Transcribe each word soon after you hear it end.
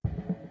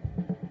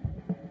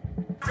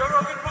Joe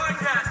Rogan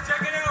Podcast.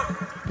 Check it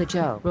out. The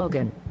Joe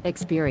Rogan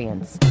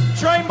Experience.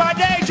 Train by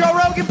day, Joe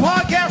Rogan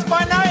Podcast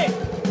by night,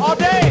 all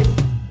day.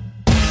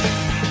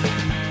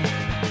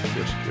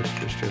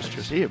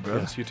 Cheers. See you, bro.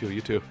 Yes, you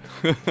too.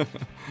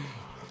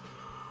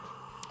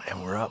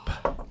 And we're up.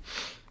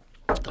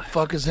 What the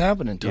fuck is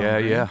happening, Tom?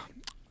 Yeah.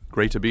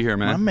 Great to be here,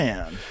 man. My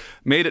man.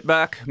 Made it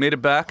back.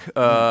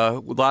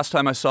 Last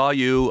time I saw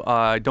you,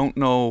 I don't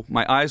know,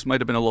 my eyes might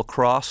have been a little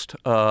crossed.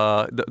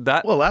 Well,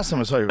 last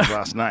time I saw you was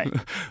last night.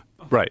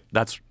 Right.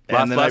 That's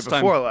And the night last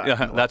time. before last.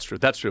 Yeah,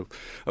 that's true.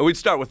 We'd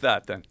start with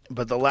that then.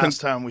 But the last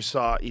time we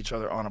saw each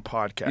other on a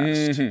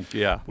podcast,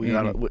 Yeah.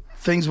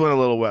 things went a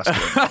little western.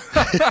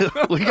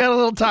 We got a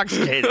little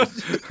intoxicated.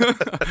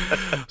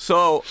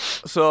 So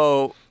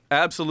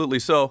absolutely.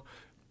 So,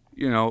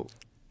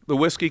 the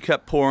whiskey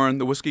kept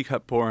pouring,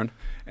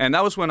 and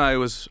that was when I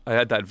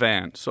had that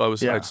van. So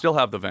I'd still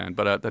have the van,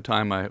 but at the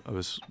time I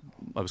was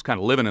kind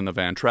of living in the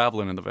van,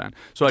 traveling in the van.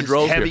 So I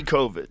drove heavy here.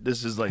 COVID.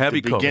 This is like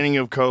Heavy the beginning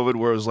of COVID,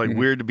 where it was like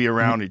weird to be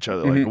around each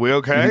other. Like, are we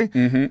okay?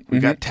 We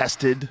got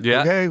tested.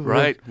 Yeah, okay,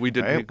 right. We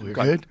did. Right, we we're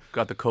got, good.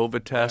 got the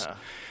COVID test, Yeah.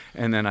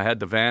 and then I had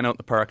the van out in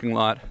the parking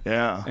lot.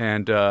 Yeah.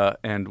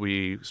 And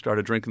we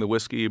started drinking the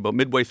whiskey about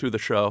midway through the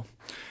show,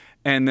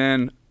 and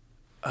then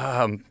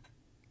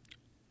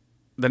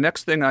the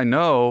next thing I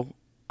know,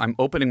 I'm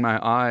opening my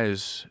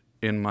eyes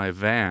in my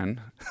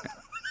van,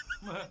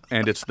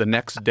 and it's the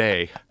next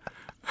day,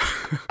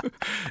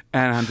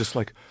 and I'm just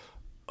like,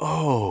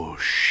 oh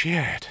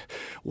shit,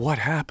 what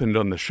happened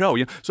on the show?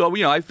 So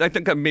I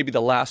think maybe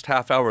the last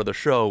half hour of the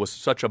show was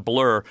such a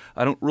blur.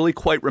 I don't really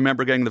quite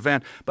remember getting the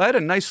van, but I had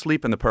a nice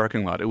sleep in the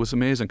parking lot. It was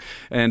amazing,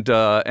 and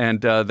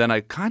then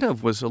I kind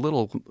of was a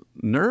little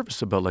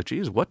nervous about, like,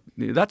 geez, what?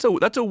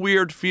 That's a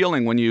weird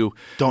feeling when you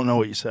Don't know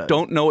what you said.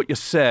 don't know what you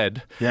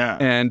said. Yeah.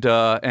 And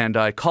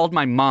I called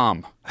my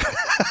mom.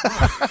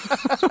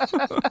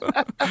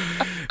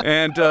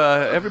 And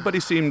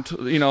everybody seemed,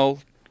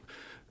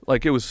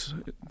 like it was,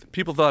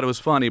 people thought it was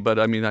funny, but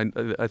I mean,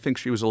 I think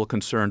she was a little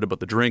concerned about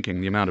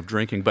the amount of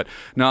drinking. But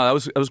no, that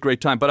was a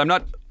great time. But I'm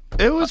not.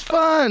 It was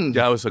fun.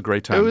 Yeah, it was a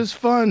great time. It was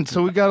fun.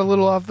 So we got a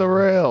little off the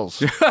rails.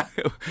 You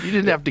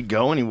didn't have to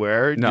go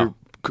anywhere. No. Your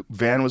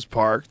van was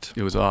parked.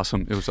 It was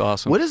awesome.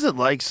 What is it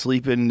like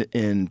sleeping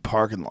in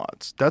parking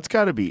lots? That's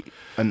got to be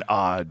an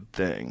odd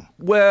thing.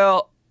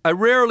 Well, I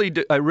rarely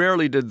did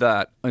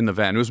that in the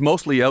van. It was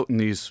mostly out in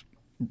these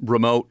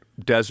remote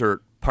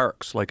desert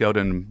parks, like out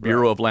in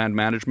Bureau of Land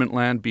Management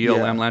land,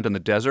 BLM land in the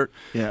desert.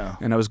 Yeah.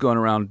 And I was going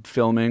around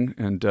filming,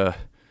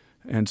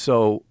 and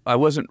so I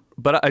wasn't.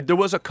 But there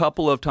was a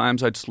couple of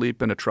times I'd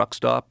sleep in a truck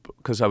stop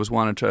because I was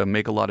wanting to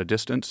make a lot of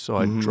distance. So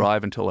I'd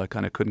drive until I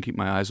kind of couldn't keep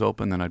my eyes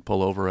open. Then I'd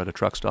pull over at a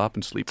truck stop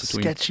and sleep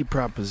between. Sketchy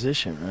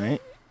proposition,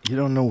 right? You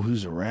don't know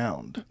who's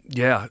around.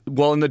 Yeah,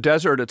 well, in the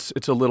desert,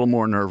 it's a little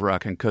more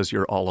nerve-wracking because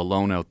you're all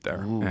alone out there,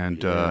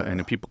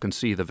 and people can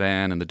see the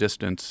van in the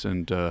distance,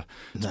 and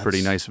it's a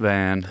pretty nice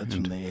van. That's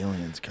when the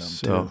aliens come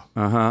So, too.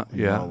 yeah,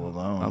 You're all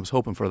alone. I was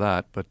hoping for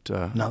that, but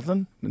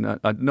Nothing.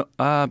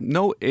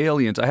 no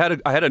aliens. I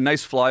had a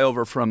nice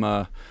flyover from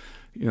a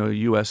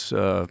U.S.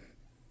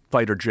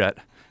 Fighter jet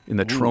in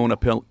the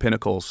Trona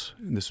Pinnacles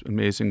in this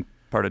amazing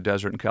part of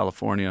desert in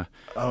California.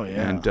 Oh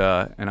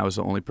yeah. And I was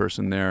the only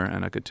person there,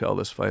 and I could tell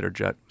this fighter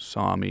jet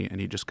saw me,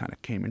 and he just kind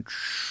of came in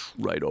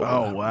right over.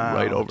 Oh wow.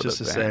 Right over just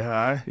the to van. say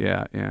hi.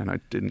 Yeah, and I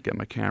didn't get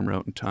my camera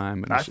out in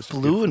time. And I it's just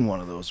flew in one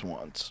of those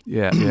once.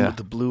 Yeah. With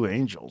the Blue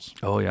Angels.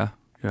 Oh yeah.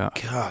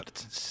 God,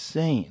 it's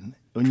insane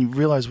when you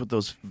realize what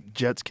those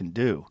jets can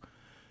do.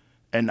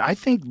 And I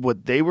think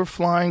what they were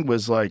flying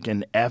was like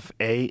an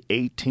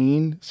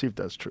FA-18. See if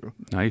that's true.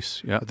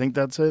 Nice. Yeah. I think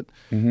that's it.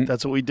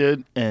 That's what we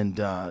did. And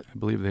I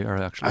believe they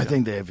are actually. I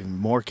think they have even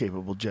more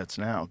capable jets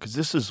now. Because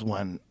this is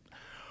when,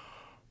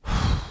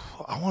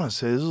 I want to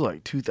say this is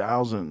like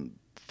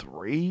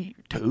 2003,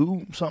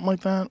 2, something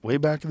like that. Way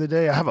back in the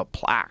day. I have a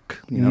plaque,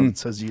 that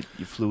says you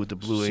flew with the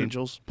Blue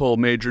Angels. Pull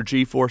major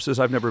G forces.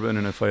 I've never been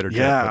in a fighter jet.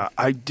 Yeah,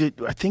 I did.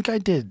 I think I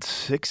did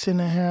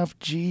 6.5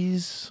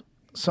 Gs,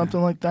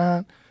 something like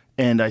that.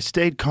 And I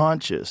stayed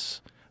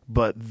conscious,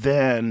 but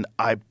then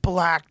I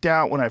blacked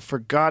out when I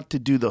forgot to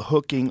do the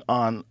hooking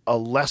on a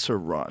lesser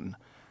run.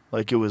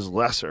 Like it was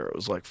lesser. It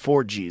was like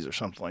 4 Gs or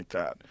something like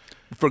that.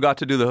 Forgot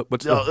to do the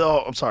what's the?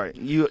 Oh, I'm sorry.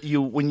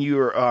 You when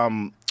you're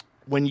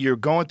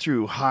going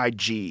through high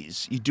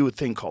Gs, you do a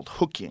thing called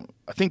hooking.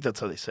 I think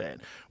that's how they say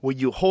it. Where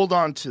you hold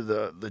on to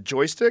the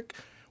joystick,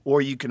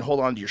 or you can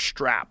hold on to your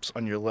straps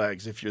on your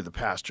legs if you're the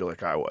passenger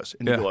like I was.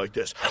 And you go like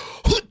this.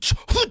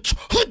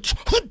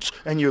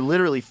 And you're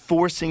literally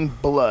forcing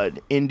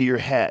blood into your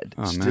head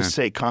to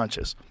stay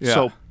conscious. Yeah.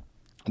 So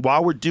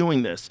while we're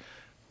doing this,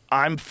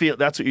 that's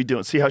what you're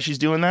doing. See how she's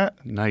doing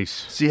that?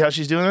 Nice. See how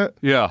she's doing it?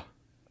 Yeah.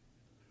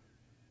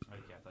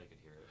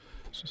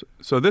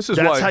 So this is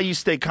That's why how you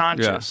stay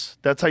conscious.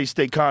 That's how you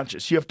stay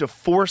conscious. You have to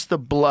force the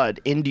blood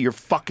into your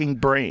fucking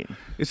brain.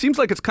 it seems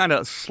like it's kind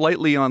of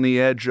slightly on the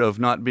edge of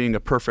not being a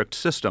perfect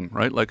system,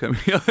 right? Like, I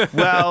mean,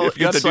 Well, if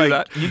you got to it's do like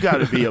that. you got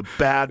to be a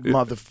bad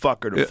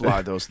motherfucker to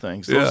fly those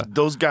things.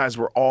 Those guys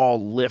were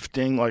all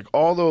lifting, like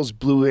all those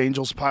Blue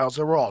Angels pilots.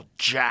 They were all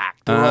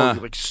jacked. They were all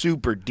like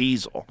super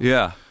diesel.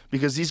 Yeah.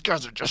 Because these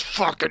guys are just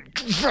fucking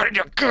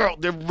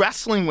they're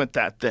wrestling with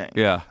that thing.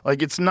 Yeah.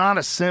 Like it's not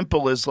as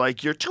simple as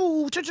like you're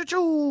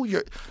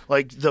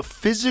like the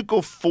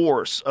physical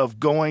force of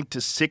going to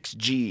 6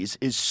 Gs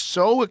is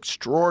so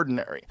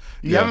extraordinary.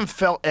 You haven't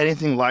felt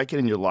anything like it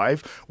in your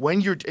life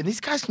and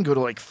these guys can go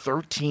to like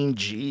 13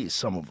 Gs,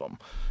 some of them.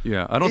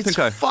 Yeah. I don't It's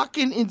think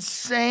fucking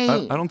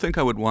insane. I don't think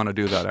I would want to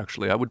do that,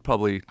 actually. I would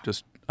probably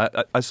just,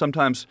 I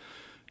sometimes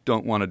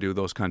don't want to do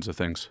those kinds of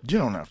things. You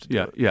don't have to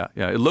do it. Yeah.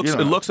 It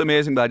looks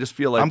amazing, but I just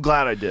feel like I'm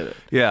glad I did it.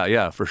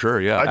 Yeah, for sure.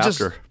 Yeah,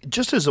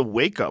 Just as a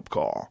wake-up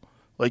call.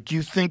 Like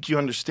you think you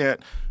understand.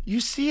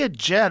 You see a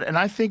jet, and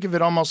I think of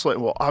it almost like,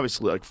 well,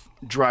 obviously, like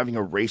driving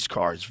a race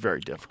car is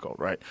very difficult,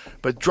 right?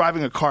 But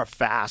driving a car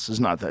fast is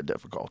not that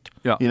difficult.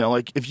 Yeah. You know,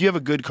 like if you have a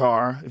good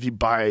car, if you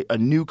buy a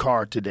new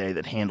car today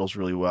that handles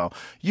really well,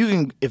 you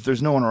can, if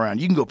there's no one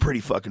around, you can go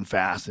pretty fucking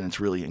fast, and it's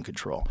really in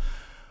control.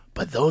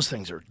 But those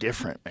things are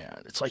different,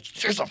 man. It's like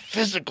there's a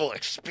physical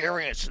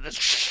experience in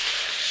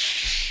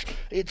this.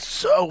 It's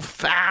so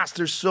fast.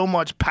 There's so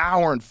much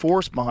power and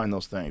force behind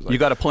those things. Like, you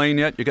got a plane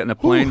yet? You getting a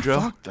plane, Joe?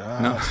 Fuck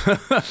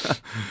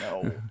that.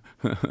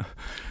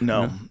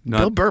 No.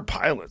 Bill Burr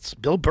pilots.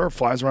 Bill Burr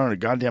flies around in a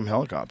goddamn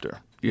helicopter.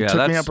 Yeah,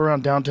 Took me that's- up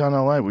around downtown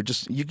LA.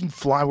 You can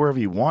fly wherever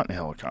you want in a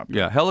helicopter.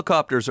 Yeah,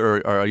 helicopters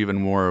are even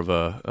more of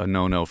a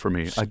no-no for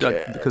me.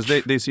 Because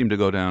they seem to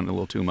go down a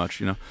little too much,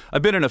 you know.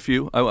 I've been in a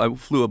few. I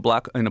flew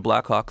in a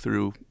Black Hawk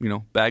through,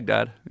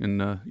 Baghdad,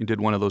 and you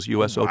did one of those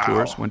USO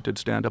tours. Did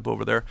stand-up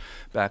over there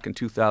back in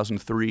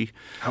 2003.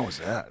 How was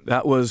that?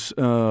 That was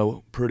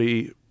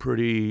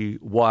pretty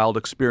wild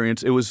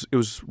experience. It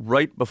was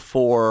right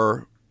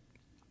before,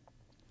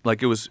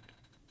 like it was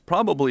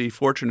probably,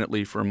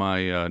 fortunately for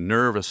my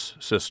nervous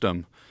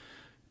system,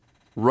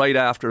 right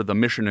after the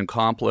Mission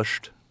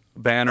Accomplished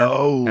banner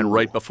and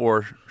right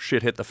before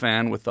shit hit the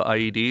fan with the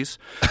IEDs.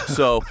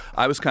 So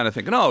I was kind of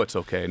thinking, oh, it's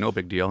okay, no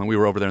big deal. And we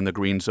were over there in the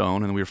green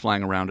zone, and we were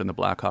flying around in the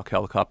Black Hawk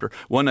helicopter.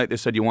 One night they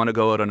said, you want to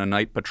go out on a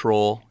night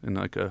patrol in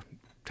like a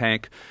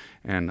tank?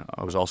 And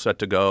I was all set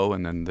to go,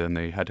 and then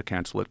they had to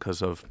cancel it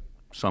because of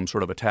some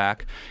sort of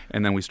attack.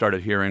 And then we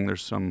started hearing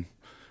there's some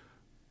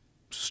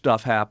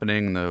stuff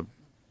happening.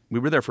 We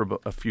were there for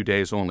a few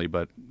days only,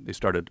 but they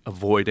started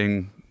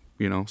avoiding,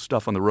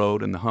 stuff on the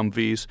road and the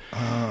Humvees.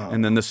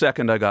 And then the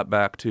second I got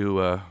back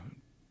to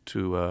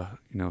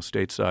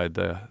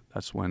stateside,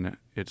 that's when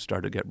it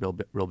started to get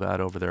real bad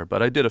over there.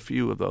 But I did a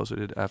few of those. I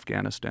did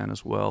Afghanistan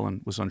as well,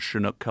 and was on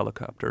Chinook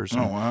helicopters.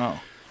 Oh wow!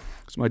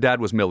 So my dad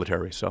was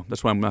military, so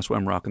that's why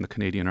I'm rocking the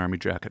Canadian Army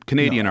jacket.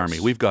 Canadian Army,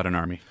 we've got an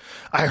army.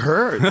 I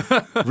heard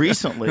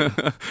recently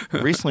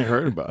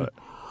heard about it.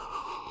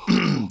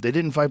 They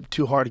didn't fight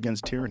too hard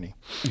against tyranny.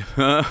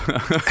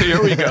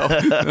 Here we go.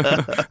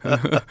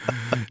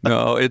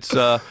 No, it's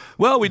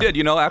we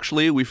did.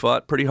 Actually, we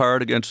fought pretty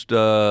hard against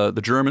the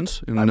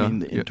Germans.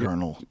 The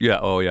internal. Yeah.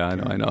 Oh, yeah. I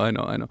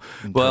know.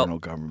 Internal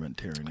government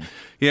tyranny.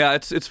 Yeah,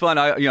 it's fun.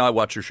 I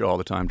watch your show all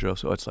the time, Joe.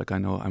 So it's like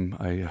I'm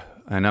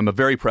a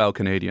very proud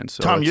Canadian.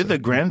 So Tom, you're the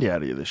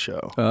granddaddy of the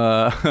show.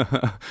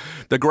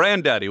 The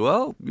granddaddy.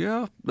 Well,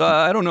 yeah.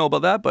 I don't know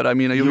about that, but I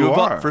mean, you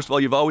are. First of all,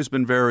 you've always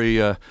been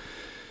very.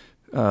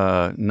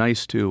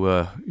 Nice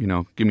to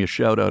give me a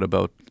shout out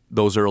about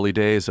those early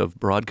days of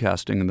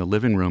broadcasting in the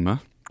living room, huh?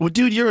 Well,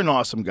 dude, you're an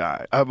awesome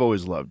guy. I've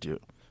always loved you.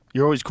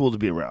 You're always cool to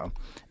be around.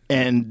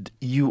 And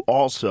you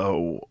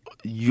also,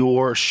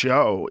 your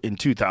show in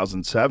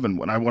 2007,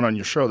 when I went on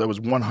your show, that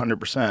was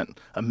 100%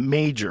 a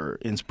major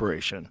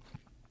inspiration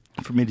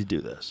for me to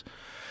do this.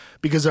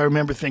 Because I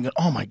remember thinking,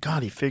 oh my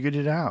God, he figured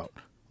it out.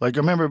 Like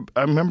I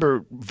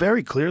remember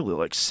very clearly,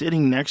 like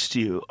sitting next to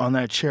you on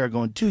that chair,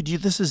 going, "Dude,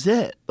 this is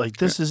it. Like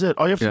this is it.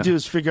 All you have to do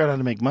is figure out how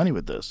to make money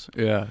with this."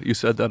 Yeah, you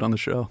said that on the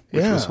show,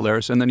 which was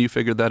hilarious, and then you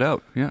figured that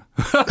out. Yeah,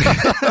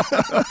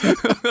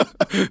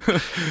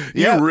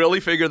 you really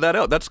figured that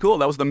out. That's cool.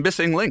 That was the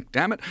missing link.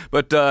 Damn it!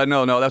 But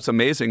no, that's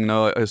amazing.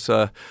 No, it's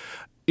I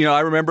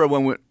remember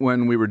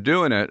when we were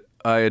doing it,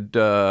 I had.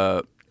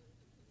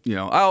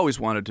 I always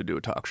wanted to do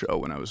a talk show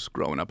when I was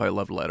growing up. I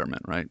loved Letterman,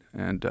 right?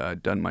 And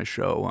I'd done my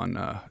show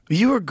on...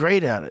 you were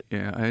great at it.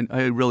 Yeah,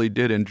 I really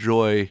did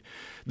enjoy...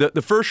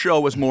 The first show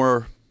was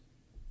more,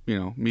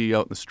 me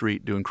out in the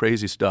street doing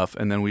crazy stuff.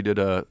 And then we did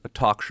a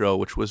talk show,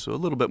 which was a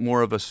little bit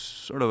more of a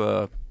sort of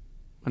a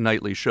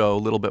nightly show, a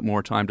little bit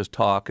more time to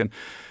talk. And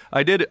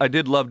I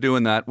did love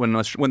doing that. When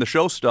the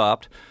show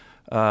stopped,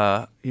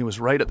 it was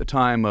right at the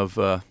time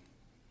of,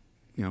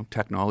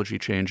 technology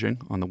changing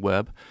on the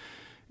web.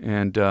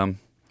 And...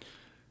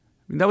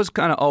 that was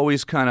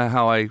always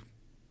how I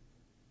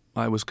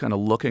was kind of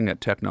looking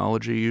at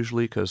technology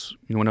usually because,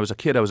 when I was a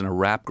kid, I was in a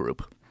rap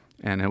group.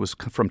 And it was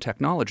from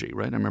technology,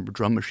 right? I remember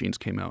drum machines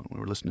came out. We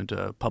were listening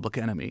to Public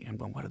Enemy and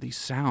going, what are these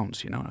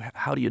sounds?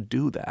 How do you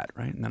do that,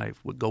 right? And then I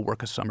would go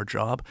work a summer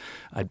job.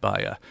 I'd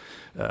buy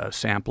a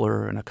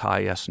sampler, an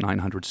Akai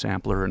S900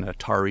 sampler, an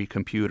Atari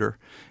computer,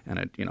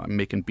 and I'm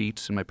making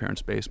beats in my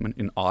parents' basement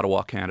in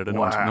Ottawa, Canada.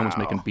 No one's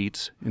making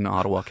beats in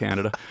Ottawa,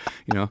 Canada.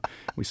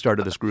 We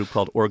started this group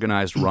called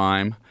Organized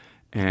Rhyme.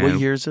 And what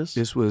year is this?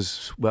 This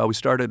was, we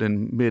started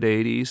in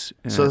mid-'80s.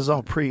 So this is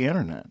all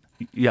pre-internet.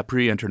 Yeah,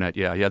 pre-internet.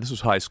 Yeah. This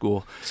was high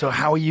school. So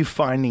how are you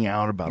finding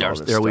out about all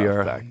this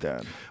stuff back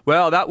then?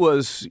 Well, that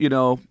was,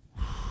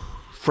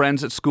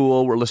 friends at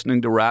school were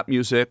listening to rap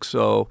music.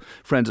 So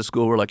friends at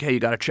school were like, hey, you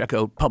got to check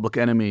out Public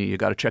Enemy. You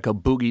got to check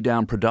out Boogie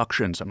Down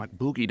Productions. I'm like,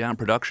 Boogie Down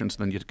Productions?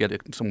 And then you'd get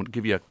someone would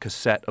give you a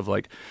cassette of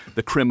like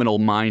the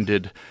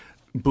criminal-minded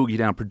Boogie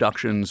Down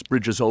Productions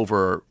Bridges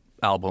Over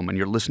album, and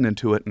you're listening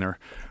to it, and they're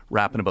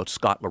rapping about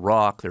Scott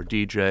LaRock, their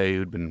DJ,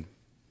 who'd been,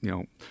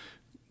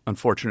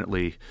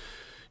 unfortunately,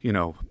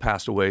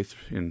 passed away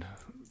in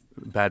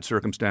bad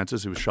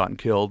circumstances. He was shot and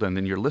killed, and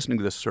then you're listening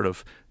to this sort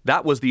of,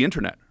 that was the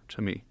internet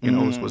to me.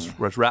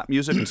 Was rap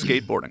music and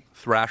skateboarding.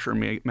 Thrasher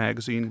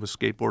magazine was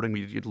skateboarding.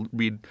 You'd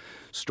read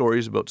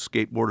stories about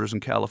skateboarders in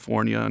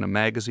California in a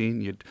magazine.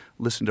 You'd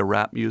listen to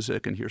rap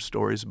music and hear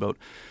stories about,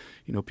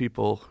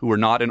 people who were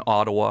not in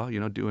Ottawa,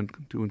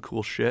 doing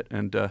cool shit.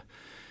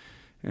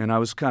 And I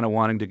was kind of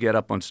wanting to get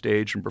up on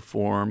stage and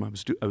perform.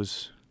 I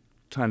was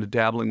kind of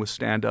dabbling with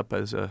stand-up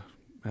at Yuck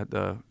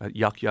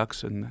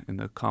Yucks in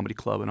the comedy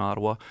club in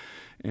Ottawa,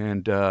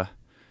 and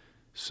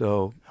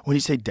so when you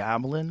say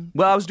dabbling,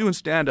 well, I was doing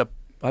stand-up,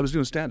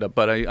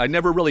 but I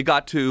never really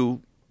got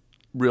to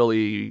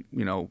really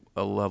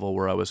a level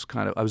where I was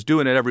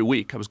doing it every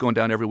week. I was going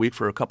down every week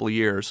for a couple of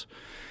years,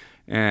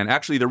 and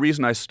actually the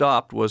reason I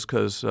stopped was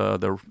because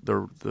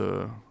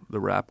the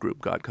rap group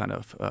got kind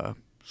of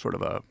sort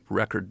of a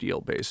record deal,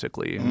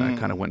 basically, and I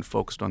kind of went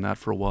focused on that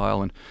for a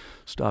while and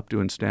stopped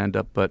doing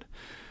stand-up. But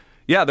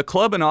yeah, the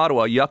club in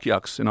Ottawa, Yuck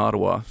Yucks in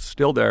Ottawa,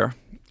 still there.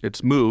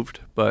 It's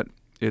moved, but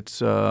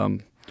it's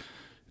owned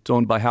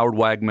by Howard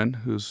Wagman,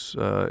 who's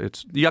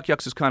Yuck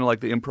Yucks is kind of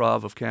like the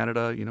Improv of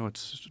Canada.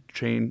 It's a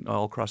chain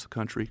all across the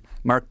country.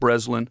 Mark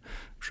Breslin,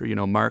 I'm sure you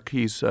know Mark.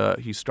 He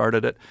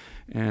started it,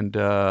 and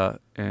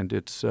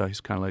it's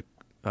he's kind of like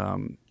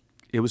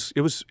it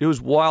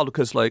was wild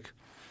because like,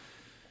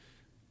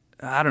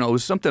 I don't know, it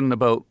was something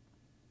about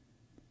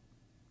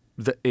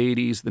the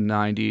 80s, the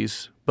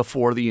 90s,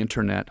 before the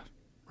internet,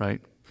 right?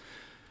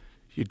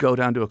 You'd go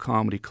down to a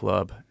comedy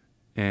club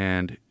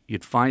and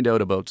you'd find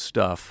out about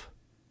stuff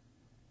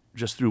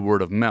just through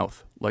word of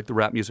mouth, like the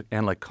rap music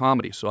and like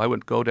comedy. So I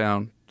would go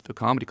down to the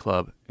comedy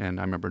club, and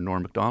I remember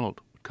Norm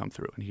Macdonald would come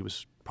through, and he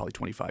was probably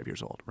 25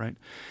 years old, right?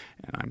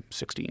 And I'm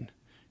 16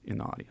 in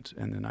the audience.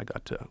 And then I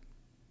got to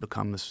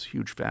become this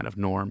huge fan of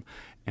Norm,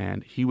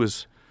 and he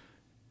was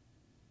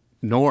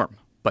Norm.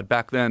 But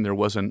back then there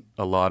wasn't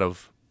a lot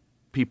of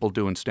people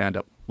doing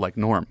stand-up like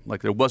Norm.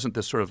 Like there wasn't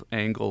this sort of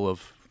angle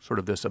of sort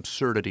of this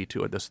absurdity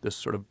to it. This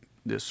sort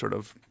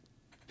of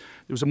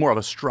it was more of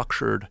a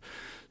structured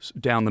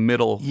down the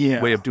middle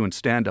way of doing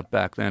stand-up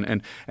back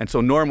then. And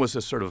so Norm was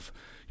this sort of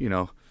it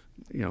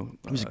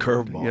was a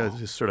curveball. Yeah,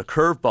 this sort of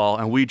curveball,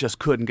 and we just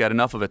couldn't get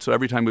enough of it. So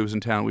every time we was in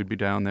town, we'd be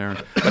down there.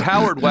 But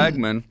Howard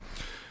Wagman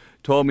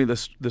told me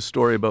this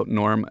story about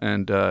Norm,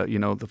 and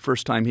the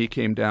first time he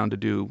came down to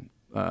do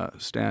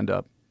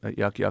stand-up at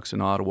Yuck Yucks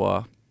in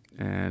Ottawa,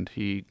 and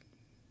he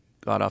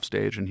got off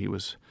stage and he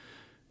was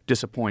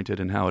disappointed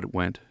in how it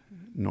went.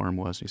 Norm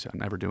was. He said, I'm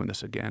never doing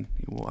this again.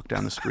 He walked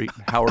down the street.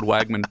 Howard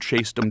Wagman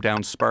chased him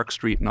down Spark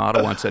Street in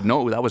Ottawa and said,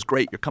 no, that was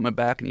great. You're coming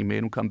back. And he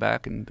made him come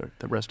back, and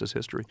the rest is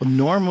history. Well,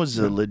 Norm was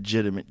a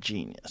legitimate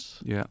genius.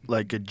 Yeah.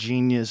 Like a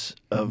genius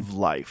of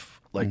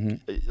life.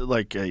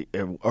 Like a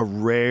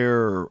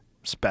rare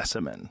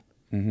specimen.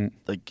 Mm-hmm.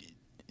 Like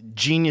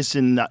genius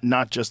in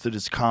not just that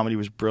his comedy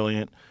was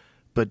brilliant,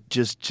 but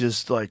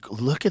just like,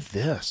 look at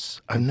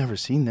this. I've never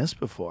seen this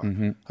before.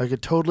 Mm-hmm. Like a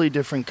totally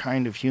different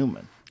kind of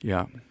human.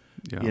 Yeah.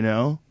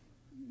 Yeah.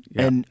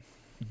 And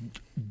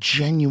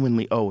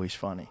genuinely always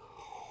funny.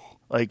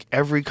 Like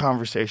every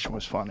conversation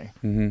was funny.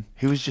 Mm-hmm.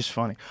 He was just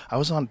funny. I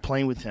was on a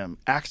plane with him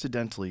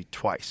accidentally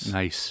twice.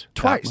 Nice.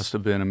 Twice. That must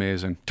have been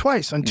amazing.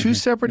 Twice on two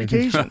separate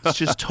occasions.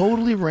 Just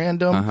totally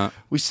random. Uh-huh.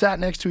 We sat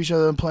next to each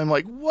other on the plane,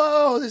 like,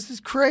 whoa, this is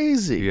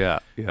crazy. Yeah.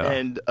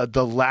 And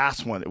the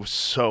last one, it was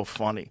so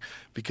funny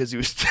because he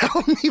was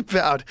telling me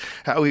about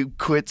how he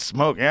quit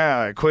smoking.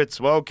 Yeah, I quit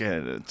smoking.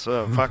 It's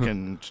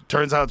fucking,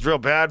 turns out it's real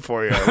bad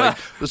for you. Like,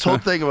 this whole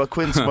thing about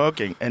quitting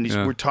smoking. And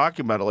we're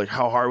talking about it, like,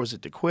 how hard was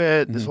it to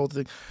quit? This whole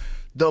thing.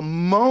 The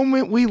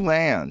moment we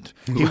land,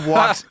 he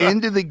walks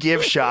into the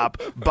gift shop,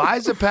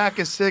 buys a pack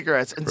of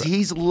cigarettes, and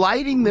he's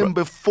lighting them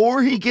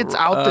before he gets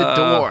out the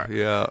door.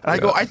 Yeah. And I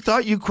go, I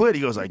thought you quit.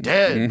 He goes, I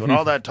did, but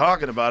all that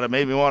talking about it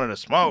made me want to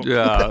smoke.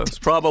 Yeah, it's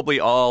probably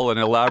all an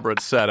elaborate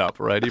setup,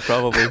 right? He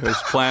probably was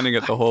planning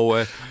it the whole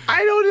way.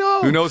 I don't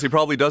know. Who knows? He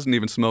probably doesn't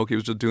even smoke. He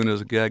was just doing it as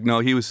a gag. No,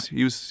 he was.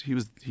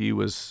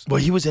 Well,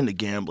 he was into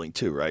gambling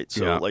too, right?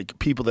 So Yeah. like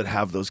people that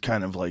have those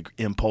kind of like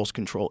impulse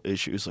control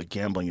issues, like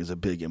gambling is a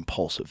big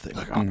impulsive thing.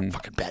 Like, I'm gonna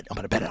fucking bet. I'm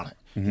gonna bet on it.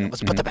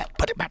 Let's put the bet.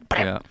 Put it.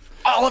 Yeah.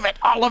 All of it.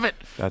 All of it.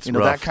 That's that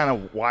rough. kind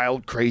of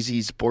wild,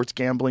 crazy sports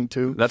gambling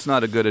too. That's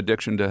not a good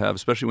addiction to have,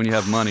 especially when you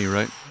have money,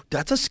 right?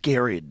 That's a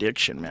scary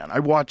addiction, man. I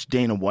watched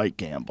Dana White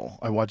gamble.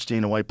 I watched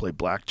Dana White play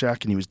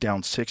blackjack, and he was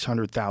down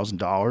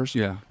 $600,000.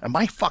 Yeah. And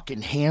my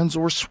fucking hands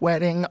were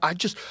sweating. I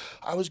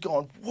was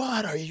going,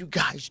 what are you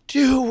guys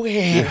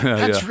doing?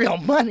 That's yeah. real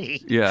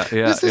money. Yeah,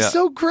 yeah, This is yeah.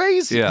 so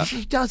crazy. Yeah.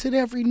 He does it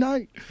every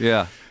night.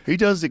 Yeah. He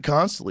does it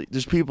constantly.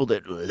 There's people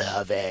that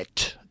love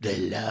it. They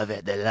love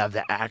it. They love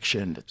the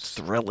action. It's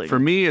thrilling. For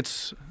me,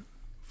 it's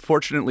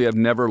fortunately I've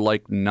never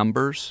liked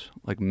numbers.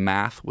 Like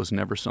math was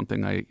never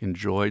something I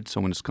enjoyed. So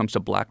when it comes to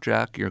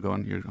blackjack,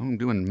 I'm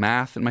doing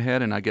math in my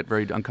head, and I get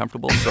very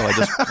uncomfortable. So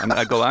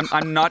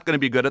I'm not going to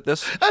be good at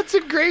this. That's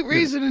a great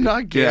reason to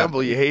not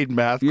gamble. You hate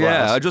math class.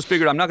 Yeah, I just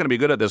figured I'm not going to be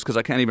good at this because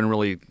I can't even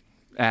really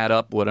add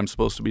up what I'm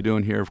supposed to be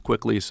doing here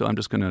quickly. So I'm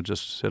just going to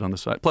just sit on the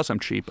side. Plus, I'm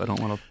cheap. I don't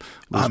want to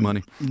lose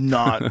money.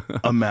 Not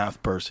a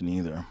math person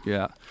either.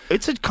 Yeah.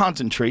 It's a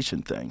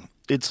concentration thing.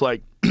 It's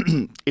like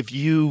if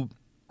you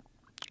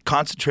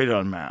concentrated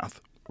on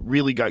math,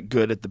 really got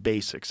good at the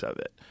basics of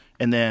it,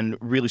 and then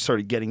really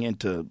started getting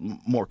into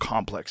more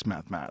complex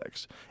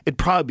mathematics, it'd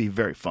probably be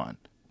very fun,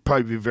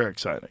 probably be very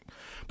exciting.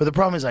 But the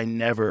problem is I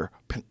never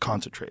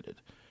concentrated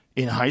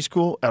in high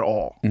school at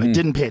all. I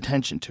didn't pay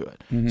attention to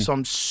it. So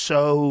I'm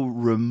so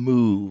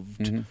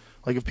removed.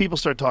 Like if people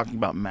start talking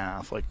about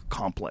math, like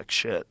complex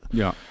shit,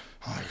 Yeah.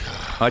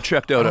 I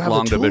checked out I at don't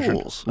Long have the Division.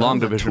 tools. I Long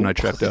don't have the Division, I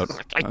tools.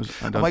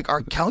 checked out. I'm like,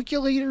 are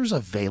calculators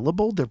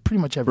available? They're pretty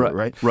much everywhere,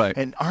 right? Right.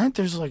 And aren't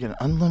there's like an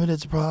unlimited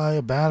supply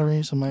of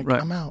batteries? I'm like,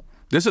 Right. I'm out.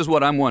 This is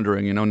what I'm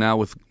wondering. Now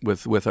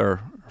with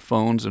our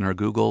phones and our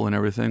Google and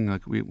everything,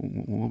 like we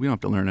don't have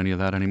to learn any of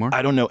that anymore.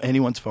 I don't know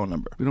anyone's phone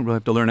number. We don't really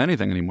have to learn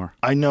anything anymore.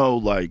 I know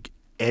like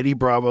Eddie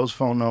Bravo's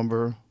phone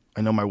number.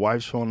 I know my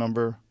wife's phone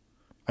number.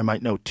 I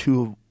might know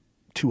two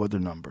other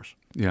numbers.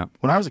 Yeah.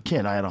 When I was a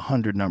kid, I had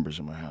 100 numbers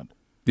in my head.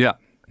 Yeah.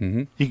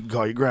 Mm-hmm. You could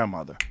call your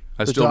grandmother.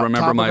 I The still top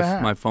remember of a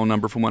hat. my phone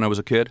number from when I was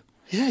a kid.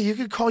 Yeah, you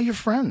could call your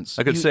friends.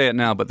 I could say it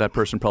now, but that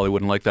person probably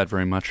wouldn't like that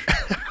very much.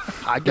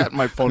 I got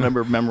my phone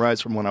number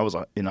memorized from when I was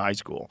in high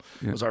school.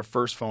 It was our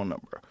first phone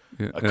number.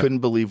 Yeah, I yeah. couldn't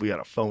believe we had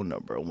a phone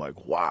number. I'm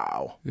like,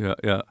 wow. Yeah,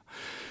 yeah.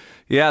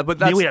 Yeah, but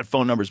I knew that's we had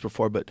phone numbers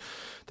before, but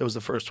that was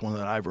the first one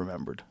that I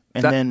remembered.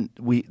 And That- then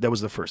that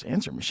was the first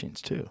answer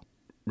machines too.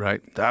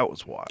 right. That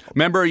was wild.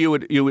 Remember, you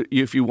would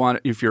if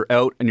you're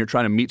out and you're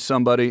trying to meet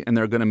somebody and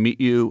they're going to meet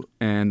you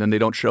and then they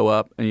don't show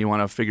up and you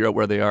want to figure out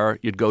where they are,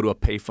 you'd go to a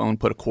payphone,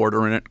 put a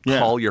quarter in it, Yeah.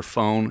 call your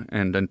phone,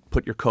 and then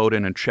put your code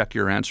in and check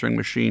your answering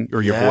machine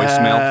or your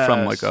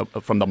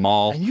voicemail from the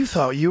mall. And you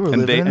thought you were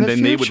And living in the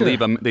they future.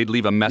 would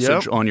leave a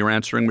message Yep. on your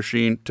answering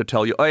machine to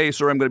tell you, hey,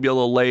 sorry, I'm going to be a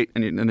little late,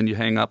 and then you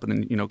hang up, and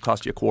then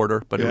cost you a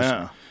quarter. But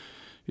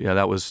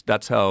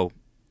that's how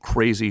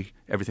crazy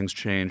everything's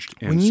changed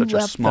in when you such a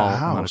left small the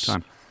house, amount of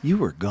time. you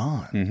were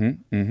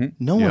gone.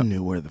 No Yep. one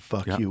knew where the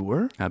fuck Yep. you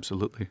were.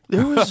 Absolutely.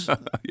 There was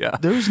Yeah.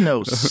 There's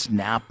no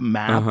Snap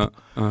map.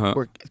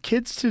 Where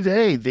kids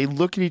today, they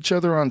look at each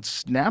other on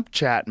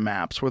Snapchat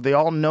maps where they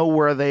all know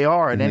where they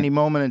are at any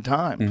moment in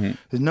time.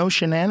 There's no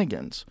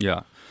shenanigans.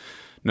 Yeah.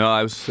 No,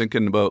 I was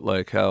thinking about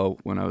like how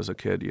when I was a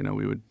kid,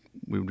 we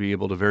would be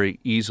able to very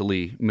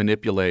easily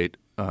manipulate,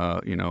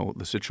 the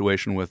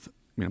situation with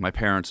my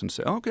parents and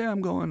say, okay, I'm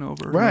going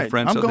over to my Right.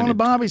 friend's I'm house. going And to they'd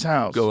Bobby's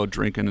house. Go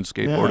drinking and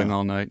skateboarding Yeah.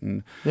 all night,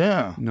 and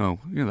Yeah.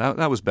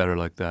 that was better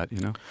like that.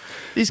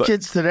 These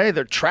kids today,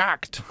 they're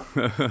tracked.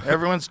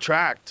 Everyone's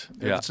tracked.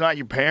 If Yeah. it's not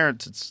your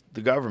parents, it's the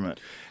government.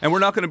 And we're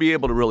not going to be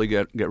able to really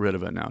get rid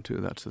of it now, too.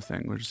 That's the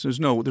thing. There's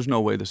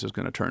no way this is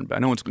going to turn back.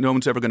 No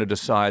one's ever going to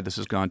decide this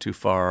has gone too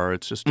far.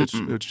 It's just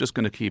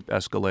going to keep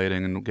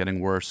escalating and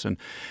getting worse.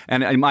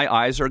 And my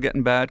eyes are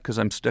getting bad because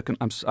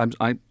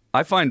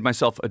I find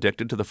myself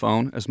addicted to the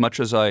phone as much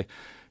as I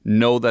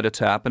know that it's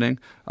happening.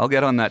 I'll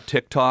get on that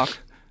TikTok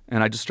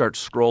and I just start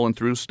scrolling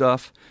through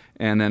stuff,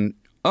 and then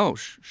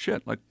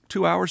shit, like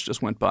 2 hours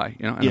just went by,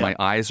 and Yeah. my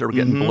eyes are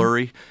getting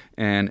blurry,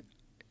 and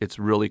it's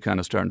really kind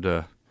of starting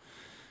to.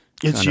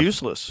 It's kind of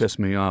useless. Piss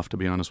me off, to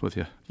be honest with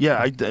you.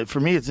 Yeah, for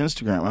me, it's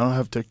Instagram. I don't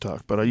have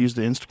TikTok, but I use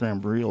the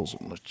Instagram Reels.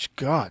 I'm like,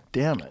 God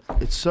damn it.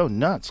 It's so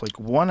nuts, like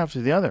one after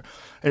the other.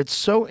 And it's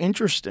so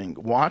interesting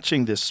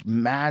watching this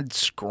mad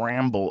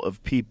scramble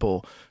of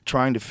people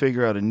trying to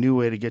figure out a new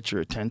way to get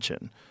your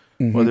attention.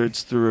 Whether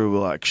it's through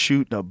like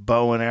shooting a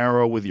bow and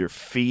arrow with your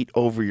feet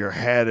over your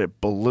head at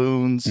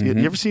balloons. You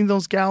ever seen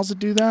those gals that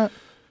do that?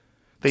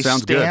 They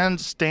Sounds good.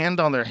 stand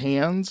on their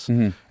hands,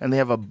 Mm-hmm. and they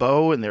have a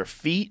bow in their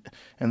feet,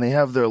 and they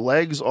have their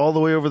legs all the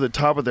way over the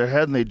top of their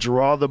head, and they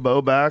draw the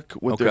bow back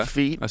with their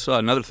feet. I saw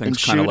another thing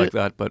and kind of shoot like it.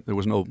 that, but there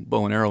was no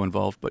bow and arrow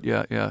involved. But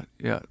yeah.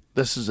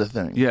 This is a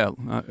thing. Yeah,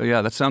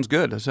 that sounds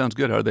good. That sounds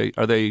good. Are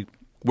they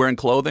wearing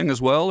clothing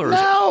as well, or is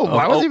it- No,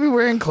 why would they be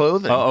wearing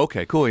clothing? Oh,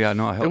 okay, cool. Yeah,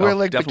 no, They wear I'll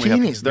like definitely have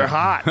to- bikinis. They're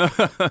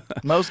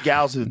hot. Most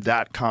gals with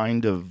that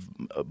kind of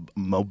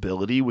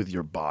mobility with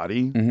your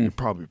body, Mm-hmm. you're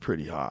probably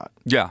pretty hot.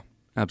 Yeah,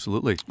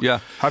 absolutely. Yeah,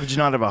 How could you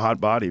not have a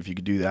hot body if you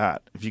could do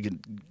that? If you could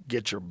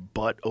get your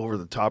butt over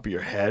the top of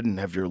your head and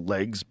have your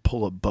legs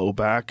pull a bow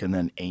back and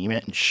then aim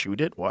it and shoot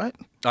it? What?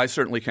 I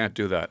certainly can't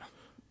do that.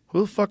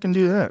 Who the fuck can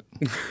do that?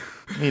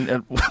 I mean,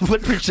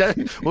 what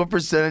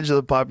percentage of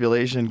the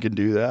population can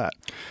do that?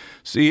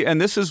 See, and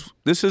this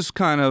is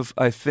kind of,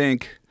 I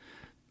think,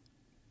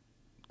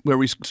 where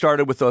we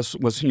started with us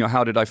was,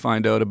 how did I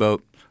find out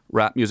about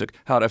rap music?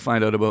 How did I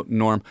find out about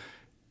Norm?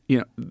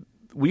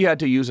 We had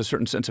to use a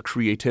certain sense of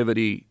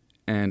creativity,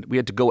 and we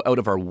had to go out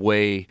of our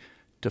way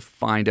to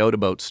find out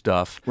about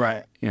stuff.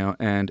 Right.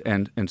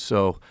 And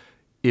so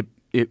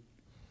it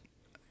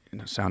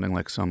sounding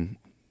like some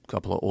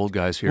couple of old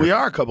guys here. We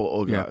are a couple of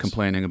old guys. Yeah,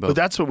 complaining about But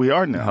that's what we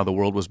are now. how the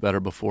world was better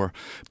before.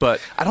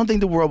 But I don't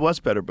think the world was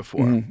better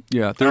before.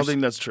 yeah, I don't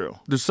think that's true.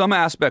 there's some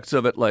aspects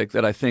of it like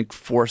that I think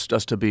forced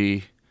us to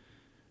be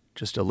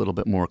just a little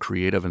bit more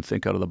creative and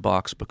think out of the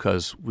box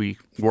because we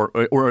were,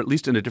 or at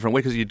least in a different way,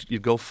 because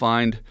you'd go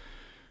find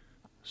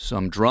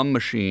some drum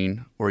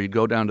machine, or you'd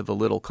go down to the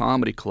little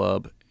comedy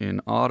club in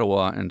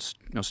Ottawa, and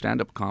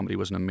stand-up comedy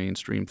wasn't a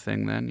mainstream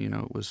thing then.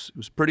 It was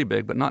pretty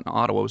big, but not in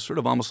Ottawa. It was sort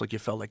of almost like you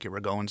felt like you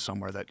were going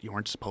somewhere that you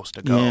weren't supposed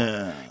to go.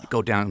 Yeah. You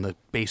go down in the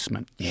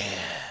basement. Yeah.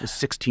 I was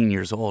 16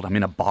 years old. I'm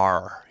in a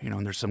bar,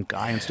 and there's some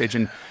guy on stage,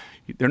 and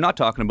they're not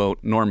talking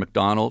about Norm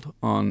Macdonald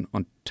on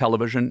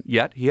television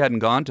yet. He hadn't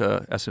gone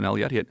to SNL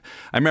yet.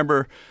 I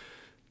remember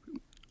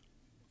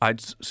I'd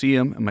see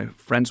him, and my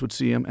friends would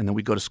see him, and then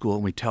we'd go to school,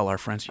 and we'd tell our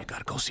friends, you got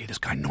to go see this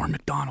guy, Norm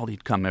Macdonald.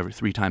 He'd come every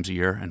 3 times a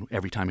year, and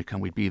every time he'd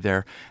come, we'd be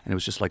there. And it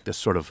was just like this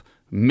sort of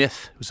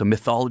myth. It was a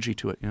mythology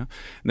to it, And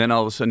then all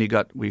of a sudden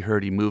we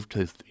heard he moved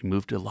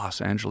to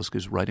Los Angeles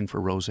because he was writing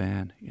for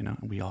Roseanne, and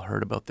we all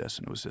heard about this,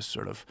 and it was this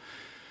sort of,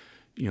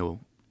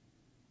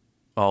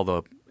 all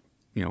the,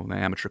 the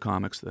amateur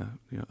comics, the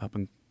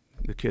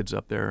kids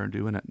up there are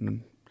doing it.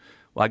 And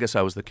well, I guess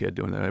I was the kid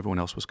doing that. Everyone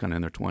else was kind of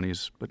in their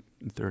 20s, but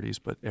in 30s,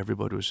 but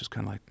everybody was just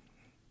kind of like,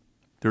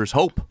 there's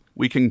hope.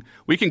 We can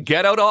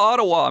get out of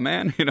Ottawa,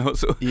 man.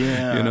 So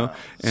Yeah.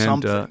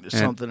 and There's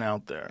something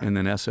out there. and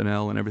then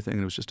SNL and everything.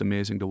 And it was just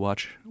amazing to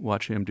watch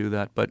him do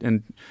that. But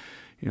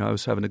I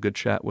was having a good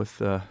chat with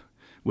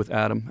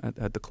Adam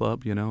at the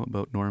club,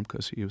 about Norm,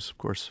 because he was, of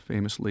course,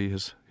 famously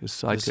his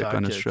sidekick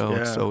on his sidekick, show. yeah.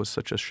 And so it was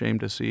such a shame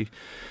to see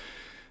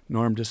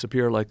Norm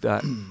disappear like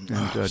that, and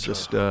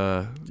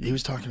He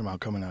was talking about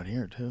coming out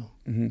here too.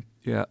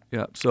 yeah.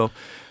 So,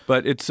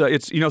 but it's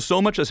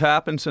so much has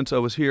happened since I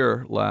was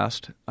here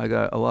last. I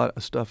got a lot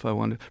of stuff I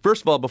wanted.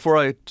 First of all, before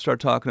I start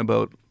talking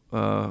about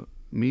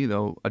me,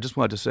 though, I just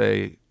wanted to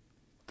say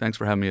thanks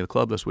for having me at the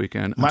club this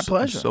weekend. My I'm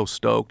pleasure. So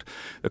stoked.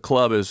 The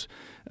club is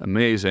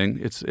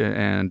amazing.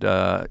 And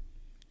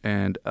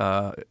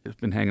I've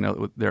been hanging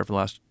out there for the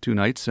last 2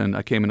 nights, and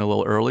I came in a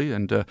little early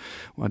and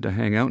wanted to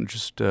hang out and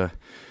just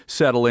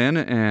settle in.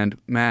 And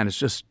man, it's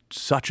just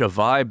such a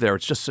vibe there.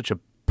 It's just such a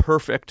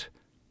perfect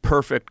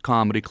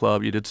comedy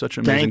club. You did such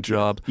an amazing Thank you.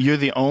 job. You're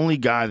the only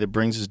guy that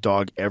brings his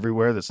dog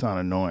everywhere that's not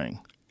annoying.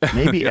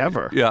 Maybe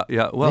ever. Yeah.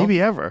 Well, Maybe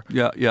ever.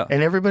 Yeah.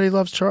 And everybody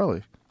loves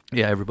Charlie.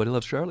 Yeah, everybody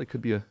loves Charlie.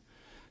 Could be a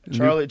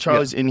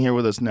Charlie's in here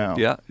with us now.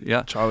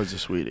 Yeah. Charlie's a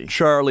sweetie.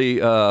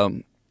 Charlie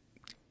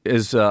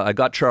I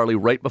got Charlie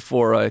right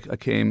before I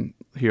came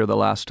here the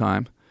last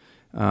time.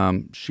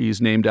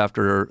 She's named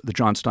after the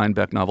John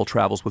Steinbeck novel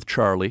Travels with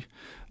Charlie,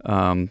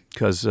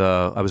 because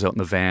I was out in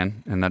the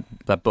van, and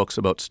that book's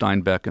about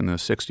Steinbeck in the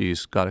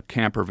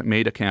 60s,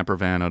 made a camper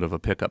van out of a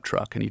pickup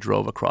truck, and he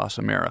drove across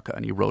America,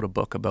 and he wrote a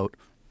book about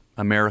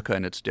America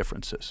and its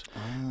differences.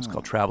 It's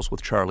called Travels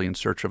with Charlie in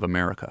Search of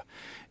America.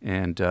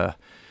 And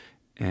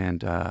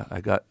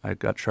I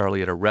got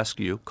Charlie at a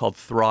rescue called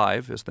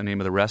Thrive is the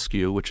name of the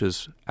rescue, which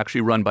is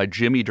actually run by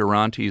Jimmy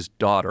Durante's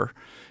daughter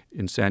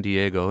in San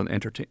Diego, the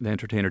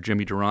entertainer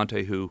Jimmy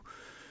Durante, who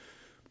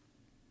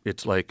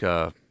it's like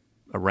a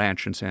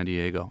ranch in San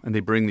Diego, and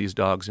they bring these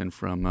dogs in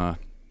from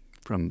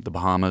the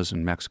Bahamas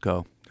and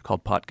Mexico. They're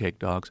called pot cake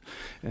dogs,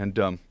 and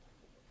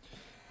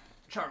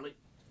Charlie.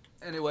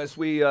 Anyways,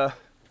 we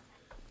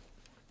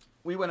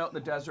went out in the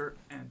desert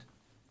and.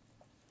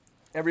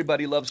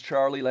 Everybody loves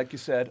Charlie, like you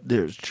said.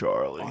 There's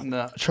Charlie. On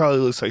the- Charlie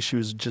looks like she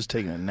was just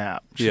taking a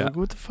nap. She's Yeah. like,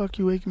 what the fuck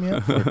you waking me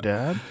up for,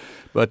 Dad?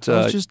 But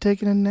I was just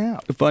taking a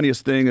nap. the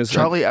funniest thing is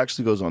Charlie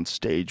actually goes on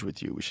stage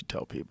with you. We should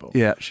tell people.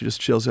 yeah, she just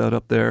chills out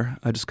up there.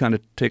 I just kind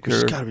of take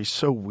It's her. got to be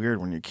so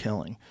weird when you're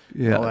killing.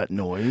 Yeah. All that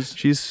noise.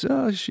 She's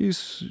kind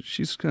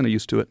of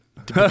used to it.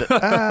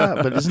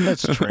 But isn't that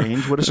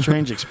strange? What a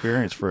strange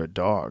experience for a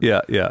dog.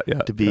 Yeah.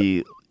 To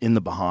be in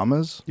the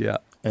Bahamas. Yeah.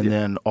 And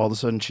then all of a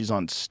sudden she's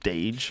on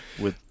stage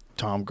with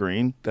Tom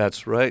Green.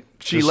 That's right.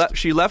 She Just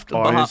left the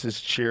Audience Bahamas.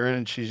 is cheering,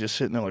 and she's just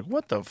sitting there like,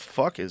 "What the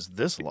fuck is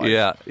this like?"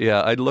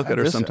 Yeah. I'd look at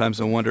her this sometimes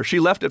and wonder. She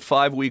left at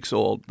 5 weeks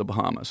old, the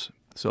Bahamas.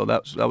 So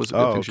that was a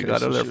good thing. She okay,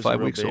 got so out of there she was a 5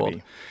 real weeks baby.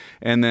 old,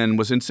 and then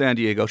was in San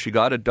Diego. She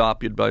got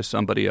adopted by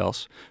somebody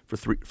else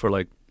for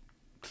like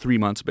 3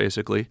 months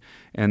basically,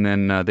 and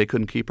then they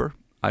couldn't keep her.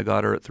 I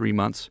got her at 3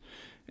 months,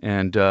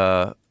 and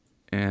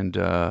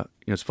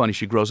it's funny.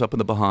 She grows up in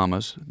the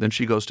Bahamas, then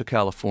she goes to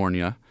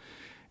California,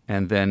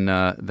 and then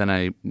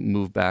I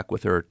moved back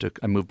with her.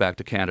 I moved back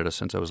to Canada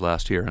since I was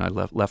last here, and I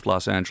left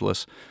Los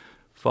Angeles.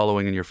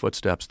 Following in your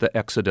footsteps, the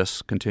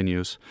exodus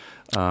continues.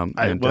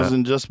 It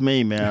wasn't just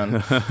me,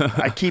 man.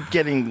 I keep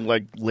getting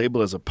like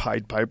labeled as a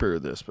Pied Piper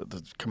of this, but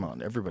come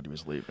on, everybody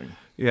was leaving.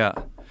 Yeah,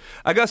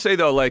 I gotta say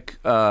though, like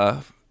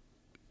there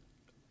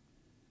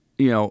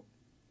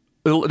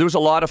was a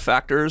lot of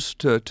factors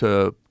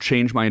to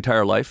change my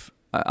entire life.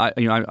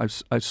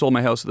 I sold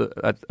my house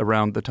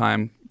around the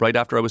time right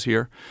after I was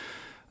here.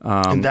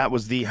 And that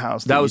was the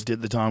house that you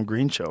did the Tom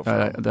Green show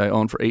from. That I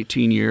owned for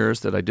 18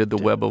 years, that I did the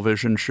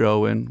Webovision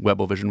show in.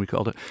 Webovision, we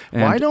called it.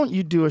 And why don't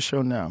you do a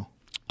show now?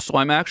 so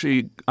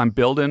I'm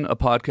building a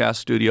podcast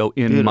studio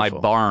in my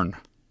barn.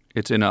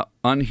 It's in an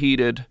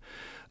unheated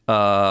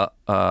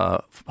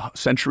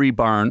Century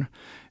barn.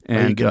 And,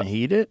 Are you going to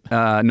heat it?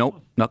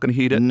 Nope, not going to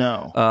heat it.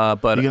 No.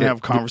 But you're going to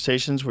have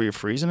conversations where you're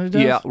freezing to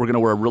death? Yeah, we're going to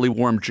wear really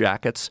warm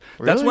jackets.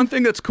 That's Really? one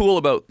thing that's cool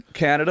about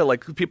Canada.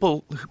 Like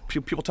people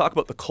talk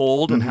about the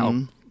cold and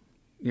how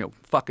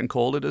fucking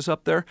cold it is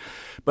up there,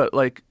 but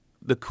like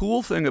the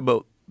cool thing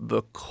about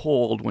the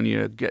cold when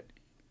you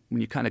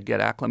kind of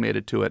get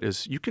acclimated to it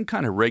is you can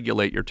kind of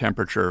regulate your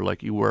temperature.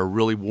 Like you wear a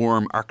really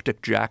warm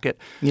Arctic jacket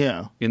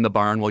in the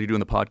barn while you're doing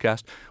the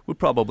podcast. We'd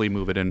probably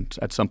move it in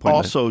at some point.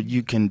 Also,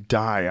 you can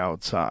die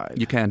outside.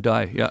 You can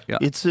die. Yeah.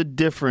 It's a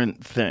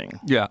different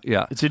thing. Yeah.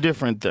 It's a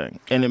different thing.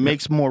 And it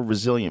makes more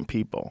resilient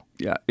people.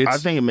 Yeah. I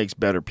think it makes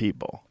better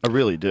people. I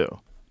really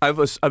do. I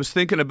was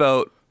thinking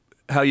about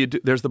how you do.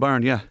 There's the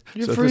barn. Yeah.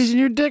 You're freezing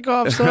your dick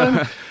off,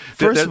 son.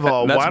 First of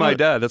all, that's my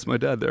dad. That's my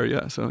dad there.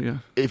 Yeah. So yeah.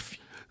 If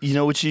you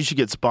know what, you should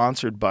get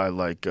sponsored by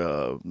like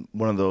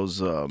one of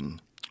those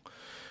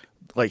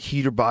like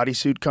heater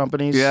bodysuit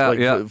companies.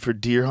 For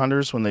deer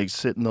hunters when they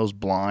sit in those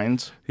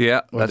blinds.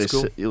 Yeah, Or that's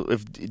cool.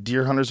 If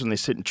deer hunters when they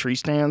sit in tree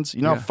stands,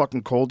 you know how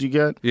fucking cold you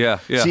get. Yeah.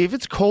 See, if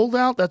it's cold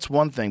out, that's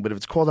one thing. But if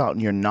it's cold out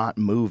and you're not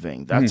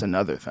moving, that's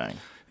another thing.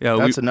 Yeah,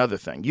 that's another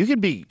thing. It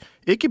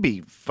could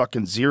be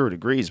fucking 0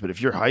 degrees, but if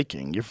you're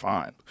hiking, you're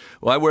fine.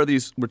 Well, I wear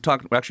these. We're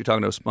actually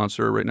talking to a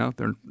sponsor right now.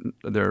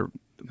 They're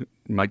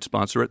might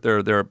sponsor it.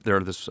 They're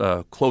this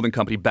clothing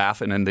company,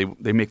 Baffin, and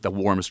they make the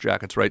warmest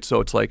jackets, right?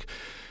 So it's like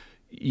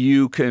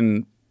you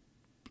can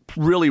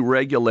really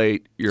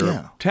regulate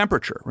your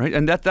temperature, right?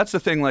 And that's the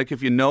thing. Like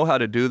if you know how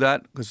to do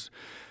that, because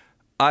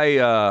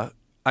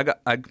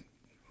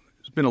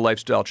it's been a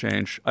lifestyle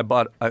change. I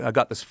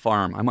got this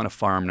farm. I'm on a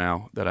farm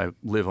now that I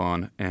live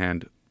on,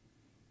 and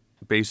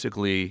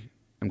basically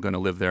I'm going to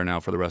live there now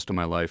for the rest of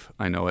my life.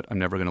 I know it. I'm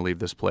never going to leave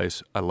this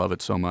place. I love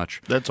it so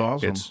much. That's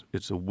awesome.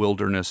 It's a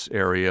wilderness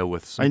area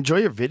with I enjoy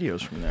your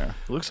videos from there.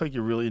 It looks like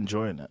you're really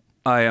enjoying it.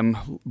 I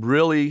am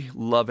really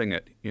loving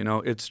it.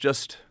 It's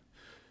just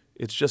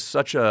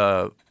such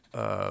a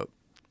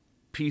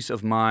peace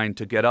of mind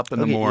to get up in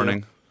the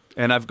morning.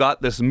 And I've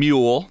got this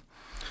mule.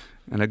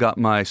 And I got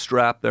my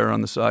strap there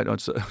on the side.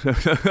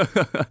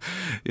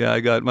 Yeah, I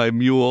got my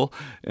mule.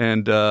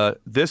 And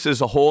this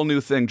is a whole new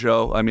thing,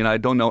 Joe. I mean,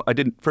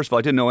 first of all,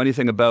 I didn't know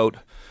anything about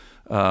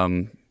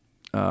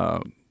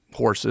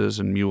horses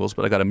and mules,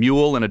 but I got a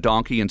mule and a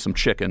donkey and some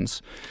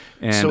chickens.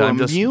 And so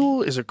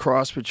mule is a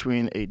cross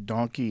between a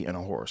donkey and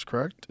a horse,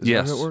 correct? Is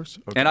yes. that how it works?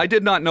 Okay. And I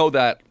did not know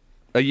that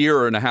a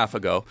year and a half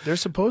ago. They're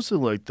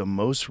supposedly like the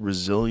most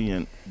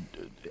resilient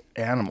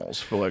animals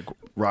for like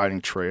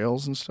riding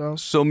trails and stuff.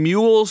 So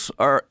mules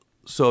are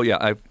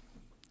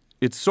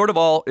it's sort of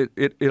all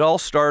it all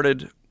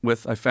started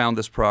with I found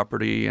this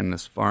property and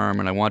this farm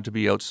and I wanted to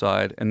be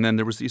outside, and then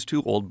there was these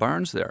 2 old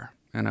barns there,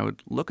 and I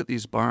would look at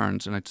these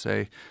barns and I'd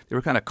say they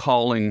were kind of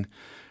calling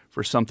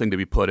for something to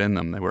be put in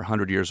them. They were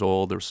 100 years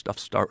old. There was stuff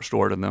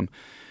stored in them,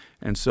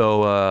 and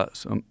so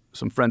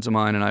some friends of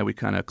mine and I, we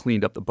kind of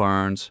cleaned up the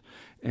barns,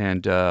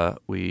 and I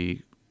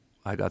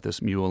got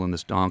this mule and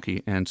this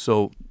donkey, and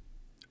so.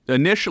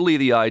 Initially,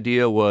 the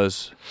idea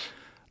was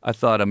I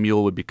thought a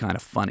mule would be kind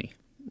of funny,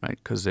 right?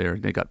 Because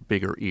they got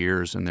bigger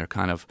ears and they're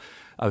kind of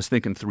 – I was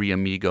thinking 3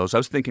 Amigos. I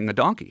was thinking a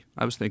donkey.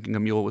 I was thinking a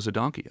mule was a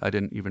donkey. I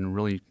didn't even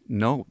really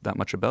know that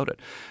much about it.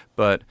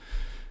 But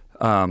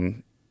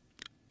and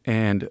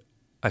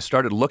I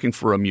started looking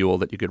for a mule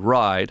that you could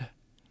ride,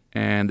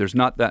 and there's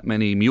not that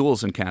many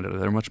mules in Canada.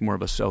 They're much more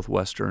of a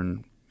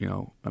southwestern,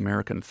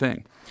 American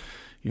thing.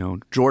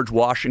 George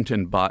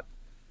Washington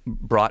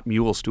brought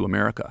mules to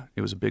America.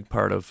 It was a big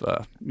part of,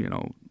 them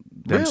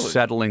Really?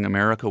 settling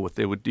America.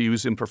 They would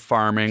use him for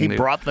farming. He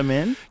brought them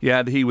in?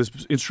 Yeah, he was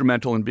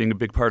instrumental in being a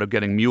big part of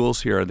getting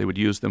mules here. They would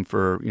use them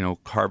for,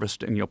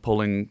 harvesting,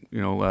 pulling,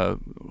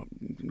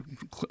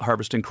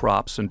 harvesting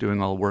crops and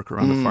doing all the work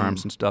around the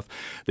farms and stuff.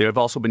 They have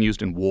also been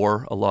used in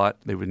war a lot.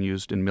 They've been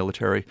used in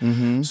military.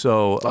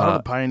 So A lot of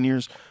the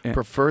pioneers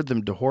preferred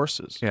them to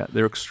horses. yeah,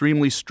 they're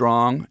extremely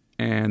strong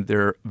and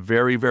they're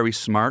very, very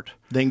smart.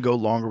 They can go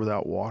longer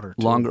without water,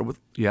 too. Longer with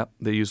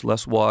they use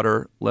less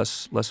water,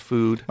 less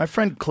food. My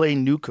friend Clay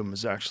Newcomb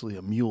is actually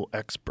a mule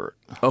expert.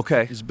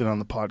 Okay. He's been on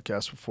the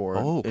podcast before.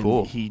 Oh, and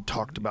cool. He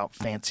talked about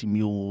fancy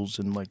mules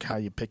and like how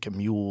you pick a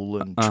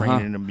mule and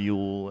training a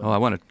mule.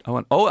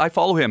 And I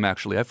follow him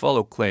actually. I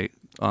follow Clay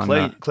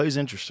on Clay's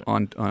interesting.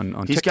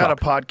 on He's TikTok. got a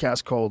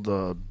podcast called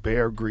the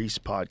Bear Grease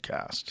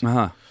Podcast.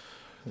 Uh-huh.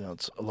 You know,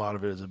 a lot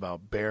of it is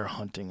about bear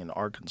hunting in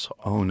Arkansas.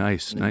 Oh,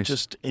 nice, And nice.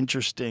 Just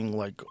interesting,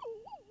 like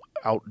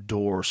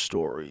outdoor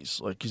stories.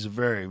 Like he's a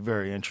very,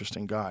 very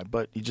interesting guy,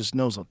 but he just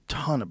knows a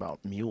ton about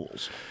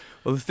mules.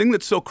 Well, the thing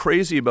that's so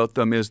crazy about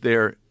them is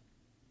they're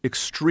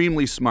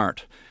extremely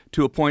smart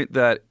to a point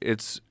that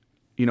it's,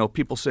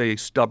 people say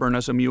stubborn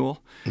as a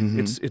mule.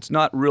 It's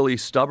not really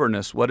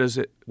stubbornness. What is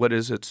it?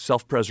 It's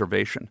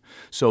self-preservation.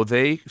 So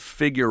they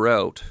figure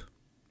out,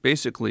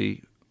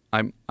 basically,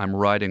 I'm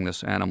riding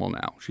this animal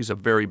now. She's a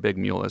very big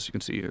mule, as you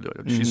can see.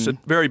 She's a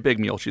very big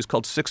mule. She's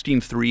called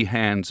 16.3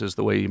 hands is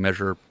the way you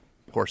measure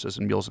horses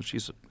and mules, and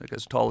she's like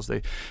as tall as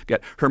they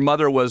get. Her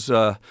mother was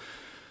a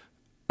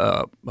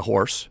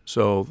horse,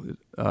 so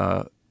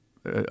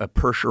a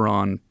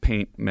Percheron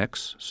paint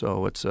mix.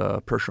 So it's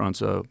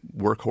Percheron's a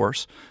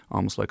workhorse,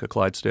 almost like a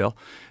Clydesdale.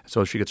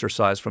 So she gets her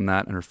size from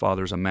that, and her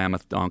father's a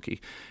mammoth donkey,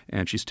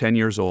 and she's 10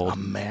 years old. A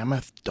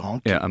mammoth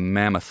donkey? Yeah, a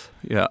mammoth.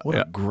 Yeah, What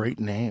yeah. a great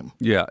name.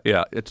 Yeah.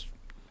 It's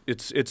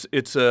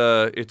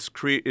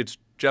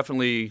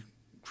definitely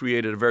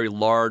created a very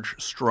large,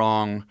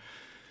 strong,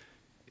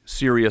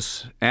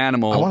 serious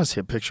animal. I want to see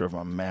a picture of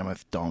a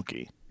mammoth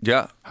donkey.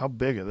 Yeah. How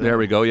big are they? There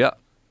we go. Yeah.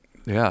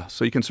 Yeah.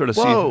 So you can sort of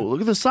see. Whoa,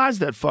 look at the size of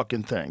that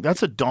fucking thing.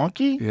 That's a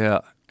donkey? Yeah.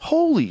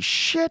 Holy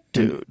shit,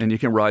 dude. And you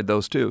can ride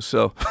those too.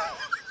 So.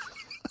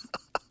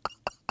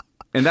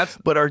 And that's.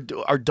 But are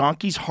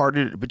donkeys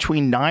harder,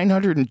 between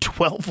 900 and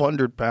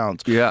 1,200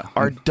 pounds? Yeah.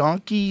 Are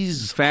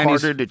donkeys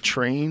Fanny's- harder to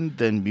train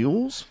than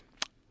mules?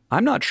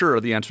 I'm not sure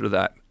of the answer to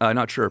that.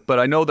 Not sure. But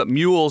I know that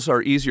mules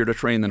are easier to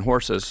train than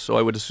horses. So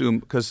I would assume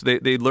because they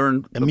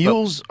learn. And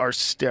mules are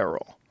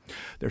sterile.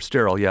 They're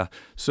sterile, yeah.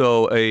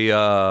 So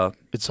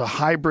It's a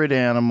hybrid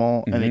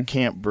animal and it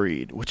can't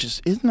breed, which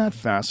isn't that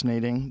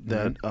fascinating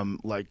that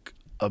like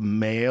a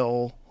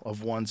male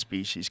of one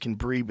species can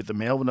breed with the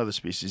male of another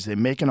species. They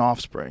make an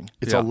offspring.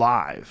 It's Yeah.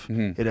 alive.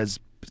 It has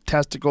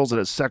testicles, it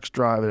has sex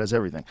drive, it has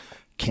everything.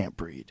 Can't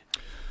breed.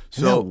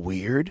 Isn't So- that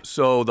weird?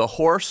 So the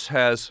horse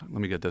has.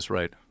 Let me get this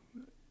right.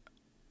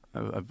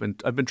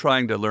 I've been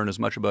trying to learn as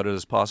much about it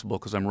as possible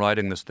because I'm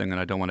riding this thing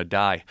and I don't want to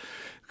die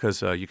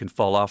because you can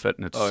fall off it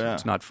and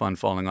it's not fun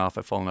falling off.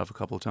 I've fallen off a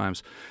couple of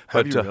times.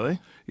 Have you really?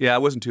 Yeah,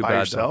 it wasn't too By bad.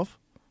 yourself?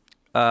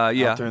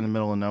 Yeah. Out there in the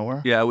middle of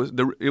nowhere? Yeah, it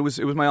was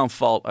my own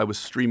fault. I was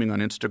streaming on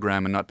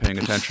Instagram and not paying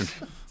attention.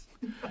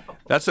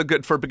 That's a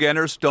good for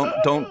beginners. Don't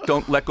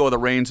let go of the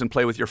reins and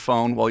play with your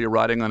phone while you're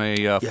riding on a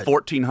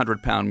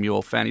 1,400-pound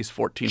mule. Fanny's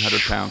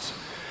 1,400 pounds.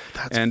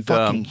 That's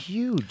fucking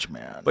huge,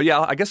 man. But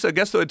yeah, I guess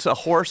though it's a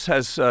horse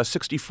has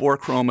 64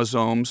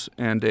 chromosomes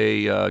and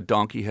a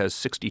donkey has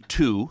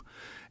 62,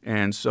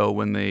 and so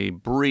when they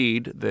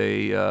breed,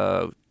 they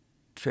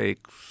take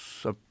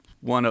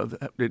one of.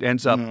 It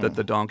ends up that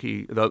the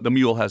donkey, the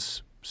mule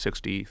has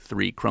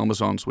 63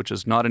 chromosomes, which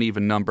is not an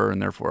even number,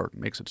 and therefore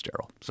makes it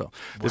sterile. So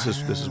this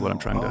is what I'm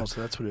trying to. So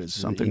that's what it is.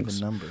 Something An even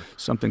number.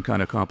 Something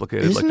kind of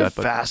complicated Isn't like it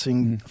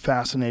that.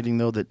 fascinating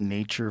though that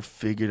nature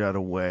figured out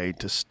a way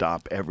to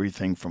stop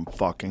everything from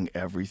fucking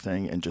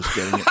everything and just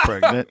getting it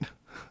pregnant?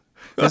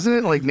 Isn't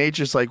it like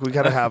nature's like we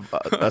got to have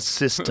a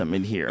system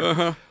in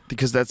here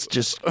because that's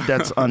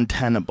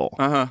untenable.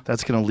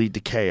 That's going to lead to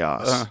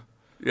chaos.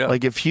 Yeah.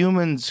 Like if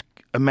humans.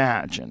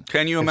 Imagine.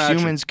 Can you if imagine?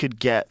 humans could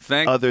get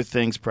Think- other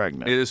things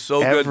pregnant. It is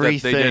so good that they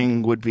did-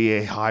 everything would be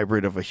a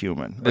hybrid of a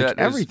human. Like That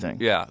is- everything.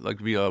 Yeah,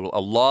 like be a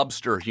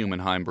lobster human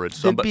hybrid.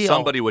 There'd be a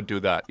Somebody would do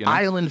that. You know?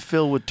 Island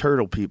filled with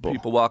turtle people.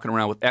 People walking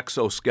around with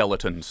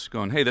exoskeletons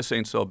going, hey, this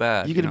ain't so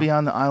bad. You're going to know? be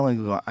on the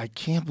island going, I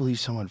can't believe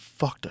someone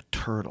fucked a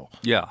turtle.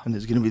 Yeah. And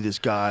there's going to be this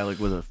guy like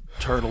with a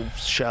turtle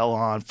shell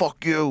on.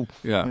 Fuck you.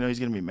 Yeah. You know, he's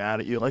going to be mad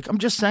at you. Like, I'm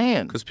just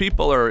saying. Because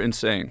people are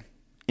insane.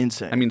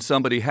 Insane. I mean,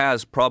 somebody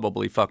has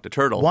probably fucked a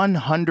turtle.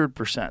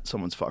 100%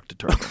 someone's fucked a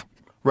turtle.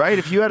 Right?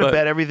 If you had to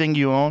bet everything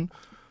you own,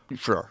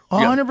 Sure.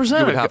 100%.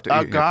 You would have to.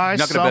 A guy You're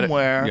not gonna bet it-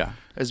 somewhere Yeah.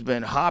 has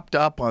been hopped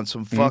up on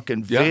some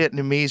fucking Yeah.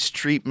 Vietnamese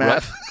street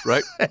meth.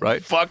 Right.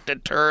 Right. Fucked a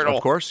turtle.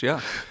 Of course.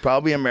 Yeah.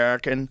 Probably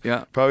American.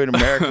 Yeah. Probably an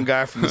American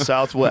guy from the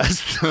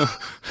Southwest.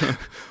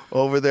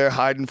 Over there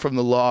hiding from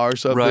the law or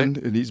something. Right.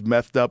 And he's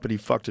methed up and he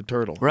fucked a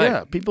turtle. Right.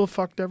 Yeah, people have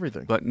fucked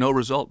everything. But no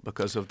result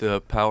because of the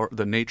power.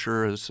 The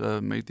nature has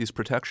made these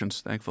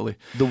protections. Thankfully.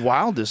 The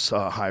wildest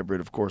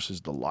hybrid, of course,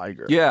 is the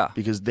liger. Yeah.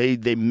 Because they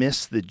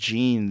miss the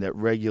gene that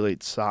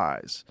regulates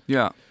size.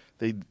 Yeah.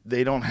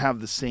 They don't have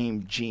the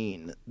same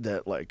gene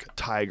that like a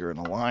tiger and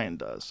a lion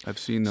does. I've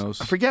seen those.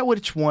 I forget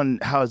which one.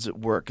 How does it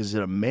work? Is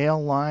it a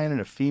male lion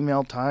and a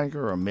female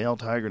tiger, or a male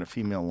tiger and a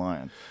female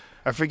lion?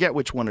 I forget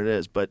which one it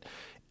is, but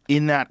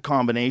in that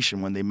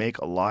combination, when they make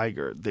a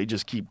liger, they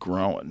just keep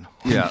growing.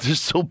 Yeah. They're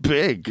so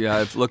big. Yeah,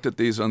 I've looked at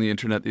these on the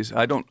internet.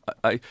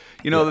 The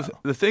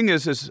thing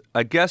is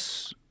I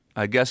guess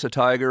a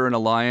tiger and a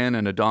lion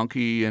and a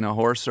donkey and a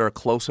horse are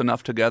close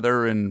enough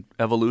together in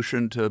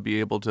evolution to be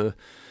able to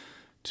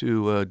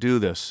do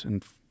this.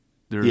 And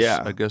there's,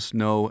 I guess,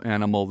 no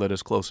animal that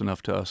is close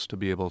enough to us to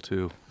be able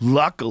to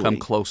Luckily, come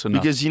close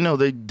enough. Because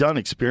they've done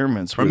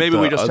experiments or with maybe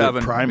we just other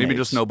haven't. primates. Maybe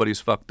just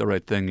nobody's fucked the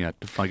right thing yet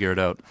to figure it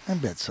out. I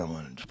bet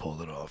someone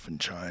pulled it off in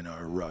China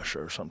or Russia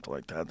or something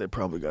like that. They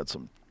probably got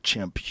some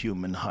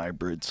chimp-human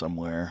hybrid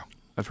somewhere.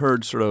 I've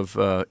heard sort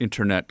of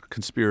internet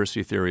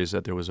conspiracy theories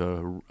that there was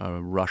a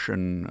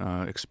Russian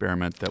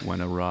experiment that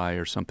went awry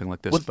or something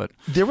like this. Well, but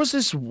there was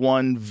this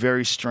one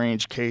very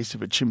strange case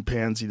of a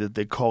chimpanzee that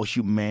they call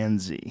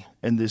humanzee,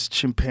 and this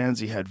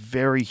chimpanzee had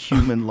very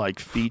human-like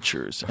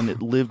features, and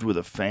it lived with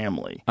a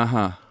family.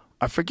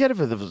 I forget if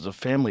it was a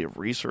family of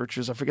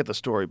researchers. I forget the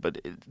story, but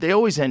they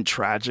always end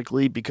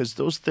tragically because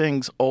those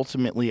things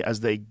ultimately, as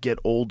they get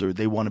older,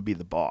 they want to be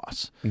the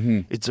boss.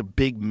 It's a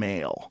big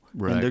male,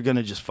 and they're going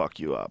to just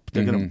fuck you up.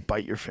 They're going to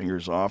bite your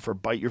fingers off or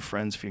bite your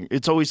friend's finger.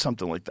 It's always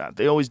something like that.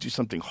 They always do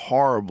something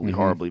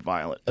horribly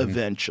violent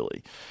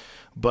eventually.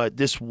 But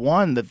this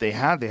one that they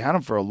had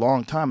him for a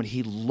long time, and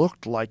he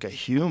looked like a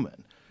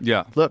human.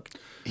 yeah. Look,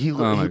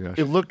 my gosh.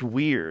 it looked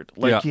weird.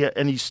 Like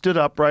and he stood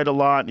upright a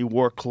lot, and he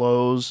wore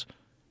clothes.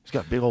 He's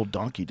got a big old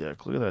donkey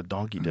dick. Look at that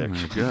donkey dick. Oh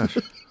my gosh.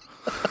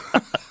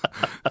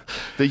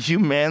 The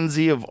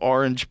humanzee of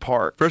Orange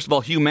Park. First of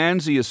all,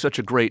 humanzee is such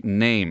a great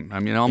name. I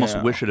mean, I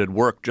almost wish it had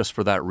worked just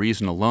for that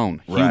reason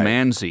alone. Right.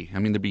 Humanzee. I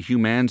mean, there'd be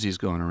humanzees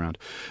going around.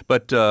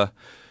 But,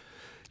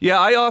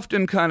 I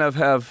often kind of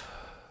have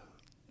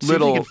See if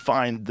you can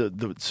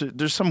find so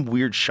there's some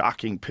weird,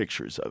 shocking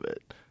pictures of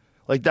it.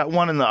 Like that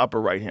one in the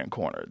upper right-hand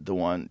corner. The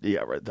one,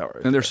 right. That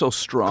right. And they're so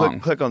strong.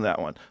 Click on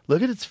that one.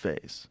 Look at its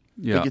face.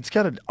 Yeah. Like it's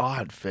got an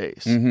odd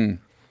face.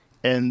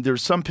 And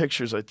there's some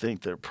pictures I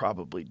think they're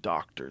probably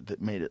doctored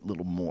that made it a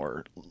little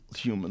more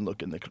human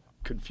looking that could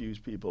confuse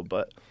people.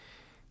 But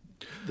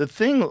the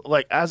thing,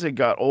 like as it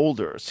got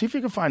older, see if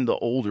you can find the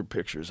older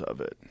pictures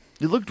of it.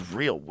 It looked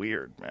real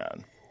weird,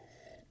 man.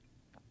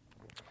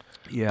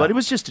 Yeah. But it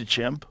was just a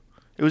chimp.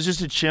 It was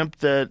just a chimp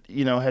that,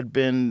 had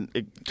been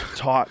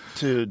taught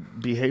to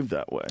behave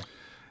that way.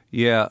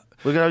 Yeah.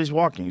 Look at how he's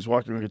walking. He's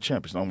walking like a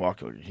chimp. He's not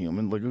walking like a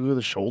human. Look at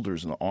the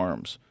shoulders and the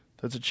arms.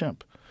 That's a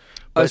chimp.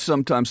 I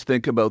sometimes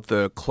think about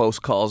the close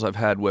calls I've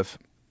had with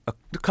a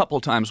couple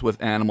times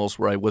with animals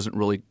where I wasn't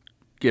really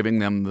giving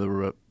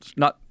them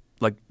not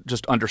like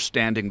just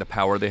understanding the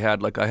power they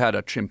had. Like I had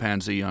a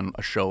chimpanzee on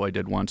a show I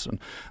did once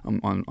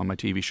on my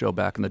TV show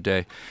back in the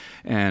day,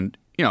 and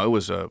it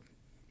was a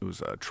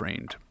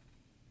trained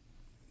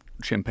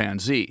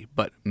chimpanzee,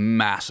 but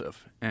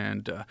massive.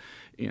 And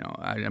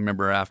I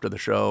remember after the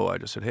show, I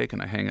just said, "Hey,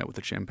 can I hang out with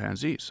the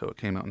chimpanzee?" So it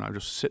came out, and I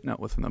was just sitting out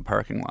with him in the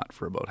parking lot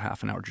for about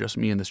half an hour, just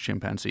me and this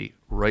chimpanzee,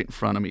 right in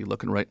front of me,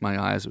 looking right in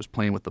my eyes. It was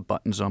playing with the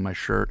buttons on my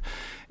shirt,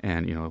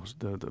 and it was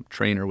the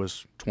trainer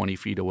was 20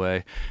 feet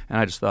away, and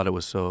I just thought it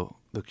was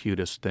the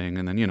cutest thing.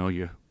 And then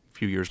a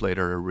few years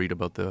later, I read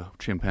about the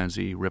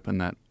chimpanzee ripping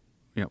that,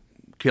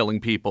 killing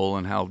people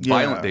and how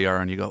violent they are,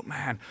 and you go,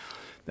 man,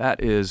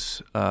 that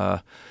is.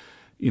 I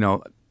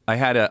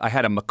had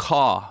a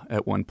macaw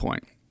at one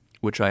point,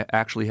 which I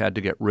actually had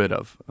to get rid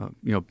of.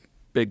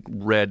 Big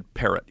red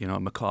parrot, a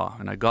macaw,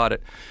 and I got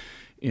it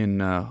in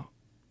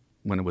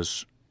when it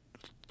was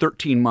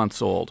 13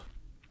 months old,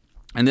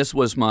 and this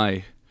was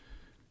my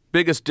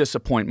biggest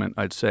disappointment,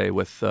 I'd say,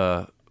 with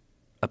a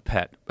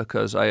pet,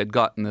 because I had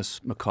gotten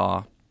this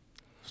macaw.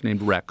 It's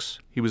named Rex.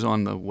 He was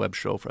on the web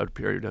show for a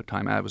period of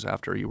time. I was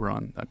after you were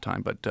on that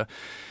time, but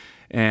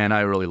and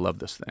I really love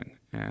this thing,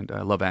 and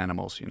I love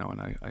animals, and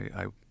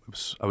I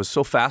was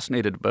so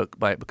fascinated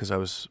by it because I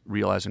was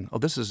realizing,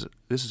 this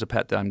is a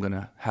pet that I'm going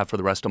to have for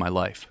the rest of my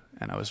life,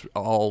 and I was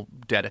all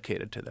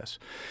dedicated to this,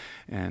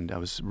 and I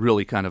was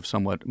really kind of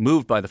somewhat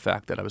moved by the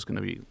fact that I was going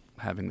to be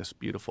having this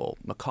beautiful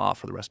macaw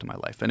for the rest of my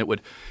life, and it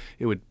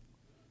would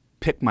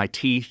pick my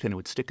teeth, and it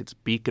would stick its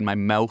beak in my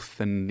mouth,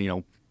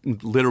 and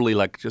literally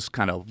like just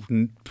kind of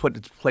put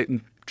its plate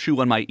and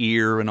chew on my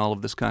ear and all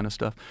of this kind of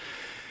stuff.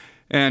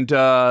 And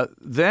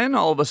then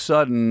all of a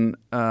sudden,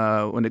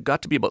 when it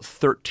got to be about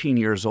 13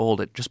 years old,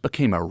 it just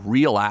became a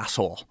real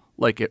asshole.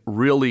 Like it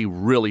really,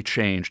 really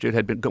changed. It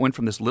had been going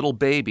from this little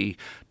baby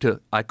to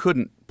I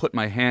couldn't put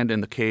my hand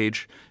in the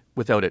cage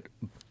without it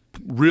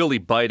really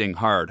biting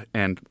hard.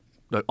 And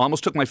it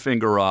almost took my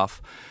finger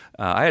off.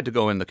 I had to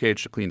go in the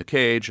cage to clean the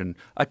cage, and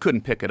I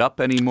couldn't pick it up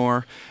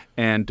anymore.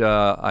 And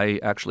I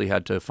actually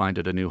had to find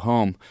it a new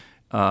home.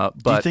 Do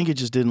But you think it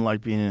just didn't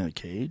like being in a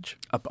cage?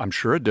 I'm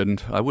sure it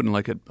didn't. I wouldn't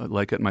like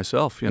it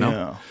myself, you know.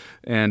 Yeah.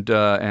 And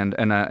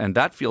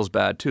that feels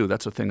bad too.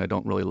 That's a thing I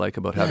don't really like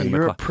about Yeah, having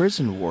you're the a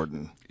prison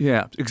warden.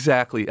 Yeah,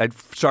 exactly. I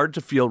started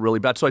to feel really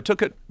bad, so I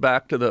took it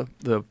back to the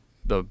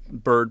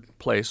bird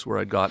place where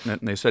I'd gotten it,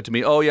 and they said to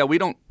me, "Oh yeah, we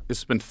don't."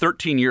 It's been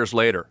 13 years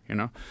later, you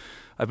know.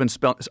 I've been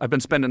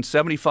spending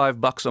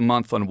 $75 a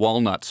month on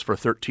walnuts for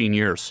 13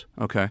 years.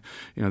 Okay,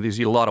 you know, these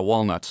eat a lot of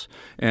walnuts,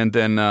 and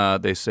then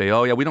they say,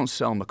 "Oh yeah, we don't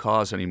sell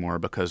macaws anymore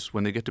because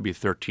when they get to be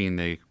 13,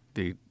 they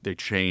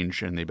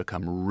change and they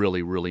become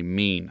really, really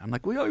mean." I'm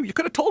like, "Well, you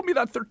could have told me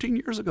that 13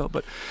 years ago."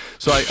 But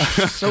so I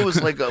So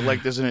it's like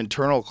there's an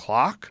internal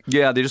clock.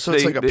 yeah, they just So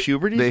it's like a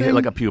puberty thing?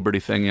 like a puberty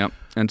thing, yeah.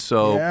 And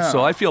so Yeah.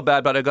 so I feel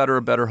bad, but I got her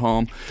a better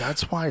home.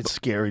 That's why it's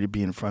scary to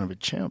be in front of a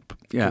chimp.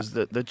 Yeah. Because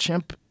the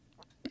chimp,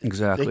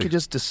 Exactly. they could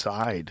just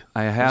decide.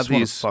 I have just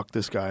wanna these- fuck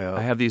this guy up.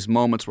 I have these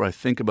moments where I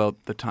think about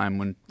the time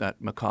when that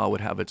macaw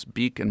would have its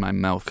beak in my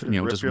mouth, Could've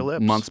ripped just your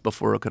lips. months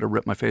before it could have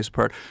ripped my face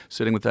apart,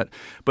 sitting with that.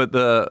 But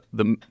the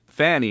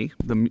Fanny,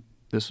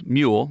 this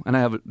mule, and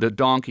I have the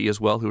donkey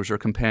as well, who was her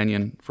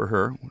companion for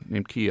her,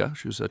 named Kia.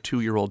 She was a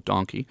 2-year-old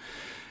donkey,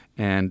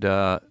 and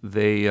the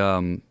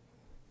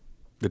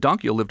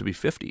donkey will live to be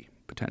 50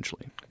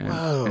 potentially. And,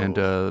 Whoa. and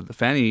the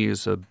Fanny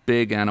is a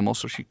big animal,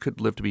 so she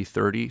could live to be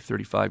 30,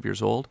 35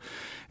 years old,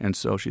 and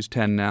so she's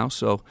 10 now.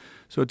 So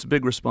it's a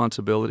big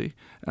responsibility,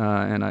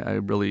 and I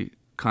really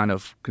kind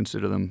of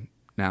consider them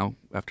now,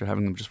 after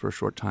having them just for a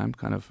short time,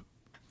 kind of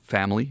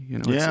family. You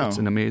know, Yeah. it's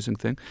an amazing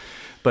thing.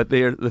 But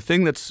they are the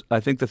thing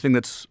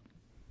that's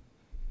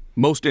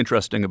most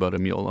interesting about a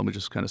mule. Let me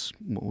just kind of,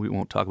 we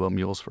won't talk about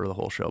mules for the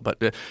whole show,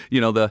 but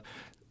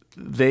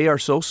they are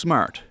so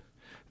smart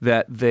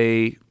that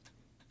they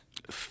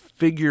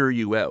figure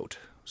you out.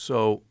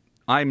 So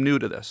I'm new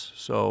to this.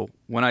 So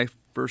when I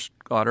first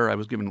got her, I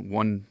was given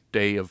 1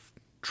 day of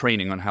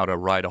training on how to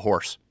ride a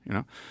horse, you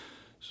know.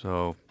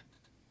 So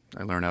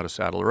I learned how to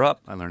saddle her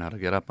up. I learned how to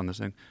get up on this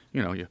thing.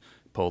 You know, you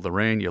pull the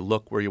rein, you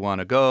look where you want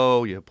to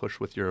go, you push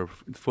with your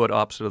foot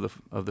opposite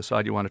of the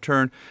side you want to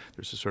turn.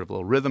 There's a sort of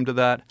little rhythm to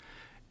that.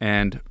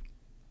 And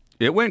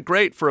it went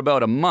great for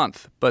about a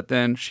month, but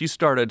then she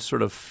started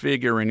sort of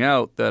figuring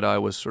out that I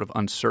was sort of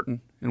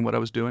uncertain in what I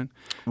was doing.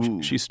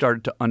 She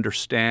started to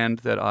understand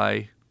that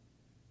I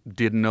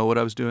didn't know what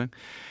I was doing.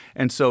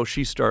 And so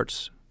she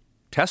starts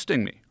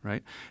testing me,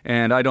 right?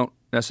 And I don't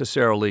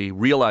necessarily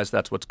realize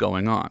that's what's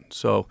going on.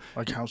 So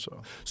Like how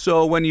so?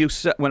 so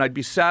when I'd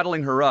be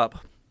saddling her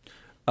up,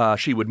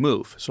 she would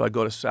move. So I'd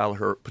go to saddle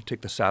her,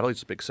 take the saddle.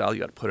 It's a big saddle. You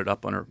got to put it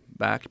up on her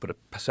back. You put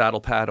a saddle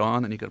pad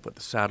on, then you got to put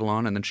the saddle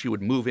on, and then she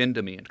would move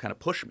into me and kind of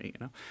push me, you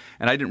know.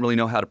 And I didn't really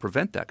know how to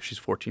prevent that because she's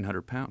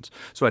 1,400 pounds.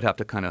 So I'd have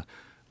to kind of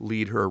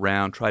lead her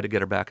around, try to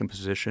get her back in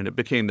position. It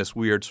became this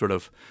weird sort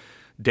of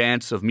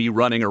dance of me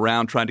running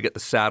around trying to get the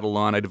saddle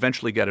on. I'd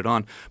eventually get it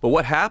on. But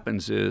what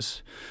happens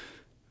is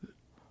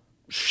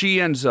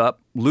she ends up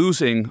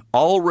losing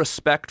all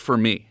respect for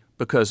me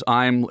because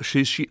I'm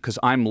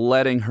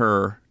letting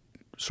her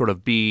sort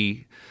of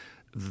be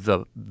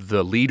the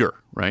leader,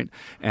 right?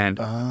 And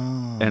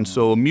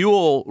so a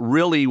mule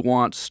really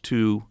wants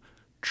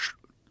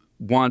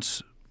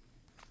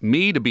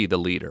me to be the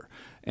leader.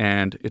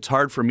 And it's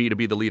hard for me to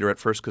be the leader at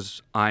first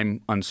because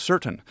I'm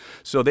uncertain.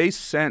 So they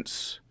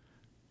sense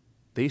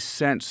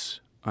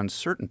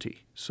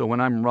uncertainty. So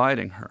when I'm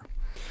riding her,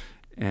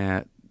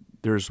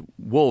 there's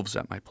wolves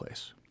at my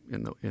place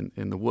in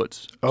the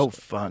woods. Oh,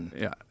 fun.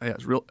 Yeah,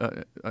 it's real.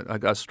 I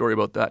got a story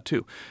about that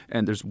too.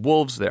 And there's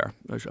wolves there.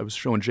 I was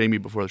showing Jamie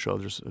before the show.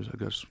 I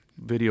got a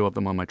video of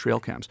them on my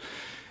trail cams.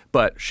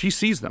 But she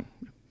sees them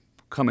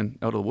coming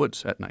out of the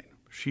woods at night.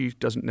 She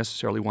doesn't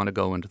necessarily want to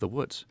go into the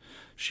woods.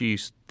 She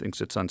thinks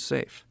it's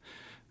unsafe.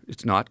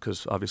 It's not,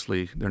 because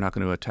obviously they're not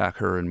going to attack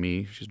her and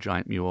me. She's a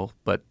giant mule,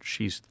 but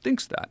she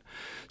thinks that.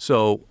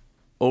 So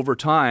over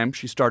time,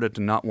 she started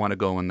to not want to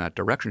go in that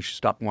direction. She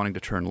stopped wanting to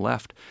turn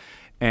left.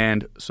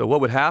 And so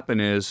what would happen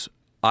is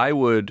I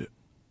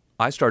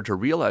started to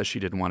realize she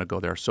didn't want to go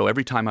there. So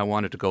every time I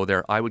wanted to go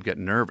there, I would get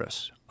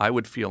nervous. I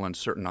would feel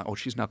uncertain. Oh,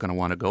 she's not going to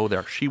want to go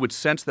there. She would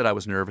sense that I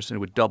was nervous and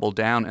would double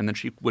down, and then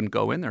she wouldn't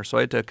go in there. So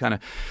I had to kind of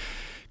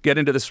get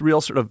into this real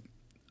sort of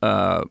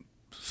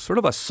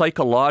a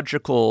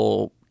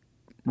psychological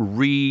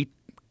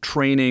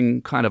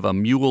retraining, kind of a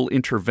mule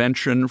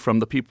intervention from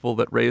the people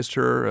that raised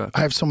her.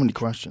 I have so many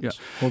questions. Yeah.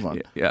 Hold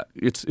on. Yeah,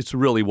 it's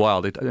really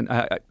wild. It's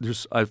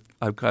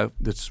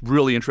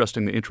really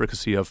interesting, the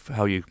intricacy of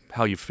how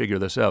you figure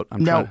this out.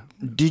 Now,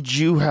 did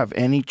you have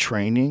any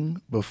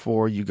training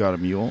before you got a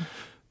mule?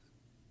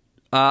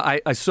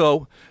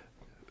 So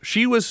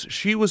she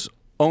was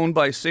owned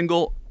by a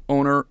single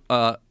owner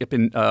up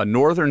in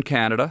northern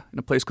Canada in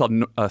a place called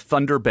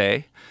Thunder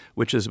Bay,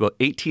 which is about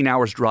 18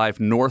 hours drive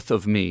north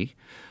of me.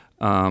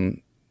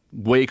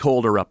 Way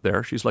colder up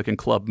there. She's like in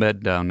Club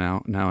Med down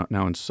now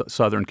in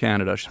southern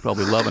Canada. She's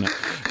probably loving it.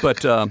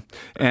 But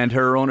and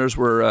her owners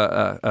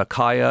were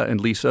Kaya and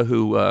Lisa,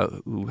 who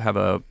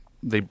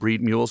they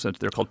breed mules, and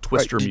they're called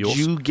twister mules.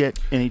 Did you get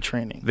any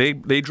training?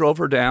 They drove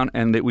her down,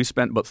 and we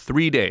spent about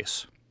 3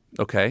 days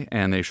Okay,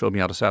 and they showed me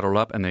how to saddle it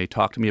up, and they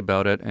talked to me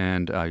about it,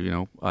 and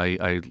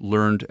I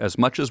learned as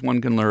much as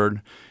one can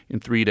learn in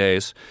 3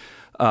 days.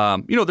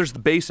 There's the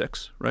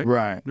basics, right?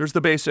 Right. There's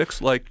the basics,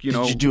 like Did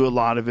you do a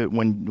lot of it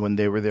when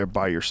they were there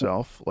by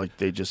yourself? Like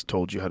they just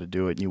told you how to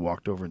do it, and you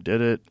walked over and did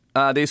it?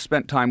 They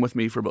spent time with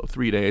me for about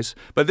 3 days,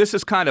 but this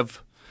is kind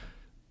of.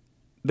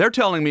 They're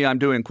telling me I'm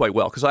doing quite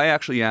well because I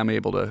actually am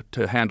able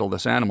to handle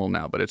this animal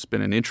now. But it's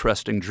been an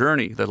interesting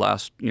journey the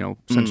last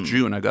since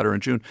June. I got her in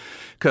June,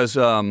 because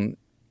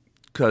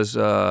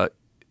at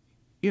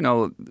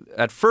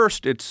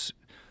first it's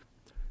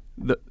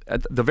the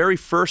very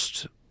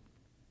first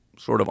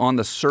sort of on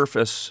the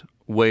surface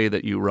way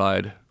that you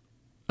ride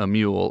a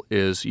mule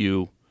is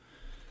you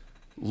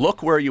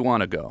look where you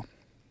want to go,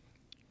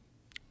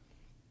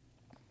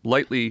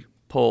 lightly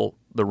pull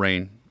the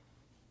rein.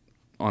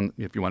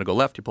 If you want to go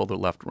left, you pull the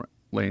left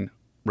rein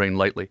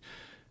lightly.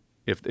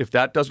 If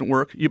that doesn't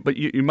work,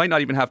 you might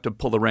not even have to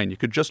pull the rein. You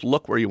could just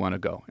look where you want to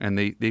go, and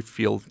they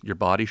feel your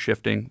body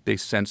shifting. They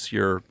sense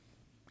your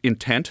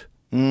intent,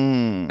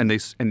 and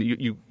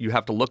you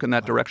have to look in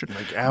that direction.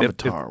 Like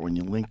Avatar, when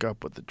you link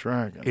up with the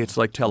dragon. It's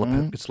like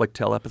It's like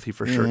telepathy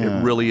for sure.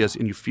 Yeah. It really is,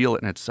 and you feel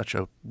it, and it's such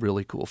a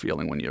really cool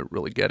feeling when you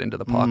really get into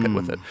the pocket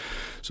with it.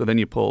 So then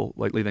you pull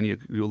lightly, then you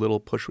do a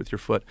little push with your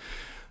foot.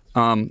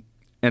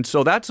 And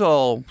so that's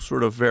all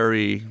sort of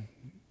very,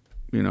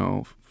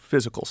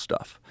 physical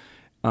stuff.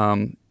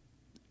 And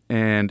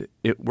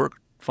it worked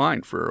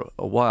fine for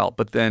a while.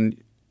 But then,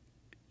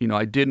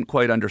 I didn't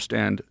quite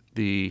understand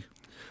the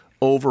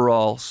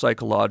overall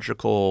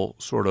psychological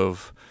sort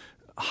of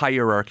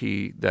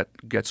hierarchy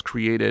that gets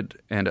created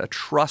and a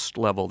trust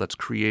level that's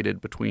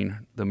created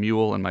between the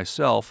mule and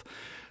myself.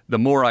 The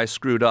more I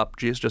screwed up,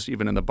 just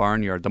even in the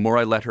barnyard, the more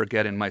I let her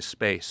get in my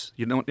space.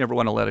 You don't ever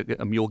want to let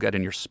a mule get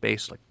in your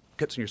space, like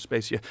gets in your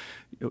space.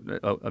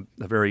 A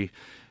very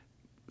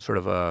sort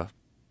of a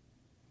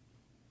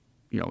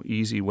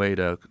easy way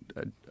to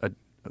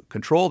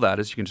control that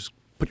is you can just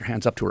put your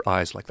hands up to her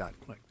eyes like that,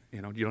 like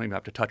you don't even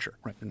have to touch her,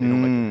 right? And they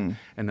don't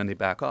and then they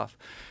back off.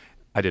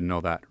 I didn't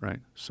know that,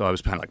 right? So I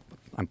was kind of like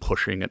I'm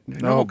pushing it.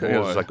 Boy. It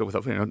was like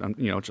without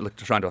just like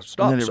trying to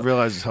stop. And then it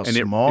realizes how and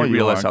small it you are.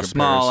 realizes in how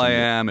small I comparison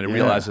to- am, and it Yeah.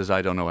 realizes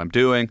I don't know what I'm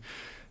doing,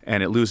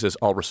 and it loses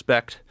all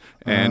respect,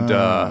 and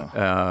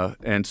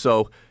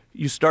so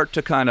you start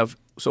to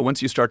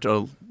once you start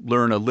to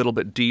learn a little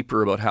bit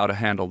deeper about how to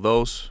handle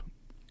those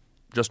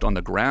just on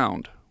the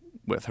ground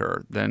with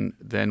her, then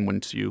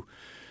once you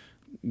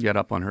get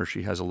up on her,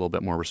 she has a little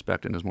bit more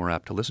respect and is more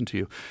apt to listen to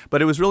you.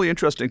 But it was really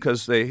interesting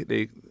because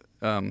they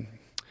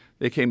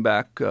came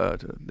back.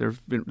 They're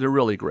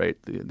really great.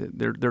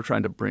 They're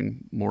trying to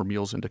bring more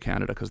mules into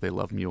Canada because they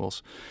love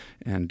mules,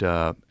 and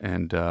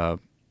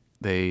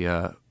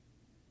they.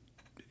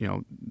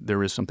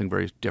 There is something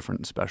very different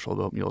and special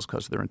about mules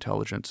because of their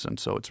intelligence, and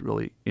so it's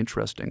really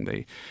interesting.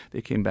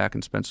 They came back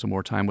and spent some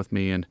more time with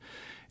me,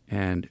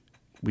 and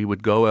we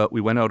would go out.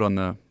 We went out on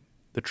the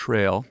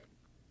trail,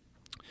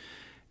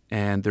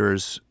 and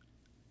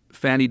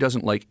Fanny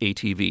doesn't like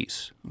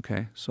ATVs.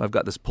 Okay, so I've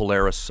got this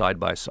Polaris side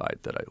by side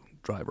that I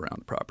drive around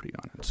the property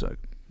on. It's a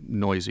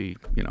noisy,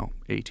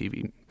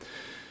 ATV,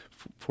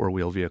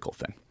 four-wheel vehicle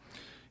thing,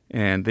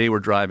 and they were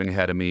driving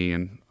ahead of me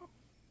and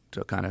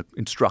to kind of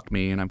instruct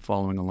me, and I'm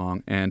following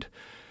along. And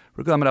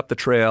we're coming up the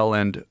trail,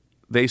 and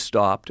they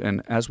stopped.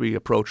 And as we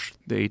approached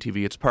the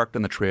ATV, it's parked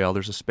on the trail.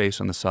 There's a space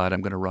on the side.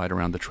 I'm going to ride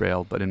around the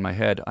trail. But in my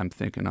head, I'm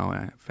thinking,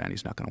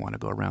 Fanny's not going to want to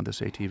go around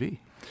this ATV.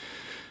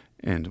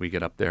 And we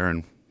get up there,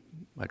 and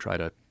I try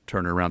to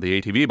turn her around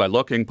the ATV by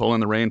looking, pulling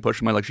the rein,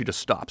 pushing my leg. She just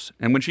stops.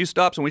 And when she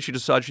stops and when she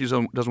decides she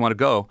doesn't want to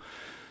go,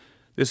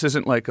 this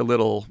isn't like a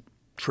little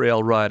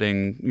trail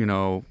riding,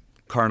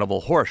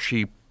 carnival horse.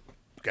 She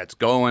gets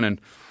going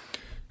and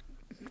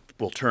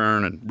will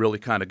turn and really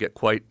kind of get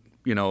quite,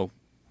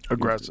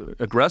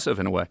 aggressive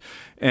in a way,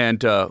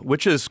 and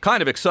which is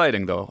kind of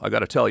exciting, though, I got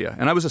to tell you.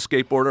 And I was a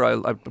skateboarder.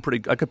 I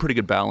got pretty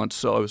good balance,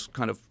 so it's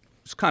kind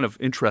of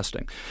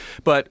interesting.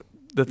 But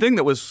the thing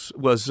that was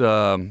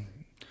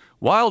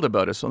wild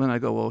about it. So then I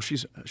go, well,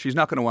 she's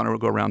not going to want to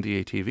go around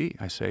the ATV.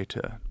 I say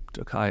to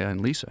Kaya and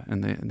Lisa,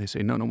 and they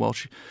say, no. Well,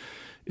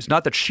 it's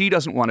not that she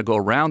doesn't want to go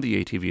around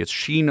the ATV. It's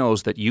she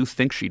knows that you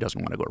think she doesn't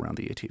want to go around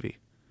the ATV.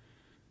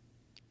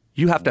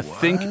 You have to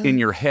think in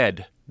your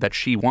head that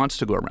she wants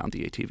to go around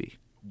the ATV.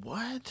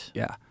 What?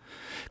 Yeah,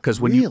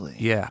 because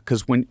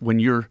when when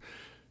you're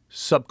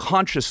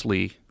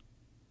subconsciously,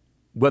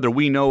 whether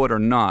we know it or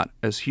not,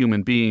 as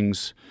human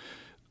beings,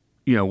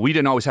 we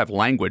didn't always have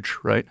language,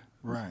 right?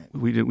 Right.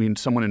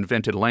 Someone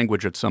invented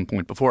language at some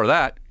point. Before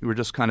that, we were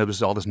just kind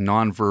of all this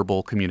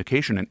nonverbal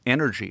communication and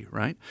energy,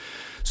 right?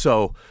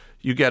 So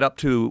you get up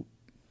to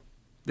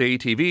the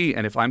ATV,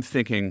 and if I'm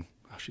thinking,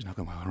 she's not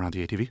going to go around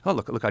the ATV. Oh,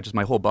 look,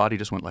 my whole body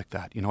just went like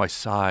that. I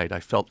sighed. I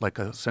felt like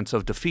a sense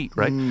of defeat,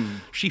 right?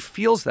 She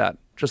feels that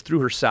just through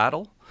her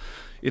saddle.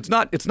 It's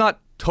not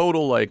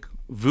total like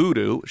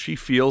voodoo. She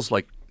feels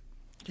like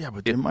Yeah,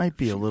 but there might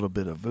be a little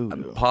bit of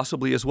voodoo.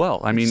 Possibly as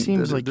well. I mean, It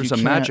seems like there's you a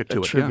can't magic to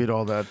it. attribute Yeah.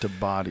 all that to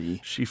body.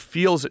 She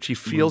feels it. She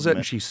feels it,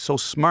 and she's so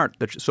smart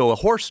that so a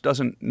horse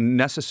doesn't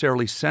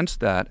necessarily sense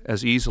that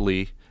as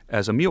easily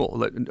as a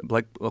mule,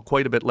 like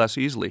quite a bit less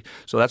easily.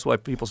 So that's why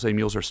people say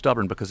mules are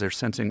stubborn, because they're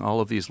sensing all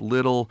of these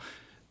little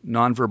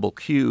nonverbal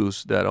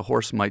cues that a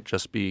horse might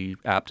just be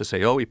apt to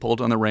say, oh, he pulled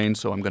on the rein,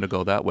 so I'm going to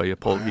go that way.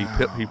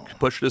 He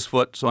pushed his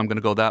foot, so I'm going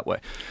to go that way.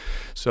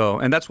 So,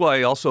 and that's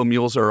why also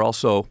mules are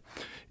also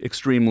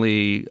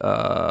extremely,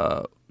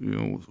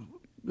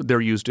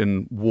 they're used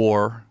in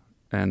war,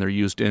 and they're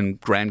used in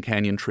Grand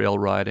Canyon trail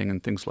riding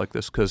and things like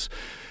this, because,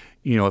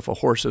 if a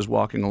horse is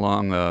walking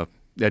along the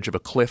edge of a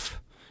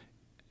cliff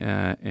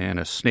and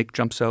a snake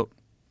jumps out,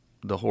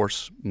 the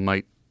horse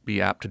might be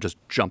apt to just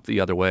jump the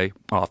other way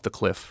off the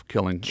cliff,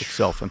 killing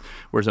itself. And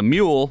whereas a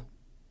mule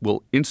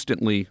will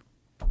instantly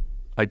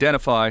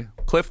identify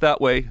cliff that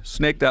way,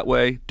 snake that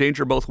way,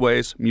 danger both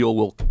ways. Mule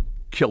will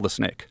kill the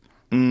snake.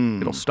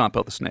 It'll stomp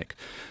out the snake.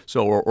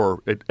 So,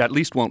 or it at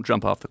least won't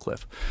jump off the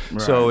cliff.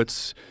 Right. So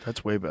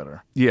That's way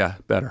better. yeah,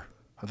 better.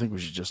 I think we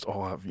should just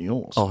all have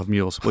mules. I'll have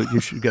mules. Well, you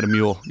should get a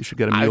mule. You should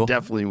get a I mule.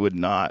 definitely would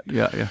not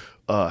Yeah.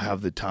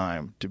 have the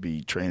time to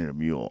be training a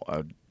mule.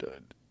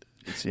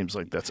 It seems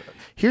like that's.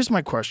 Here's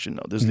my question,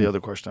 though. This is the other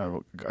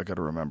question I got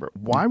to remember.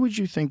 Why would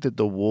you think that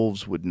the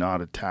wolves would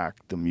not attack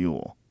the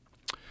mule?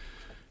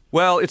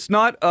 Well, it's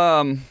not.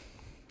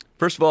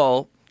 First of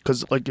all,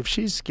 Because, like, if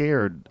she's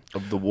scared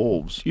of the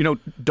wolves,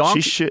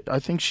 donkeys. I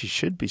think she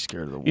should be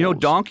scared of the wolves.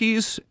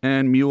 Donkeys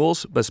and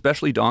mules, but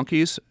especially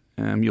donkeys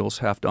and mules,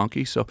 half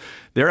donkey. So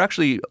they're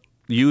actually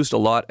used a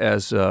lot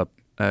as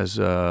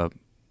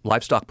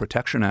livestock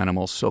protection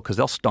animals. So because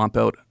they'll stomp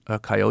out a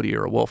coyote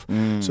or a wolf.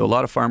 So a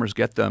lot of farmers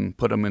get them,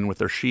 put them in with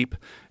their sheep,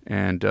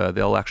 and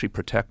they'll actually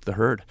protect the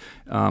herd.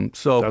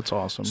 So That's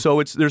awesome. So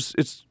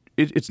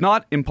it's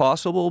not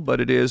impossible, but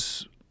it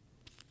is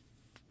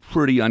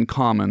pretty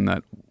uncommon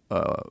that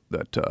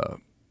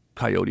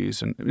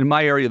coyotes, and in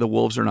my area, the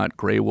wolves are not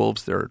gray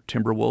wolves; they're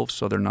timber wolves,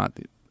 so they're not,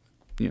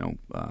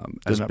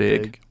 as not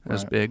big,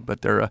 right.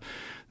 but they're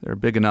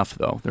big enough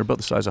though. They're about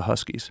the size of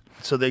huskies.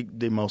 So they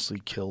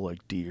mostly kill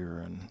like deer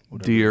and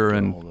whatever. Deer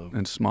they get a hold of.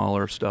 and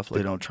smaller stuff. They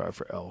Like don't try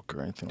for elk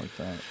or anything like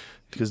that.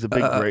 Because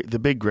the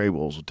big gray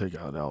wolves will take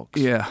out elks.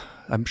 yeah,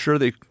 I'm sure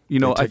they. They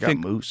I take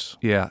think out moose.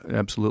 Yeah,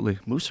 absolutely.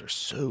 Moose are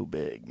so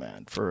big,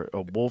 man. For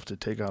a wolf to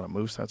take out a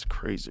moose, that's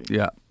crazy.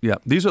 Yeah.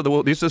 These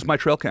are these are my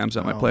trail cams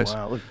at my place.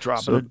 Wow, look,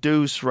 dropping So- a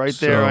deuce right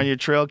there so- on your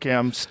trail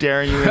cam,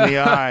 staring you in the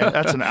eye.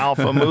 That's an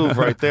alpha move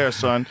right there,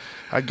 son.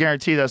 I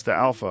guarantee that's the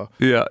alpha.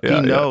 Yeah,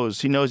 He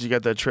knows. He knows you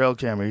got that trail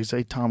camera. He's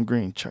like, Tom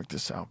Green, check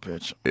this out,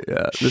 bitch.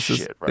 Yeah, this is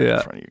Shit right in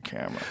front of your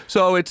camera.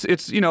 So it's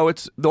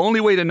the only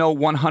way to know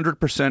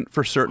 100%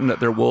 for certain that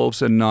they're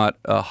wolves and not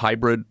a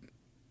hybrid.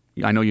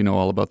 I know you know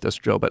all about this,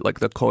 Joe, but like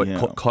the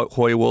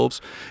coy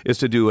wolves is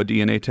to do a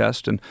DNA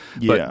test, and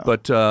Yeah.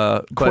 but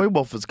Coy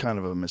wolf is kind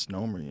of a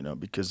misnomer,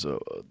 because a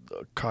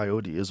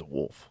coyote is a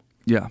wolf.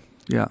 yeah.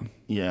 Yeah.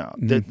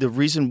 Mm-hmm. The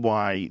reason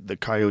why the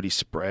coyote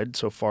spread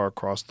so far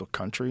across the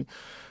country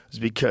is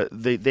because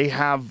they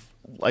have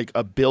like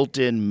a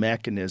built-in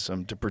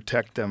mechanism to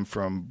protect them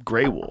from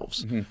gray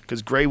wolves,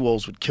 because gray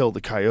wolves would kill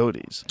the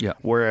coyotes. Yeah.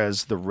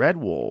 Whereas the red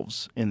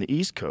wolves in the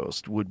East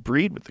Coast would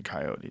breed with the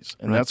coyotes,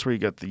 and that's where you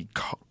get the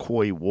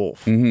coy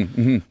wolf.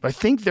 But I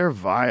think they're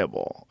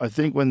viable. I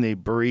think when they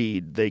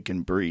breed, they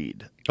can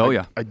breed. Oh,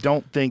 I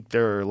don't think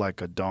they're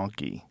like a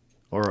donkey.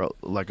 Or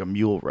like a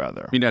mule,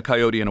 rather. I mean, a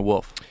coyote and a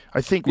wolf. I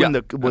think when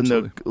the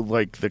absolutely.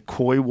 the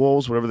coy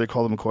wolves, whatever they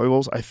call them, coy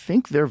wolves, I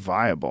think they're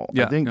viable.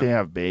 Yeah, I think yeah. they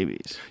have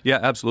babies. Yeah,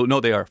 absolutely.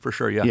 No, they are for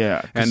sure. Yeah,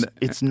 Yeah, and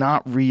it's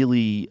not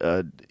really,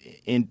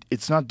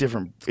 it's not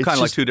different. It's kind of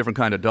like just- two different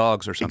kind of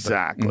dogs or something.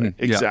 Exactly, Mhm.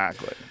 Yeah.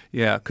 exactly.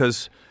 Yeah,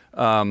 because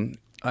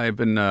I've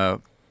been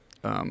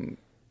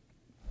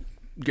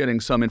getting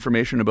some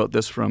information about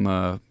this from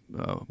a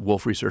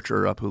wolf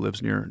researcher up who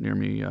lives near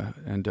me,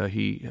 and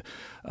he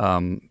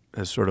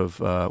has sort of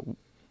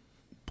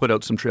put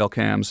out some trail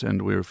cams,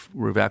 and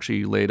we've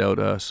actually laid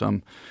out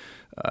some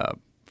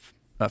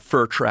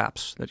fur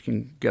traps that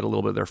can get a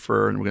little bit of their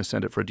fur, and we're going to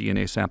send it for a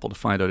DNA sample to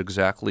find out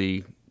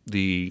exactly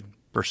the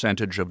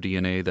percentage of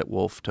DNA that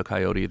wolf to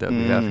coyote that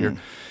we have here.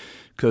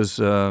 Because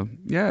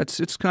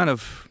it's kind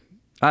of,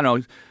 I don't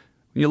know.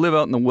 When you live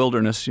out in the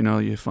wilderness,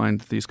 you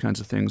find these kinds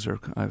of things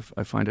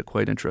I find it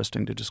quite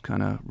interesting to just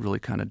really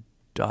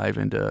dive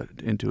into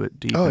it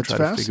deep and It's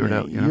try to figure it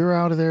out. fascinating. You're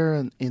out of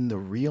there in the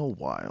real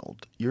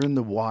wild. You're in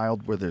the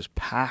wild where there's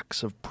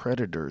packs of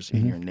predators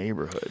in your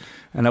neighborhood.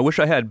 And I wish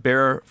I had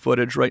bear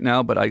footage right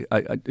now, but I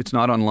it's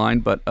not online.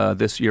 But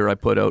this year I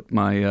put out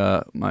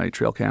my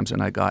trail cams,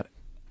 and I got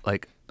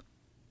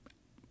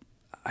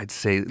I'd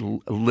say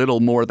a little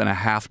more than a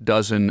half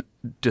dozen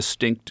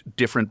distinct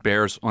different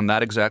bears on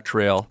that exact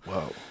trail.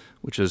 Whoa.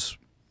 Which is,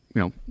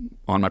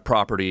 on my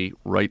property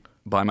right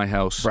by my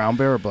house. Brown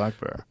bear or black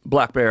bear?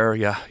 Black bear,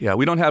 yeah.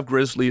 We don't have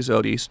grizzlies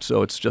out east,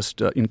 so it's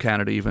just in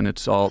Canada even.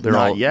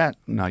 Not yet.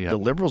 Not yet. The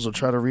liberals will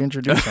try to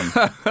reintroduce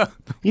them.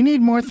 You need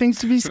more things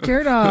to be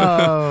scared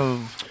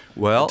of.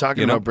 Well,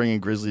 talking you know, about bringing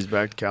Grizzlies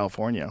back to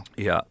California.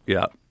 Yeah.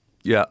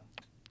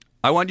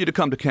 I want you to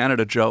come to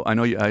Canada, Joe. I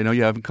know you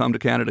haven't come to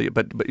Canada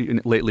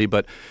lately,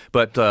 but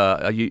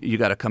you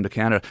got to come to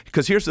Canada,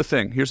 because here's the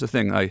thing.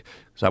 I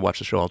watch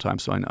the show all the time,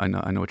 so I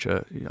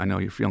know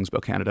your feelings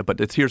about Canada.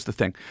 But here's the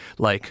thing,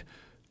 like,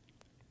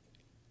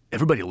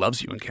 everybody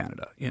loves you in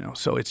Canada, you know.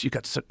 So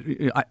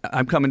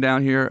I'm coming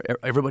down here.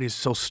 Everybody's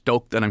so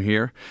stoked that I'm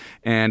here,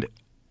 and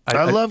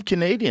I love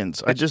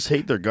Canadians. I just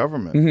hate their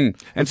government.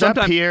 Mm-hmm. And is that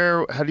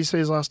Pierre? How do you say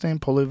his last name?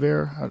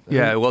 Polivier?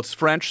 Yeah, well, it's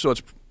French, so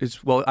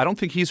it's well, I don't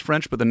think he's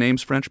French, but the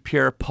name's French.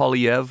 Pierre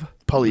Poilievre.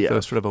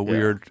 With sort of a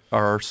weird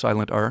R,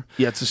 silent R.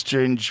 Yeah, it's a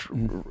strange.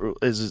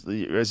 As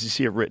you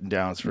see it written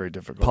down, it's very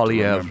difficult to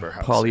remember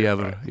how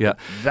Poilievre. Yeah,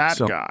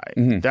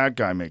 that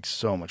guy makes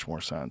so much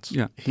more sense.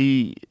 Yeah,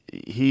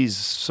 he's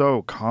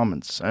so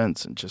common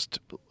sense and just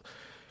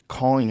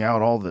calling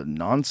out all the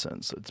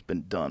nonsense that's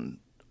been done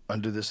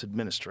under this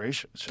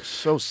administration. It's just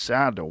so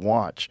sad to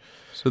watch.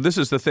 So this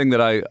is the thing that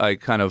I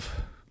kind of,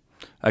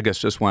 I guess,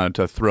 just wanted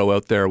to throw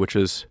out there, which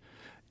is,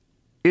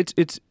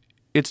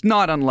 it's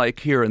not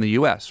unlike here in the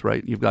U.S.,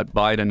 right? You've got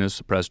Biden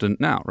as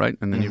president now, right?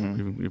 And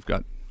then you've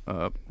got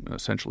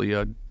essentially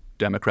a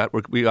Democrat.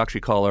 We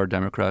actually call our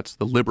Democrats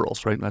the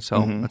liberals, right? That's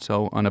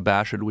how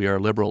unabashed we are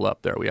liberal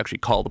up there. We actually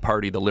call the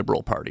party the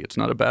Liberal Party. It's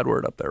not a bad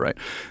word up there, right?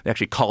 They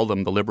actually call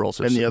them the liberals.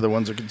 And the other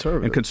ones are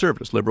conservatives. And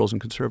conservatives, liberals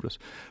and conservatives.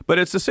 But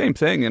it's the same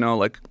thing, you know,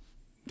 like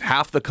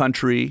half the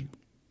country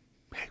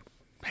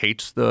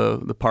hates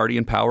the party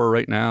in power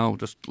right now,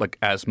 just like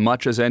as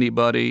much as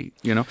anybody,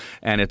 you know,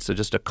 and it's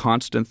just a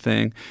constant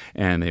thing,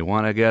 and they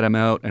want to get him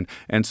out.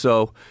 And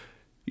so,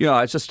 you know,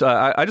 I just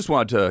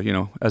wanted to, you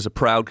know, as a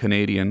proud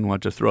Canadian,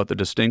 want to throw out the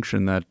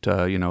distinction that,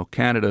 you know,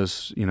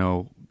 Canada's, you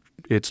know,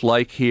 it's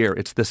like here.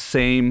 It's the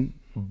same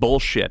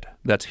bullshit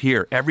that's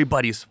here.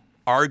 Everybody's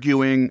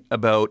arguing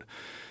about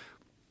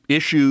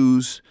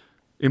issues,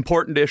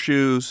 important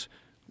issues.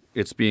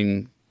 It's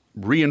being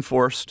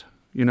reinforced,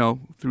 you know,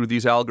 through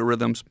these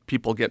algorithms.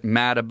 People get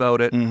mad about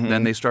it,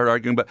 then they start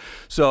arguing. But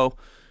so,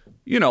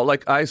 you know,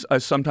 like I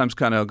sometimes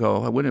kind of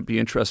go, wouldn't it be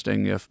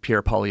interesting if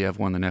Pierre Poilievre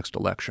won the next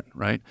election,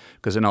 right?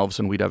 Because then all of a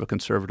sudden we'd have a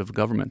conservative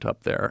government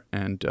up there,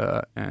 and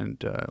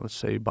let's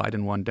say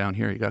Biden won down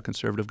here, you got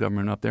conservative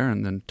government up there,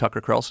 and then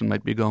Tucker Carlson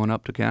might be going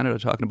up to Canada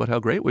talking about how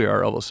great we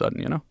are all of a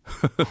sudden, you know?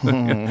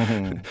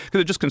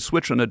 Because it just can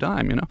switch on a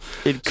dime, you know?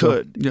 It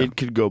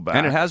could go back.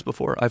 And it has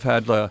before. I've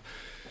had,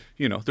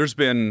 you know, there's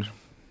been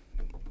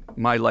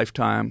my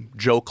lifetime.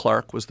 Joe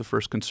Clark was the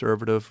first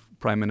conservative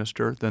prime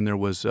minister. Then there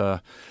was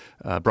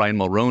Brian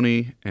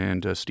Mulroney,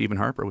 and Stephen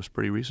Harper was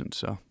pretty recent.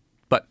 So,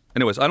 but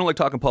anyways, I don't like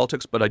talking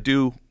politics, but I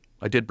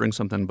did bring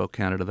something about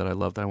Canada that I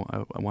loved. I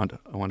want to.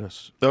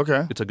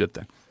 Okay. It's a good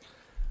thing.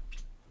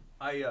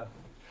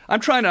 I'm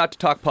trying not to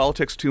talk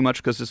politics too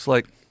much because it's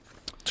like,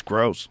 it's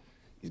gross.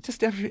 It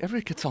just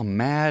everybody gets all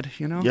mad,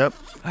 you know. Yep.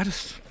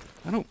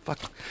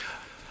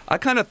 I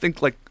kind of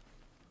think, like,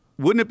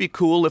 wouldn't it be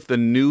cool if the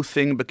new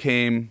thing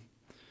became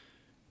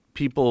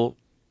people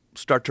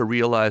start to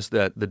realize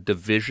that the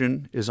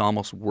division is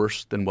almost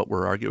worse than what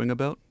we're arguing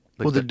about?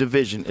 Like, well, the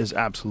division is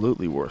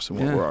absolutely worse than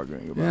what we're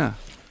arguing about. Yeah.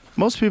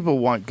 Most people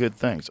want good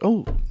things.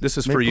 Oh, this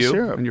is for you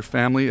syrup. And your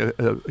family.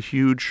 A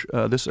huge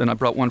and I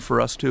brought one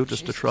for us too,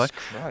 just to try.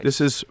 Christ.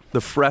 This is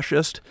the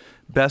freshest,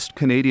 best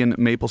Canadian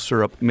maple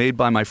syrup made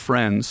by my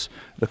friends,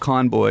 the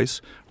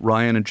Conboys,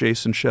 Ryan and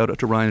Jason. Shout out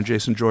to Ryan and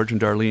Jason, George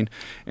and Darlene,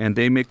 and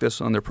they make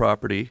this on their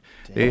property.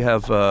 Damn. They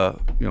have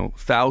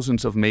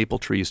thousands of maple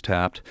trees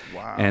tapped,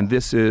 and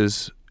this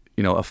is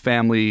a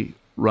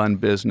family-run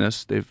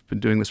business. They've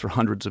been doing this for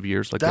hundreds of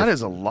years. Like that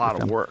is a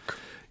lot of work.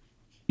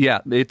 Yeah,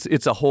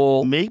 it's a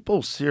whole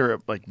maple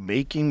syrup. Like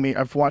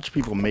I've watched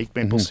people make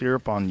maple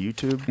syrup on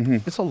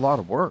YouTube. It's a lot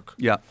of work.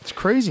 Yeah, it's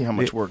crazy how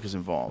much work is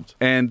involved.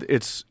 And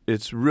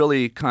it's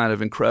really kind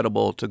of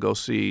incredible to go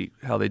see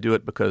how they do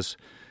it, because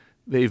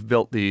they've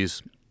built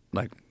these,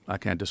 like, I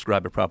can't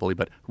describe it properly,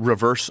 but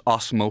reverse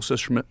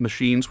osmosis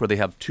machines where they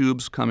have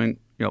tubes coming,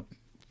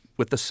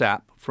 with the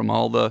sap from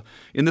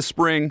in the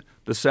spring,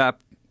 the sap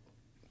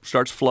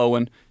starts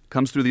flowing.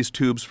 Comes through these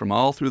tubes from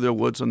all through their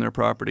woods on their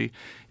property.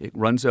 It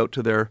runs out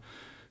to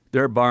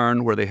their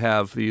barn where they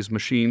have these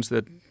machines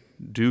that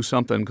do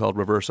something called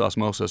reverse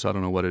osmosis. I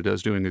don't know what it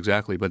is doing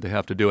exactly, but they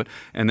have to do it.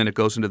 And then it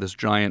goes into this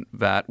giant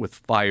vat with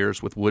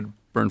fires, with wood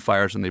burn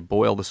fires, and they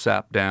boil the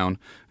sap down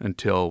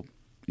until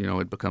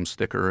it becomes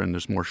thicker and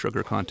there's more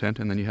sugar content,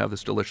 and then you have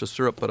this delicious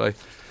syrup. But I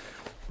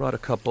brought a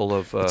couple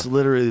of... it's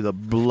literally the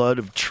blood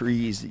of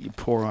trees that you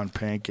pour on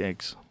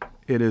pancakes.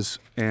 It is,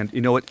 and you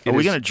know what? Are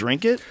we going to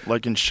drink it,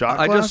 like in shot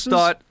glasses? I just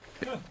thought,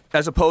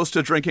 as opposed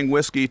to drinking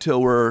whiskey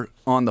till we're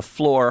on the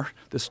floor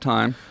this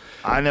time.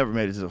 I never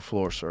made it to the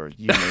floor, sir.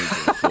 You made it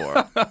to the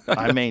floor.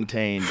 I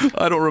maintained.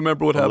 I don't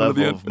remember what happened.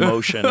 Level of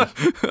motion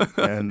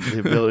and the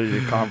ability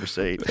to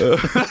conversate.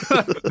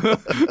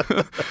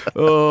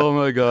 Oh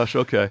my gosh!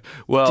 Okay,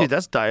 well, dude,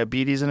 that's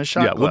diabetes in a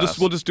shot glass.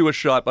 Yeah, we'll just do a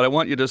shot. But I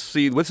want you to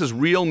see, this is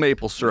real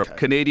maple syrup, okay.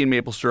 Canadian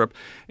maple syrup.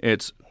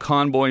 It's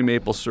Conboy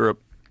maple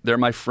syrup. They're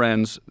my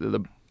friends. They're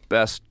the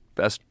best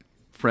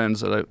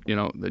friends that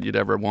that you'd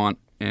ever want,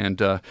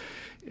 and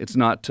it's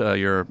not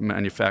your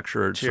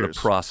manufactured sort of Cheers.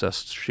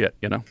 processed shit.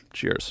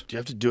 Cheers. Do you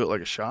have to do it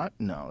like a shot?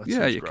 No. That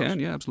Yeah, seems you gross. can.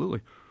 Yeah,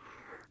 absolutely.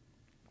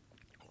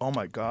 Oh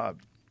my God,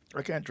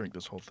 I can't drink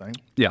this whole thing.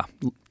 Yeah,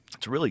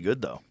 It's really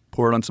good though.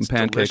 pour it on some It's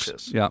pancakes.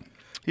 delicious. Yeah.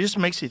 It just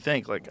makes you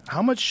think, like,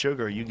 how much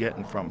sugar are you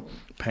getting from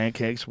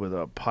pancakes with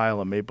a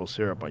pile of maple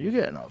syrup on? You're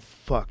getting a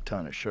fuck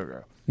ton of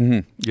sugar.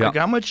 Yeah. Like,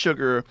 how much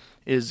sugar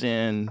is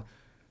in,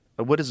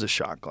 what is a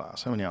shot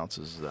glass? How many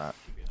ounces is that?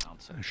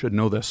 I should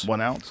know this. 1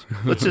 ounce?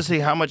 Let's just see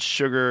how much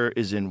sugar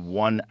is in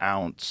 1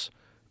 ounce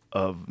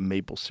of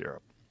maple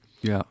syrup.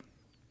 Yeah.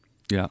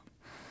 Yeah.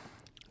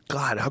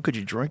 God, how could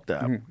you drink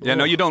that? Yeah,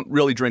 no, you don't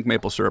really drink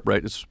maple syrup,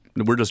 right?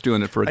 We're just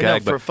doing it for a I know,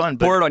 gag. for but fun,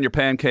 but pour it on your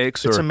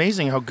pancakes. It's or,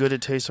 amazing how good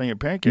it tastes on your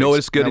pancakes. No,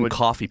 it's good I in would-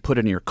 coffee. Put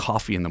it in your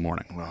coffee in the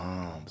morning.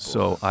 Oh,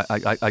 So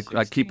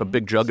I keep a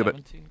big jug of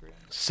it.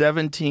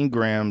 17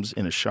 grams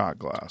in a shot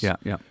glass. Yeah,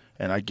 yeah.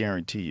 And I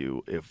guarantee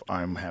you, if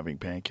I'm having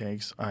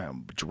pancakes, I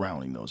am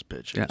drowning those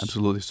bitches. Yeah,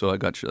 absolutely. So I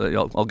got you.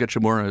 I'll get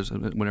you more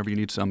whenever you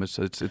need some. It's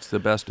the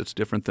best. It's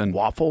different than.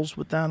 Waffles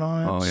with that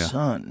on it? Oh, yeah.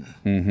 Son.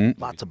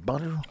 Mm-hmm. Lots of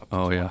butter?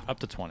 Oh yeah. Up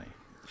to 20.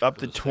 Up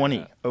to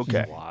 20.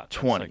 Okay. A lot. That's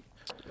 20. like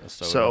a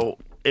soda. So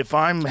if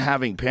I'm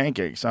having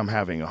pancakes, I'm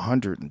having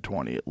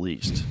 120 at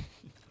least.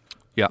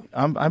 Yeah.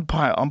 I'm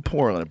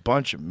pouring a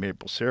bunch of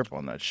maple syrup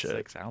on that shit.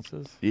 6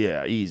 ounces.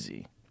 Yeah,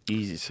 easy.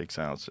 Easy 6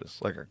 ounces.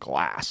 Like a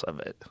glass of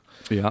it.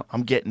 Yeah.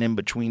 I'm getting in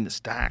between the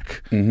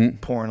stack, Mm-hmm.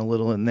 pouring a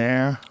little in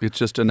there. It's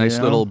just a nice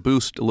Yeah. little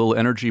boost, a little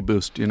energy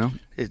boost.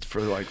 It's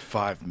for like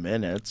 5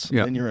 minutes.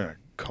 Yeah. Then you're in a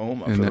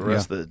coma And for the then-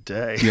 rest yeah. of the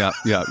day. Yeah.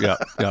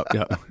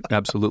 Yeah.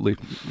 Absolutely.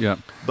 Yeah.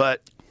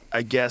 But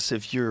I guess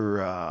if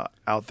you're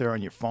out there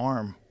on your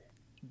farm,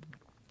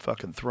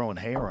 fucking throwing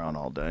hay around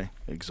all day,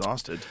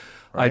 exhausted.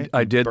 Right?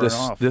 I You did burn this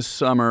off. this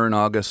summer in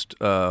August.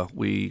 I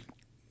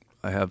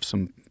have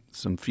some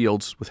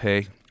fields with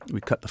hay. We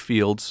cut the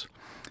fields,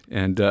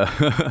 and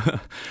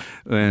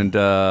and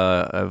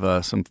I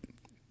have some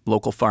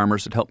local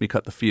farmers that helped me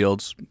cut the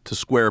fields to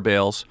square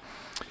bales.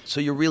 So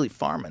you're really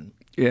farming.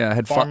 Yeah, I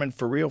had Farming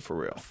for real, for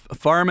real.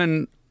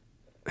 farming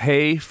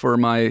hay for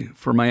my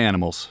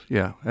animals.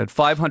 Yeah, I had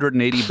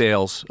 580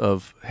 bales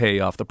of hay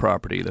off the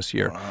property this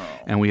year,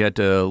 and we had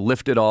to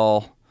lift it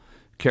all,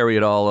 carry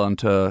it all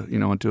onto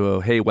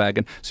a hay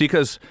wagon. See,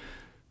 because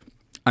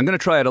I'm going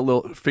to try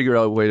it figure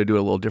out a way to do it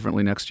a little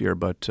differently next year.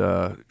 But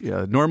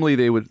yeah, normally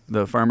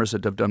the farmers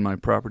that have done my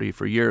property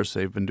for years,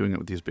 they've been doing it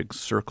with these big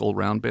circle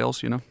round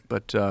bales,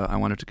 But I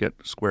wanted to get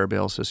square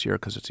bales this year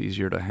because it's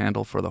easier to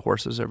handle for the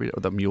horses or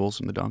the mules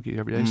and the donkey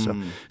every day. So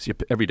see,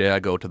 every day I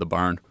go to the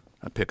barn,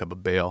 I pick up a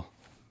bale,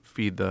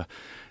 they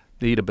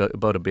eat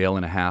about a bale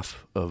and a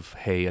half of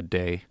hay a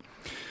day.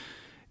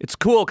 It's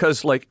cool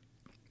because like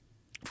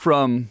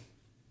from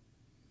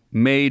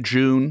May,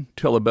 June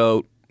till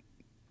about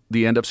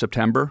the end of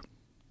September,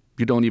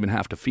 you don't even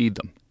have to feed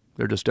them.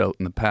 They're just out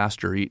in the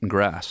pasture eating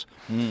grass,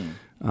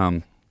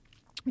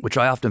 which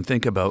I often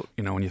think about,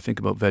 when you think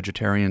about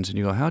vegetarians and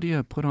you go, how do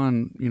you put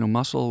on,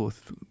 muscle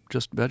with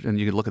just veg? And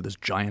you look at this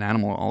giant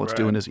animal, all it's Right.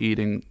 doing is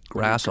eating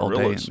grass all day,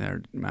 and Gorillas.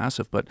 they're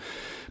massive. But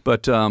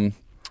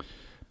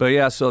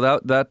yeah, so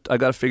that I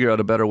got to figure out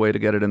a better way to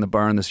get it in the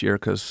barn this year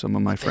because some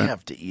of my They friends.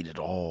 have to eat it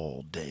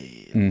all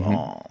day Mm-hmm.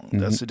 long.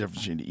 That's the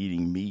difference between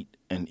eating meat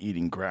and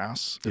eating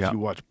grass. If Yeah. you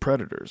watch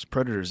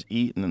Predators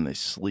eat and then they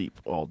sleep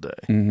all day.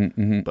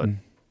 Mm-hmm. But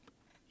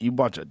you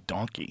watch a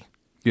donkey,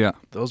 Yeah,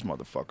 those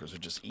motherfuckers are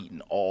just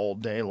eating all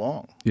day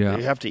long. Yeah.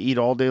 They have to eat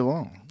all day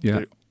long. Yeah.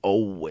 They're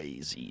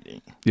always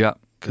eating yeah,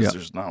 because yeah.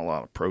 there's not a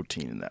lot of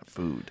protein in that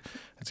food.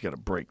 It's got to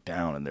break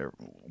down in their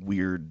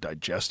weird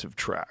digestive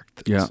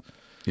tract. Yeah,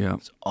 yeah.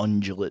 It's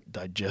undulate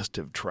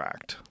digestive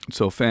tract.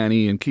 So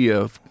Fanny and Kia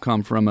have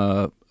come from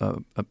a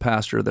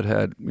pasture that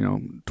had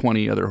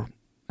 20 other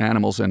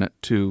animals in it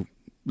to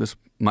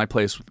my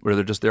place where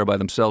they're just there by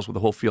themselves with the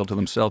whole field to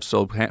themselves.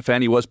 So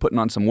Fanny was putting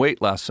on some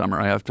weight last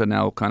summer. I have to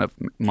now kind of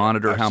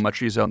monitor how much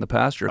she's out in the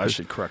pasture. I 'cause-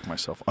 should correct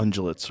myself.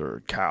 Undulates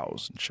are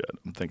cows and shit.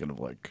 I'm thinking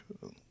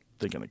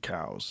of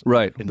cows.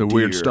 right, and the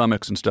weird deer.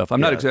 stomachs and stuff.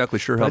 I'm not Yeah. exactly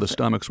sure But how I the thi-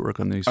 stomachs work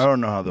on these. I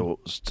don't know how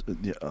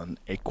on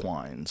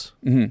equines,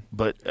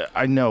 but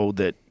I know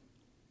that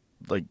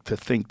to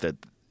think that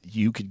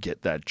you could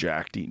get that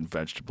jacked eating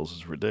vegetables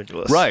is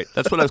ridiculous. Right,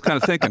 that's what I was kind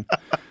of thinking.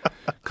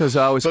 Because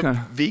I always But kind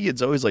of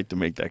vegans always like to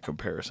make that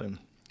comparison.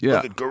 Yeah.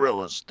 Look at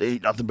gorillas. They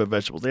eat nothing but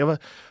vegetables. They have a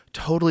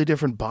totally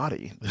different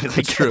body.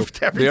 That's true.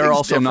 They are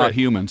also not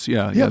humans.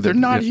 Yeah, Yeah, they're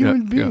not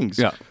human yeah, beings.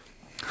 Yeah,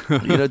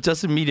 It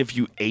doesn't mean if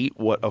you ate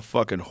what a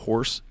fucking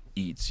horse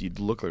eats, you'd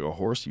look like a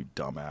horse, you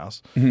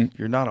dumbass.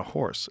 You're not a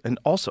horse. And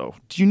also,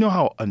 do you know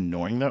how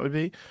annoying that would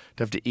be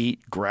to have to eat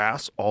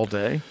grass all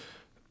day?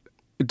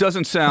 It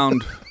doesn't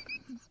sound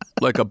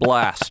like a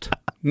blast.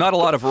 Not a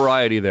lot of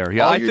variety there.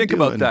 Yeah, All I you're think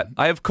about doing- that.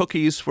 I have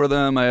cookies for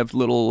them. I have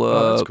little.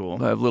 Oh, that's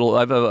cool. I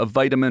have a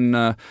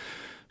vitamin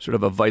sort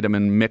of a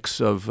vitamin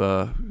mix of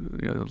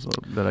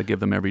that I give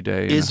them every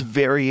day. Is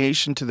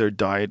variation to their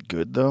diet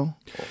good though?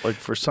 Like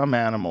for some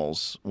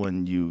animals,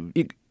 when you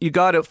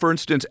got it, for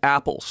instance,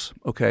 apples.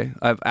 Okay,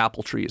 I have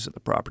apple trees at the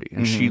property,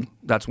 and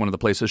that's one of the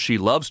places she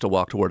loves to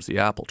walk towards the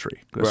apple tree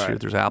because Right.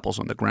 there's apples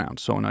on the ground.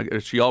 So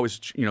she always,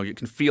 you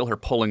can feel her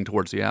pulling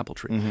towards the apple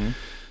tree.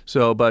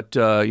 So, but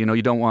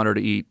you don't want her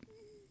to eat,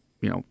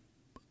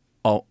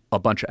 a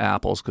bunch of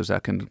apples because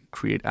that can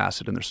create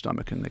acid in their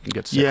stomach and they can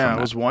get sick. Yeah, from I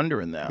that. was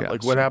wondering that. Yeah,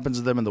 Like, what so- happens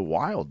to them in the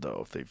wild though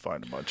if they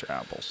find a bunch of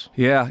apples?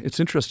 Yeah, it's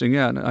interesting.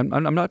 Yeah, and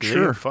I'm not Do they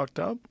sure. get fucked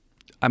up?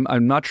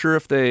 I'm not sure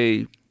if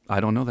they. I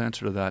don't know the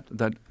answer to that.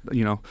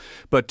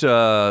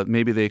 But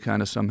maybe they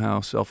kind of somehow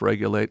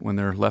self-regulate when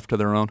they're left to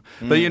their own.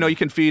 But you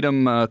can feed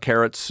them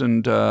carrots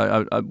and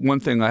one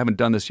thing I haven't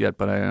done this yet,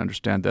 but I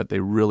understand that they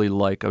really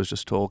like. I was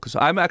just told because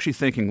I'm actually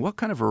thinking, what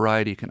kind of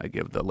variety can I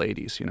give the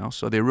ladies?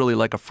 So they really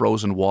like a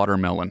frozen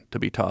watermelon to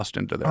be tossed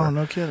into their. Oh,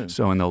 no kidding.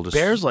 So and they'll just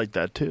Bears like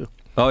that too.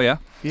 Oh yeah.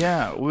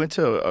 Yeah, we went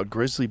to a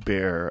grizzly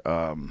bear.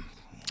 I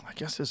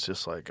guess it's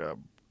just like a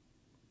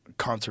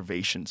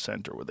conservation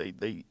center where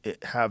they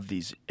have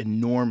these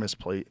enormous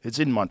It's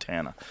in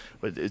Montana,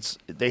 but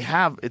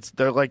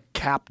they're like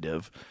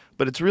captive,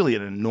 but it's really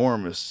an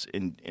enormous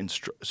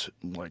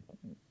like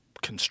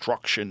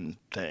construction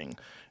thing.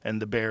 And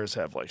the bears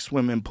have like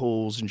swimming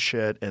pools and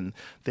shit, and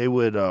they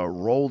would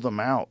roll them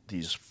out,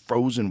 these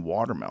frozen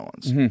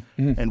watermelons,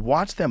 and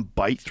watch them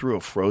bite through a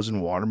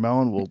frozen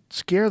watermelon will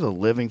scare the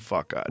living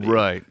fuck out of you.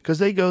 Right. Because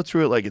they go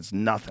through it like it's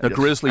nothing. A Just-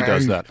 grizzly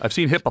does that. I've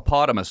seen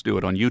hippopotamus do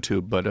it on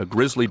YouTube, but a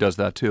grizzly does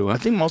that too. Huh? I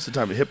think most of the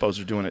time the hippos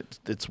are doing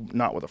it, it's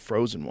not with a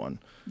frozen one.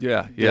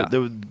 Yeah.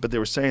 But they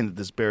were saying that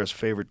this bear's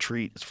favorite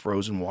treat is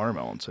frozen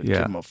watermelon. So you Yeah.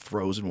 give him a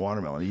frozen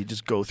watermelon. You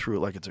just go through it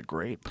like it's a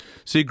grape.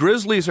 See,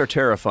 grizzlies are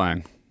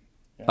terrifying.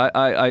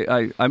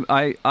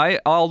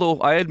 Although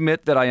I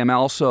admit that I am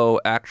also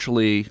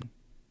actually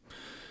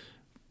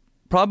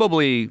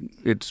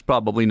it's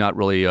probably not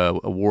really a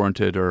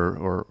warranted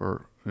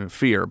or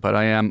fear, but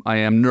I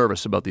am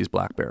nervous about these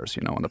black bears,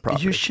 on the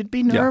property. You should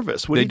be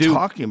nervous. What are They you do-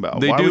 talking about?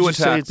 They Why do would you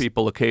say attack it's-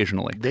 people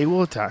occasionally. They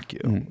will attack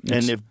you.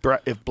 And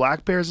if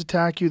black bears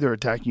attack you, they're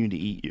attacking you to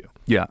eat you.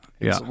 Yeah,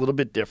 It's a little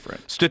bit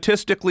different.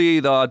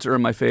 Statistically, the odds are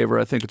in my favor.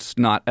 I think it's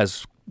not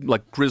as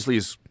like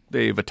grizzlies.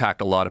 They've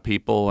attacked a lot of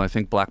people. I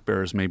think black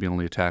bears maybe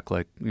only attack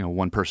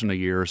one person a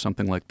year or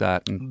something like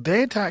that. And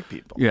They attack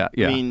people. Yeah.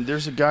 I mean,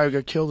 there's a guy who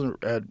got killed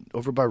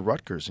over by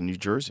Rutgers in New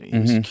Jersey. He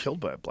was killed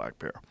by a black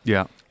bear.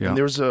 yeah. And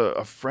there was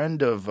a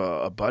friend of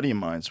a buddy of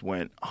mine's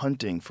went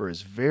hunting for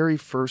his very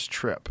first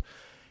trip.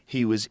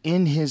 He was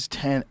in his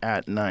tent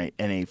at night,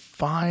 and a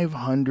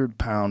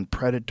 500-pound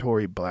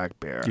predatory black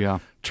bear Yeah.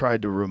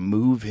 tried to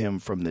remove him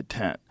from the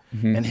tent.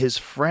 And his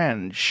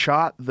friend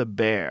shot the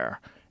bear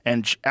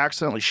and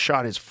accidentally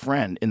shot his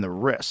friend in the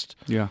wrist.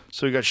 Yeah.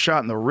 So he got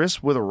shot in the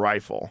wrist with a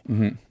rifle.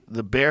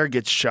 The bear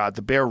gets shot.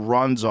 The bear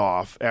runs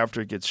off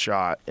after it gets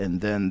shot, and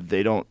then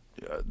they don't.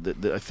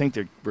 I think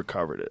they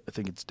recovered it. I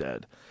think it's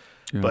dead.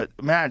 Yeah. But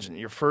imagine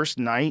your first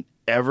night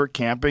ever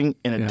camping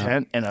in a Yeah.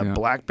 tent, and a Yeah.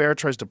 black bear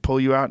tries to pull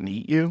you out and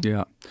eat you.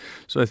 Yeah.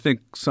 So I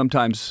think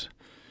sometimes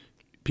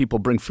people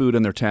bring food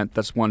in their tent.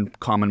 That's one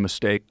common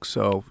mistake.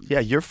 So Yeah,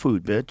 your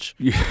food, bitch.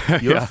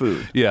 yeah, Your yeah,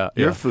 food. Yeah,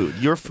 Your yeah. food.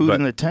 Your food But-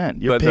 in the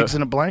tent. Your But pigs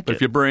in a blanket. But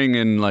if you bring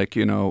in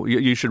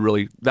you should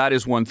really. That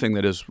is one thing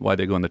that is why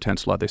they go in the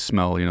tents a lot. They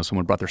smell.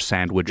 Someone brought their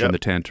sandwich in Yep. the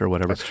tent or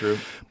whatever. That's true.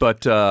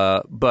 But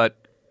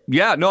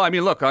yeah, no. I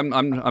mean, look, I'm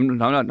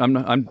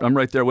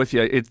right there with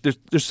you.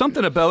 There's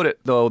something about it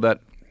though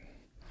that,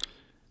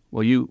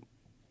 well, you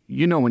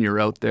when you're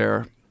out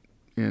there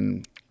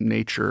in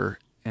nature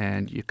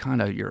and you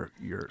kind of your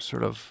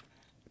sort of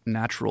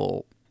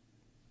natural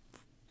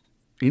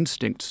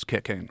instincts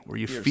kick in where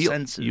you Your feel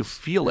senses. you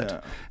feel it,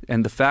 Yeah.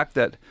 and the fact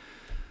that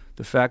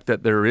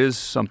there is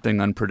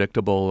something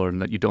unpredictable or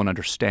that you don't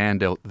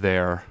understand out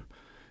there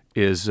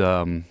is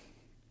kind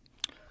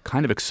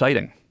of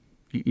exciting.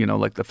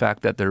 Like the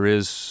fact that there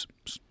is.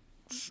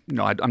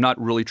 I'm not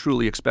really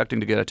truly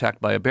expecting to get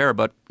attacked by a bear,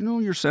 but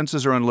your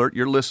senses are on alert.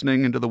 You're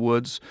listening into the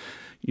woods.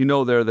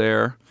 They're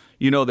there.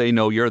 They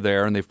know you're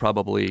there, and they've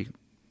probably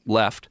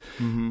left.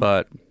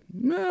 But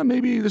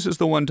maybe this is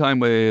the one time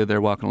where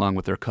they're walking along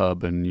with their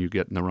cub, and you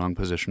get in the wrong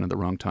position at the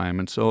wrong time.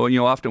 And so,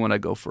 often when I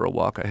go for a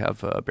walk, I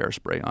have bear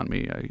spray on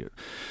me.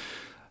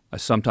 I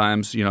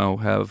sometimes,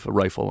 have a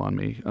rifle on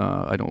me.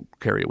 I don't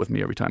carry it with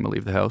me every time I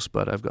leave the house,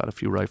 but I've got a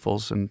few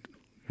rifles and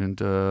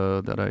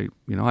that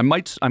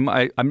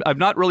I've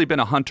not really been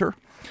a hunter,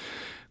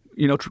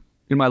 in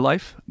my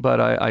life, but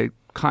I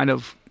kind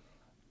of,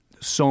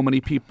 so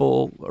many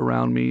people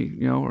around me,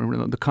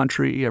 around the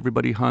country,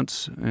 everybody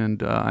hunts,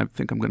 and I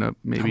think I'm going to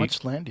maybe How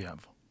much land do you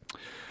have?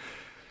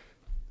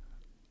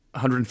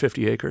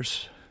 150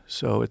 acres.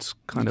 So it's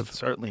kind of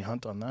Certainly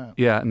hunt on that.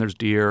 yeah, and there's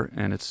deer,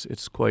 and it's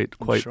quite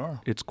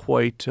sure. it's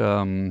quite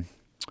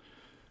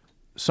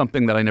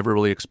something that I never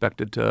really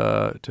expected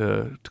to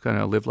kind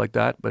of live like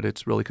that, but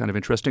it's really kind of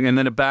interesting. And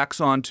then it backs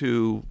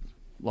onto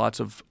lots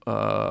of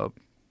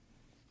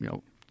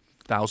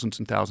thousands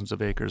and thousands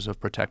of acres of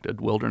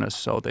protected wilderness.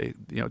 So they,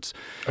 it's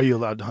Are you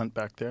allowed to hunt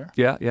back there?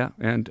 yeah,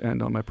 and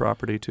on my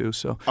property too.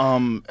 So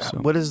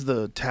What is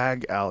the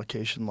tag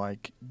allocation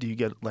like? Do you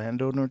get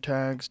landowner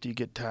tags? Do you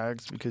get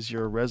tags because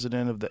you're a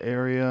resident of the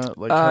area?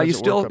 Like how does you it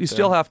still work up you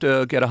still there? have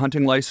to get a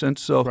hunting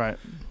license. So Right.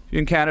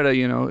 in Canada,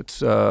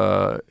 it's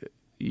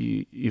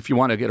if you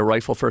want to get a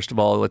rifle, first of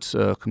all, it's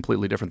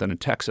completely different than in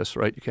Texas,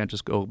 right? You can't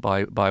just go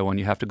buy one.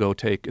 You have to go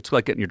take. It's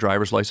like getting your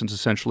driver's license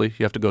essentially.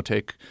 You have to go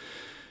take.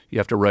 You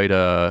have to write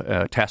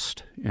a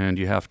test, and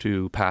you have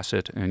to pass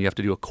it, and you have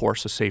to do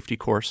a safety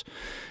course,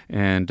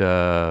 and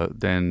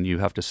then you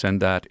have to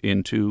send that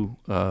into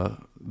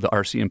the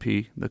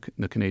RCMP,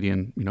 the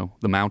Canadian,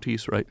 the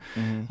Mounties, right?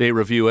 Mm-hmm. They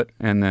review it,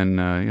 and then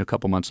a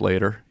couple months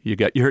later, you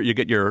get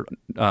your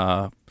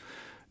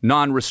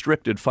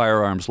non-restricted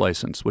firearms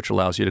license, which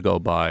allows you to go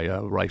buy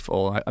a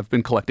rifle. I've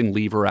been collecting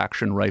lever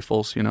action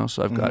rifles,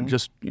 so I've got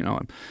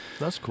I'm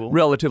That's cool.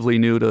 relatively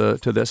new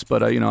to this,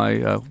 but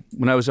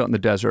when I was out in the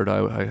desert,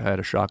 I had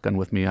a shotgun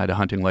with me. I had a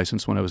hunting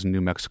license when I was in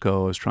New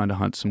Mexico. I was trying to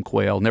hunt some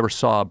quail. Never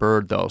saw a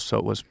bird though, so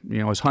it was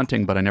I was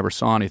hunting, but I never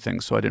saw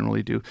anything. So I didn't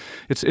really do.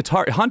 It's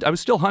hard. I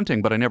was still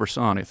hunting, but I never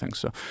saw anything.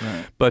 So,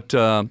 Right. but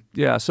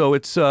yeah, so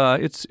it's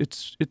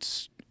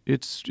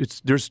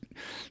there's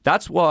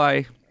that's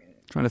why.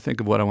 Trying to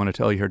think of what I want to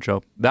tell you here,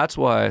 Joe. That's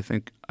why I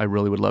think I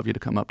really would love you to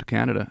come up to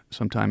Canada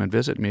sometime and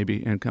visit,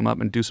 maybe, and come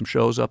up and do some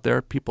shows up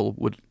there. People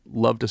would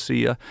love to see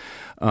you.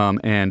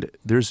 And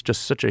there's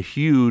just such a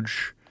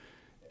huge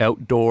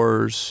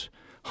outdoors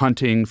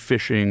hunting,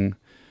 fishing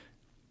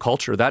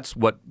culture. That's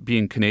what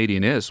being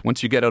Canadian is.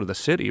 Once you get out of the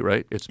city,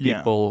 right? It's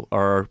people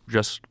are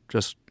just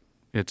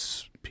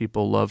it's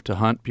people love to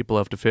hunt, people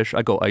love to fish.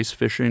 I go ice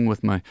fishing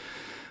with my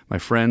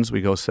friends.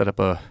 We go set up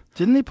a.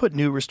 Didn't they put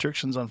new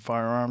restrictions on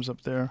firearms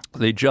up there?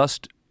 They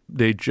just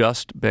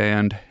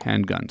banned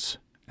handguns.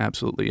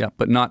 Absolutely, yeah,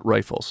 but not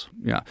rifles.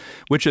 Yeah,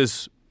 which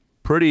is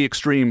pretty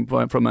extreme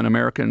from an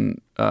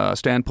American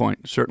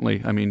standpoint.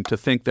 Certainly, I mean, to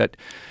think that.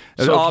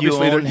 So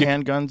obviously, if you own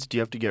handguns, do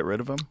you have to get rid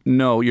of them?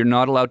 No, you're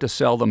not allowed to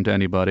sell them to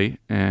anybody,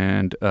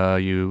 and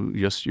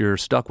you're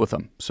stuck with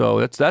them. So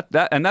it's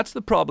that's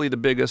probably the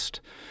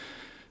biggest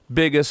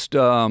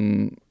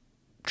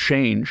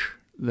change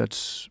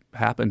that's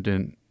happened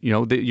in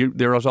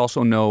there is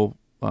also no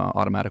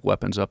automatic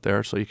weapons up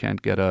there, so you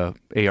can't get a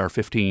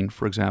AR-15,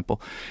 for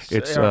example. So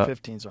It's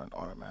AR-15s aren't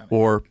automatic.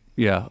 or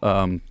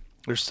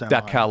There's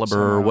that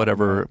caliber or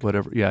whatever.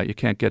 Yeah, you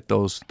can't get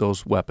those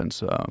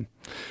weapons,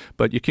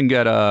 but you can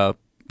get a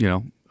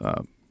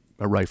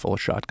rifle, a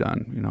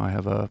shotgun. I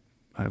have a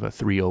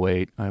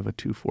 308, I have a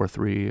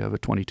 243, I have a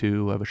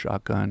 22, I have a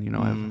shotgun.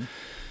 I have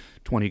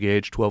 20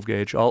 gauge, 12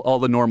 gauge, all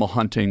the normal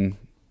hunting.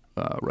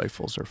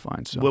 Rifles are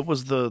fine. So, What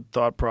was the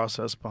thought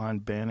process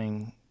behind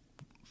banning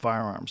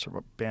firearms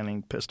or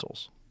banning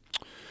pistols?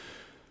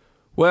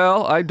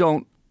 well, I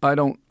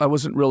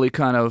wasn't really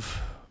kind of.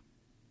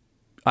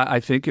 I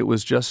think it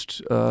was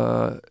just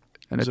an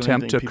Is there attempt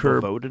anything to people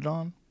curb. voted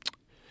on?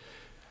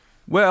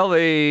 Well,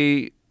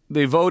 they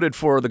voted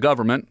for the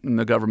government, and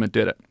the government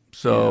did it.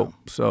 So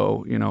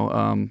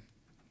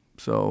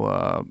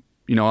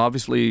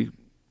obviously,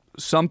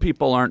 some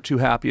people aren't too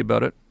happy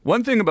about it.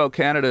 One thing about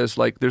Canada is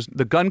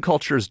the gun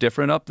culture is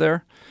different up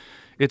there.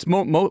 It's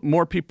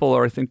more people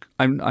are. I think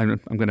I'm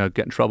going to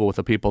get in trouble with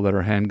the people that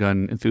are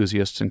handgun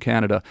enthusiasts in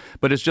Canada,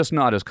 but it's just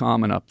not as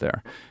common up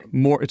there.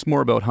 It's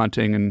more about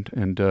hunting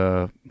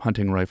and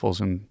hunting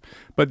rifles,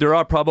 but there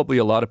are probably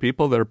a lot of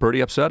people that are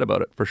pretty upset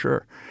about it for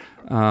sure.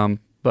 They're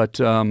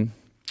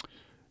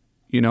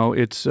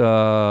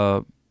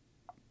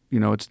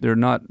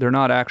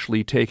not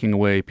actually taking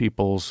away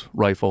people's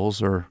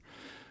rifles or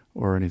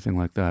anything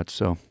like that.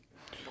 So,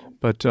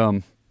 but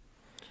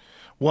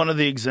One of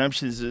the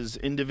exemptions is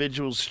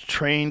individuals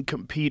train,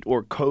 compete,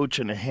 or coach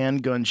in a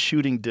handgun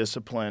shooting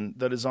discipline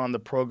that is on the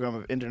program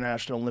of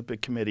International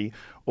Olympic Committee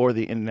or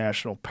the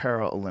International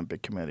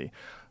Paralympic Committee.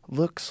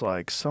 Looks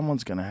like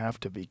someone's going to have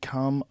to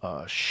become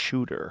a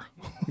shooter.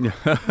 Yeah,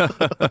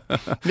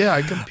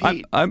 I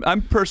compete.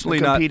 I'm personally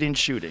I not. compete in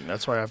shooting.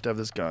 That's why I have to have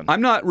this gun.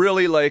 I'm not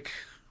really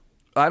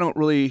I don't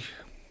really.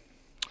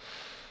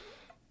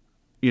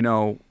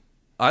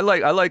 I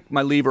like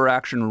my lever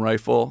action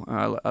rifle.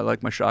 I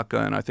like my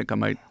shotgun. I think I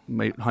might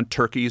hunt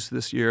turkeys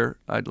this year.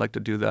 I'd like to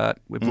do that.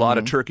 We have a lot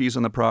of turkeys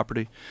on the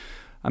property.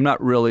 I'm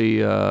not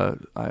really. I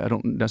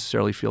don't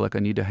necessarily feel like I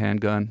need a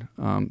handgun.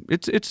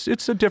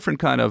 It's a different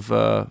kind of.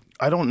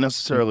 I don't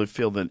necessarily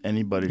feel that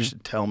anybody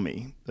should tell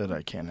me that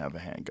I can't have a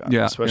handgun.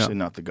 Yeah, Especially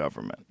yeah. not the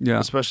government. Yeah.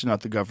 Especially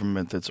not the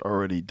government that's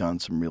already done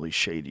some really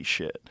shady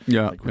shit.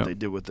 Yeah, Like what yeah. they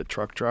did with the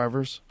truck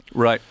drivers.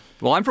 Right.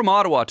 Well, I'm from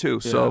Ottawa too,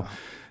 so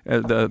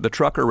the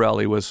trucker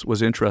rally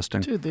was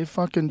interesting. Dude, they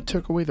fucking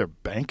took away their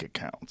bank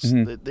accounts.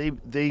 Mm-hmm.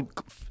 They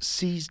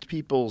seized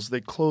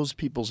they closed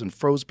people's and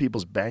froze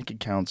people's bank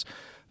accounts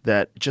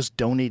that just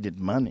donated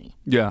money.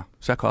 Yeah.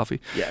 Is that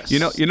coffee? Yes.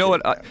 You know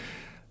what?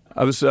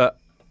 I was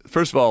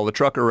first of all, the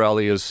trucker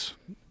rally was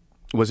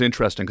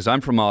interesting because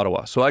I'm from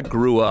Ottawa, so I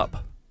grew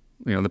up.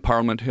 The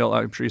Parliament Hill.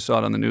 I'm sure you saw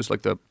it on the news,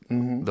 like the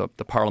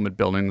Parliament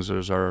buildings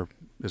is our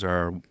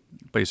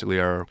basically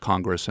our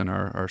Congress and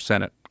our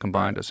Senate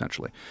combined,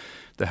 essentially,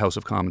 the House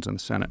of Commons and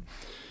the Senate.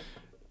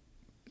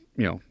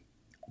 You know,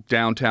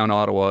 downtown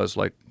Ottawa is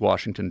like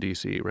Washington,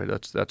 D.C., right?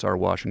 That's our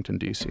Washington,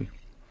 D.C.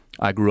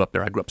 I grew up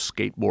there. I grew up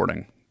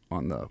skateboarding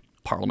on the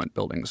Parliament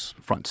building's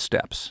front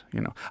steps.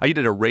 You know, I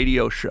did a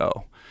radio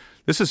show.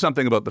 This is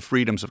something about the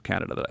freedoms of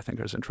Canada that I think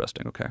is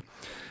interesting, okay?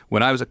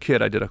 When I was a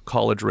kid, I did a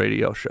college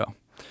radio show,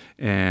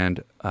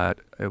 and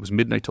it was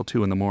midnight till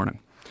 2 in the morning.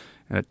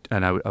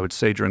 And I would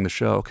say during the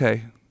show,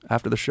 okay,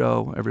 after the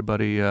show,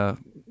 everybody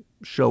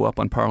show up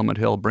on Parliament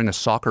Hill, bring a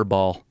soccer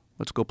ball.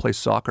 Let's go play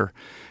soccer.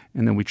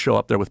 And then we'd show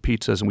up there with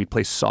pizzas, and we'd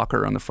play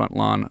soccer on the front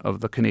lawn of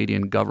the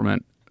Canadian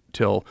government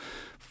till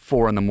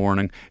 4 in the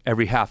morning.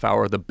 Every half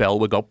hour, the bell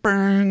would go,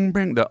 bang,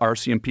 bang. The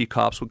RCMP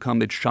cops would come.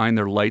 They'd shine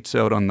their lights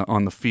out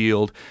on the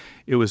field.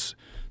 It was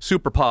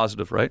super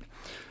positive, right?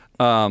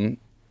 I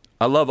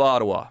love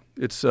Ottawa.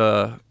 It's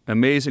an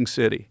amazing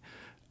city,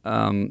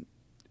 and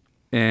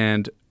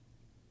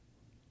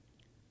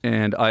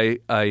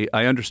I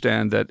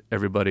understand that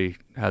everybody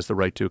has the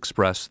right to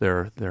express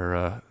their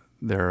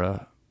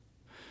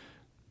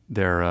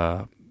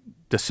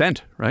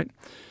dissent, right?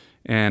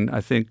 And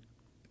I think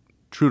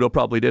Trudeau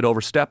probably did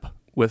overstep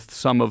with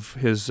some of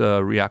his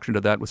reaction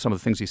to that, with some of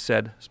the things he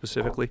said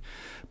specifically.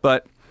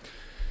 But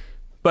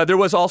there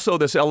was also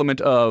this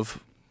element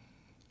of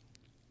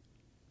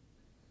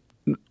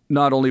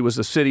not only was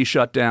the city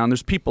shut down,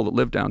 there's people that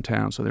live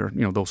downtown. So there,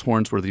 those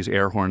horns were these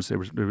air horns. There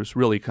was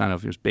really kind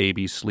of, there's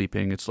babies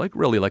sleeping. It's like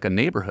really like a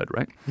neighborhood,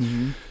 right?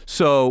 Mm-hmm.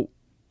 So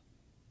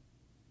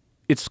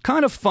it's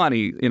kind of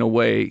funny in a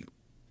way,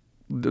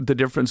 the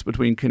difference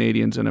between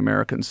Canadians and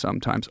Americans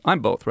sometimes. I'm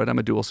both, right? I'm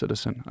a dual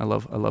citizen. I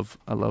love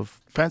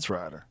fence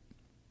rider.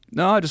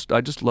 No, I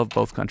just love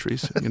both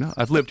countries.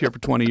 I've lived here for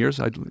 20 years.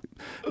 But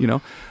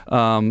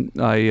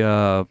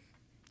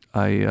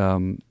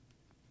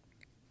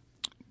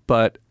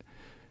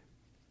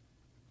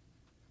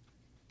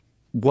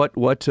what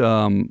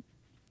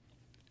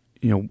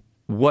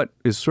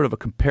is sort of a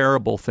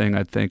comparable thing,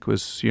 I think,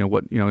 was in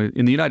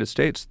the United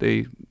States,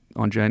 they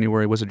on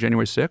January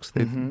 6th,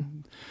 they. Mm-hmm.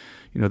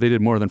 They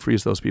did more than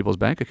freeze those people's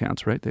bank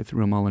accounts, right? They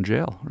threw them all in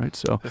jail, right?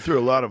 So they threw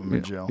a lot of them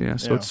in jail. Yeah,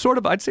 so it's sort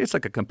of, I'd say it's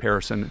like a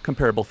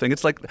comparable thing.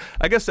 It's like,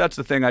 I guess that's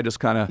the thing I just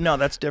kind of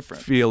that's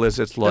different. Feel is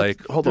it's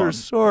like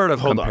there's sort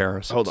of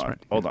comparisons.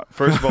 Hold on.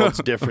 First of all,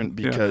 it's different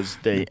because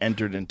they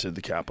entered into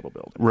the Capitol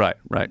building. Right.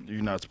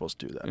 You're not supposed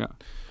to do that. Yeah.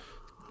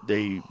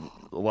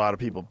 A lot of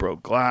people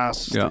broke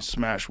glass. They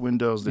smashed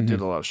windows. They did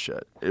a lot of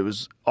shit. It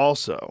was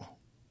also,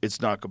 it's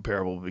not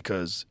comparable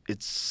because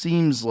it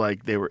seems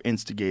like they were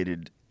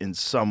instigated in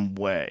some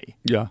way,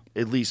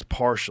 at least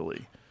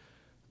partially,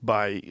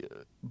 by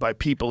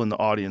people in the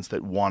audience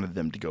that wanted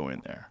them to go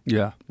in there.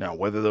 Yeah. Now,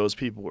 whether those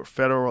people were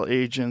federal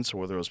agents, or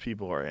whether those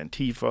people are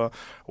Antifa,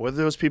 or whether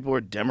those people are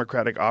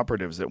Democratic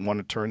operatives that want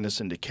to turn this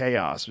into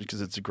chaos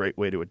because it's a great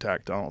way to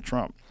attack Donald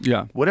Trump.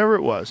 Yeah. Whatever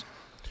it was,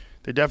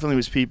 there definitely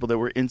was people that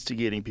were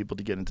instigating people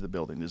to get into the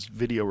building. There's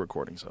video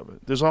recordings of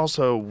it. There's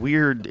also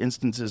weird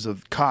instances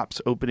of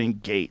cops opening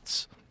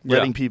gates,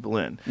 letting people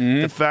in.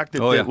 Mm-hmm. The fact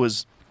that it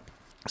was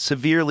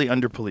severely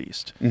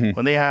underpoliced. Mm-hmm.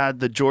 When they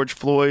had the George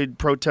Floyd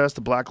protest,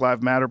 the Black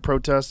Lives Matter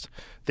protest,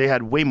 they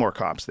had way more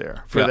cops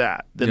there for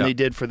that than they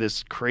did for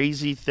this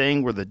crazy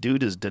thing where the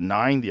dude is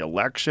denying the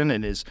election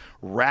and his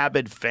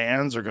rabid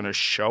fans are going to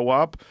show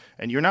up,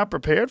 and you're not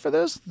prepared for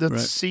this?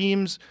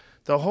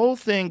 The whole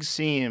thing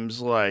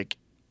seems like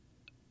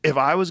if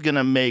I was going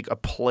to make a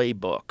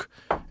playbook,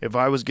 if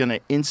I was going to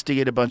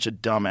instigate a bunch of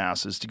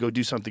dumbasses to go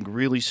do something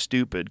really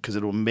stupid because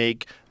it will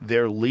make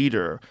their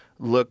leader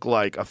look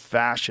like a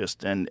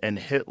fascist and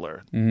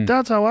Hitler,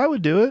 that's how I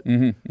would do it.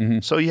 Mm-hmm, mm-hmm.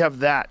 So you have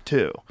that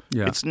too.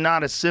 Yeah. It's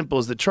not as simple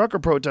as the trucker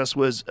protest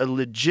was a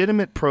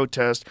legitimate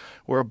protest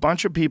where a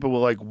bunch of people were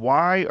like,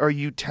 why are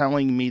you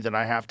telling me that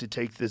I have to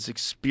take this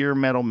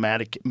experimental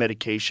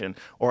medication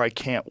or I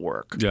can't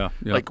work? Yeah.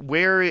 Like,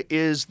 where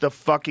is the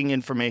fucking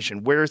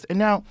information? And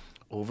now,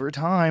 over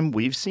time,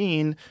 we've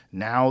seen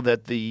now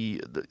that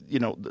the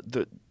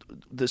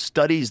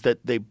studies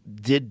that they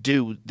did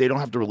do, they don't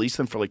have to release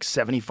them for like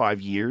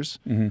 75 years.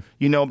 Mm-hmm.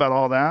 You know about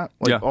all that?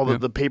 Like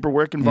the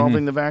paperwork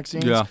involving the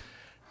vaccines? Yeah.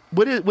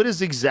 What is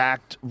the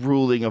exact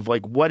ruling of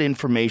like what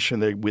information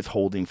they're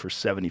withholding for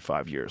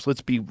 75 years?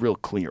 Let's be real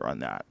clear on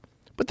that.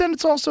 But then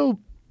it's also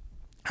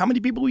how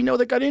many people we know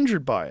that got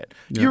injured by it.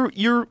 Yeah.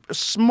 You're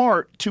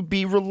smart to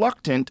be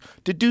reluctant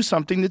to do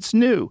something that's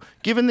new,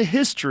 given the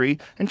history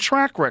and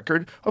track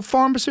record of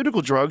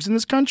pharmaceutical drugs in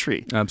this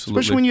country. Absolutely.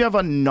 Especially when you have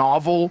a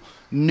novel,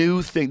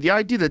 new thing. The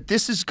idea that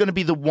this is going to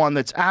be the one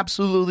that's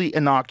absolutely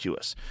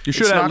innocuous. You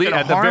should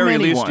at the very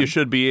least, you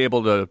should be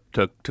able to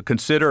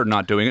consider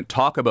not doing it,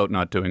 talk about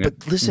not doing it.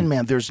 But listen,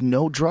 man, there's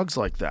no drugs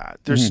like that.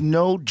 There's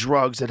no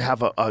drugs that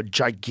have a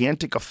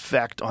gigantic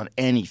effect on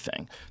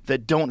anything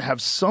that don't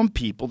have some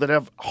people that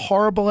have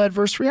horrible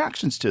adverse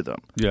reactions to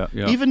them. Yeah.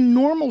 Even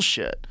normal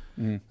shit.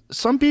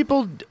 Some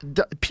people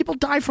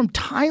die from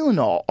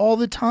Tylenol all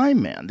the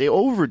time, man. They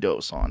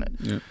overdose on it.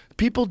 Yeah.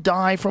 People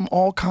die from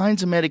all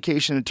kinds of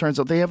medication. It turns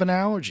out they have an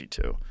allergy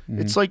to.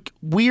 Mm-hmm. It's like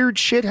weird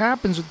shit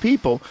happens with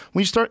people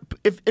when you start.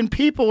 And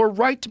people are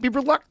right to be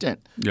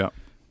reluctant. Yeah.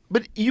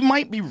 But you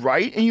might be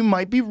right and you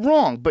might be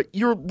wrong. But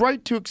you're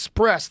right to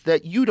express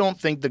that you don't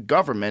think the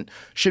government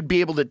should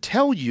be able to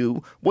tell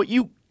you what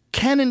you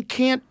can and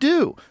can't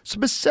do,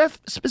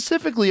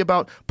 specifically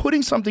about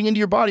putting something into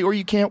your body or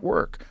you can't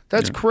work.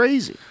 That's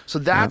crazy. So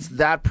that's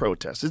that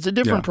protest. It's a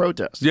different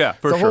protest. Yeah,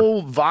 for the sure. The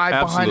whole vibe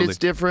behind Absolutely. it's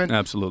different.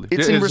 Absolutely.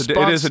 It's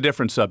It is a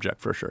different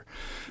subject for sure.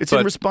 It's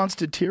in response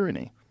to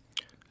tyranny.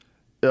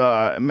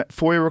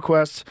 FOIA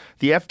requests.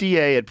 The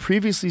FDA had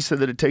previously said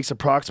that it takes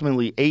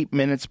approximately 8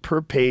 minutes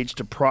per page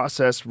to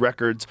process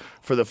records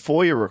for the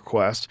FOIA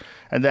request,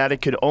 and that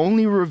it could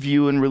only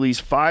review and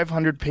release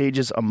 500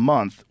 pages a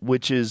month,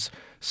 which is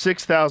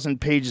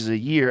 6,000 pages a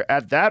year.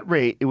 At that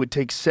rate, it would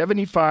take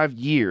 75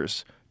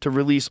 years to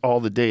release all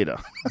the data.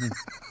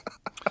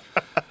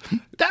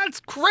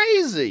 That's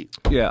crazy.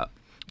 Yeah.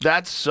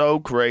 That's so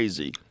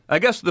crazy. I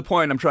guess the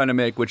point I'm trying to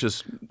make, which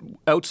is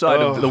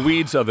outside of the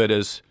weeds of it,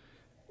 is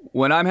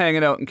when I'm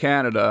hanging out in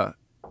Canada,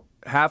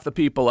 half the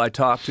people I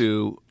talk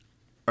to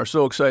are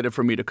so excited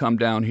for me to come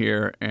down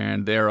here,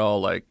 and they're all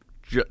like,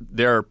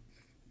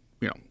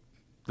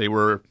 they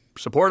were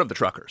supportive of the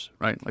truckers,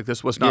 right? Like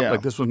this was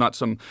not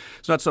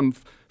some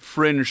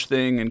fringe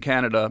thing in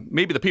Canada.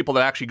 Maybe the people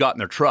that actually got in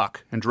their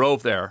truck and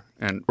drove there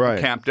and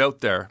camped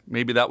out there,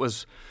 maybe that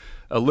was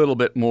a little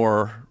bit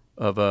more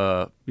of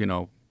a,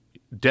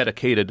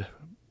 dedicated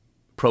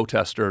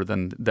protester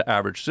than the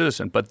average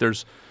citizen. But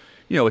there's,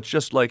 it's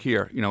just like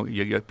here.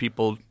 You get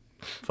people,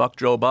 fuck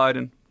Joe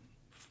Biden,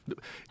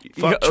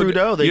 fuck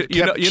Trudeau. They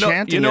kept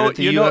chanting it at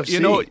the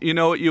UFC. You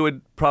know what you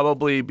would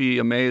probably be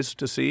amazed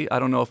to see. I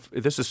don't know if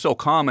this is so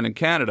common in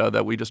Canada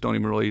that we just don't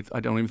even I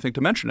don't even think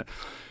to mention it.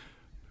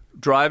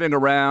 Driving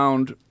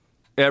around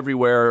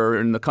everywhere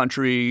in the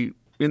country,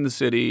 in the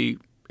city,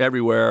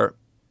 everywhere,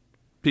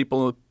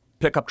 people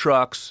pick up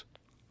trucks,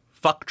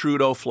 fuck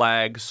Trudeau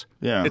flags.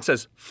 Yeah. It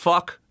says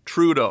fuck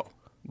Trudeau,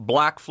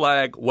 black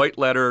flag, white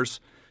letters,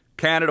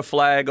 Canada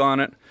flag on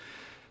it.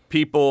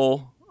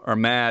 People are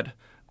mad.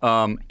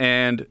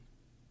 And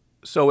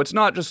so it's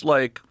not just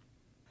like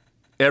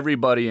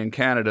everybody in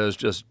Canada is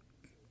just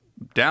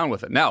down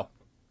with it. Now,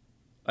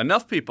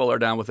 enough people are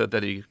down with it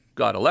that he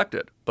got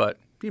elected, but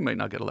he might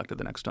not get elected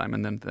the next time,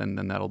 and then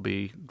that'll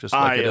be just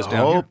like it is down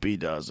here. I hope he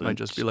doesn't. Might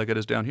just be like it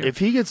is down here. If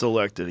he gets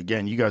elected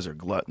again, you guys are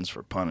gluttons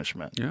for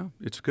punishment. Yeah,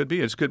 it could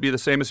be. It could be the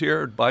same as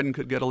here. Biden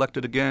could get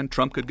elected again.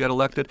 Trump could get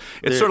elected.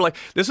 It's sort of like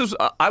this is.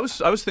 I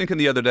was thinking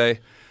the other day.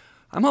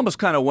 I'm almost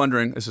kind of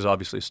wondering, this is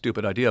obviously a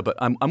stupid idea, but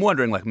I'm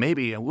wondering, like,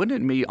 maybe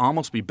wouldn't it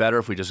almost be better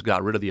if we just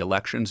got rid of the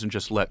elections and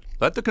just let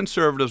the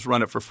Conservatives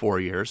run it for 4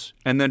 years,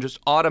 and then just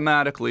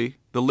automatically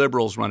the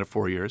Liberals run it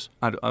 4 years?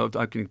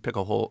 I can pick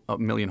a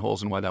million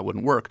holes in why that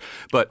wouldn't work,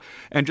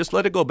 and just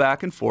let it go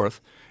back and forth,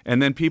 and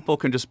then people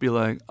can just be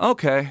like,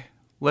 okay,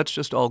 let's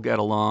just all get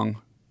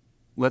along.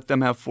 Let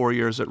them have 4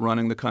 years at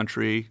running the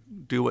country,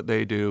 do what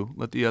they do,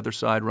 let the other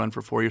side run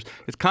for 4 years.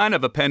 It's kind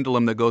of a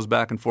pendulum that goes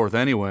back and forth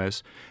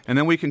anyways. And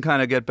then we can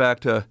kind of get back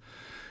to,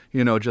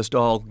 just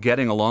all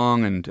getting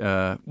along. And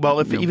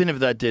even if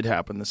that did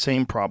happen, the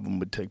same problem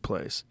would take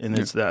place. And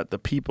it's that the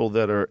people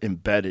that are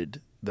embedded,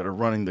 that are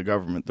running the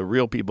government, the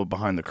real people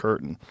behind the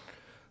curtain,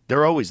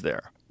 they're always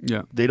there.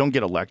 Yeah. They don't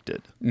get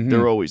elected. Mm-hmm.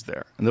 They're always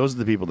there. And those are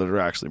the people that are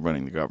actually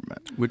running the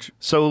government.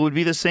 So it would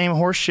be the same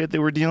horse shit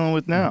that we're dealing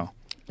with now. Mm-hmm.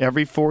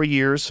 Every 4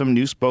 years, some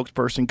new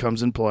spokesperson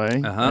comes in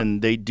play,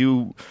 and they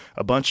do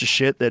a bunch of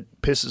shit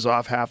that pisses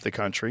off half the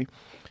country.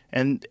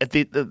 And at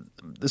the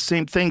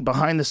same thing,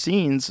 behind the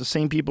scenes, the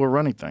same people are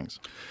running things.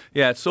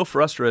 Yeah, it's so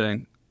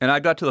frustrating. And I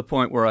got to the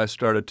point where I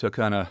started to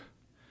kind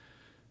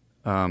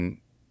of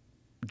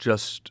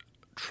just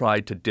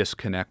try to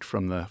disconnect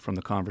from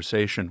the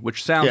conversation,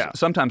 which sounds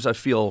sometimes I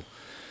feel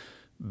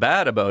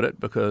bad about it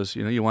because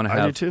you want to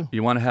have I do too.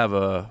 You want to have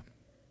a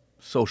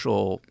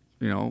social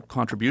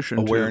contribution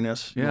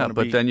awareness.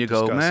 But then you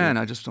go, man,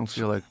 I just don't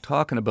feel like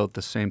talking about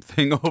the same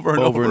thing over and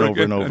over and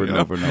again. over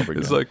again.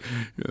 It's like,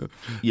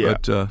 yeah.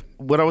 But,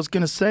 what I was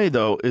going to say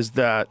though is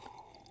that,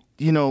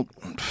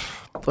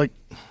 like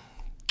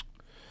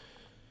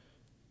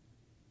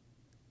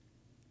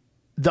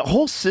the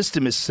whole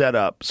system is set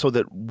up so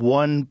that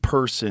one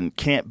person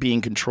can't be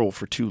in control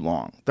for too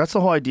long. That's the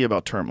whole idea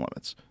about term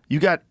limits. You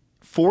got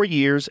 4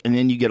 years, and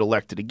then you get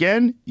elected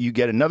again. You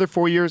get another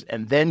 4 years,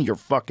 and then you're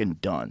fucking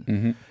done.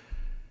 Mm-hmm.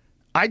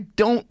 I'm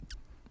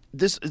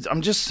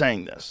just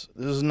saying this.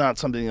 This is not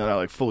something that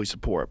I fully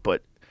support,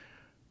 but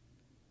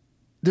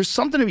there's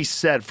something to be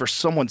said for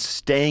someone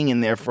staying in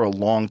there for a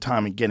long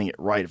time and getting it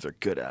right if they're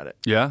good at it.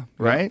 Yeah.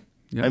 Right?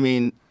 Yeah. I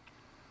mean,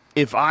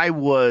 if I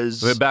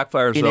was it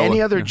backfires in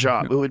any other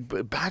job, it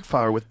would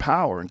backfire with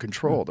power and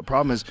control. The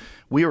problem is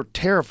we are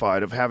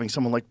terrified of having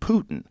someone like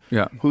Putin,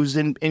 who's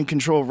in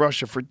control of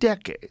Russia for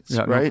decades.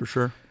 Yeah, right? No, for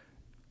sure.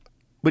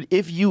 But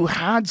if you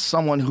had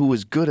someone who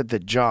was good at the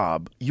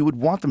job, you would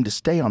want them to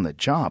stay on the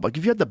job. Like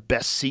if you had the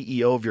best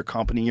CEO of your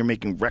company, you're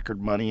making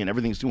record money and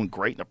everything's doing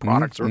great and the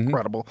products are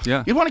incredible,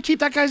 Yeah. you'd want to keep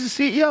that guy as a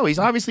CEO. He's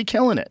obviously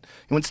killing it.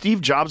 And when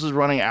Steve Jobs was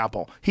running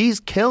Apple,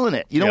 he's killing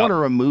it. You don't Yeah. want to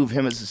remove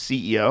him as a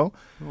CEO.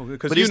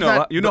 Because But you isn't know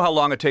that- you know how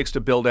long it takes to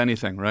build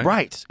anything, right?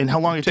 Right, and how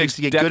long it takes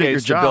to get good at your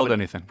decades to job, build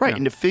anything. right? Yeah.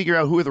 And to figure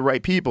out who are the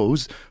right people,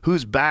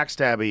 who's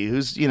backstabby,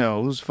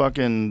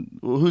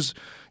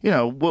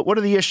 what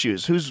are the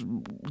issues? Who's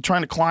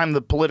trying to climb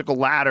the political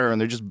ladder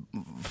and they're just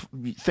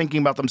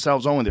thinking about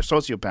themselves only? They're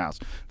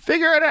sociopaths.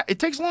 Figure it out. It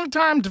takes a long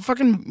time to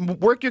fucking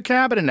work your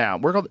cabinet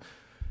out.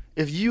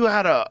 If you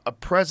had a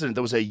president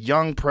that was a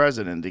young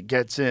president that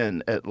gets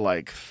in at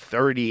like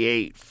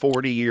 38,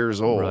 40 years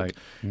old Right.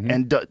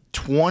 and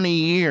 20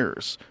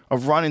 years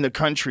of running the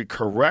country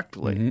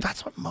correctly,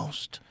 that's what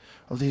most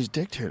of these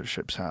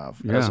dictatorships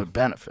have as Yeah. a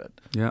benefit.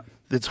 Yeah.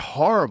 It's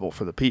horrible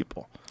for the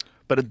people.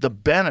 But the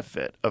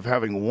benefit of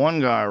having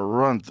one guy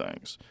run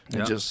things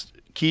and Yeah. just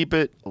keep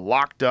it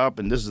locked up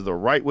and this is the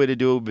right way to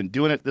do it. We've been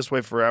doing it this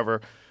way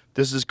forever.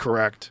 This is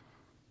correct.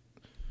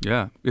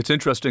 Yeah. It's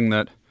interesting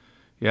that,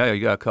 you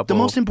got a couple.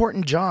 The most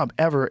important job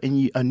ever,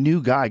 and a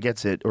new guy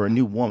gets it, or a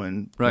new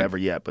woman, Right. never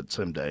yet, but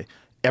someday,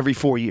 every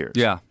 4 years.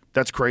 Yeah.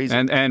 That's crazy.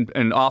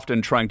 And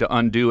often trying to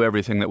undo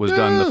everything that was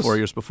done the Yes. 4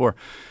 years before.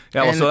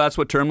 Yeah, well, And- so that's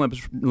what term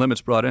limits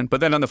brought in. But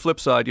then on the flip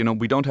side,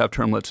 we don't have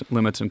term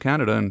limits in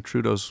Canada, and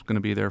Trudeau's going to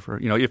be there for,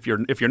 if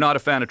you're not a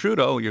fan of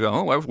Trudeau, you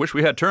go, I wish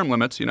we had term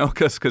limits,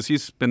 because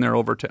he's been there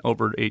over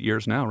 8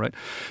 years now, right?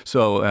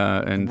 So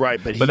right,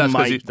 but he that's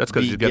might that's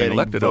because be he's getting getting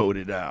elected.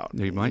 voted out.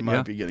 He might,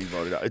 yeah. be getting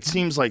voted out. It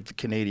seems like the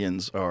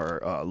Canadians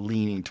are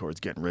leaning towards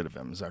getting rid of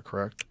him. Is that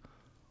correct?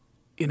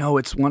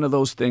 It's one of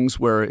those things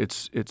where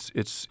it's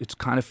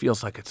kind of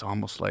feels like it's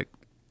almost like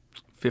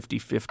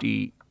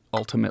 50-50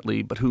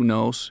 ultimately, but who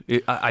knows?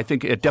 I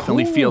think it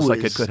definitely feels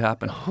like it could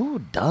happen. Who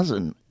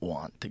doesn't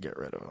want to get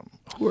rid of him?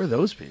 Who are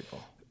those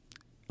people?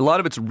 A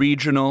lot of it's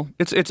regional.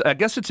 I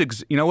guess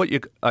it's you know what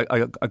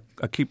I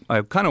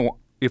kind of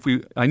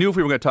I knew if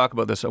we were going to talk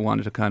about this, I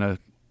wanted to kind of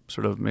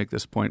sort of make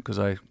this point because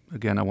I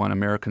want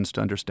Americans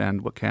to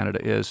understand what Canada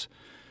is.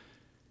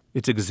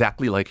 It's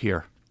exactly like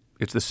here.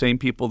 It's the same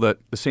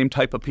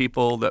type of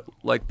people that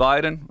like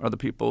Biden are the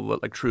people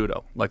that like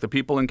Trudeau. Like the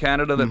people in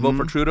Canada that vote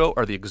for Trudeau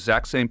are the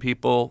exact same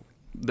people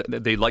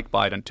that they like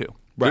Biden too.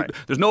 Right.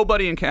 There's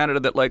nobody in Canada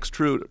that likes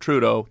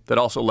Trudeau that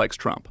also likes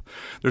Trump.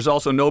 There's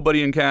also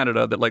nobody in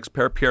Canada that likes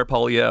Pierre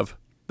Poilievre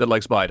that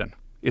likes Biden.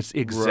 It's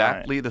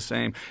exactly the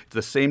same. It's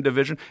the same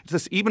division. It's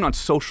this, even on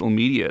social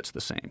media, it's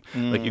the same.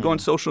 Like you go on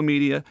social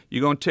media,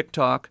 you go on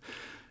TikTok,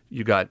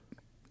 you got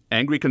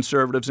angry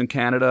conservatives in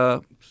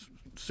Canada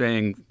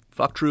saying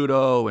fuck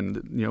Trudeau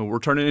and we're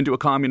turning into a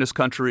communist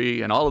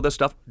country and all of this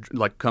stuff,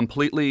 like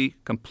completely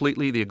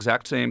the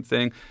exact same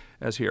thing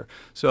as here.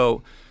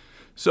 So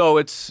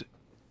it's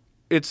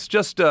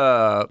just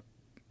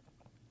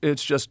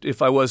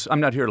if I'm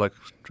not here like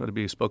trying to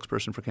be a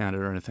spokesperson for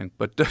Canada or anything,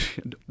 but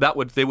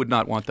they would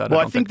not want that. Well,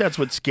 I I don't think that's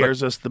what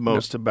scares us the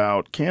most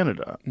about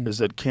Canada is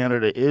that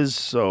Canada is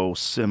so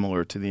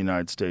similar to the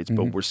United States,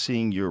 but we're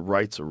seeing your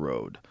rights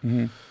erode.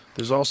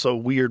 There's also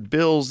weird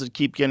bills that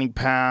keep getting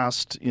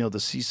passed. The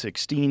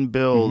C-16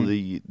 bill,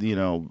 the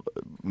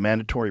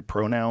mandatory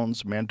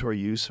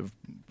use of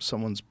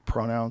someone's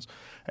pronouns,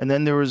 and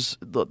then there was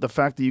the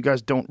fact that you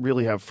guys don't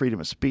really have freedom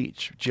of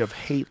speech. But you have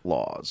hate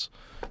laws,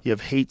 you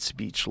have hate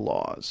speech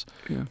laws,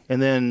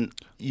 and then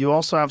you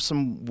also have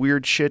some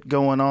weird shit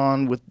going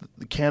on with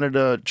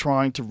Canada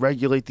trying to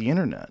regulate the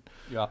internet.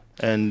 Yeah.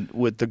 And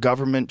with the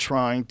government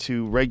trying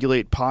to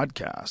regulate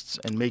podcasts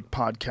and make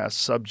podcasts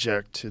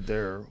subject to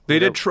their... They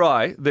did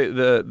try.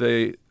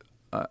 I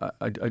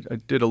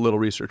did a little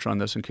research on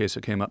this in case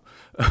it came up.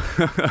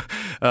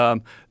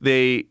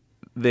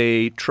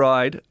 They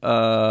tried,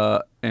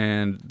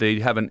 and they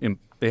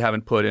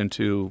haven't put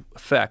into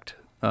effect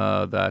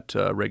that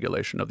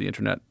regulation of the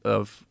internet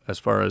as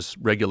far as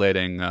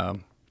regulating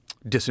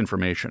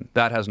disinformation.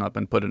 That has not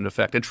been put into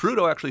effect. And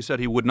Trudeau actually said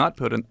he would not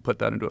put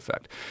that into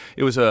effect.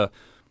 It was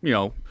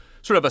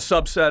sort of a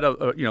subset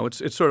of,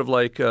 it's sort of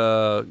like,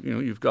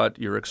 you've got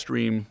your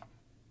extreme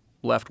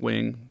left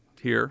wing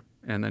here,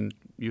 and then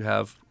you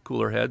have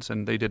cooler heads,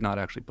 and they did not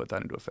actually put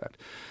that into effect.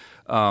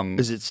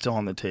 Is it still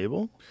on the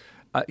table?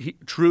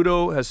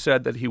 Trudeau has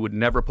said that he would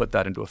never put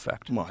that into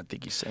effect. Well, I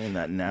think he's saying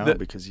that now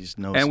because he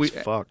knows he's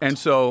fucked. And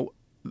so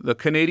the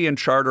Canadian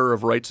Charter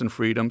of Rights and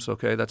Freedoms,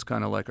 okay, that's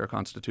kind of like our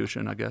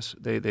Constitution, I guess.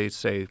 They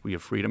say we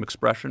have freedom of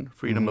expression,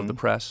 freedom of the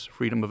press,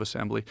 freedom of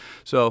assembly.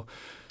 So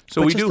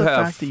but we just do the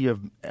have fact that you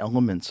have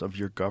elements of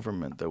your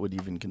government that would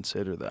even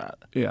consider that.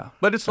 Yeah,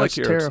 but it's like That's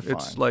here. terrifying.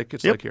 It's like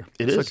here.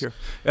 It it's is. Like here.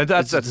 And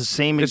that's the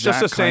same It's just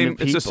the exact kind same.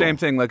 of It's the people. same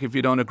thing. Like if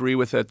you don't agree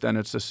with it, then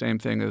it's the same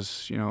thing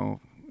as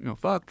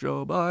fuck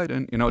Joe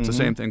Biden. It's the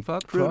same thing.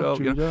 Fuck Trudeau.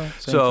 Trudeau. Same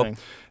So thing.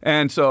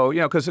 and so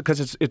because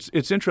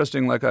it's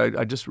interesting. Like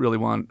I just really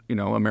want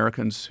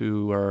Americans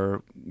who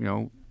are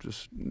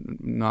just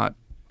not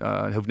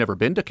have never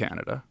been to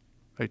Canada,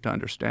 right, to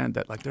understand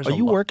that like there's. Are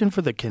you working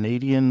for the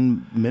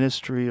Canadian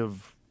Ministry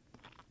of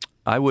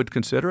I would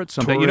consider it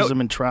someday.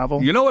 Tourism and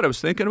travel. You know what I was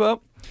thinking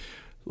about?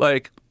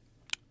 Like,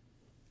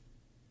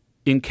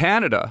 in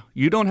Canada,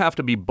 you don't have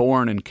to be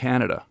born in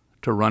Canada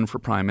to run for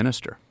Prime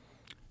Minister.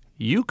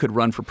 You could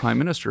run for Prime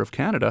Minister of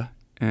Canada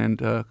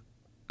and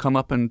come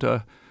up and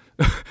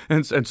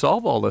and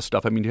solve all this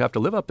stuff. I mean, you have to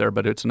live up there,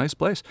 but it's a nice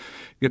place.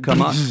 You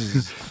come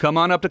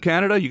on up to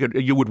Canada.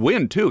 You would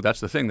win too. That's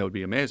the thing that would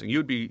be amazing.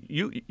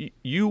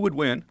 You would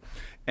win,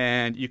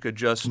 and you could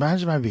just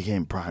imagine if I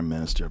became Prime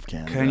Minister of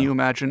Canada. Can you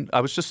imagine?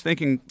 I was just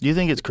thinking. Do you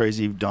think it's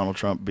crazy Donald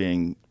Trump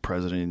being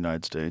president of the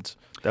United States?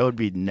 That would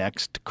be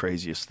next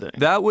craziest thing.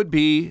 That would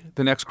be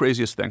the next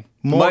craziest thing.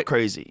 More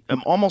crazy.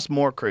 Almost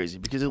more crazy,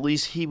 because at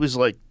least he was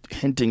like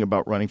hinting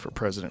about running for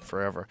president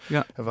forever.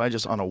 Yeah. If I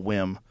just on a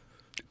whim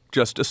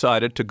just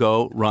decided to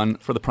go run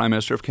for the Prime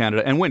Minister of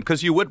Canada and win,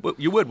 because you would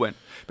win,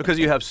 because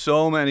you have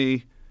so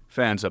many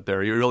fans up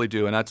there. You really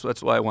do, and that's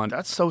why I want.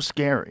 That's so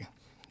scary.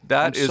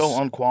 I'm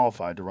so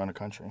unqualified to run a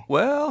country.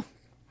 Well,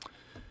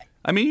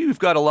 I mean, you've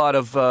got a lot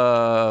of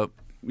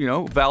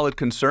valid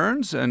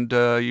concerns, and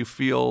you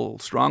feel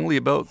strongly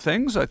about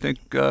things. I think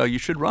you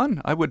should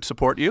run. I would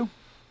support you.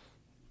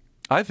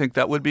 I think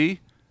that would be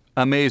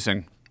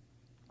amazing.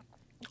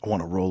 I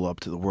want to roll up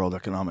to the World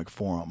Economic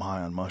Forum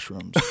high on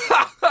mushrooms.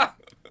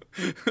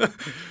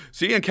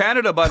 See, in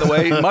Canada, by the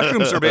way,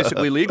 mushrooms are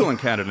basically legal in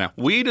Canada now.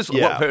 Weed is.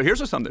 Yeah. Well,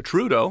 here's something.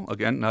 Trudeau,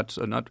 again, not.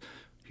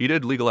 He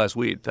did legalize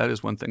weed. That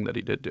is one thing that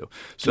he did do.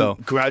 So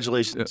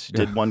congratulations, you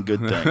did one good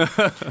thing.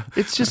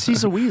 It's just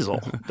he's a weasel.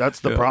 That's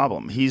the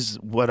problem. He's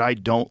what I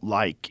don't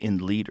like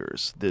in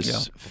leaders.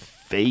 This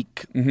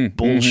fake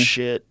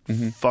bullshit,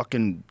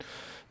 fucking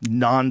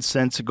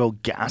nonsensical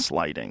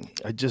gaslighting.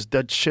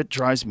 That shit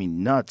drives me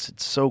nuts.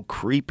 It's so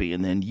creepy.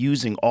 And then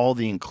using all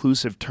the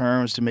inclusive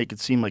terms to make it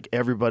seem like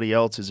everybody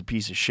else is a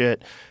piece of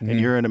shit and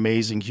you're an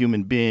amazing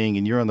human being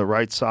and you're on the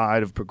right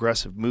side of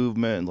progressive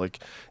movement. And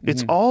like,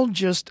 it's all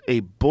just a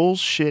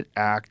bullshit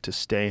act to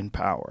stay in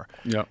power.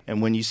 Yeah.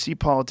 And when you see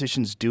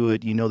politicians do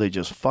it, you know they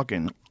just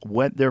fucking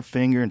wet their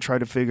finger and try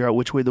to figure out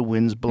which way the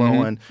wind's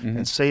blowing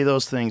and say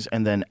those things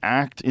and then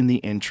act in the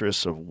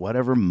interests of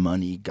whatever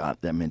money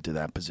got them into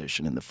that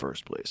position in the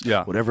first place.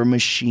 Yeah. Whatever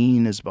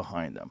machine is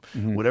behind them,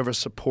 whatever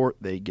support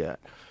they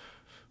get.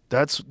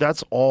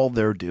 That's all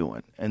they're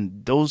doing.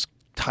 And those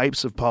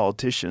types of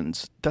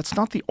politicians, that's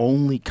not the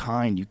only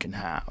kind you can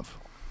have,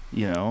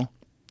 you know?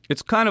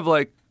 It's kind of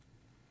like,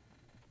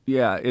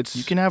 it's...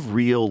 You can have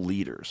real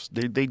leaders.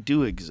 They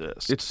do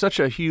exist. It's such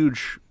a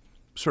huge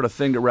sort of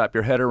thing to wrap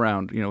your head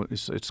around. You know,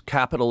 it's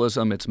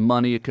capitalism, it's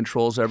money, it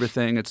controls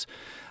everything.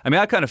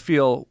 I kind of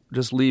feel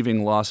just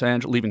leaving Los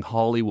Angeles, leaving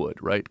Hollywood,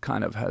 right,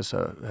 kind of has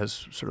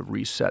sort of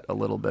reset a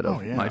little bit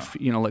of my,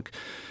 you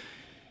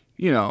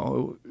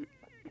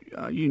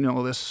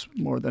know this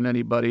more than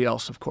anybody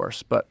else, of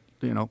course, but,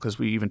 you know, because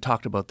we even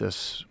talked about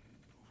this,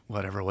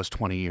 whatever it was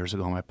 20 years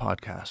ago on my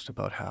podcast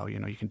about how, you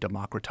know, you can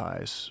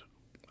democratize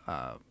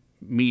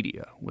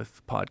media with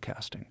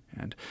podcasting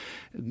and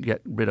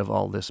get rid of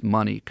all this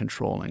money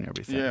controlling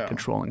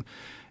everything,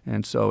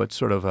 and so it's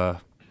sort of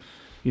a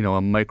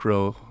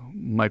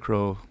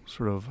micro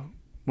sort of,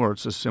 or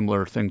it's a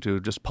similar thing to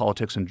just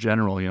politics in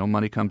general. You know,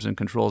 money comes in,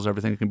 controls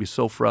everything. It can be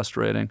so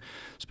frustrating,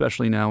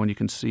 especially now when you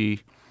can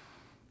see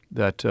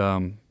that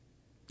you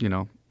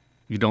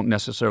don't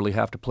necessarily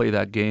have to play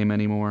that game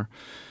anymore.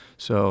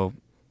 So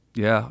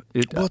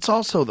it's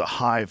also the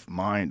hive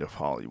mind of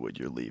Hollywood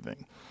you're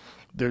leaving.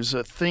 There's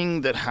a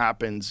thing that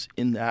happens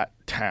in that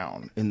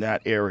town, in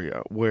that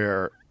area,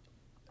 where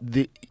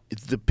the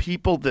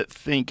people that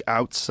think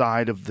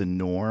outside of the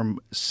norm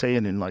say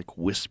it in like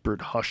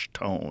whispered, hushed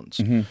tones.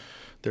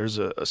 There's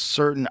a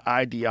certain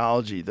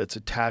ideology that's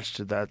attached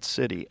to that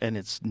city, and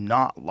it's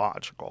not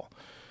logical.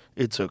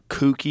 It's a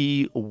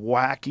kooky,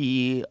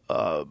 wacky,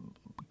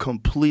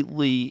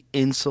 completely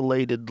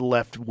insulated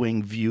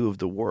left-wing view of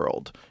the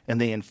world, and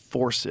they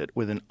enforce it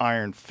with an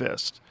iron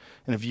fist.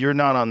 And if you're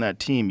not on that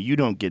team, you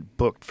don't get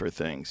booked for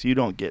things. You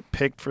don't get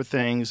picked for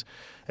things.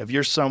 If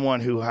you're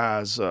someone who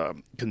has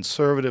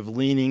conservative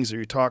leanings, or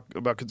you talk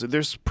about,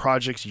 there's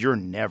projects you're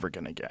never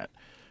going to get.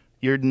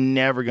 You're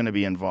never going to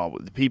be involved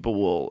with.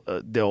 People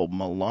they'll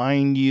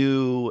malign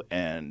you,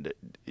 and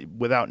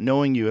without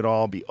knowing you at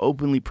all, be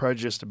openly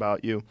prejudiced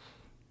about you.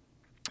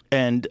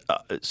 And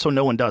so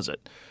no one does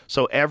it.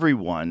 So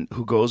everyone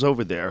who goes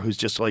over there who's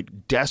just like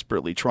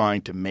desperately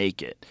trying to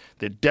make it,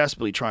 they're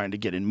desperately trying to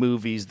get in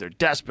movies, they're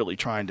desperately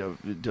trying to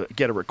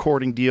get a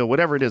recording deal,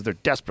 whatever it is they're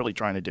desperately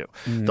trying to do.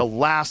 The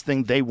last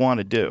thing they want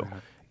to do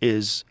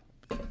is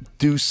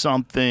do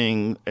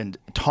something and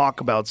talk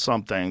about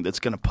something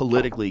that's going to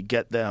politically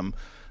get them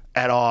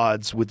at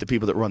odds with the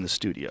people that run the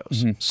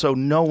studios. So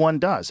no one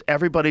does.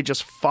 Everybody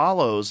just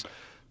follows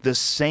the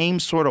same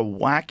sort of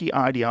wacky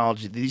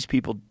ideology that these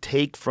people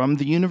take from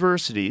the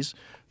universities.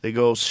 They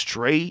go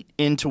straight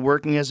into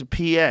working as a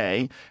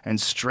PA and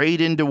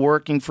straight into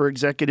working for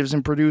executives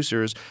and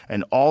producers,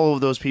 and all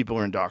of those people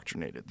are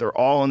indoctrinated. They're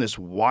all in this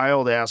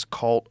wild-ass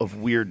cult of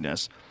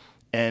weirdness.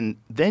 And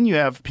then you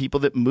have people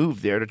that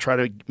move there to try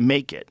to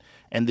make it.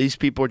 And these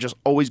people are just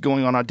always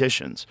going on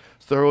auditions.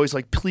 So they're always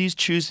like, please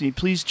choose me,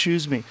 please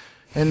choose me.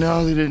 And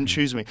no, they didn't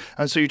choose me.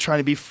 And so you're trying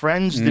to be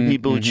friends with the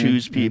people who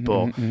choose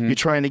people. You're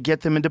trying to get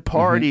them into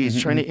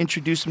parties, trying to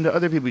introduce them to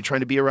other people. You're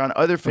trying to be around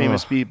other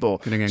famous people.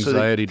 Getting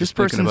anxiety this just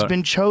thinking person's about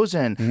been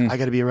chosen. I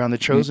got to be around the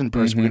chosen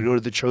person. We're going to go to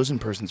the chosen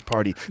person's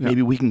party.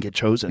 Maybe we can get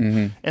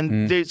chosen.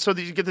 And so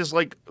you get this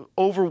like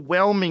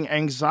overwhelming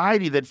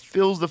anxiety that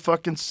fills the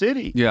fucking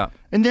city. Yeah.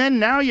 And then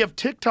now you have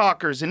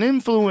TikTokers and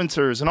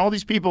influencers and all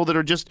these people that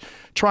are just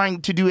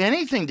trying to do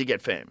anything to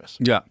get famous.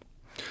 Yeah.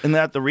 And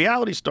that the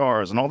reality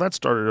stars and all that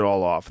started it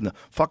all off, and the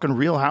fucking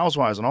Real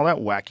Housewives and all that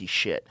wacky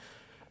shit.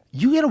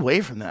 You get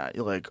away from that.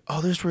 You're like, oh,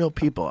 there's real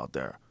people out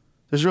there.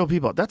 There's real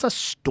people. That's a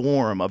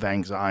storm of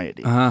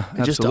anxiety. And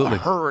just a absolutely.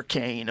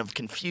 hurricane of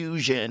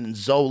confusion and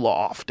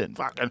Zoloft and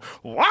fucking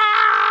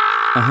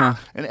wah!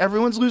 And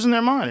everyone's losing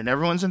their mind, and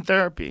everyone's in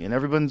therapy, and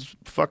everyone's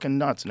fucking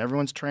nuts, and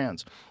everyone's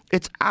trans.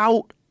 It's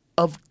out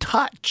of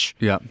touch.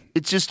 Yeah.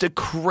 It's just a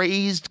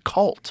crazed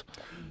cult.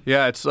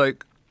 Yeah, it's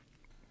like,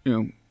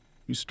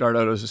 you start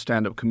out as a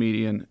stand-up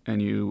comedian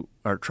and you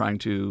are trying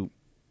to,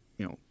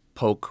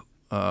 poke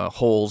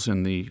holes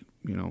in the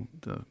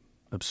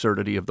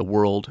absurdity of the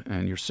world,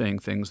 and you're saying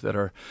things that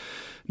are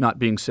not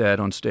being said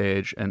on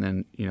stage. And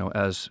then,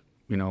 as,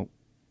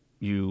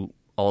 you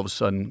all of a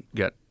sudden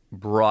get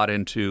brought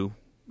into,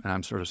 and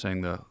I'm sort of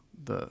saying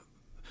the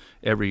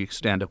every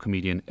stand-up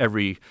comedian,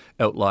 every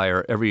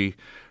outlier, every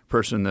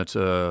person that's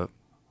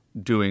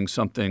doing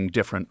something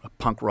different, a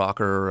punk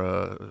rocker,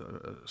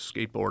 a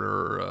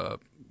skateboarder,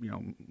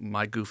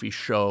 my goofy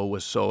show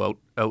was so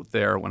out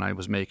there when I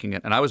was making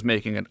it. And I was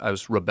making it, I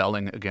was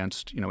rebelling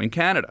against, in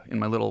Canada, in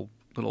my little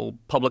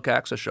public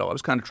access show. I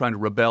was kind of trying to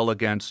rebel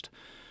against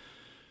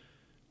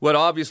what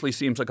obviously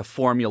seems like a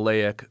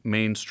formulaic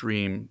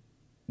mainstream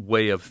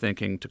way of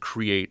thinking to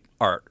create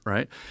art,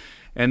 right?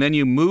 And then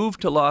you move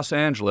to Los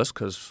Angeles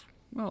because,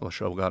 the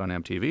show got on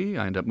MTV.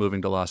 I end up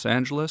moving to Los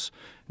Angeles.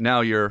 Now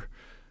I'm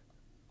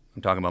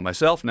talking about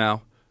myself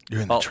now.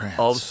 You're in the trance.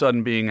 All of a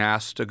sudden being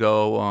asked to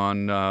go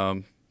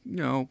on,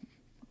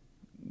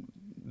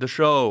 the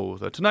show,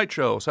 the Tonight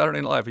Show, Saturday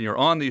Night Live, and you're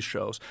on these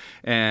shows.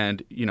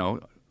 And,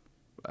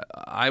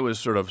 I was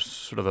sort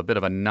of a bit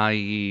of a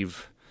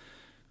naive,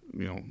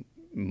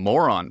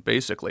 moron,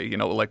 basically,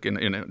 like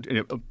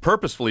in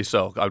purposefully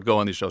so. I would go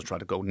on these shows, try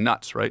to go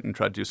nuts, right, and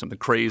try to do something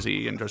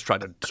crazy and just try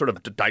to sort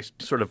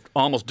of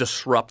almost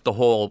disrupt the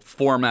whole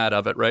format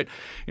of it, right,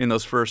 in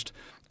those first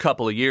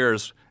couple of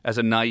years as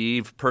a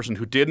naive person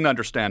who didn't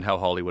understand how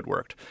Hollywood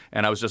worked.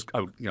 And I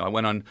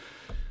went on.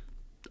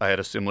 I had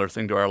a similar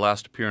thing to our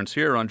last appearance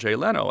here on Jay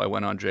Leno. I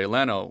went on Jay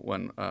Leno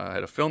when I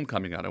had a film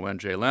coming out. I went on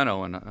Jay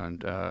Leno, and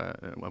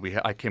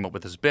I came up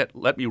with this bit.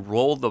 Let me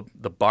roll the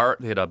bar.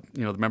 They had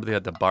remember they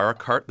had the bar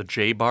cart, the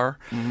J bar.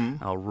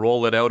 I'll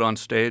roll it out on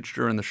stage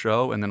during the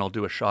show, and then I'll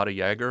do a shot of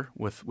Jagger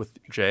with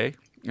Jay.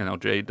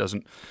 Jay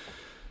doesn't.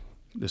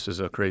 This is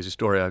a crazy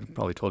story. I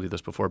probably told you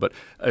this before, but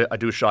I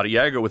do a shot of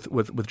Jagger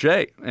with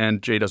Jay,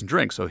 and Jay doesn't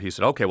drink, so he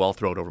said, "Okay, well, I'll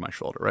throw it over my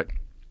shoulder, right?"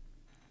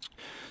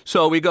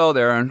 So we go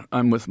there, and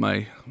I'm with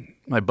my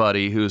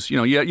buddy, who's you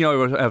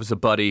have a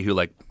buddy who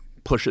like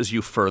pushes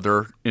you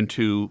further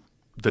into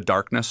the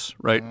darkness,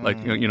 right?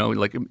 Like you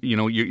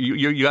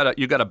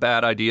got a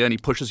bad idea, and he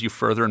pushes you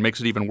further and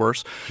makes it even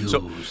worse. Use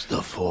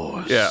the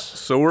force. Yeah.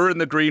 So we're in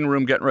the green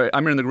room getting ready.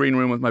 I'm in the green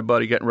room with my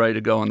buddy getting ready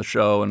to go on the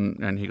show,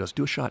 and he goes,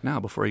 "Do a shot now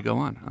before you go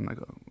on." I'm like,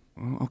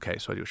 oh, "Okay."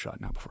 So I do a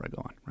shot now before I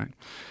go on, right?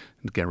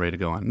 Get ready to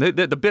go on.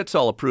 The bit's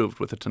all approved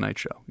with the Tonight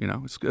Show.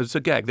 It's a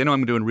gag. They know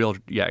I'm doing real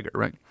Jagger,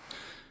 right?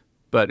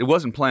 But it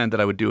wasn't planned that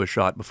I would do a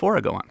shot before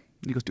I go on.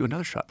 He goes, "Do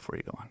another shot before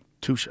you go on."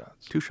 2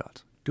 shots. 2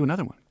 shots. Do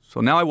another one.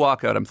 So now I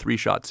walk out. I'm 3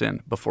 shots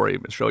in before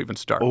the show even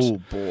starts.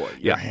 Oh boy,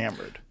 you're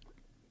hammered.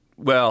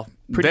 Well,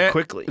 pretty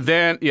quickly.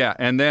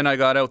 And then I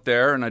got out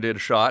there and I did a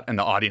shot, and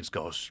the audience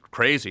goes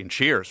crazy and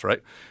cheers,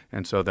 right?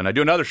 And so then I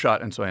do another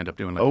shot, and so I end up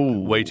doing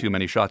way too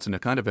many shots, and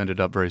it kind of ended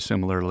up very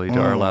similarly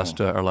to our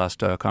last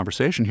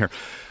conversation here,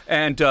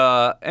 and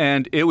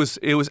it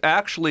was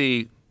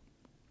actually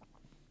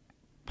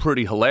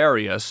pretty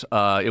hilarious.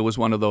 It was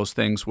one of those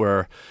things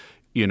where,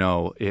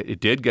 it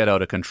did get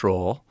out of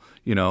control.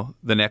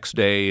 The next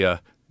day,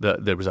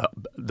 there was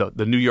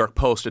the New York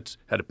Post. It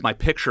had my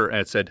picture and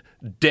it said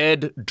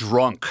 "dead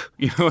drunk."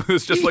 It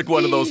was just like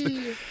one of those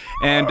things.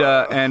 And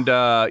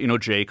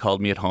Jay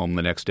called me at home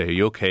the next day. "Are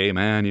you okay,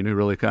 man? You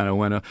really kind of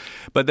went."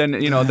 But then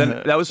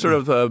then that was sort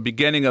of the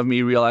beginning of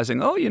me realizing,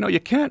 you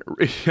can't.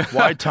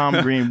 Why Tom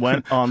Green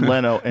went on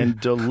Leno and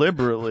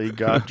deliberately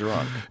got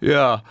drunk.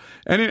 Yeah,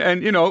 and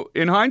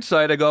in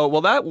hindsight, I go,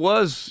 well, that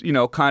was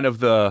kind of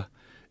the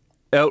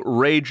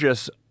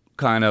outrageous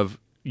kind of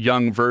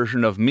young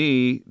version of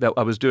me that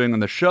I was doing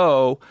on the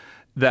show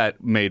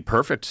that made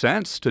perfect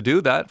sense to do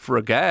that for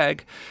a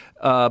gag.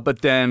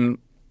 But then,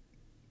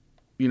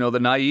 the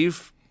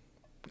naive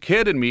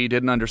kid in me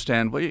didn't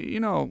understand,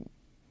 well,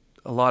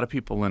 a lot of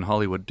people in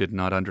Hollywood did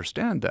not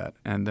understand that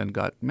and then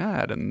got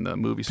mad in the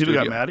movie studio.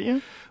 People got mad at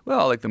you?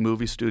 Well, like the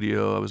movie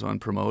studio, I was on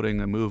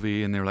promoting a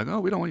movie, and they were like, "Oh,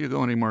 we don't want you to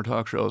go any more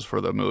talk shows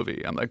for the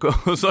movie." I'm like, I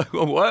was like,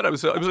 well, "What?" It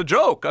was a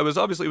joke. It was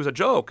a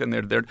joke, and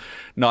they're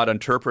not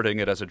interpreting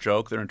it as a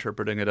joke. They're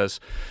interpreting it as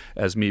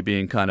me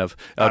being kind of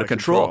out of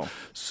control.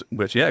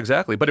 Which, yeah,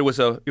 exactly. But it was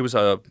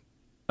a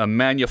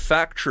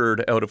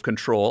manufactured out of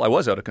control. I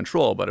was out of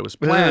control, but it was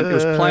planned. It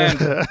was planned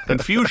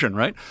confusion,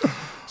 right?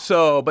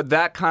 So, but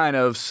that kind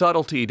of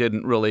subtlety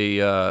didn't really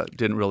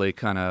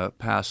kind of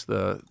pass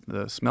the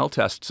smell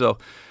test. So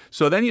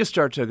then you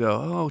start to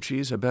go, oh,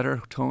 geez, I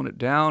better tone it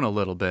down a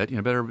little bit.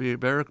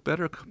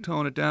 Better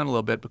tone it down a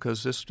little bit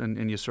because this,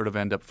 and you sort of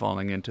end up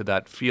falling into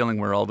that feeling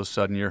where all of a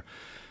sudden you're,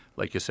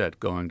 like you said,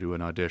 going to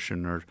an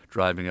audition or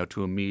driving out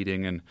to a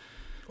meeting and.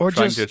 Or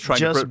trying just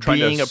to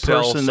being a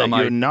person that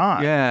you're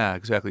not. Yeah,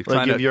 exactly.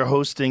 Like if you're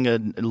hosting a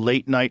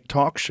late night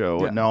talk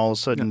show and all of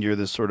a sudden you're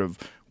this sort of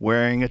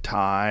wearing a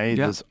tie,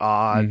 this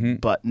odd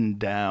button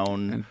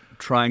down. And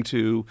trying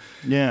to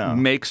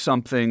make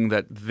something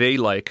that they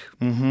like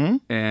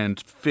and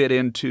fit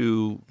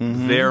into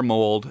their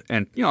mold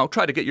and,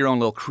 try to get your own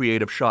little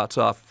creative shots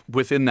off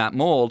within that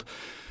mold.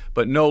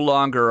 But no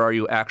longer are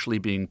you actually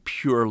being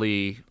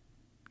purely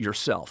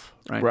yourself,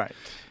 right? Right.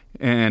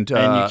 And you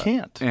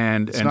can't.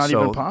 And it's not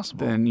so even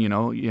possible. Then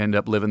you end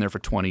up living there for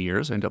 20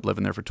 years. And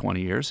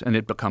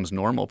it becomes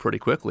normal pretty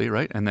quickly,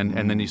 right? And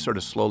then you sort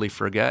of slowly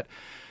forget.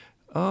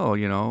 Oh,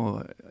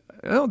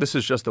 this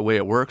is just the way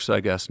it works, I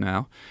guess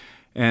now.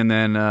 And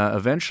then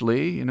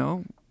eventually,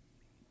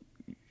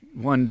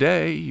 one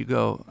day you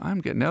go,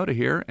 I'm getting out of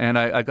here. And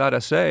I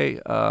gotta say,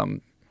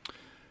 when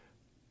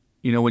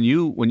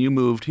you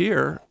moved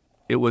here,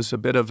 it was a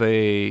bit of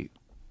a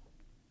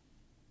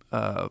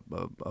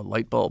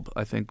light bulb,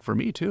 I think, for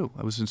me too.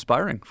 It was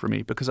inspiring for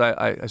me because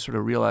I sort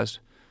of realized,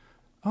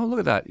 oh, look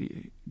at that,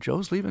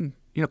 Joe's leaving.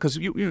 Because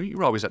you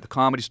were always at the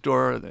Comedy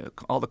Store,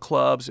 all the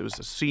clubs. It was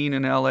a scene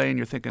in L.A., and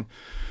you're thinking,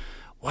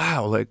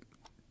 wow, like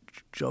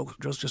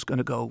Joe's just going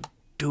to go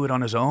do it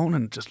on his own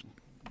and just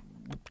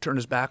turn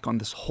his back on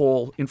this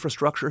whole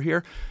infrastructure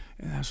here.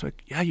 And I was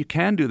like, yeah, you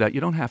can do that.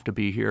 You don't have to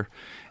be here.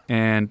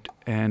 And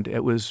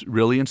it was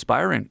really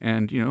inspiring,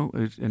 and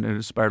it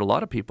inspired a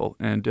lot of people.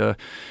 And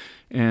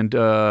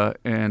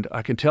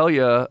I can tell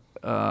you,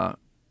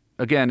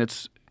 again,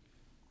 it's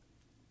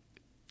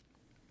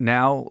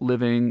now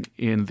living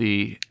in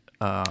the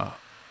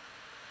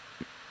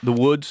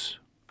woods,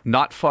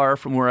 not far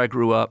from where I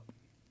grew up.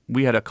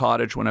 We had a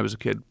cottage when I was a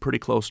kid, pretty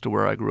close to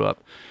where I grew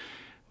up.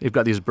 They've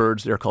got these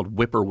birds there called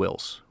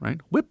whippoorwills, right?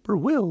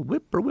 Whippoorwill,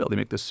 whippoorwill. They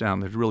make this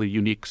sound. They're a really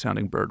unique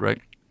sounding bird, right?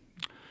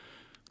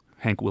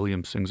 Hank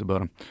Williams sings about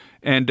them.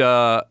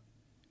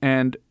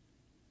 And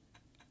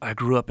I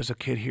grew up as a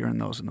kid hearing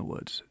those in the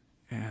woods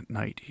at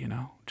night,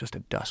 just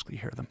at dusk you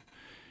hear them.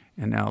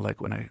 And now,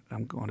 like when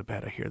I'm going to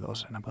bed, I hear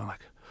those, and I'm going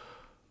like,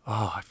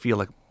 oh, I feel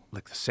like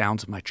the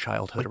sounds of my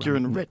childhood. Like you're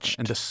enriched.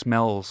 And the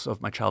smells of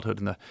my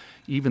childhood, and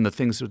even the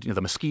things,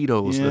 the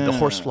mosquitoes, the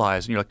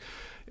horseflies, and you're like,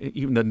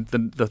 even the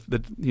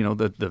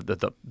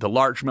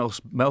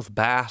largemouth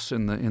bass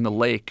in the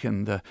lake,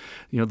 and the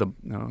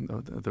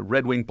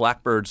red-winged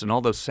blackbirds, and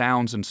all those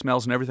sounds and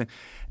smells and everything,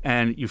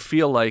 and you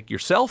feel like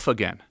yourself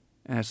again.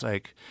 And it's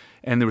like,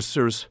 and there was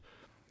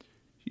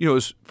it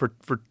was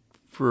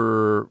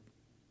for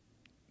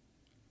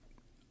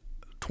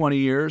 20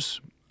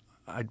 years,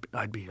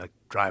 I'd be like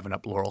driving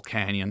up Laurel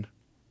Canyon,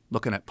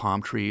 looking at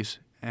palm trees,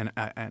 and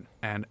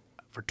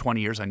for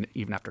 20 years,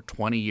 even after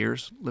 20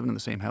 years living in the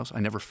same house, I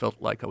never felt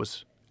like I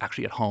was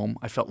actually at home.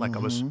 I felt like I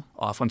was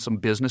off on some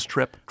business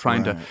trip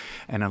trying to,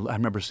 and I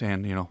remember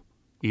saying,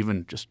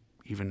 even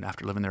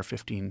after living there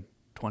 15,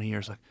 20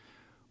 years, like,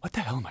 what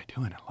the hell am I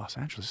doing in Los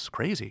Angeles? This is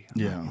crazy.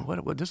 Yeah.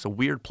 What, this is a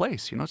weird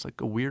place. It's like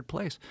a weird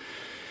place.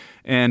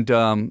 And,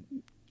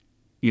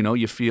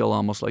 you feel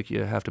almost like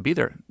you have to be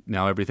there.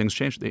 Now everything's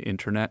changed. The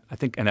internet, I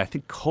think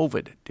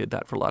COVID did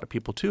that for a lot of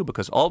people too,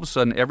 because all of a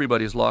sudden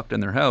everybody's locked in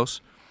their house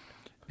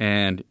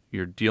and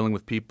you're dealing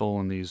with people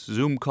in these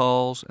Zoom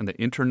calls, and the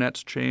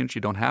internet's changed.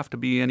 You don't have to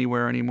be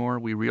anywhere anymore.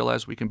 We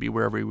realize we can be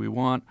wherever we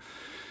want.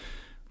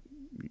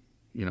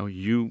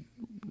 You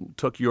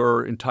took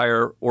your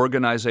entire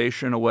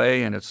organization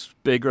away, and it's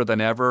bigger than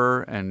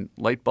ever, and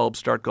light bulbs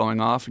start going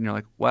off, and you're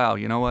like, wow,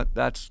 you know what?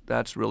 That's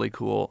really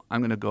cool.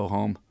 I'm going to go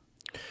home.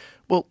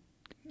 Well,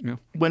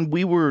 when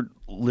we were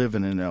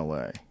living in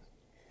L.A.,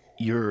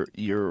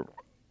 you're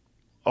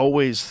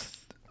always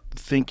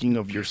thinking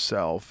of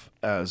yourself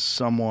as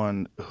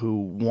someone who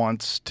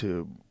wants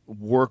to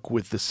work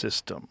with the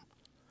system.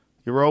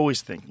 You're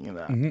always thinking of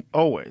that. Mm-hmm.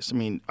 Always. I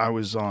mean, I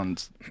was on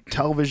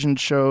television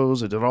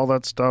shows. I did all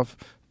that stuff.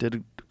 Did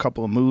a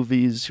couple of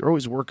movies. You're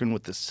always working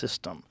with the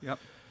system. Yep.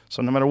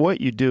 So no matter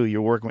what you do,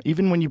 you're working with,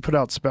 even when you put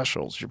out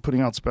specials, you're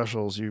putting out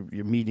specials,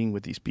 you're meeting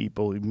with these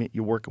people,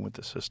 you're working with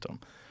the system.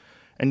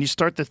 And you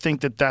start to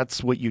think that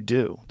that's what you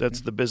do.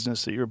 That's the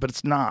business that but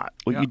it's not.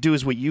 What you do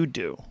is what you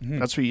do. Mm-hmm.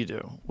 That's what you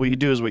do. What you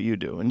do is what you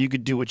do. And you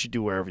could do what you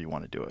do wherever you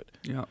want to do it.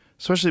 Yeah.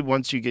 especially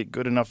once you get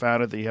good enough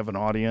at it that you have an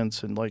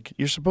audience, and like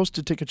you're supposed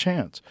to take a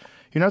chance.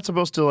 You're not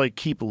supposed to like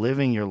keep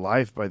living your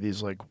life by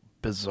these like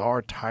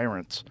bizarre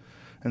tyrants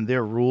and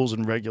their rules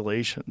and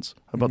regulations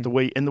about the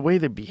way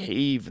they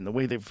behave and the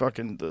way they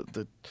fucking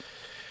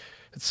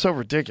it's so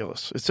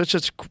ridiculous. It's such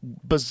a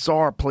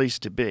bizarre place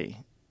to be.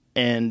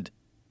 And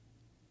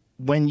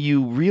when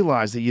you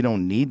realize that you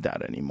don't need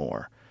that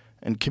anymore,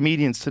 and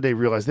comedians today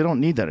realize they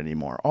don't need that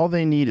anymore. All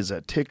they need is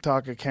a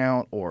TikTok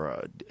account or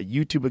a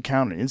YouTube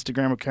account, an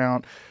Instagram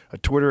account, a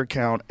Twitter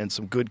account, and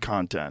some good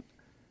content.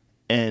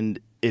 And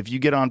if you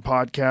get on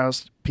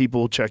podcasts,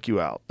 people will check you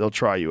out. They'll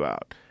try you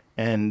out.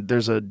 And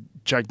there's a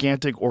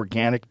gigantic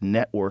organic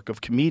network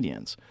of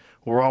comedians.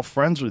 We're all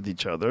friends with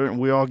each other, and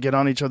we all get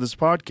on each other's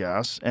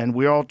podcasts, and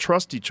we all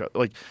trust each other.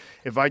 Like,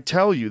 if I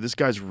tell you this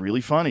guy's really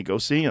funny, go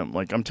see him.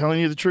 Like, I'm telling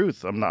you the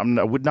truth.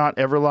 I would not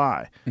ever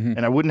lie.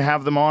 And I wouldn't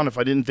have them on if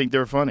I didn't think they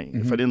were funny,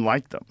 if I didn't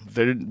like them, if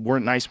they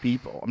weren't nice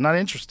people. I'm not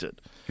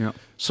interested. Yeah.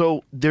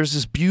 So there's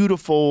this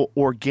beautiful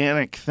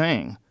organic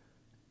thing.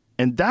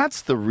 And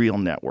that's the real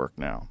network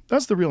now.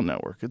 That's the real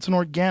network. It's an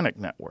organic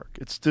network.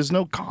 There's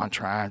no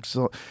contracts.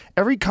 So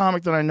every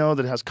comic that I know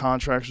that has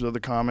contracts with other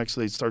comics,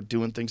 they start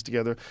doing things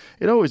together,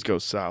 it always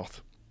goes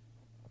south.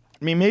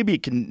 I mean, maybe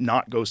it can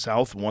not go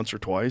south once or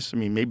twice. I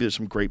mean, maybe there's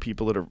some great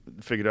people that have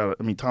figured out.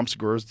 I mean, Tom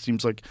Segura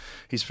seems like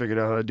he's figured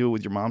out how to do it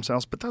with Your Mom's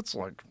House, but that's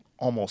like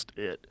almost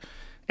it.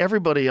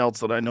 Everybody else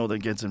that I know that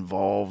gets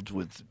involved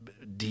with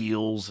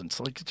deals, and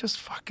it's like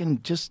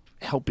just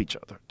help each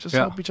other. Just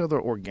help each other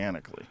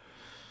organically.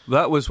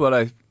 That was what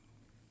I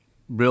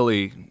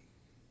really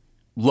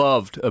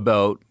loved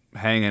about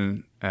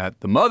hanging at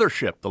the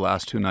Mothership the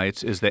last 2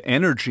 nights, is the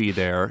energy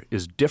there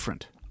is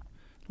different.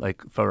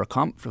 Like for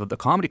the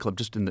comedy club,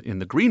 just in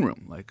the green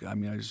room. Like, I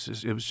mean,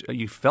 it was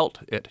you felt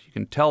it. You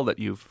can tell that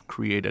you've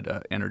created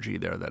an energy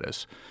there that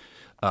is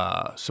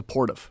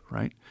supportive,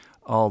 right?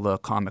 All the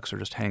comics are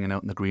just hanging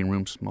out in the green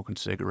room, smoking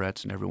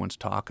cigarettes, and everyone's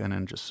talking,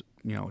 and just,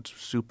 you know, it's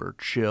super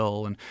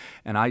chill.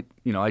 And I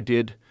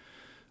did,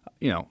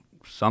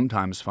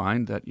 sometimes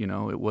find that,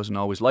 it wasn't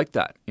always like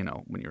that,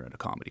 when you're at a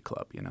comedy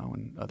club,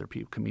 and other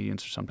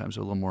comedians are sometimes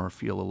feel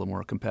a little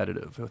more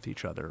competitive with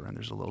each other, and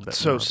there's a little bit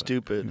so more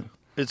stupid.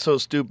 It's so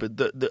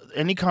stupid.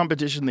 Any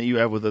competition that you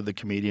have with other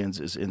comedians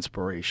is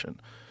inspiration.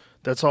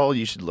 That's all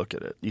you should look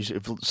at it.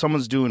 If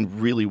someone's doing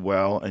really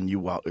well and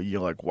you're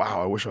like,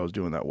 wow, I wish I was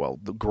doing that well.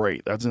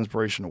 Great. That's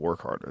inspiration to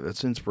work harder.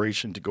 That's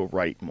inspiration to go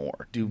write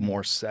more, do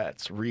more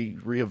sets,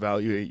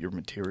 reevaluate your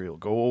material,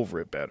 go over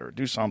it better,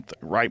 do something,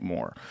 write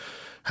more,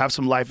 have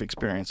some life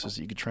experiences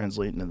that you could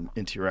translate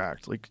into your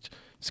act. Like,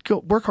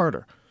 work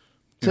harder.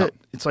 That's it.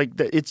 It's like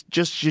that.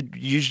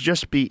 You should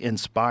just be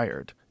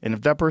inspired. And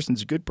if that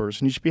person's a good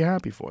person, you should be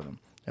happy for them.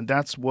 And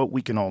that's what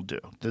we can all do.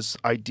 This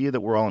idea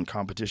that we're all in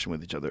competition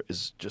with each other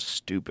is just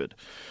stupid.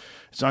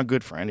 It's not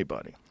good for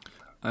anybody.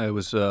 I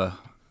was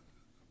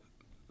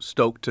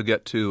stoked to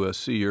get to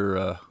see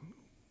your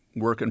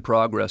work in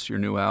progress, your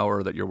new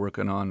hour that you're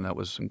working on. That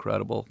was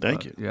incredible.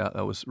 Thank you. Yeah,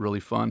 that was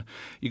really fun.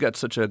 You got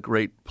such a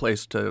great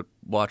place to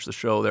watch the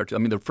show there. I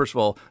mean, first of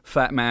all,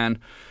 Fat Man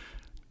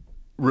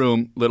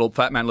room,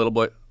 Fat Man, Little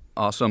Boy,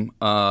 awesome.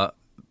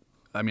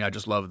 I mean, I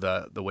just love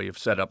the way you've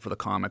set up for the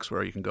comics,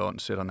 where you can go out and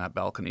sit on that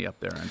balcony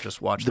up there and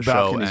just watch the show. The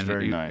balcony is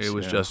very nice. It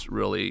was just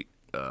really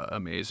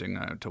amazing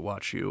to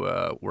watch you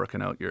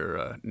working out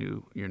your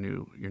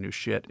new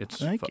shit.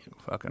 It's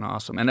fucking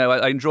awesome. And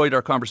I enjoyed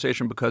our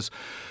conversation because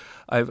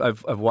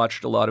I've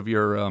watched a lot of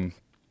your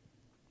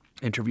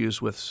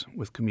interviews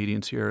with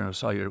comedians here, and I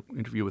saw your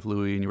interview with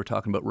Louis, and you were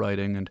talking about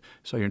writing, and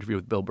I saw your interview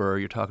with Bill Burr.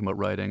 You're talking about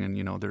writing,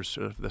 and there's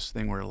sort of this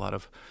thing where a lot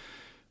of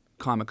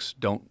comics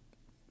don't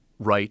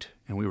write,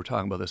 and we were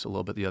talking about this a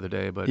little bit the other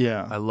day, but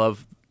I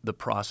love the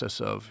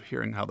process of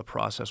hearing how the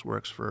process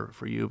works for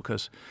you,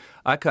 because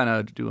I kind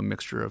of do a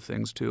mixture of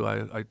things too.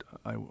 I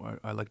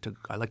like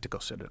to go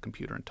sit at a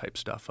computer and type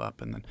stuff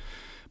up,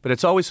 but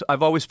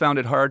I've always found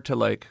it hard to,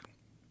 like,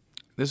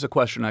 this is a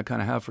question I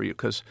kind of have for you,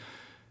 because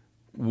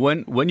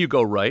when you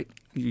go write,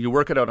 you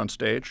work it out on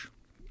stage,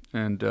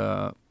 and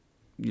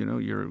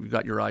you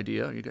got your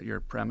idea, you got your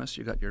premise,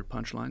 you got your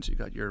punchlines, you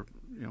got your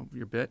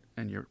bit,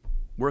 and you're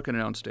working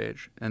it on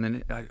stage. And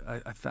then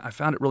I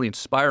found it really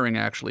inspiring,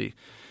 actually,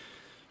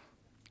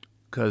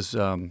 because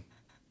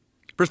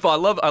first of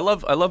all, I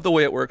love the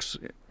way it works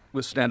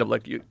with stand-up.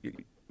 Like,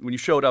 when you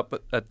showed up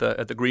at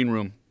the green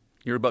room,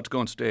 you're about to go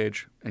on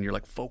stage, and you're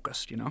like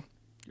focused, you're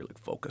like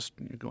focused,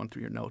 and you're going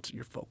through your notes, and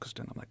you're focused,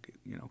 and I'm like,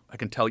 I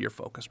can tell you're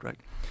focused, right?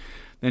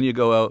 Then you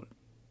go out,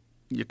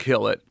 you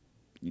kill it,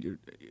 you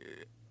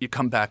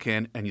come back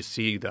in, and you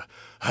see the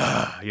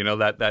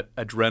that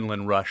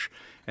adrenaline rush,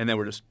 and then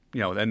we're just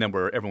and then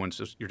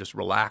you're just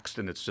relaxed,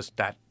 and it's just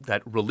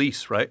that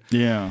release, right?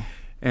 Yeah.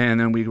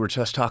 And then we were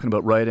just talking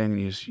about writing, and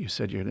you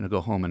said you're going to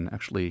go home and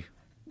actually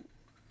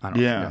I don't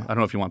know. Yeah. I don't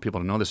know if you want people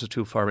to know this is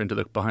too far into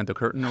the behind the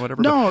curtain or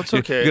whatever. No, but it's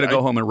okay. You're gonna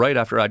go home and write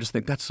after. I just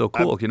think that's so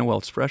cool. While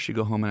it's fresh, you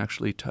go home and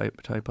actually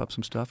type up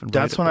some stuff and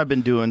write That's it. when I've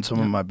been doing some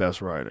of my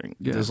best writing.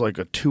 Yeah. There's like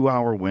a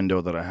 2-hour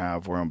window that I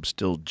have where I'm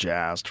still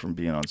jazzed from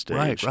being on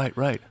stage.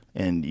 Right.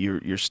 And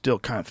you're still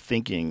kind of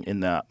thinking in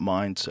that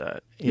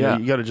mindset. You Yeah. know,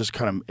 you got to just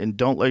kind of, and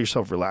don't let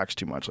yourself relax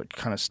too much. Like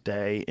kind of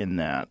stay in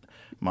that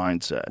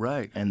mindset.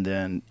 Right. And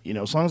then,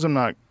 as long as I'm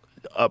not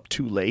up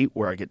too late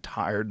where I get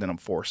tired, then I'm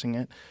forcing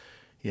it.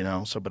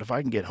 But if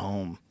I can get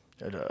home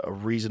at a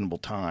reasonable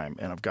time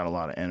and I've got a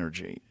lot of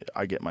energy,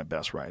 I get my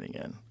best writing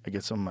in. I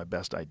get some of my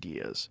best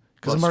ideas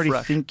because Well, I'm it's already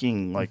fresh.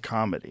 thinking like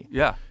comedy.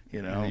 Yeah.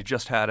 And you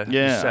just had it.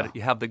 Yeah. You said it.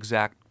 You have the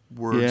exact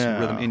words and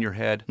rhythm in your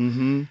head.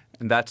 Mm-hmm.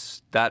 And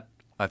that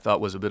I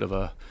thought was a bit of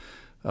a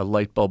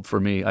light bulb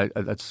for me.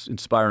 That's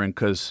inspiring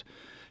because,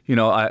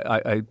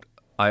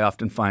 I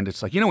often find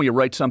it's like, when you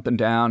write something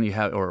down, you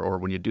have, or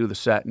when you do the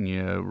set and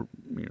you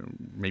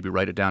maybe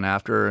write it down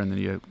after, and then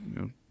you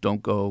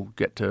don't go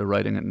get to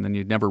writing it, and then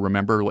you never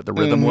remember what the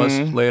rhythm was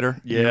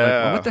later. Yeah. You're like,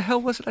 well, what the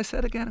hell was it I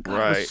said again?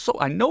 God, it was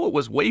I know it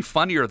was way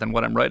funnier than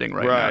what I'm writing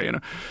right now.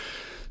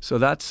 So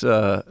that's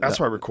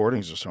why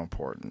recordings are so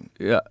important.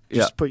 Yeah.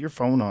 Just put your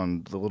phone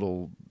on the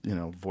little,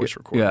 voice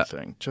recorder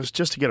thing, just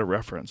to get a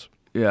reference.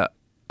 Yeah.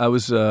 I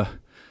was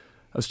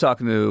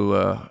talking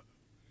to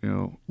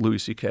Louis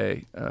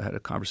C.K. Had a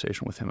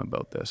conversation with him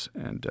about this,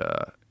 and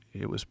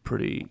it was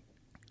pretty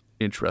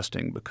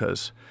interesting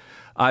because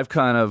I've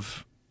kind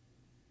of,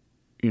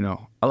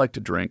 I like to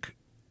drink,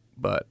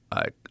 but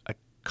I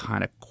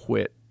kind of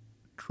quit.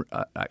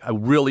 I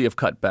really have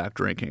cut back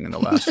drinking in the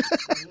last.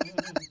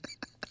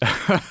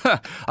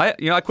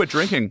 I quit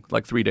drinking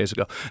like 3 days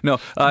ago. No,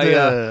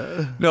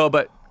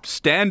 but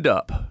stand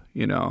up.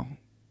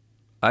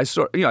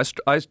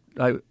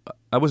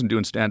 I wasn't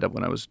doing stand up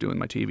when I was doing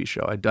my TV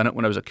show. I'd done it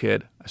when I was a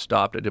kid. I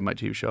stopped. I did my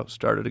TV show.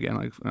 Started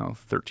again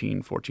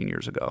 13, 14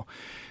 years ago.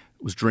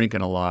 Was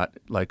drinking a lot,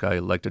 like I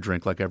like to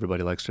drink, like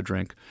everybody likes to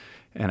drink.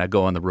 And I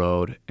go on the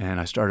road, and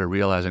I started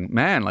realizing,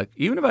 man, like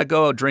even if I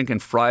go out drinking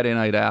Friday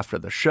night after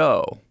the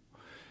show,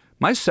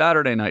 my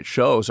Saturday night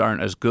shows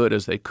aren't as good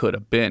as they could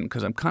have been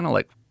because I'm kind of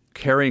like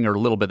carrying a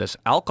little bit of this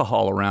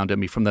alcohol around in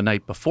me from the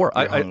night before.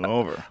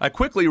 I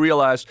quickly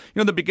realized,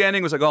 the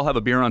beginning was like, I'll have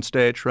a beer on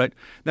stage, right?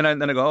 Then I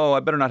go, I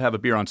better not have a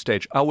beer on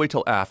stage. I'll wait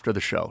till after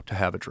the show to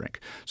have a drink.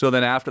 So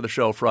then after the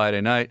show Friday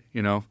night,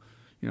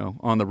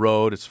 on the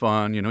road, it's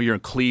fun. You're in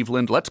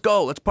Cleveland. Let's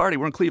go. Let's party.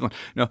 We're in Cleveland.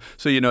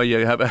 So you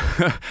have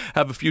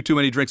have a few too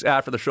many drinks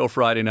after the show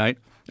Friday night.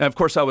 And of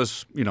course, I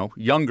was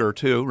younger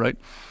too, right?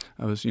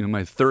 I was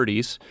my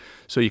 30s,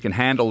 so you can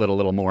handle it a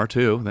little more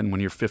too than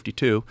when you're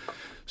 52.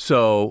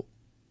 So,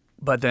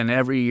 but then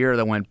every year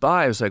that went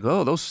by, I was like,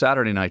 oh, those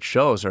Saturday night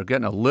shows are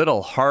getting a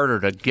little harder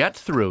to get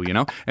through,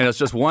 And it's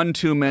just one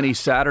too many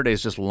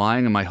Saturdays just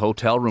lying in my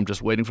hotel room,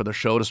 just waiting for the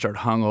show to start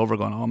hungover,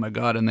 going, oh my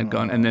God, and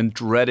then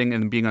dreading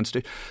and being on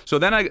stage. So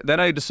then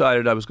I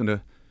decided I was going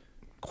to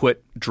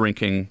quit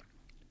drinking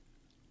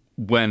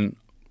when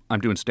I'm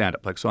doing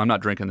stand-up. So I'm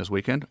not drinking this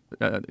weekend,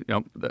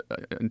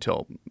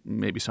 until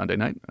maybe Sunday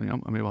night.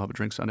 Maybe I'll have a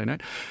drink Sunday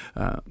night.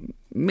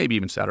 Maybe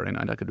even Saturday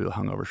night. I could do a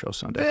hungover show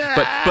Sunday.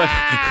 But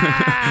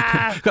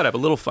gotta have a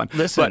little fun.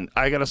 Listen,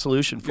 I got a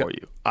solution for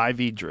you.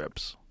 IV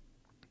drips.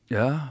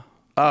 Yeah.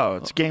 Oh,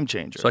 it's a game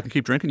changer. So I can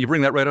keep drinking. You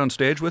bring that right on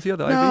stage with you,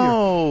 the IV?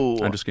 No.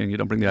 I'm just kidding. You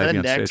don't bring the IV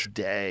on stage. The next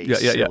day,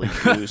 silly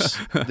goose.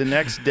 The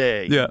next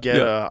day, get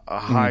a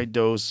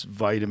high-dose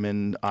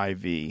vitamin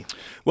IV.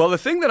 Well, the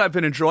thing that I've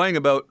been enjoying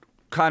about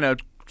kind of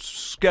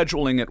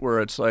scheduling it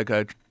where it's like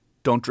I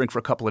don't drink for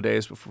a couple of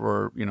days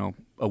before,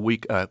 a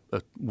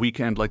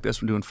weekend like this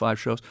from doing 5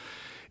 shows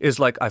is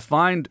like I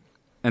find,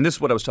 and this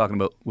is what I was talking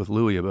about with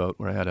Louis about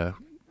where I had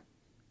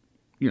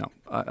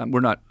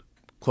we're not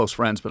close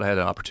friends, but I had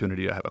an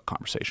opportunity to have a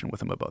conversation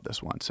with him about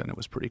this once, and it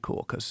was pretty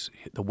cool because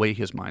the way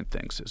his mind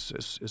thinks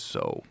is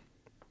so,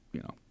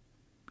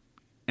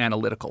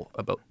 analytical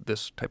about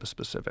this type of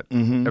specific,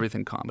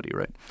 everything comedy,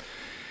 right?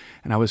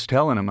 And I was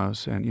telling him, I was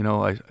saying,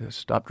 I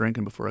stopped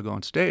drinking before I go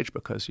on stage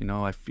because,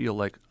 I feel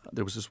like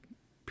there was this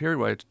period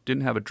where I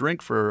didn't have a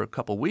drink for a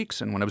couple of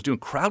weeks. And when I was doing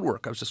crowd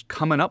work, I was just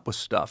coming up with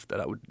stuff that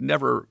I would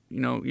never,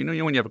 when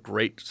you have a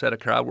great set of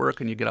crowd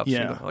work and you get up,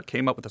 I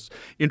came up with this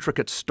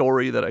intricate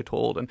story that I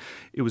told. And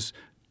it was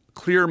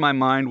clear my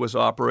mind was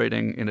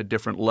operating in a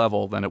different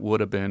level than it would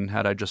have been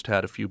had I just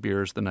had a few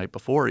beers the night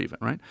before even,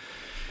 right?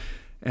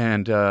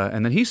 And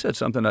then he said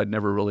something I'd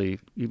never really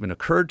even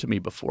occurred to me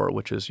before,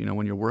 which is,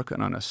 when you're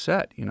working on a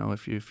set,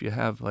 if you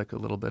have like a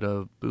little bit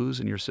of booze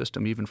in your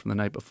system, even from the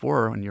night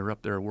before, and you're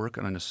up there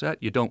working on a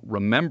set, you don't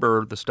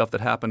remember the stuff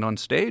that happened on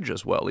stage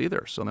as well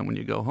either. So then when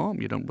you go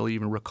home, you don't really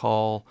even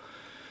recall,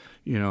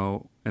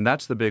 and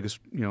that's the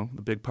biggest,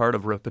 the big part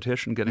of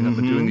repetition, getting up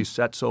and doing these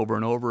sets over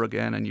and over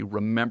again, and you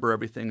remember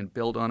everything and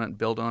build on it and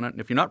build on it.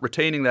 And if you're not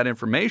retaining that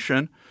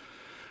information,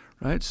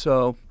 right,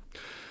 So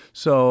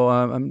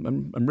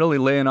I'm really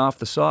laying off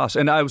the sauce,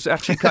 and I was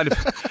actually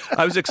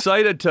I was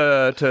excited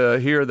to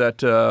hear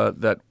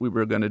that we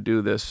were going to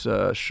do this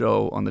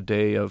show on the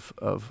day of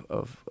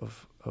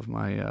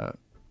my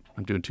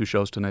I'm doing 2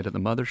 shows tonight at the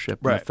Mothership,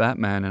 Right. the Fat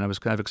Man, and I was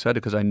kind of excited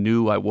because I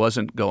knew I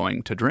wasn't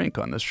going to drink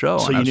on this show.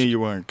 So And I you was- knew you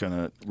weren't going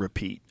to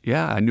repeat.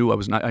 Yeah, I knew I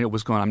was not. I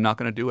was going. I'm not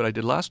going to do what I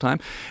did last time,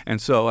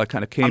 and so I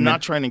kind of came. I'm in.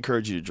 not trying to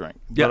encourage you to drink,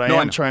 Yeah, but no, I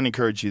I am know. trying to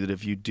encourage you that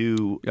if you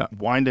do Yeah.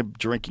 wind up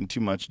drinking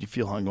too much and you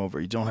feel hungover,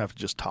 you don't have to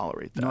just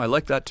tolerate that. No, I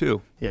like that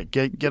too. Yeah,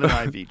 get an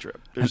IV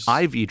drip. An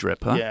IV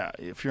drip, huh? Yeah,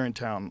 if you're in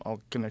town,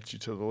 I'll connect you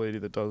to the lady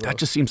that does That that.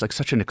 just seems like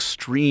such an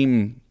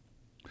extreme.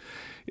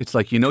 It's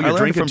like I you're learned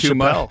drinking from too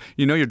much. Chappelle.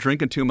 You're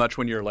drinking too much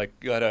when you're like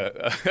got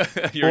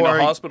you're Or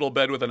in a hospital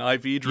bed with an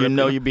IV drip. You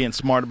know you're being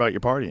smart about your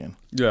partying.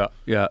 Yeah.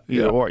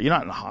 Either or. You're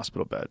not in a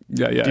hospital bed.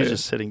 Yeah, You're yeah.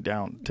 just sitting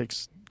down. It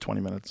takes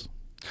 20 minutes.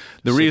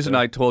 The Sit reason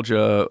there. I told you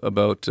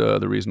about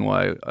the reason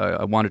why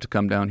I wanted to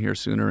come down here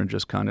sooner and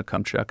just kind of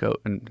come check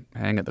out and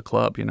hang at the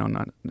club,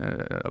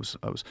 I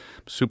was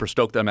super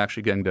stoked that I'm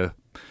actually getting to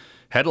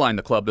headline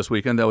the club this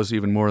weekend. That was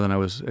even more than I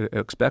was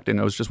expecting.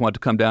 I was just wanted to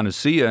come down and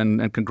see you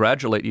and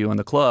congratulate you on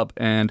the club.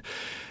 And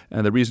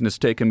the reason it's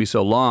taken me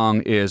so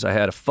long is I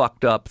had a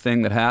fucked up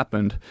thing that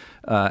happened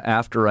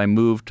after I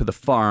moved to the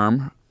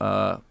farm.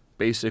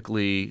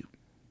 Basically,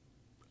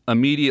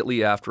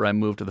 immediately after I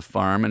moved to the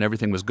farm, and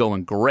everything was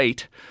going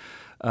great.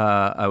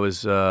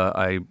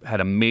 I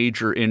had a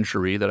major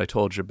injury that I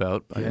told you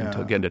about. I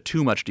didn't get into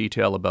too much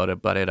detail about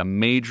it, but I had a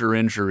major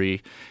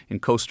injury in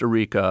Costa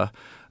Rica.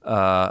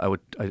 I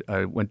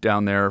went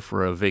down there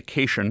for a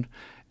vacation,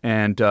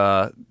 and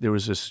there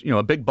was this,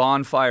 a big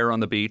bonfire on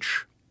the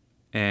beach,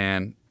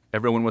 and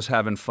everyone was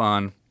having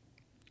fun.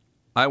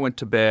 I went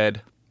to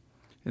bed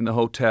in the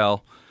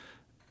hotel.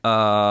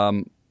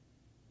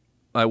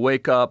 I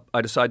wake up.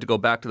 I decide to go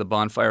back to the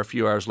bonfire a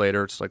few hours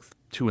later. It's like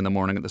 2 a.m.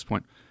 at this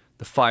point.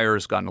 The fire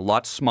has gotten a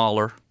lot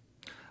smaller.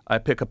 I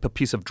pick up a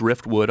piece of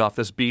driftwood off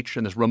this beach,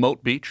 in this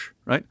remote beach,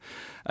 right?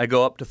 I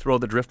go up to throw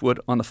the driftwood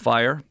on the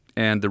fire.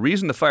 And the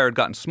reason the fire had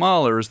gotten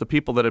smaller is the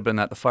people that had been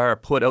at the fire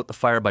put out the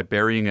fire by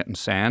burying it in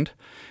sand.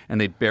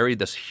 And they buried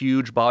this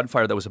huge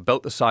bonfire that was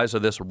about the size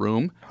of this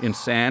room in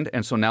sand.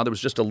 And so now there was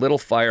just a little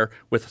fire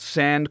with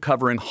sand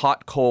covering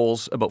hot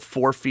coals about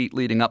 4 feet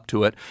leading up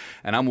to it.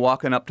 And I'm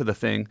walking up to the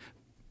thing,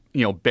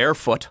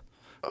 barefoot,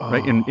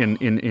 right,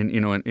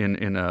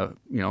 in a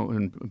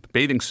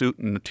bathing suit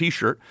and a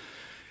t-shirt,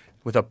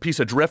 with a piece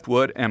of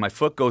driftwood, and my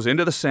foot goes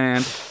into the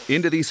sand,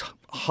 into these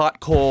hot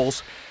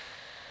coals.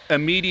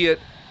 Immediate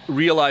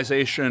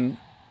realization,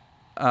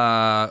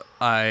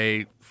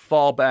 I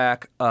fall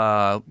back.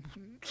 So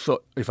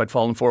if I'd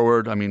fallen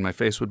forward, my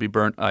face would be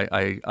burnt.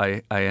 I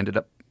ended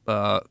up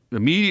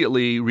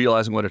immediately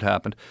realizing what had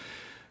happened.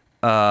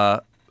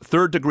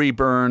 3rd-degree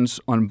burns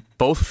on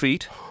both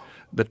feet,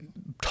 the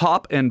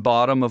top and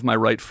bottom of my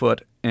right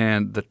foot,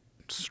 and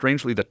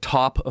strangely the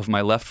top of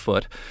my left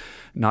foot,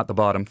 not the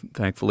bottom,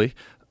 thankfully.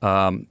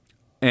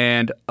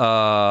 And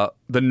the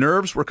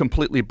nerves were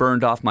completely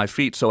burned off my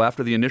feet. So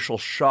after the initial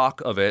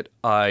shock of it,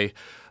 I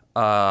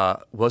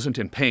wasn't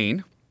in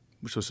pain,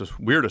 which was the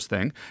weirdest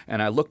thing.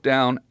 And I looked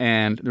down,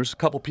 and there's a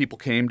couple people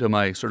came to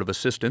my sort of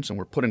assistance, and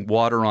were putting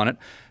water on it,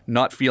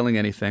 not feeling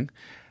anything.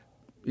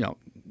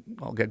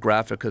 I'll get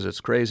graphic because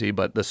it's crazy,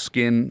 but the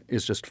skin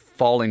is just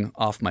falling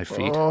off my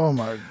feet. Oh,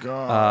 my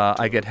God.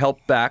 I get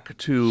helped back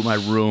to my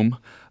room.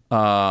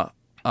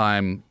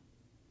 I'm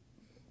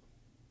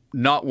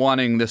not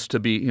wanting this to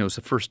be, it's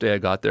the first day I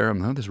got there.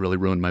 This really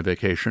ruined my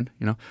vacation.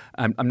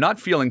 I'm not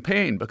feeling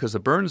pain because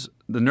the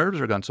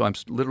nerves are gone. So I'm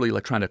literally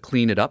like trying to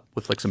clean it up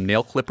with like some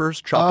nail clippers,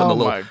 chopping the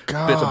little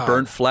bits of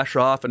burnt flesh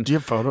off. And Do you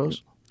have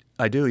photos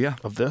I do, yeah.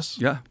 of this?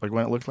 Yeah. Like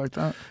when it looked like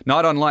that?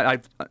 Not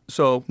online.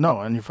 No,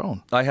 on your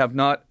phone. I have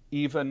not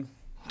even.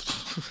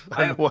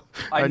 I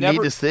never-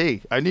 need to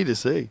see. I need to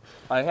see.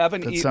 I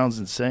haven't. That sounds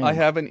insane. I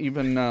haven't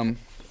even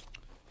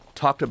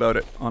talked about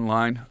it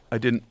online. I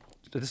didn't.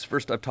 This is the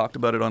first I've talked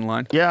about it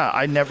online. Yeah,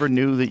 I never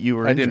knew that you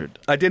were injured.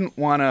 I didn't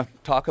want to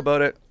talk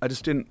about it. I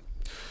just didn't.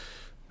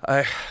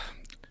 It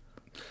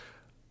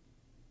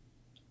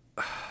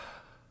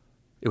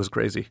was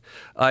crazy.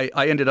 I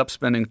ended up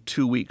spending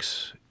 2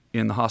 weeks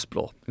in the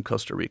hospital in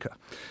Costa Rica,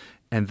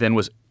 and then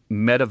was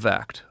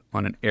medevaced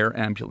on an air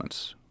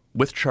ambulance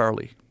with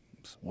Charlie.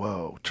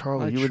 Whoa,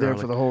 Charlie, Hi, you were there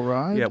for Charlie. the whole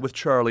ride? Yeah, with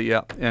Charlie.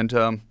 Yeah, and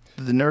Did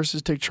the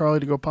nurses take Charlie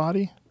to go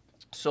potty?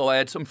 so I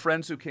had some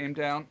friends who came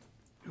down,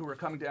 who were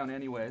coming down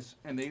anyways,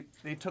 and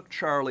they took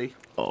Charlie.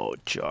 Oh,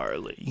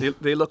 Charlie.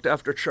 They looked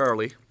after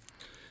Charlie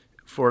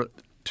for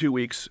 2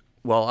 weeks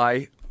while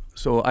I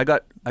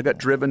got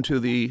driven to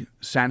the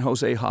San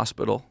Jose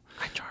hospital.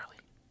 Hi, Charlie.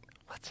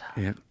 What's up?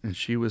 And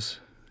she was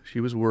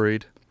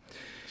worried.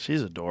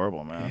 She's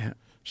adorable, man. Yeah.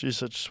 She's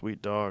such a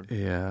sweet dog.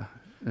 Yeah.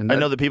 And I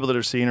know the people that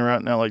are seeing her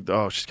out now, like,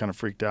 oh, she's kind of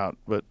freaked out.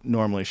 But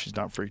normally she's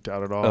not freaked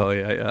out at all. Oh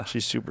yeah.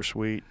 She's super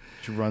sweet.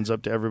 She runs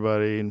up to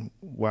everybody and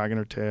wagging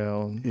her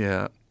tail. And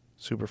Yeah.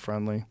 super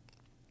friendly.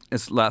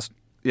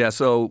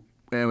 So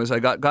anyways, I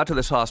got to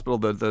this hospital.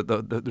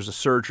 There's a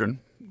surgeon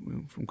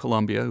from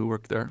Colombia who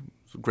worked there.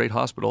 It's a great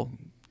hospital,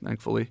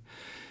 thankfully.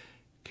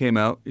 Came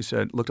out. He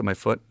looked at my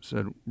foot.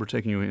 Said, "We're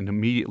taking you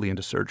immediately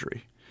into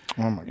surgery."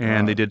 Oh, my God.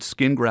 And they did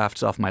skin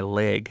grafts off my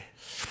leg,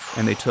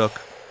 and they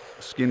took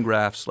skin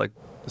grafts like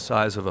the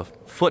size of a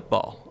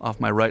football off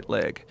my right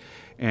leg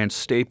and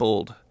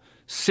stapled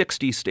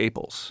 60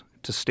 staples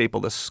to staple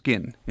the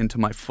skin into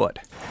my foot.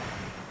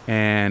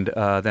 And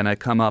then I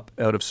come up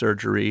out of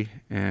surgery,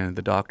 and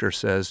the doctor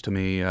says to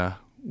me,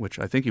 which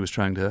I think he was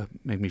trying to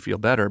make me feel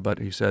better, but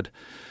he said,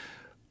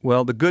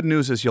 well, the good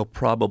news is you'll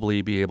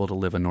probably be able to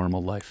live a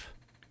normal life.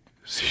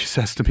 He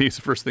says to me, it's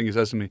the first thing he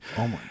says to me.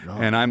 Oh my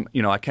God.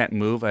 And I can't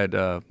move. I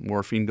had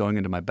morphine going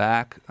into my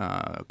back.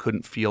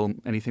 Couldn't feel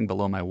anything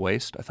below my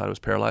waist. I thought I was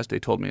paralyzed. They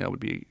told me you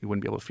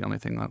wouldn't be able to feel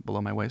anything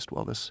below my waist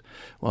while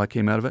I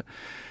came out of it.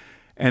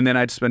 And then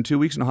I'd spend 2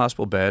 weeks in a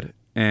hospital bed,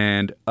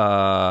 and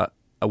I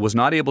was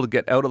not able to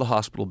get out of the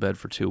hospital bed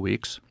for 2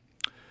 weeks.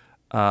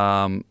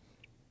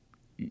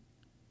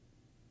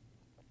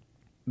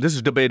 This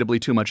is debatably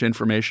too much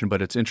information,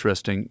 but it's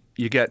interesting.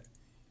 You get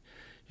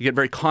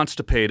very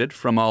constipated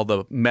from all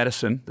the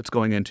medicine that's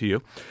going into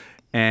you,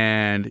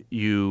 and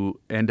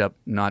you end up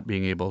not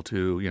being able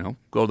to,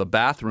 go to the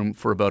bathroom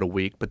for about a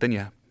week, but then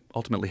you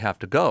ultimately have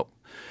to go.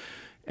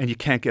 And you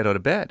can't get out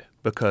of bed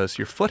because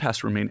your foot has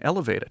to remain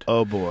elevated.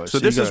 Oh boy! So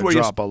this you is where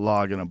drop a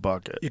log in a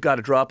bucket. You got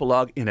to drop a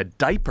log in a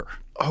diaper.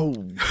 Oh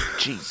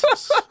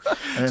Jesus!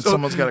 And then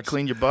someone's got to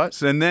clean your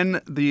butt. And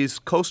then these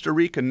Costa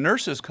Rican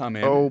nurses come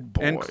in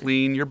and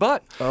clean your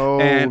butt. Oh,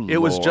 and it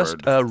was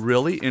just Lord. a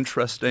really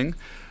interesting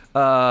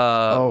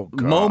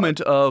God.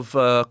 moment of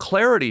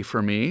clarity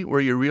for me, where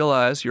you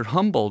realize you're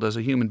humbled as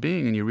a human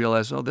being, and you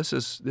realize, oh, this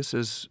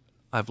is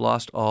I've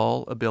lost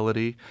all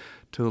ability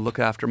to look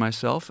after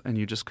myself, and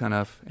you just kind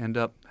of end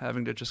up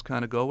having to just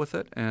kind of go with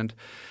it. And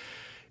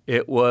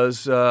it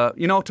was, to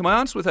my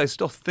honest with, I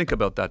still think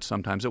about that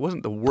sometimes. It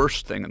wasn't the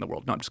worst thing in the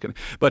world. No, I'm just kidding.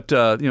 But they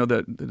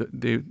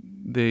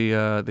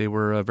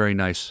were very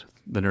nice.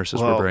 The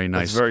nurses were very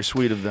nice. It's very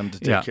sweet of them to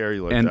take care of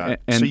you like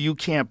that. And so you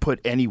can't put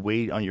any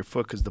weight on your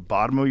foot because the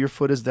bottom of your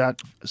foot is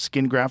that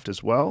skin graft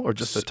as well, or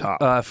just the top?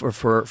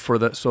 For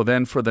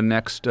the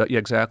next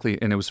exactly,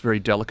 and it was very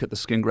delicate, the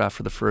skin graft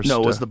for the first.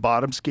 No, was the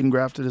bottom skin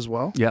grafted as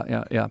well?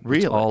 Yeah.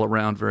 Really? It's all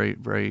around, very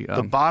very.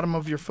 The bottom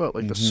of your foot,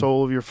 like the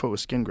sole of your foot,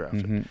 was skin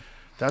grafted. Mm-hmm.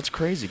 That's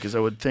crazy because I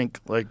would think,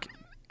 like,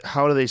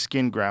 how do they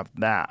skin graft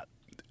that?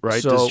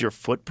 Right? So, does your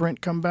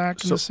footprint come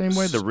back in the same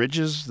way? The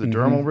ridges, the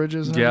dermal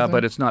ridges? And everything?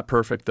 But it's not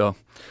perfect, though.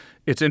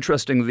 It's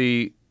interesting.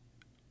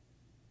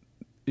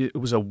 It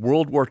was a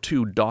World War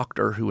II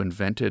doctor who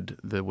invented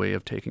the way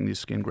of taking these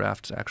skin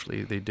grafts.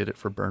 Actually, they did it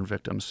for burn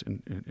victims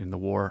in the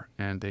war,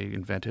 and they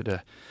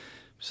invented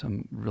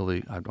some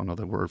really, I don't know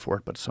the word for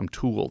it, but some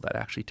tool that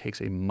actually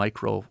takes a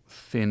micro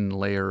thin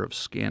layer of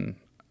skin.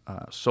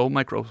 So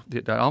micro,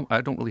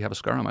 I don't really have a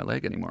scar on my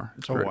leg anymore.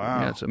 Wow!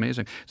 Yeah, it's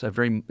amazing.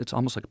 It's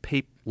almost like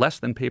less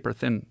than paper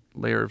thin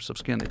layers of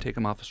skin. They take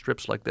them off of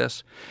strips like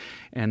this,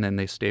 and then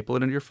they staple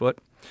it into your foot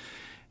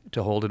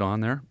to hold it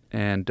on there,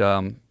 and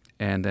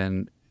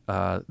then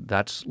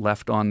that's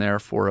left on there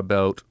for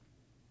about,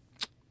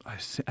 I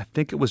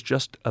think it was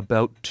just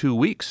about 2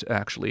 weeks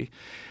actually,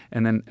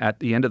 and then at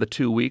the end of the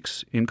 2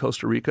 weeks in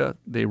Costa Rica,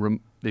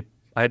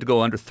 I had to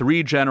go under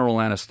 3 general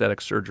anesthetic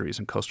surgeries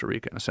in Costa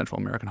Rica in a Central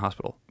American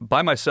hospital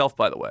by myself.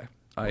 By the way,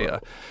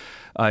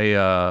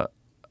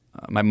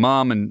 my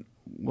mom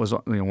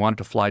wanted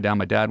to fly down.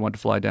 My dad wanted to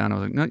fly down. I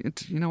was like, no,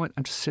 you know what?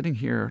 I'm just sitting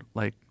here,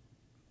 like,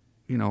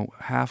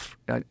 half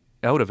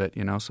out of it.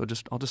 So I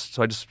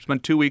just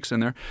spent 2 weeks in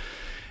there,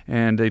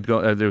 and they'd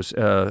go. There was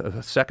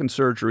a second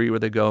surgery where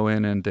they go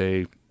in and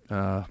they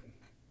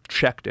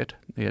checked it.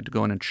 They had to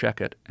go in and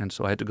check it, and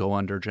so I had to go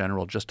under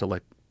general just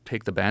to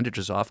take the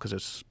bandages off because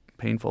it's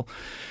painful.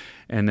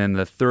 And then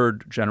the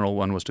third general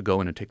one was to go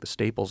in and take the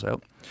staples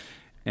out.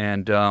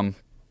 And then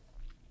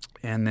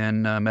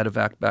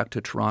medevac back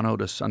to Toronto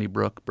to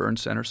Sunnybrook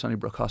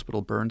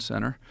Hospital Burn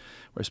Center,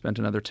 where I spent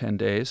another 10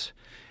 days.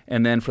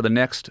 And then for the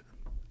next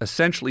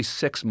essentially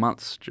 6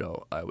 months,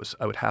 Joe, I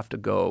would have to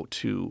go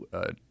to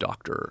a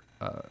doctor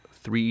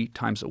 3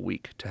 times a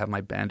week to have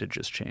my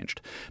bandages changed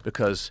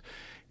because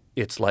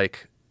it's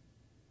like,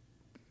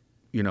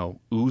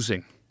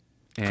 oozing.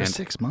 And for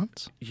 6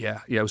 months?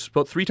 Yeah. It was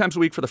about 3 times a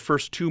week for the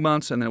first 2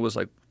 months, and then it was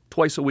like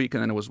twice a week,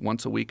 and then it was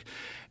once a week.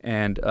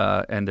 And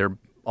they're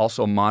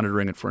also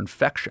monitoring it for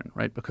infection,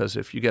 right? Because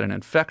if you get an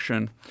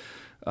infection,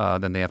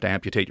 then they have to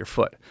amputate your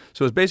foot.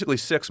 So it was basically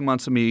 6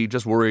 months of me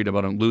just worried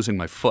about losing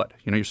my foot.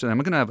 You're saying, am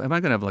I going to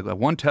have like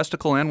one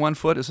testicle and one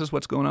foot? Is this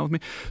what's going on with me?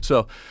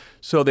 So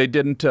they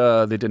didn't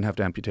have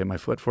to amputate my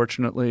foot,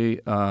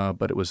 fortunately,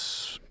 but it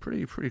was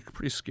pretty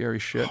scary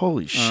shit.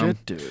 Holy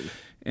shit, dude.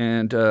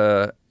 And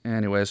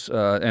anyways,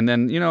 and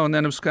then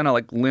it was kind of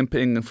like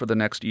limping for the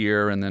next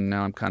year, and then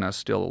now I'm kind of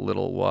still a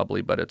little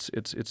wobbly, but it's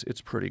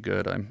pretty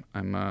good.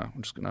 I'm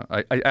just gonna.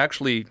 I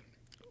actually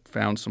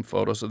found some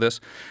photos of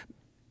this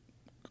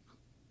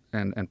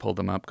and pulled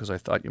them up because I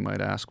thought you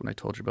might ask when I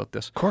told you about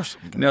this. Of course.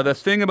 Now the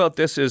thing about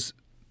this is,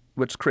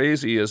 what's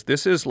crazy is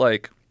this is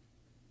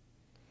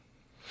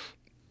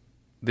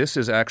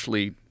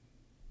actually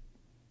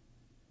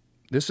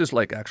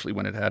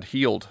when it had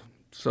healed.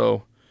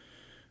 So,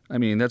 I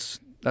mean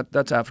that's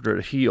after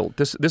it healed.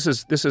 This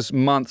is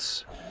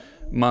months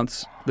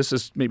months. This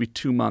is maybe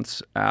 2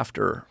 months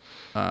after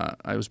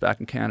I was back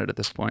in Canada at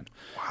this point.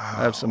 Wow.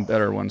 I have some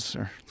better ones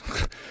there.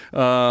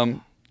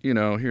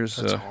 Here's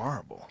That's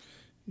horrible.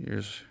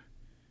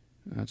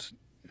 Let's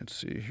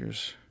see.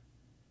 Here's.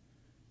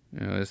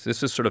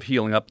 This is sort of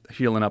healing up.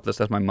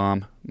 That's my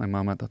mom. My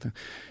mom had that thing,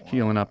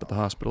 healing up at the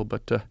hospital.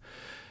 But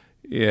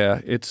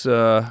it's.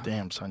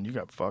 Damn, son, you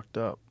got fucked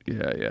up.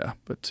 Yeah.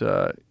 But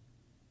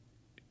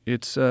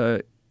it's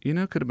could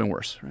have been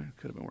worse, right?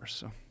 Could have been worse.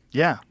 So.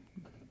 Yeah,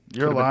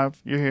 you're alive.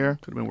 You're here.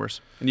 Could have been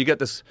worse. And you get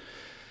this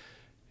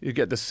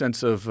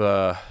sense of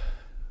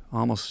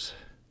almost.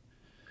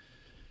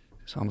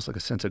 It's almost like a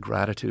sense of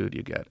gratitude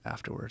you get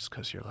afterwards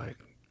because you're like,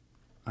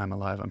 I'm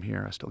alive, I'm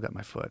here, I still got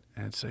my foot.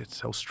 And it's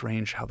so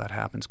strange how that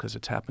happens because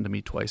it's happened to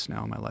me twice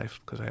now in my life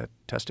because I had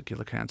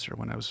testicular cancer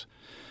when I was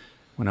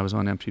on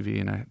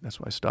MTV, and that's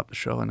why I stopped the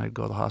show and I'd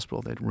go to the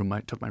hospital. They'd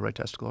took my right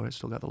testicle, I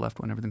still got the left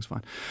one, everything's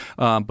fine.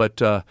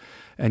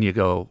 And you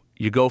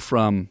go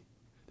from,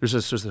 there's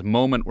this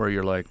moment where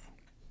you're like,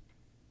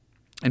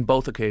 in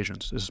both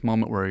occasions, there's this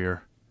moment where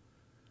you're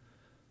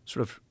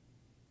sort of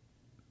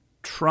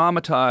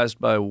traumatized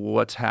by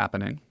what's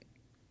happening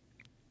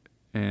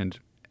and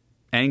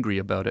angry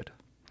about it,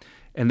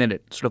 and then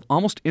it sort of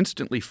almost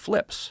instantly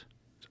flips.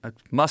 It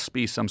must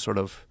be some sort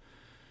of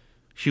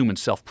human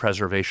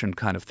self-preservation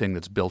kind of thing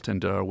that's built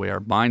into the way our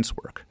minds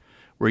work,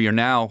 where you're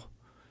now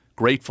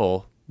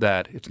grateful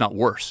that it's not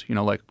worse.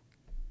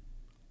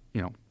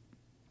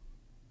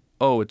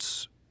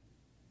 It's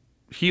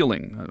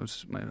healing.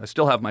 I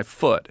still have my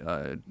foot.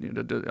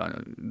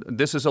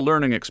 This is a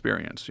learning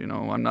experience.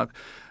 I'm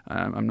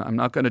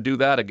not going to do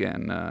that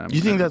again.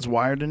 You think that's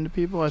wired into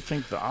people? I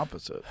think the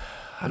opposite.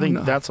 I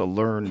think that's a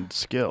learned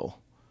skill.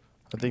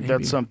 I think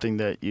that's something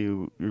that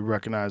you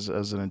recognize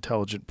as an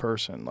intelligent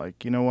person.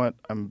 Like, you know what?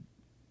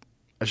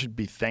 I should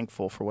be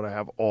thankful for what I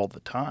have all the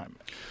time.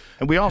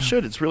 And we all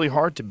should. It's really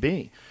hard to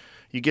be.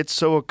 You get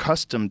so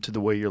accustomed to the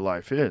way your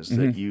life is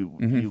that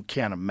you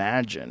can't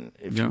imagine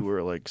if you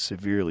were like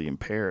severely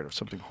impaired, if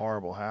something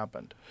horrible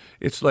happened.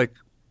 It's like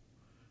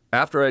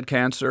after I had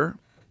cancer,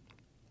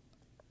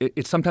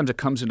 it sometimes it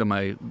comes into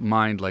my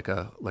mind like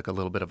a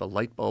little bit of a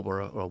light bulb or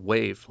a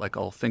wave. Like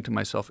I'll think to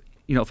myself,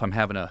 if I'm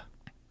having a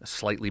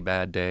slightly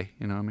bad day,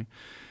 you know what I mean,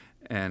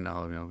 and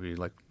I'll be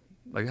like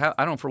I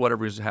don't know, for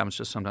whatever reason it happens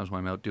just sometimes when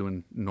I'm out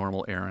doing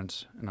normal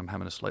errands and I'm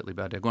having a slightly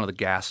bad day, going to the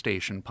gas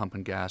station,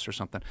 pumping gas or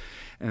something,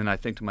 and then I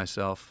think to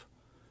myself,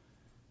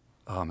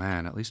 oh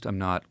man, at least I'm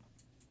not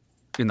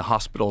in the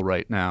hospital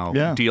right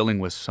now dealing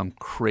with some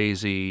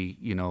crazy,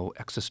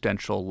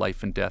 existential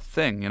life and death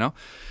thing,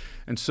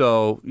 And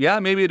so,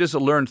 maybe it is a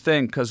learned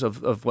thing because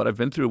of what I've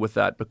been through with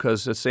that,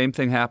 because the same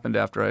thing happened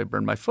after I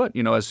burned my foot.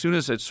 As soon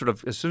as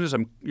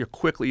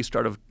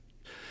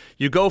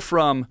you go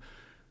from,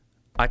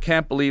 I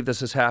can't believe this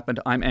has happened,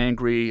 I'm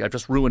angry, I've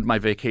just ruined my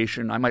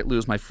vacation, I might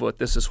lose my foot,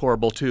 this is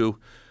horrible too.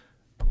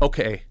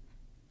 Okay,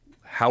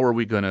 how are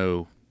we going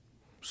to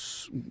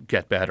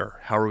get better?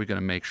 How are we going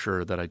to make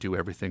sure that I do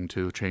everything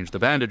to change the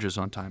bandages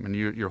on time? And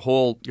your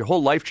whole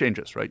life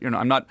changes, right?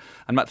 I'm not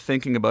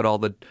thinking about all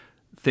the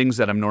things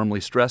that I'm normally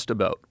stressed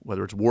about,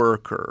 whether it's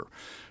work or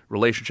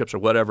relationships or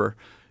whatever.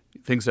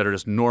 Things that are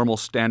just normal,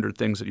 standard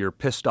things that you're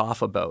pissed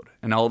off about.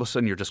 And all of a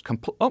sudden you're just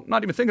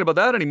not even thinking about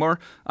that anymore.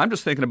 I'm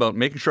just thinking about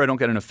making sure I don't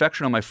get an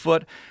infection on my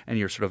foot. And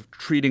you're sort of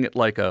treating it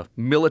like a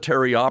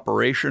military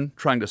operation,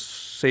 trying to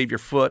save your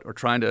foot or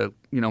trying to,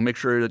 make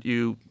sure that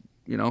you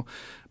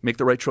make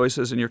the right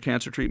choices in your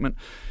cancer treatment.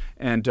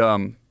 And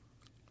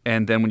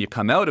then when you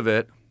come out of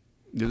it,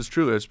 it is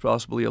true, it's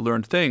possibly a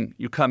learned thing.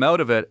 You come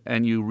out of it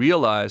and you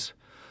realize,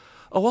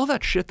 all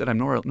that shit that I'm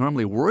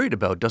normally worried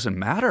about doesn't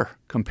matter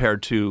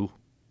compared to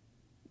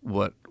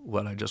what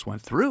I just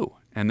went through.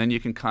 And then you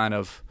can kind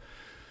of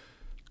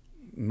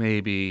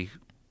maybe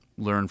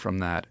learn from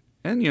that.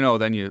 And,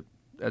 then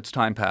as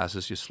time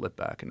passes, you slip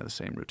back into the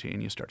same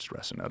routine. You start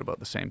stressing out about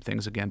the same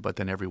things again. But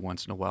then every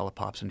once in a while it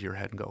pops into your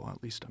head and go, well,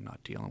 at least I'm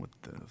not dealing with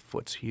the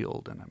foot's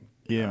healed and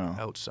I'm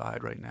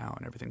outside right now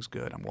and everything's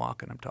good. I'm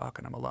walking, I'm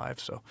talking, I'm alive.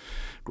 So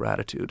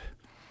gratitude.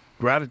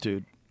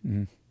 Gratitude.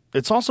 Mm-hmm.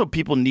 It's also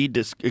people need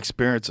to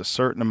experience a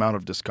certain amount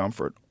of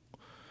discomfort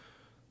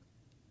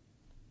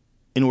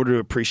in order to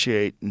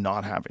appreciate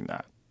not having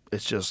that.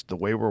 It's just the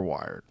way we're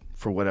wired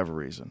for whatever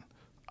reason.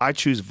 I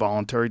choose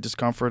voluntary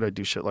discomfort. I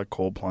do shit like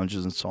cold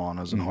plunges and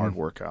saunas and hard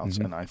workouts,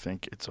 and I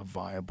think it's a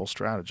viable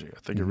strategy. I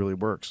think it really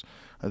works.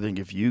 I think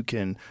if you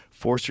can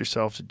force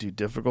yourself to do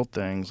difficult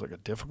things like a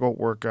difficult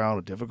workout,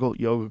 a difficult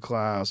yoga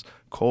class,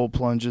 cold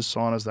plunges,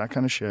 saunas, that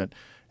kind of shit,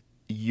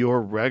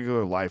 your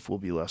regular life will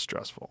be less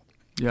stressful.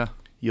 Yeah.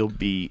 You'll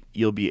be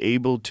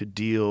able to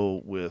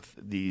deal with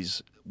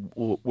these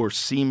or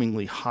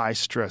seemingly high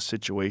stress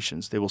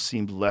situations. They will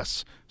seem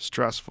less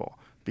stressful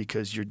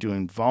because you're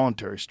doing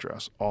voluntary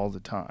stress all the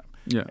time.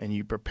 Yeah. And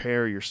you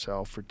prepare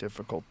yourself for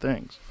difficult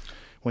things.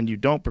 When you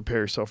don't prepare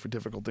yourself for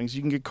difficult things,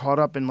 you can get caught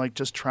up in like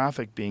just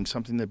traffic being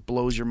something that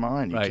blows your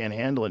mind. You can't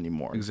handle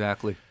anymore.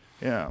 Exactly.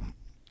 Yeah.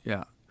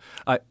 Yeah.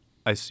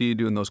 I see you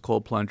doing those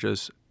cold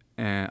plunges,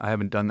 And I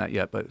haven't done that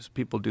yet, but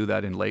people do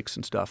that in lakes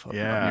and stuff up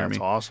near Yeah, me.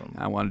 it's awesome.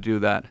 I want to do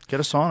that. Get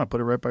a sauna,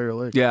 put it right by your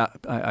lake. Yeah,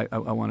 I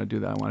want to do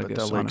that. I want to But get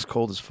a that sauna. lake's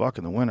cold as fuck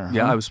in the winter.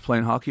 Yeah, huh? I was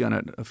playing hockey on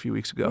it a few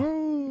weeks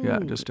ago. Yeah,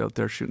 just out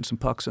there shooting some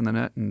pucks in the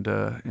net, and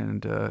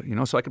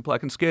so I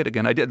can skate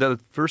again. I did the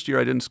first year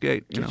I didn't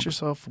skate. Get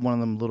yourself one of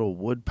them little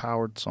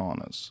wood-powered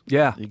saunas.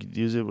 Yeah. You could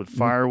use it with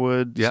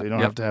firewood, Yeah, so you don't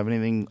yeah. have to have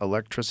anything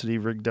electricity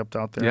rigged up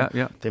out there.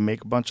 Yeah. They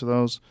make a bunch of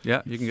those.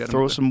 Yeah, you can get 'em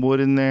Throw up there. some wood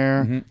in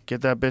there,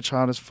 get that bitch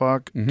hot as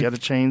fuck, get a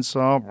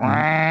chainsaw,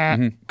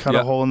 cut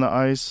Yeah. a hole in the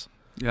ice,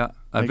 Yeah,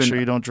 make sure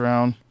you don't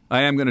drown.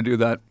 I am going to do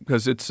that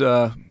because it's.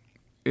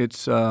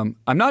 I'm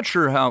not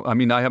sure how. I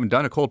mean, I haven't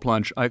done a cold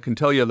plunge. I can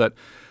tell you that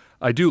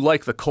I do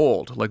like the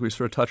cold. Like we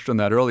sort of touched on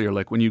that earlier.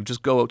 Like when you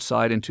just go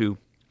outside into.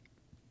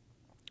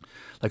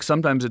 Like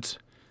sometimes it's.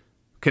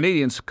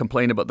 Canadians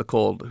complain about the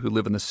cold who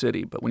live in the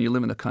city, but when you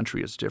live in the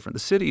country, it's different. The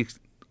city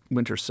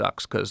winter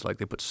sucks because like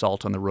they put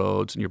salt on the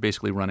roads and you're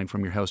basically running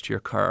from your house to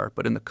your car.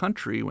 But in the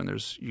country, when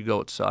you go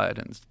outside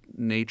and it's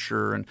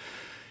nature and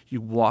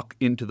you walk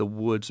into the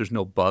woods, there's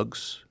no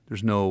bugs,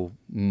 there's no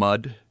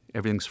mud.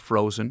 Everything's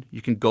frozen.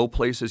 You can go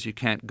places you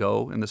can't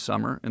go in the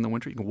summer. In the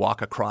winter, you can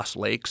walk across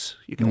lakes.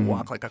 You can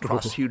walk like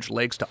across huge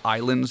lakes to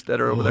islands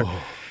that are over there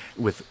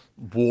with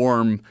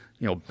warm,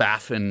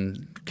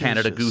 Baffin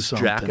Canada There's Goose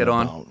just jacket something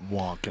on. about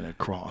walking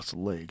across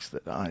lakes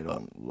that I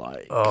don't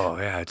like. Oh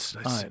yeah, it's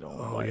I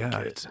don't like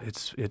it.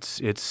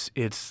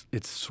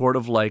 It's sort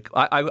of like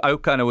I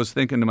kind of was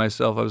thinking to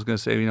myself, I was going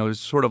to say, it's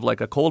sort of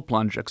like a cold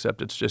plunge,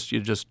 except it's just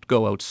you just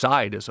go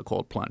outside as a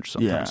cold plunge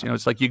sometimes. Yeah.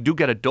 It's like you do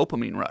get a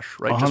dopamine rush,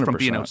 right, just from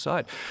being 100%.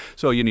 outside.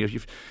 So you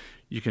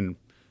can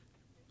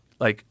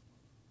like.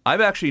 I've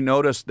actually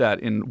noticed that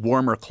in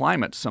warmer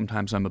climates,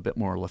 sometimes I'm a bit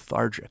more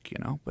lethargic,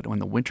 But when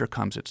the winter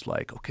comes, it's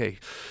like, okay,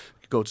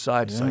 you go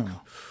outside, it's like,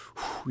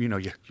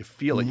 you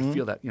feel it, you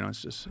feel that,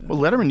 it's just. Well,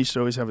 Letterman used to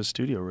always have his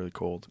studio really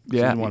cold. He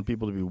Yeah. didn't want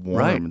people to be warm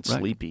Right, and right.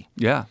 sleepy.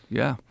 Yeah.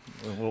 A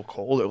little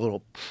cold, a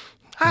little.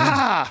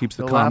 Keeps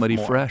the They'll laugh comedy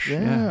more. fresh.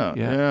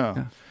 Yeah.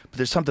 But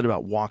there's something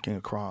about walking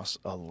across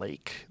a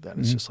lake that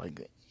is just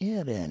like,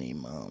 at any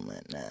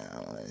moment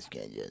now, this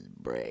can just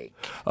break.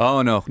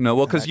 Oh no.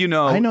 Well, because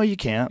I know you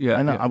can't. Yeah,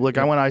 I know.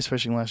 yeah, I went ice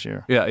fishing last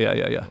year.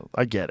 Yeah.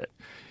 I get it.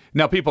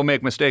 Now people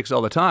make mistakes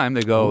all the time.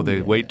 They go,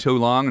 they wait too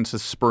long, and it's a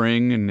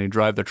spring, and they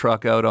drive their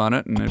truck out on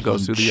it, and it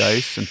goes through the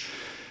ice.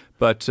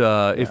 But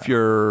if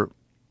you're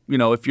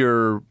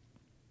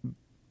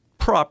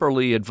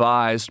properly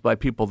advised by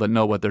people that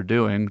know what they're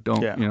doing,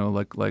 don't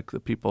like the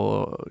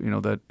people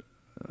that.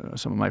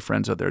 Some of my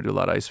friends out there do a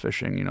lot of ice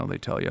fishing. They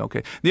tell you,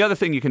 okay. The other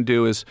thing you can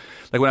do is,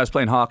 like when I was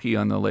playing hockey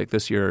on the lake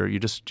this year, you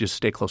just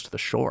stay close to the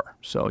shore.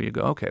 So you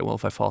go, okay, well,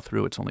 if I fall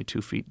through, it's only 2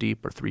 feet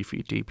deep or 3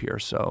 feet deep here,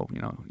 so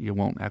you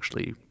won't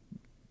actually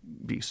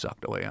be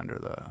sucked away under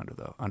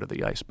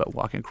the ice. But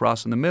walking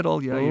across in the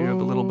middle, you have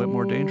a little bit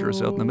more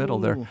dangerous out in the middle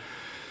there.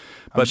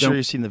 I'm sure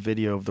you've seen the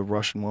video of the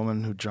Russian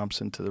woman who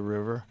jumps into the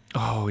river.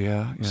 Oh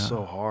yeah.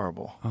 So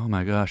horrible. Oh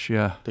my gosh,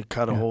 yeah. They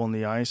cut a hole in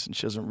the ice, and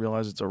she doesn't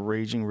realize it's a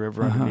raging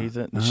river underneath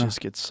it, and she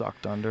just gets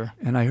sucked under.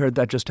 And I heard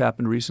that just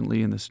happened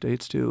recently in the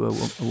States too.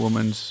 A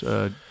woman's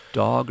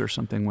dog or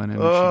something went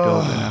in and she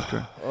dove in after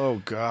her.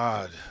 Oh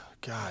God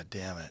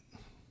damn it.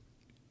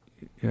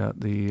 Yeah,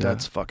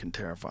 that's fucking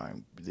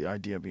terrifying. The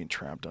idea of being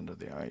trapped under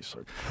the ice.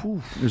 Like,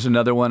 whew. There's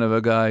another one of a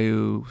guy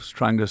who's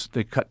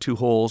they cut 2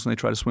 holes and they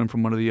try to swim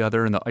from one to the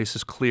other, and the ice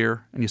is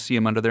clear, and you see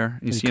him under there,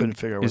 and you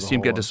see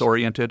him get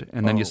disoriented,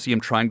 and then you see him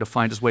trying to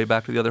find his way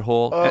back to the other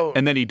hole,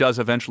 and then he does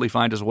eventually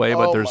find his way,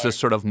 but there's this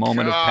sort of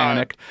moment of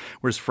panic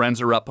where his friends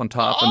are up on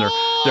top and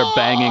they're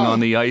banging on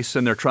the ice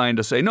and they're trying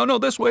to say, no,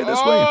 this way.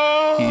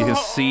 And you can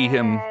see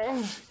him.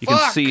 You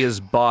can see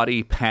his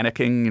body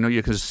panicking.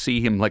 You can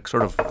see him like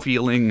sort of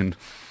feeling and.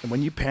 And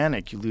when you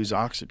panic, you lose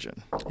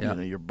oxygen. Yeah.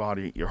 Your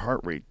body, your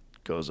heart rate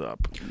goes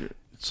up.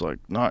 It's like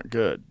not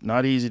good,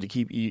 not easy to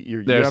keep.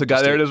 There's the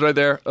guy. There it is, right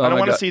there. Oh, I don't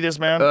want to see this,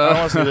 man. I don't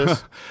want to see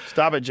this.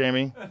 Stop it,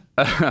 Jamie.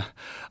 I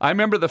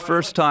remember the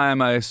first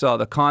time I saw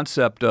the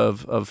concept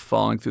of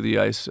falling through the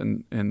ice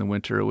in the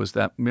winter. It was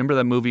remember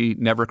that movie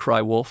Never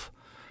Cry Wolf?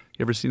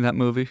 You ever seen that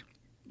movie?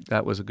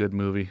 That was a good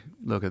movie.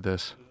 Look at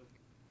this.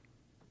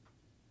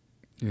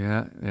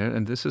 Yeah,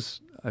 and this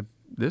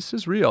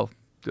is real.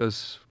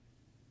 Because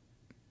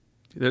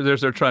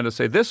they're trying to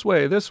say this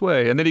way,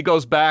 and then he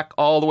goes back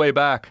all the way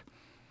back.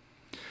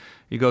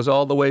 He goes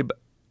all the way back.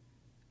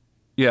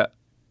 Yeah.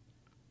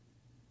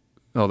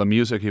 Oh, the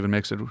music even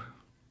makes it.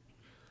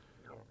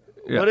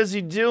 Yeah. What is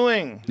he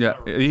doing? Yeah,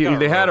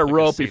 they had a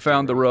rope. He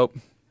found the rope.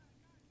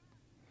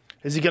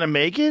 Is he gonna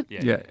make it?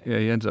 Yeah.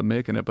 He ends up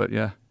making it, but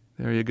yeah,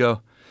 there you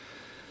go.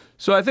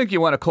 So I think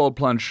you want a cold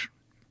plunge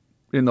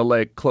in the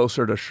lake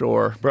closer to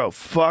shore. Bro,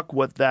 fuck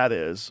what that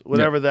is.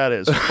 Whatever that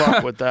is,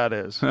 fuck what that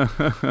is.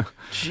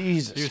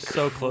 Jesus He was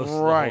so close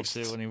Christ. to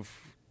the hole, too, when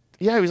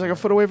Yeah, he was like a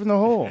foot away from the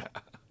hole.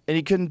 And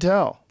he couldn't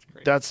tell.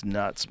 That's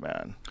nuts,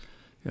 man.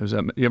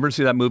 You ever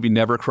see that movie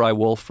Never Cry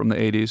Wolf from the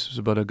 80s? It was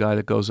about a guy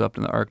that goes up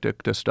in the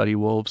Arctic to study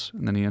wolves,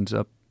 and then he ends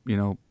up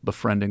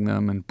befriending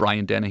them. And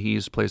Brian Dennehy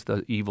plays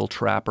the evil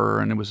trapper,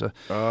 and it was a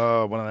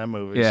one of them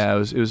movies. yeah,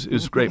 it was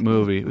a great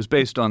movie. It was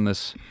based on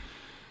this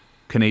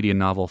Canadian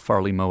novel,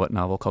 Farley Mowat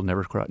novel called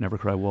Never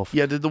Cry Wolf.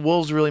 Yeah, did the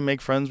wolves really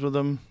make friends with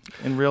him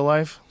in real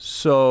life?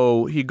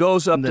 So he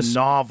goes up In the to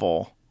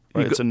novel,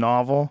 right? It's a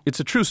novel. It's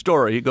a true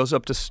story. He goes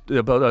up to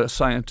about a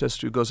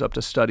scientist who goes up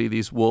to study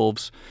these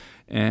wolves,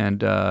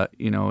 and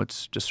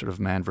it's just sort of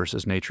man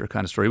versus nature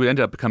kind of story. It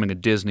ended up becoming a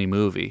Disney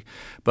movie,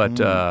 but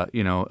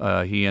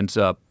he ends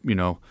up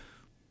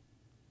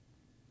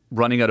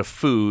running out of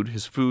food.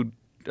 His food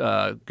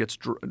gets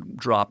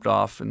dropped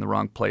off in the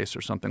wrong place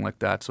or something like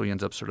that. So he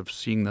ends up sort of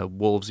seeing the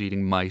wolves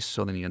eating mice.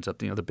 So then he ends up,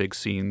 the big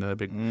scene,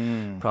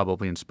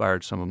 probably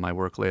inspired some of my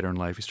work later in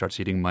life. He starts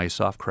eating mice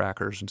off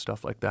crackers and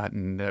stuff like that.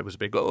 And it was a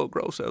big,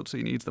 gross out. So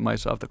he eats the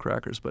mice off the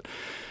crackers. But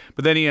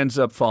then he ends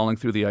up falling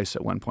through the ice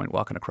at one point,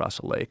 walking across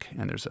a lake.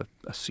 And there's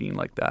a scene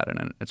like that.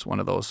 And it's one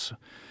of those,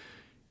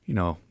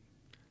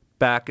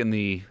 back in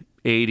the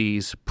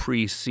 80s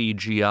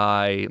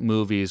pre-CGI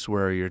movies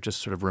where you're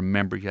just sort of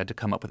remember you had to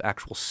come up with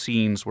actual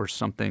scenes where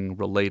something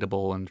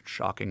relatable and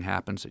shocking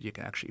happens that you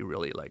can actually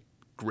really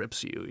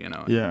grips you,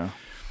 Yeah.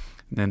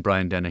 And then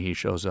Brian Dennehy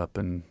shows up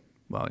and,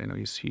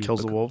 he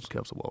Kills the wolves?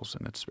 Kills the wolves,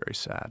 and it's very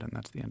sad, and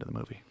that's the end of the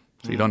movie.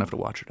 So you don't have to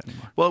watch it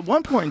anymore. Well, at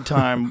one point in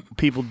time,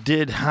 people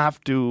did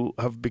have to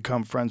have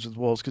become friends with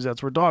wolves because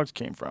that's where dogs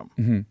came from.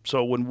 Mm-hmm.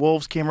 So when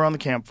wolves came around the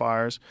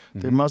campfires,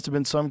 there must have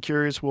been some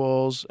curious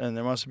wolves, and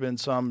there must have been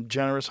some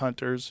generous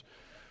hunters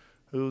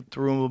who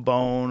threw them a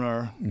bone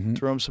or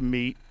threw them some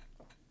meat,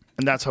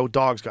 and that's how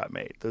dogs got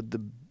made. The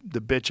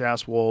bitch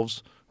ass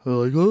wolves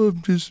who are like,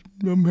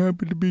 I'm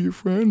happy to be your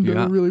friend. I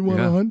don't really want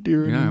to hunt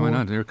deer anymore. Yeah, why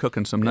not? They're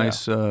cooking some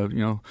nice, and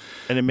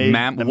it made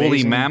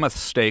woolly mammoth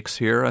steaks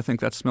here. I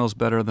think that smells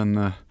better than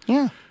the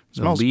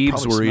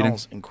leaves we're eating.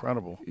 Smells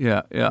incredible.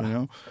 Yeah.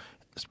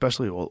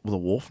 Especially with a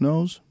wolf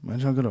nose.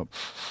 Imagine how good. Oh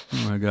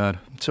my God.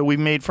 So we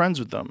made friends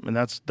with them, and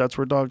that's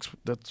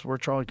where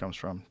Charlie comes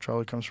from.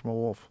 Charlie comes from a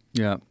wolf.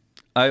 Yeah,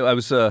 I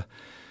was.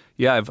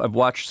 I've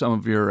watched some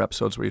of your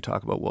episodes where you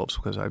talk about wolves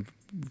because I'm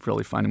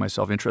really finding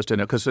myself interested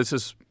in it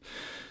because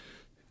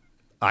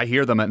I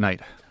hear them at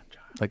night,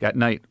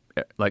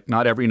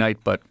 not every night,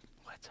 but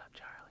What's up,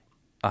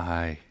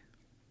 Charlie?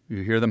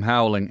 You hear them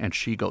howling, and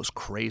she goes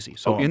crazy.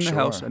 So in the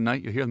house at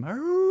night, you hear them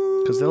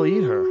because they'll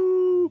eat her.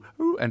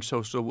 And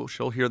so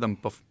she'll hear them,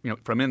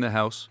 from in the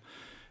house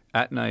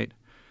at night.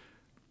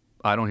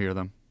 I don't hear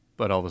them,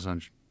 but all of a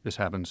sudden this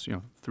happens,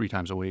 3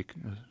 times a week.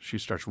 She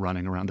starts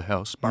running around the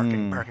house,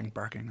 barking,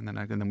 and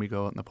then we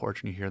go out on the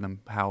porch and you hear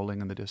them howling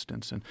in the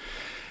distance,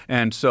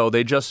 and so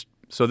this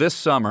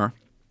summer,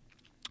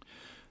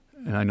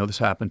 and I know this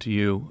happened to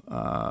you.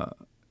 I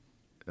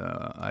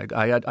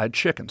had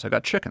chickens. I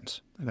got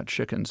chickens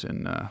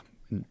in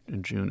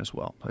June as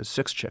well. I had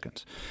 6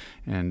 chickens,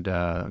 and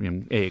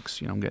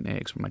eggs. I'm getting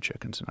eggs from my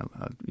chickens, and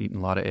I'm eating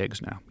a lot of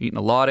eggs now.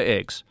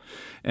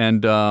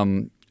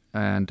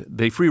 And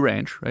they free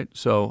range, right?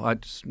 So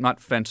it's not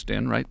fenced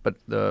in, right? But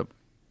the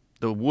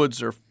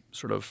woods are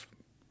sort of,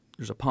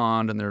 there's a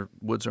pond, and their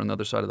woods are on the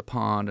other side of the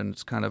pond, and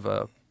it's kind of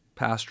a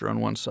pasture on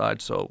one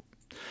side. So,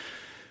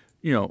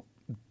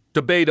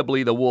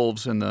 debatably, the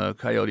wolves and the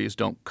coyotes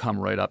don't come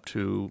right up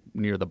to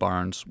near the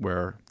barns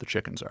where the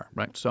chickens are,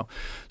 right? So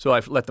I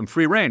let them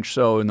free range.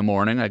 So in the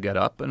morning, I get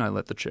up and I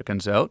let the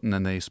chickens out, and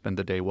then they spend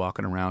the day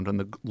walking around on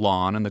the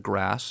lawn and the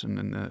grass, and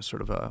in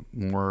sort of a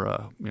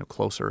more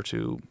closer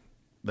to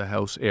the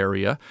house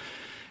area.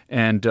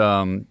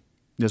 And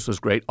this was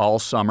great all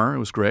summer. It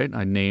was great.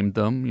 I named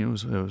them. It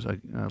was like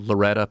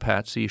Loretta,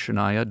 Patsy,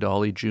 Shania,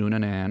 Dolly, June,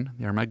 and Ann.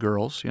 They're my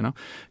girls. Give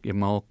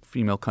them all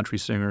female country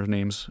singer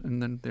names,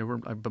 and then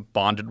I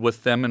bonded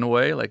with them in a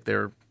way. Like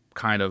they're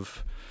kind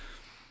of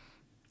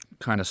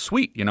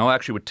sweet. I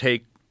actually would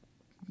take.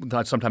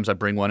 Sometimes I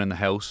bring one in the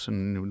house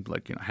and would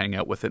hang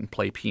out with it and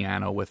play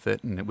piano with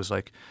it, and it was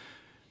like.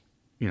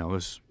 It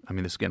was,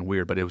 this is getting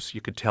weird, but you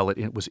could tell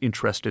it was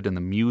interested in the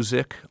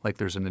music. Like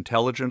there's an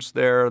intelligence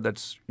there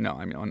that's,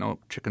 I know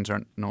chickens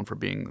aren't known for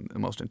being the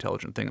most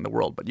intelligent thing in the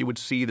world, but you would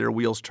see their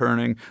wheels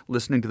turning,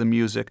 listening to the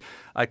music.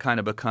 I kind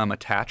of become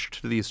attached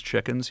to these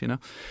chickens,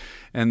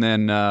 And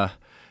then,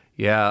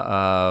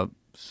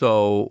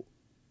 so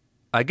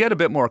I get a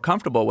bit more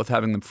comfortable with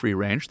having them free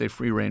range. They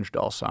free ranged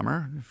all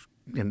summer,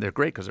 and they're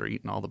great because they're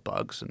eating all the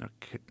bugs and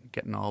they're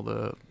getting all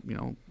the,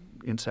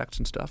 insects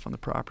and stuff on the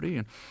property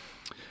and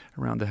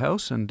around the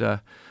house.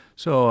 And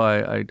so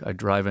I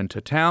drive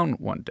into town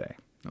one day,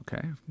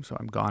 okay? So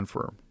I'm gone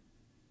for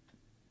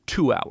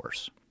 2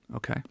 hours,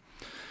 okay?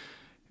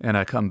 And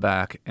I come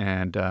back,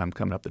 and I'm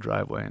coming up the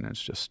driveway, and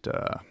it's just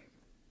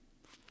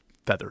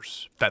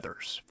feathers.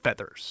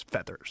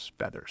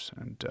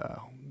 And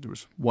there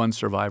was one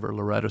survivor.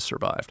 Loretta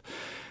survived.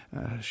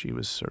 She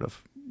was sort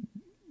of,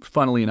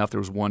 funnily enough, there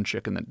was one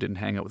chicken that didn't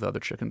hang out with other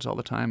chickens all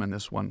the time, and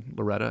this one,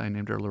 Loretta, I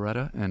named her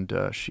Loretta, and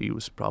she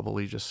was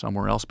probably just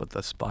somewhere else, but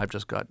the 5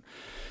 just got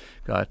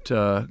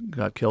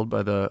killed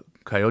by the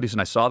coyotes,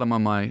 and I saw them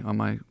on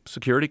my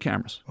security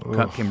cameras.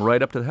 Came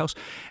right up to the house,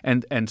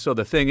 and so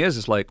the thing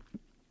is like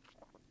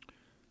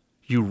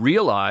you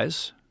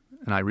realize,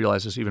 and I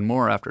realize this even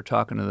more after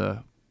talking to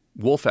the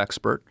wolf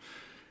expert,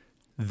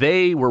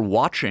 they were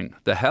watching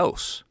the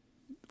house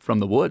from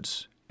the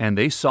woods, and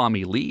they saw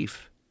me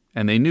leave,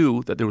 and they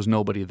knew that there was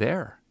nobody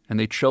there, and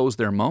they chose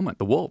their moment.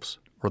 The wolves,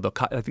 or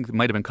I think it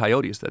might have been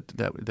coyotes that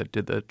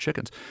did the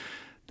chickens.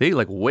 They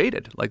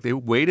waited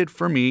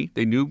for me.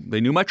 They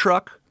knew my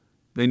truck.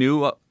 They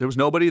knew there was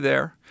nobody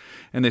there,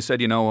 and they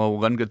said,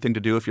 one good thing to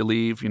do if you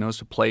leave, is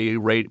to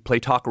play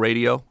talk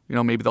radio.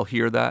 Maybe they'll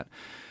hear that.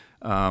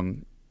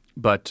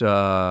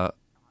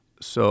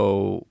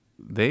 So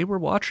they were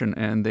watching,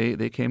 and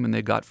they came and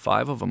they got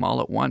 5 of them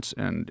all at once,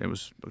 and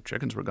the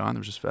chickens were gone. There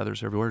was just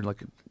feathers everywhere,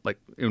 like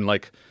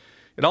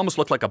it almost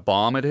looked like a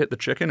bomb had hit the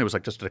chicken. It was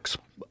like just a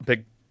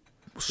big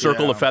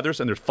circle of feathers,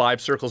 and there's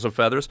 5 circles of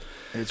feathers.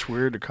 It's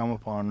weird to come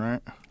upon,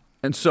 right?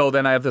 And so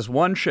then I have this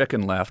one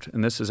chicken left,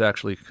 and this is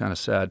actually kind of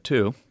sad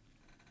too.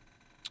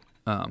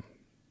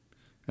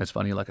 It's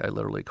funny, like I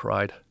literally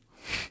cried.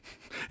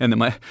 And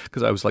then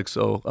because I was like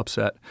so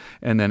upset,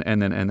 and then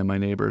my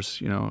neighbors,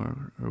 who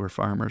were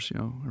farmers,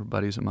 or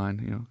buddies of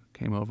mine,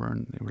 came over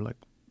and they were like,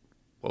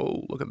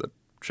 "Whoa, look at the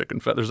chicken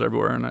feathers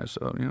everywhere!" And I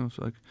saw, it's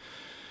like,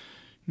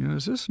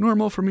 is this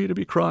normal for me to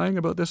be crying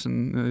about this?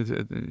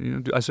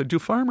 And I said, "Do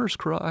farmers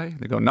cry?"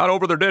 They go, "Not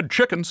over their dead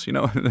chickens," So,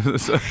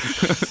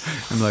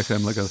 I'm like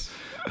a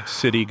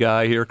city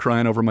guy here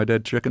crying over my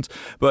dead chickens.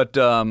 But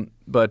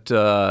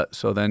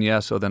so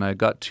then I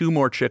got 2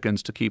 more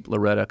chickens to keep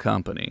Loretta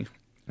company.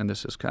 And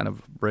this is kind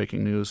of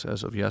breaking news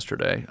as of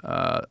yesterday.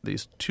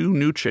 These 2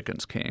 new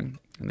chickens came,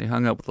 and they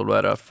hung out with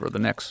Loretta for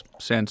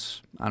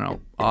since, I don't know,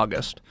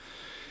 August.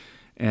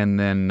 And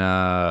then,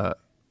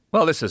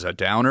 this is a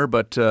downer,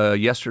 but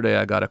yesterday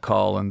I got a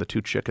call, and the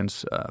 2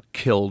 chickens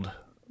killed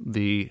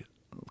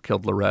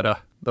Loretta,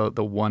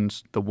 the one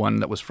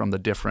that was from the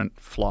different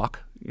flock,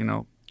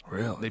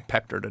 Really? They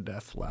pecked her to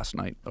death last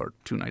night or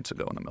 2 nights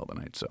ago in the middle of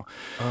the night. So,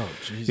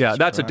 Jesus yeah,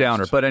 that's Christ. a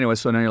downer. But anyway,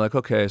 so now you're like,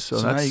 okay, so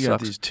that now you sucks.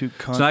 got these 2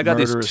 So I got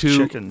these 2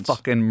 chickens.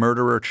 fucking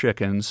murderer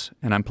chickens,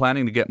 and I'm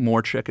planning to get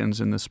more chickens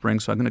in the spring.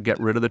 So I'm going to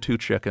get rid of the 2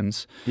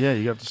 chickens. Yeah,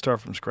 you have to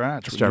start from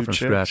scratch. with Start new from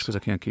chicks. scratch because I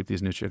can't keep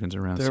these new chickens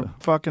around. They're So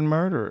fucking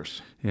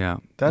murderers. yeah,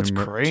 That's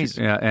They're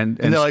crazy. Yeah, and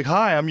they're like,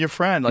 "Hi, I'm your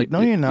friend." Like,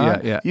 no, you're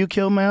not. Yeah. You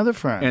killed my other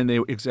friend. and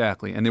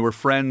they were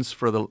friends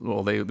for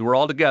they were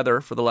all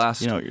together for the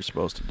last. you know what you're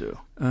supposed to do.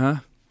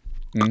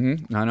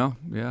 I know.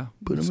 Yeah.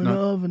 Put It's them in not-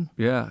 the oven.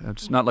 Yeah,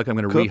 it's not like I'm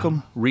going Cook to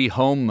 'em.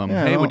 rehome them.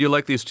 Yeah, Hey, no. would you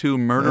like these 2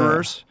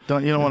 murderers? Yeah.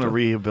 You don't want to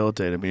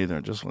rehabilitate them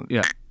either. Just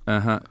Yeah.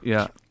 Yeah.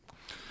 Yeah.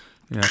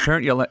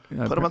 Apparently,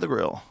 put them on the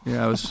grill.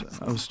 Yeah, I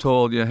was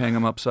told you hang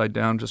them upside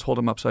down, just hold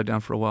them upside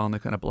down for a while, and they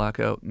kind of black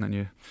out, and then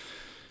you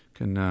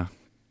can.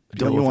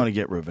 Don't you want to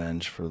get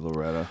revenge for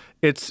Loretta?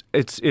 It's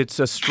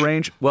a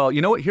strange. Well, you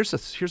know what? Here's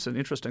an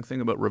interesting thing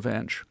about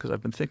revenge, because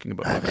I've been thinking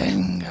about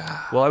revenge.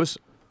 Well,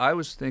 I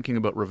was thinking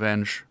about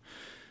revenge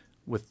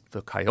with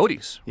the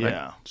coyotes. Right?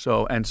 Yeah.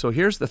 So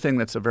here's the thing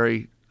that's a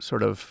very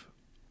sort of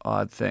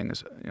odd thing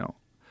is,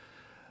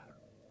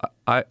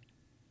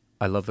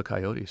 I love the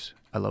coyotes.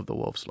 I love the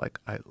wolves. Like,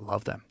 I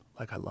love them.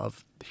 Like, I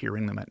love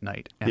hearing them at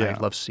night, and Yeah. I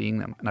love seeing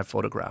them, and I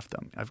photographed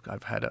them.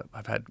 I've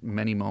had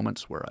many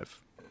moments where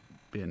I've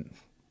been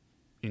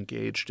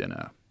engaged in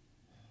a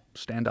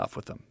standoff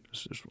with them.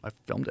 I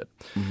filmed it,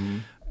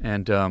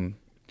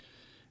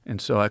 and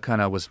so I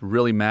kind of was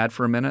really mad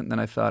for a minute, and then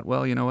I thought,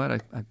 well, you know what?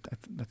 I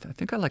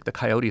think I like the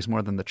coyotes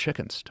more than the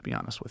chickens, to be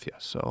honest with you.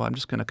 So I'm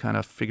just going to kind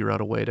of figure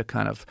out a way to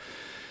kind of,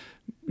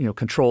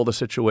 control the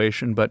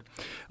situation. But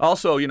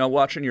also,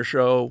 watching your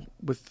show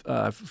with,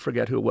 I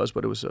forget who it was,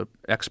 but it was an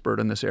expert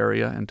in this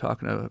area, and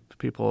talking to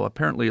people,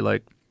 apparently,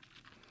 like,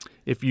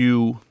 if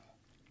you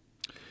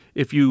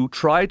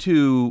try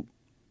to,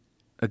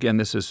 again,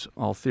 this is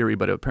all theory,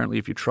 but apparently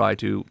if you try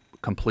to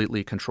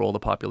completely control the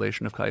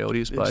population of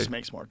coyotes, It just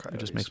makes more coyotes. It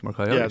just makes more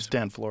coyotes. Yeah, it's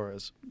Dan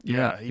Flores.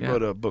 Yeah, he yeah.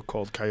 wrote a book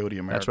called Coyote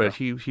America. That's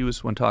right. He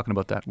was one talking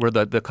about that, where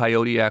the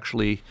coyote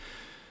actually.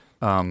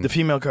 The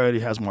female coyote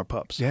has more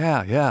pups.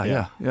 Yeah.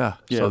 Yeah,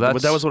 So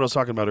but that was what I was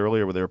talking about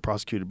earlier, where they were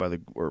persecuted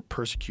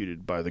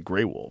by the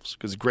gray wolves,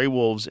 because gray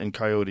wolves and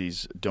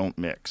coyotes don't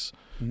mix.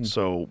 Mm-hmm.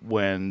 So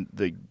when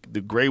the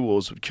gray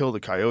wolves would kill the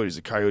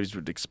coyotes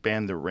would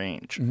expand their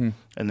range, Mm-hmm.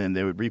 and then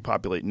they would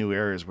repopulate new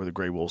areas where the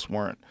gray wolves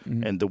weren't.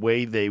 Mm-hmm. And the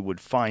way they would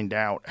find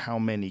out how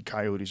many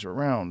coyotes are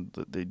around,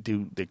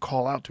 they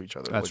call out to each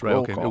other. That's like right.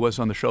 roll Okay, call. it was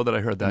on the show that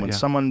I heard that. And when Yeah.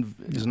 someone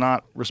is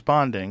not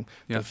responding,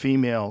 Yeah. the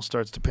female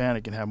starts to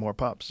panic and have more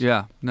pups.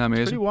 Yeah, no,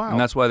 amazing. pretty wild.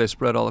 And that's why they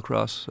spread all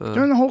across.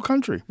 They're in the whole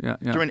country. Yeah.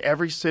 They're in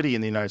every city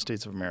in the United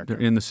States of America.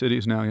 They're in the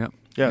cities now. Yeah.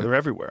 Yeah, they're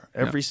everywhere.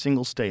 Every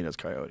single state has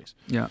coyotes.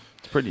 Yeah.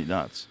 It's pretty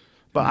nuts.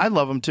 But I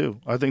love them too.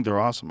 I think they're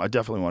awesome. I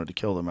definitely wanted to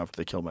kill them after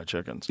they killed my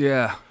chickens.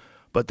 Yeah.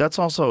 But that's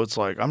also, it's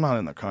like, I'm not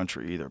in the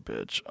country either,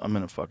 bitch. I'm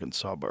in a fucking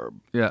suburb.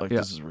 Yeah, Like, yeah.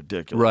 this is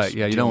ridiculous. Right,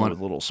 yeah, you don't Dealing want-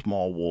 with little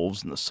small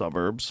wolves in the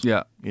suburbs.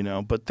 Yeah.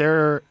 But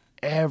they're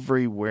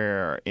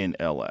everywhere in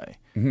LA.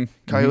 Mm-hmm.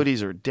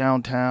 Coyotes are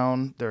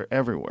downtown. They're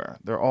everywhere.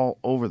 They're all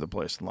over the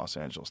place in Los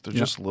Angeles. They're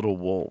just little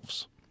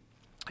wolves.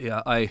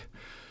 Yeah, I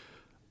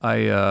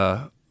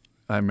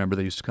remember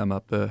they used to come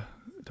up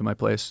to my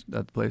place,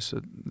 that place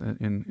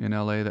in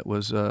L.A. that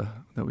was that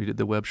we did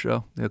the web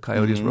show. The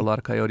coyotes were a lot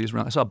of coyotes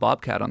around. I saw a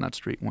bobcat on that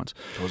street once.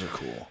 Those are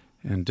cool.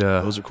 And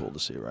those are cool to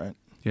see, right?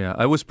 Yeah,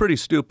 I was pretty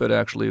stupid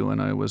actually when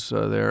I was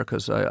there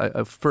because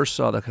I first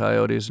saw the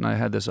coyotes and I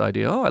had this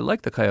idea. Oh, I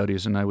like the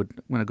coyotes, and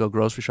when I go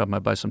grocery shopping,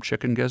 I'd buy some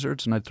chicken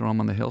gizzards and I'd throw them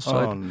on the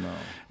hillside. Oh no!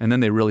 And then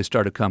they really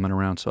started coming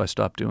around, so I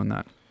stopped doing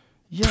that.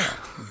 Yeah,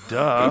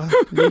 duh.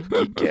 You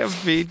can't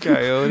feed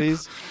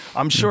coyotes.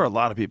 I'm sure a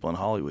lot of people in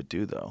Hollywood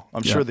do, though.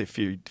 I'm sure they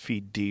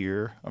feed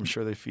deer. I'm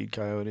sure they feed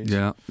coyotes.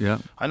 Yeah, yeah.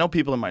 I know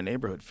people in my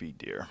neighborhood feed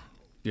deer.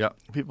 Yeah.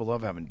 People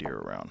love having deer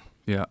around.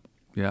 Yeah,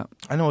 yeah.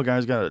 I know a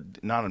guy's got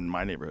not in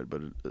my neighborhood,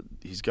 but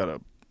he's got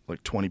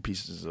like 20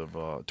 pieces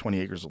of 20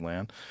 acres of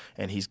land,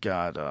 and he's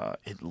got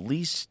at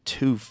least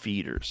 2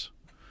 feeders.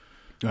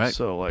 Right.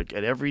 So like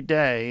at every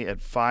day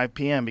at 5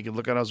 p.m. he could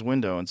look out his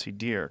window and see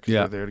deer because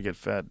they're there to get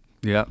fed.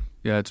 Yeah,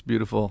 yeah, it's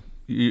beautiful.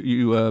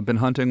 You been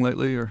hunting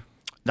lately, or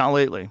not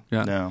lately?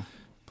 Yeah. No.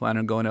 Planning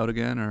on going out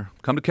again, or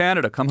come to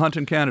Canada? Come hunt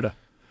in Canada.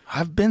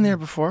 I've been there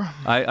before.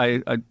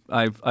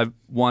 I've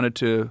wanted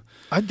to.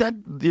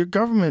 Your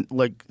government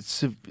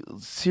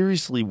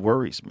seriously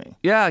worries me.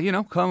 Yeah,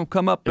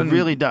 come up and it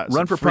really does.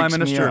 Run It for prime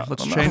freaks me minister. out.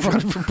 Let's I'm change not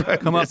it. running for prime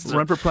Come up, minister.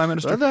 run for prime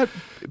minister. I thought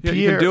Yeah,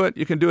 you can do it.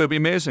 You can do it. It'd be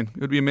amazing.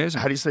 It would be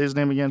amazing. How do you say his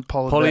name again?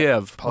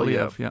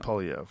 Polyev. Yeah.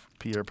 Polyev.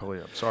 Pierre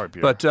Polyev. Sorry,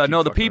 Pierre. But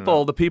no, the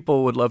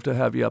people would love to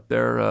have you up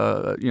there.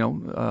 Not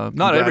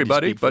glad you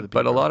everybody, speak for the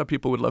but a people. lot of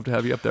people would love to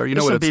have you up there. You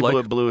know There's what some it's people like.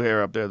 with blue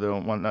hair up there that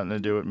don't want nothing to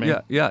do with me.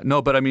 Yeah.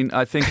 No, but I mean,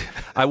 I think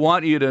I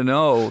want you to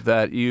know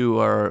that you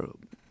are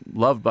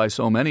loved by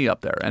so many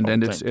up there, and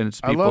it's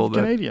people I love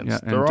that, Canadians. Yeah,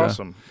 They're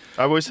awesome.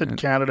 I've always said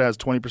Canada has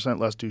 20%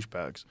 less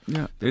douchebags.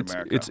 Yeah, than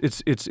America.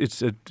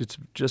 it's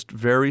just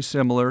very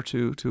similar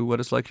to what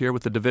it's like here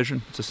with the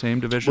division. It's the same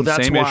division, Well,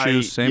 that's same why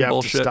issues, same you have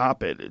bullshit. to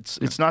stop it.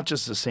 It's not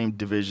just the same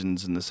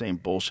divisions and the same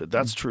bullshit.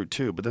 That's true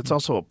too, but that's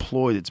also a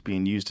ploy that's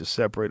being used to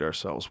separate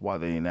ourselves while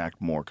they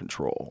enact more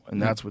control,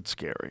 and that's what's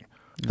scary.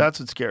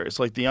 That's what's scary. It's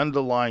like the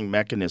underlying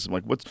mechanism.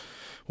 Like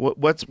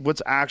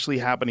what's actually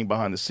happening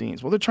behind the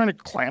scenes? Well, they're trying to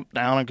clamp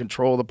down and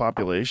control the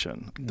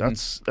population.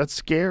 That's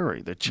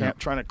scary. They're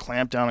trying to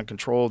clamp down and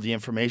control the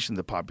information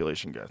the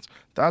population gets.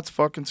 That's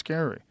fucking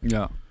scary.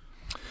 Yeah.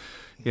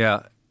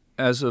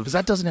 Because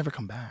that doesn't ever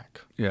come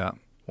back. Yeah.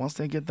 Once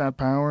they get that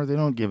power, they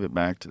don't give it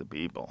back to the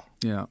people.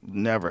 Yeah.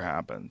 Never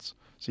happens.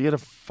 So you got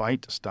to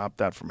fight to stop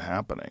that from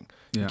happening.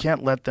 Yeah. You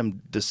can't let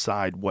them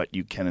decide what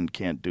you can and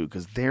can't do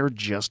because they're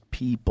just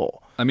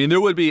people. I mean, there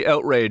would be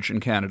outrage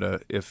in Canada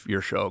if your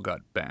show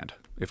got banned,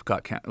 if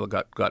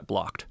it got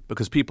blocked,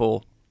 because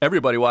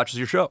everybody watches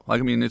your show.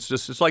 Like, I mean,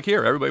 it's like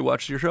here. Everybody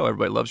watches your show.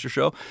 Everybody loves your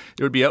show.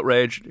 There would be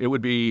outrage. It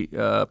would be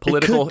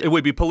political. It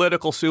would be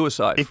political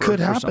suicide. It could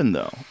happen,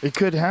 though. It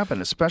could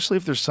happen, especially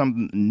if there's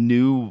some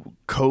new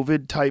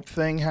COVID type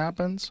thing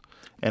happens.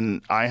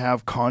 And I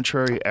have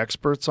contrary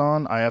experts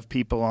on. I have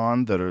people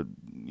on that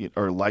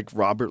are like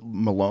Robert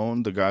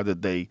Malone, the guy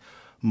that they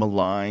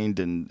maligned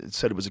and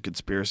said it was a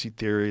conspiracy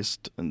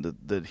theorist, and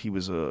that he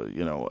was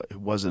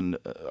wasn't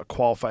a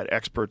qualified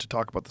expert to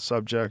talk about the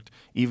subject,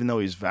 even though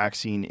he's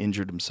vaccine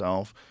injured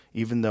himself,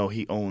 even though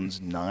he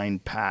owns 9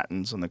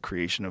 patents on the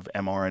creation of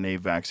mRNA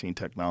vaccine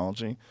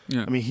technology.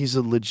 Yeah. I mean, he's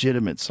a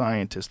legitimate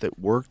scientist that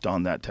worked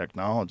on that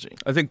technology.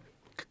 I think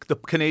the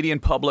Canadian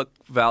public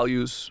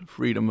values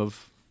freedom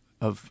of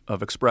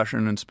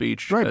expression and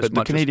speech. Right, as but the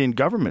much Canadian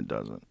government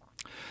doesn't.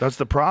 That's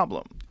the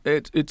problem.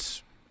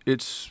 It's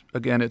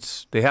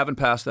they haven't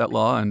passed that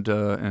law, and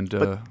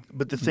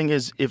but the thing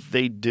is, if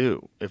they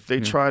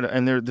try to,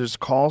 and there's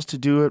calls to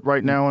do it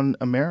right now in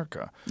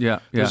America.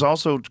 There's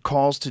also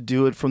calls to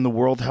do it from the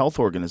World Health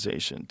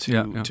Organization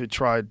to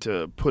try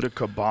to put a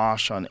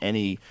kibosh on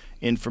any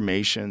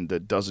information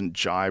that doesn't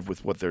jive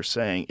with what they're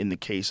saying in the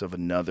case of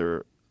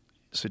another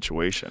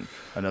situation,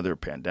 another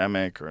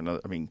pandemic or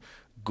another. I mean,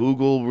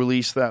 Google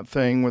released that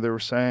thing where they were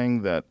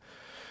saying that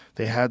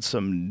they had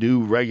some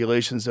new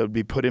regulations that would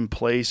be put in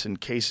place in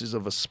cases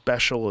of a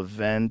special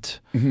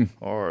event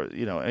or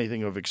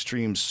anything of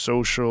extreme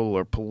social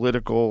or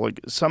political,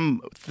 like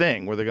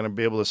something where they're going to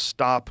be able to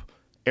stop,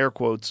 air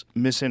quotes,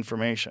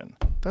 misinformation.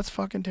 That's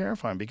fucking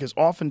terrifying because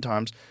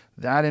oftentimes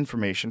that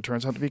information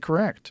turns out to be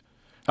correct.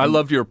 I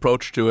loved your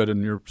approach to it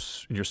and your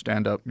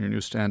stand-up, your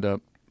new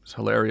stand-up. It's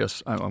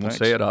hilarious. I won't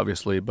say it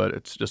obviously, but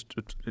it's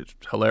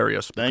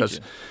hilarious because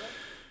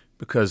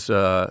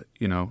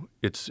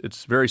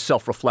it's very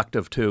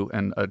self-reflective too,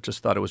 and I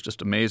just thought it was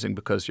just amazing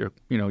because you're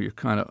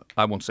kind of,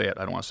 I won't say it.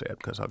 I don't want to say it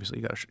because obviously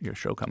you got your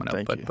show coming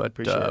out. But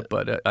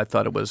I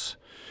thought it was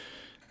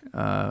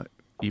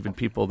even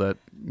people that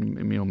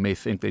may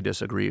think they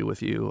disagree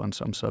with you on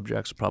some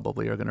subjects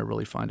probably are going to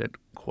really find it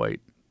quite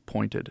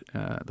pointed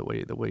the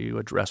way you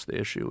address the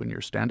issue in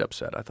your stand-up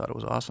set. I thought it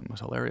was awesome. It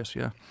was hilarious.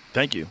 Yeah.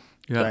 Thank you.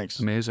 Yeah. Thanks.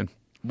 Amazing.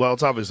 Well,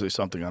 it's obviously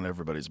something on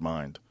everybody's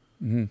mind.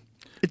 Mm-hmm.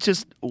 It's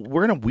just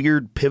we're in a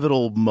weird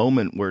pivotal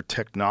moment where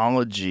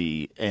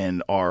technology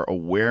and our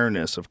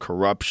awareness of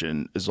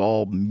corruption is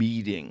all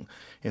meeting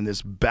in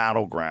this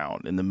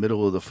battleground in the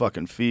middle of the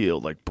fucking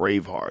field, like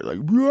Braveheart. Like,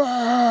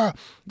 rah!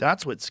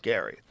 That's what's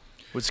scary.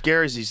 What's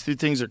scary is these two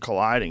things are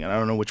colliding, and I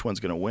don't know which one's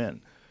going to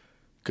win.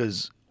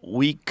 Because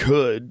we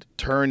could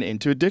turn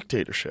into a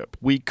dictatorship.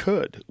 We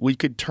could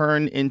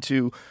turn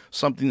into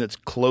something that's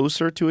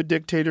closer to a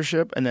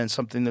dictatorship and then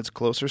something that's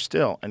closer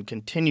still and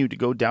continue to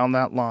go down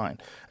that line,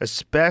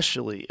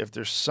 especially if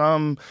there's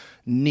some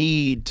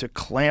need to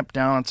clamp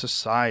down on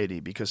society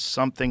because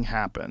something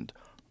happened,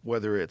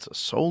 whether it's a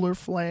solar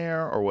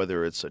flare or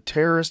whether it's a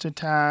terrorist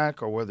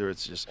attack or whether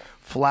it's just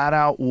flat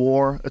out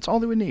war. That's all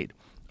they would need.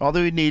 All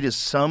they would need is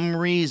some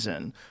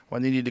reason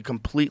when they need to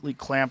completely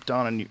clamp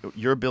down on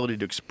your ability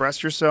to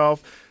express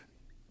yourself,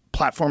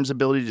 platforms'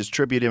 ability to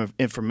distribute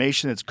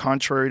information that's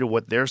contrary to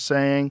what they're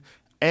saying.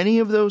 Any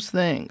of those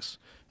things,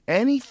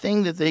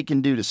 anything that they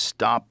can do to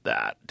stop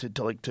that,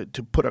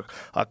 to put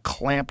a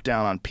clamp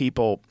down on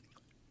people,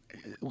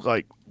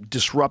 like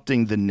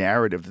disrupting the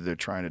narrative that they're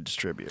trying to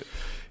distribute.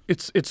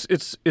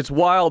 It's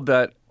wild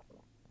that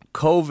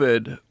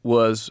COVID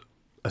was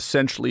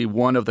essentially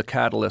one of the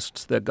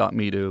catalysts that got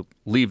me to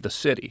leave the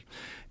city.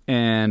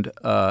 And,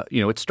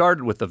 it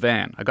started with the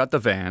van. I got the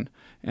van,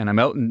 and I'm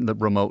out in the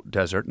remote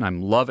desert, and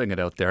I'm loving it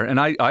out there. And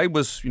I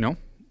was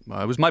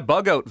my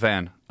bug out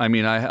van. I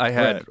mean, I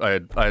had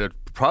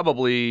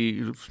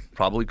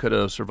probably could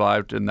have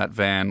survived in that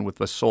van with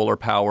a solar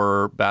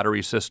power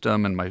battery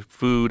system and my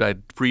food.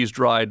 I'd freeze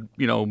dried,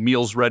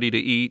 meals ready to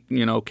eat,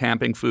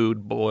 camping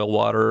food, boil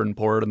water and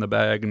pour it in the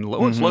bag. And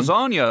it's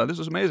lasagna. This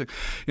is amazing.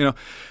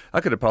 I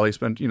could have probably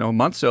spent,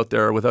 months out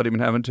there without even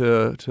having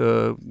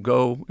to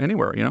go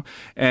anywhere,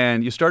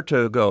 And you start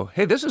to go,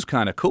 hey, this is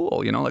kind of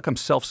cool. Like I'm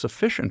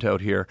self-sufficient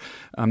out here.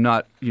 I'm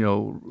not,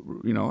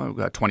 I've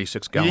got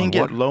 26 gallon You didn't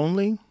get water.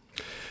 lonely?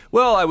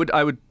 Well, I would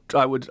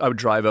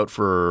drive out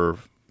to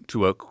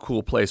a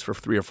cool place for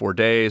 3 or 4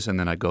 days, and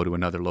then I'd go to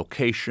another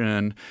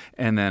location,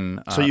 and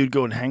then. So you'd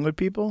go and hang with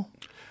people?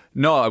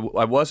 No,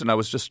 I wasn't. I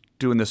was just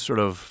doing this sort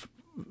of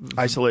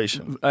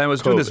isolation. I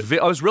was COVID. doing this.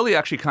 I was really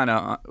actually kind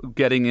of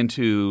getting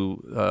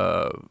into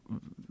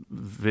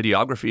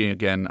videography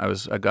again. I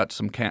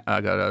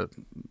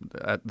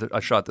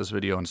shot this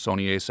video on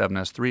Sony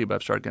A7S III, but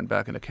I've started getting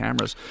back into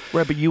cameras.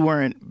 Right, but you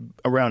weren't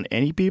around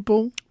any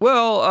people?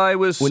 Well, I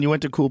was. When you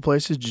went to cool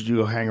places, did you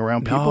go hang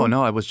around people?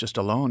 No, I was just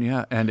alone.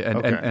 Yeah, and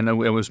I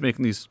was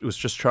making these. It was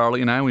just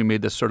Charlie and I. We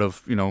made this sort of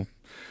film.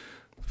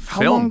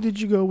 How long did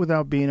you go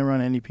without being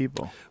around any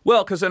people?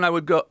 Well, because then I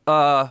would go.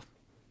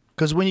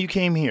 Because when you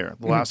came here,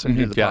 the last time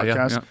you did the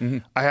podcast, yeah.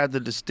 I had the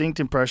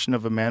distinct impression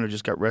of a man who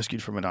just got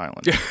rescued from an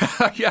island.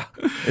 Yeah.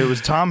 It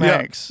was Tom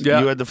Hanks. Yeah.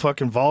 You had the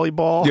fucking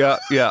volleyball.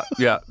 Yeah.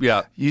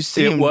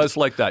 It was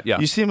like that, yeah.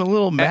 You seemed a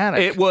little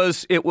manic.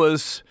 It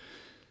was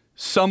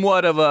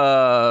somewhat of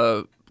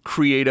a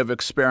creative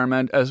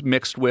experiment as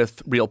mixed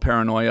with real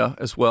paranoia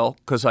as well.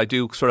 Because I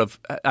do sort of,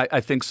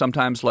 I think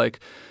sometimes like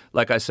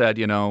I said,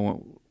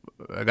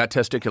 I got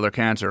testicular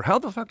cancer. How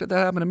the fuck did that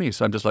happen to me?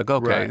 So I'm just like,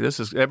 okay, Right.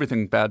 This is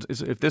everything bad.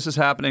 If this is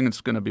happening,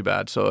 it's going to be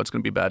bad. So it's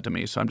going to be bad to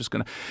me. So I'm just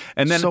going to.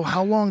 And then. So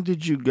how long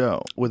did you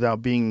go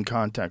without being in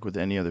contact with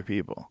any other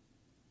people?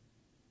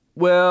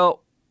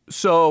 Well,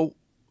 so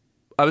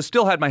I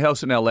still had my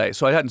house in L.A.,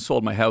 so I hadn't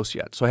sold my house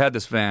yet. So I had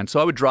this van. So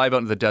I would drive out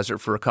into the desert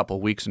for a couple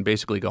of weeks and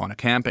basically go on a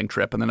camping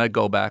trip, and then I'd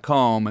go back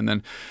home, and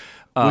then.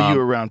 Were you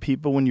around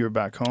people when you were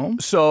back home?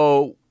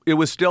 So it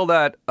was still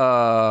that.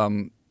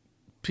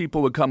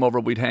 People would come over,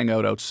 we'd hang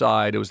out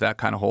outside. It was that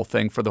kind of whole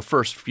thing for the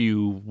first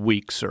few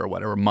weeks or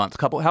whatever, months,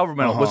 however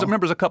many. Was it?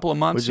 Remember, it was a couple of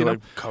months. Would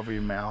you cover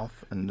your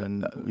mouth and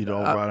then you'd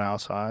all run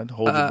outside,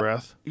 hold your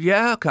breath?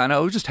 Yeah, kind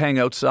of. We would just hang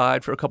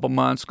outside for a couple of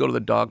months, go to the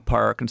dog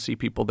park and see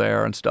people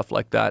there and stuff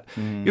like that.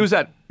 It was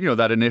that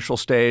that initial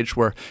stage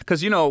where,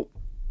 because you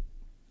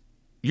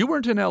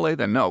weren't in LA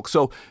then, no.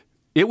 So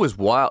it was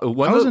wild. I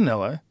was in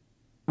LA.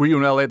 Were you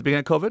in LA at the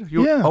beginning of COVID?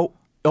 Yeah.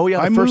 Oh yeah,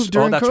 I moved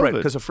during that's COVID. right.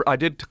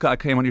 Because I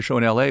came on your show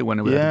in L.A. when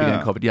it was at the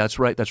beginning of COVID. Yeah,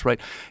 that's right.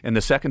 And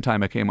the second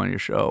time I came on your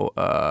show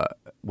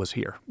was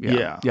here.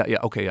 Yeah.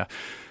 Okay, yeah.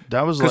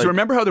 That was because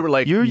remember how they were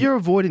like you're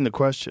avoiding the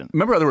question.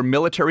 Remember how there were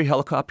military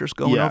helicopters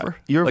going over?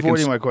 You're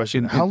avoiding my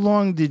question. How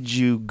long did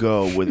you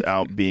go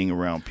without being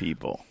around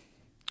people?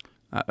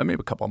 Maybe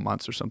a couple of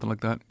months or something like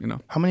that.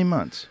 How many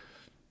months?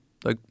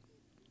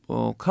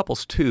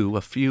 Couples 2,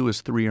 a few is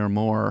 3 or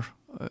more.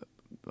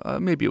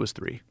 Maybe it was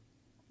 3.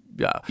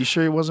 Yeah. You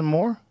sure it wasn't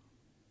more?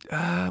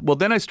 Well,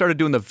 then I started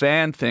doing the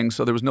van thing,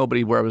 so there was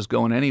nobody where I was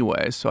going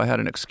anyway, so I had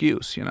an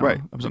excuse,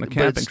 Right. I was on a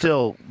camping But it's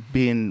still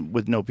being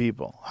with no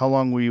people. How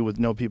long were you with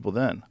no people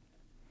then?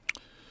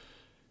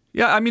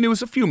 Yeah, I mean, it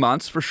was a few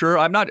months for sure.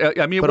 It But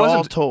wasn't.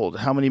 all told,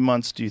 how many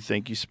months do you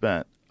think you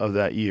spent of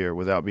that year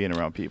without being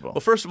around people?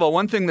 Well, first of all,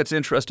 one thing that's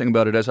interesting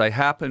about it is I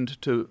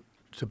happened to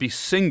be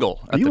single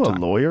at Are you the a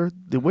time. lawyer?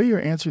 The way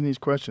you're answering these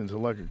questions are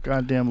like a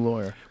goddamn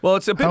lawyer. Well,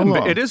 it's a bit. How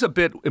long? It is a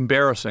bit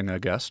embarrassing, I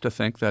guess, to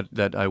think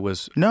that I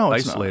was No,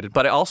 it's isolated.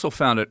 But I also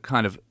found it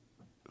kind of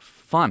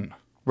fun.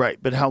 Right,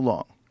 but how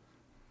long?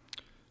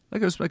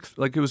 Like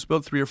it was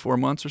about 3 or 4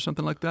 months or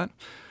something like that.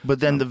 But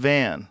then the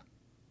van.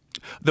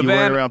 The you van.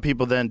 weren't around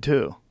people then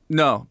too.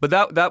 No, but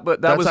that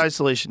That's was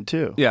isolation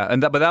too. yeah,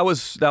 and that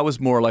was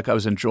more like I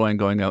was enjoying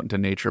going out into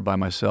nature by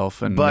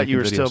myself and But making you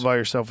were videos. still by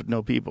yourself with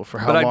no people for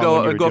how But long? when you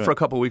I'd were go doing for a it?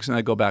 couple of weeks and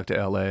I'd go back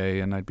to LA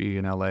and I'd be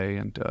in LA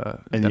and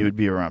and then you would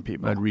be around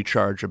people. I'd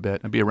recharge a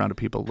bit. I'd be around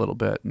people a little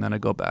bit, and then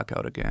I'd go back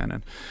out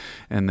again,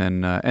 and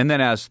then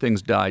as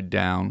things died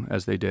down,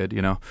 as they did,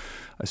 I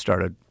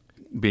started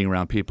being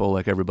around people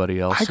like everybody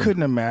else. I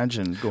couldn't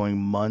imagine going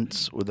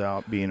months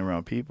without being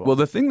around people. Well,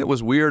 the thing that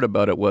was weird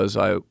about it was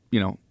I'm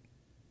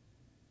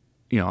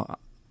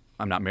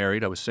not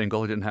married. I was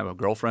single. I didn't have a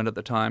girlfriend at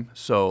the time,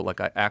 so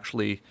like I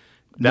actually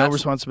no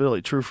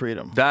responsibility, true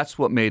freedom. That's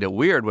what made it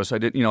weird. Was I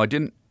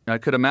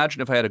could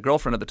imagine if I had a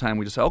girlfriend at the time,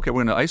 we just say, okay,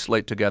 we're going to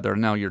isolate together.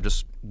 And now you're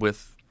just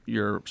with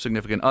your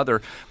significant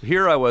other.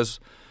 Here I was,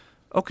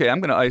 okay, I'm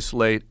going to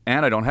isolate,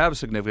 and I don't have a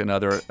significant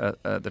other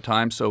at the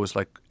time. So it was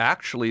like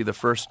actually the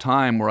first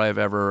time where I've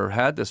ever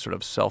had this sort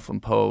of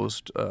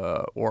self-imposed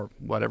or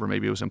whatever,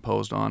 maybe it was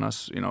imposed on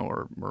us,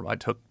 or I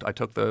took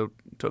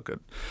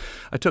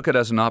it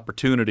as an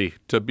opportunity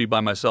to be by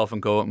myself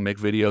and go out and make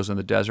videos in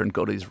the desert and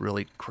go to these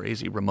really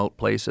crazy remote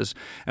places.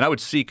 And I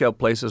would seek out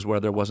places where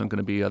there wasn't going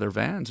to be other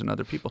vans and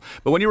other people.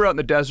 But when you were out in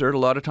the desert, a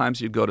lot of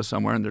times you'd go to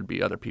somewhere and there'd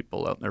be other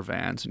people out in their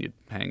vans, and you'd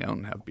hang out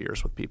and have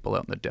beers with people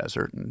out in the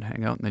desert and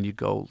hang out, and then you'd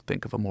go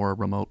think of a more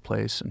remote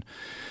place. And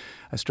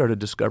I started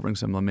discovering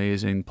some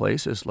amazing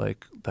places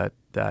like that,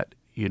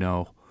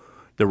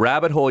 the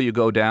rabbit hole you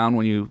go down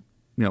when you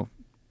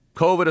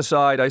COVID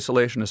aside,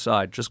 isolation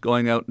aside, just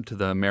going out into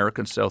the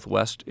American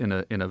Southwest in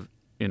a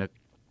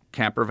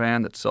camper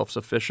van that's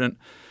self-sufficient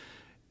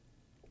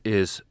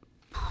is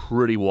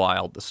pretty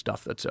wild, the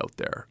stuff that's out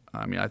there.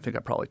 I mean, I think I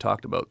probably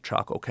talked about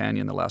Chaco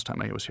Canyon the last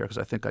time I was here, because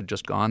I think I'd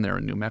just gone there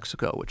in New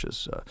Mexico, which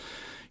is,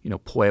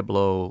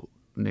 Pueblo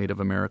Native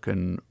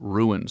American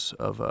ruins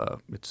of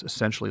it's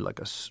essentially like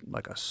a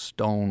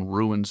stone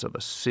ruins of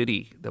a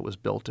city that was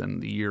built in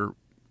the year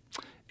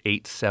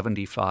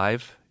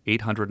 875,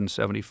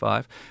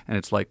 and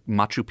it's like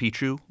Machu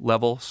Picchu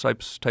level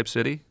type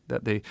city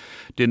that they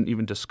didn't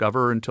even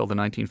discover until the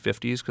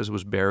 1950s because it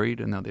was buried,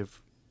 and now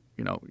they've,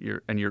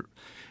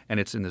 and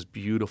it's in this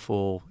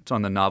beautiful. It's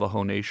on the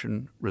Navajo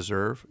Nation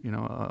Reserve,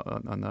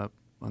 on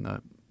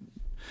the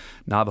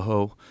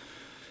Navajo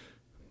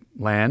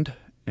land,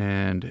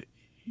 and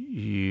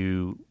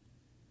you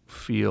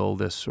feel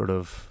this sort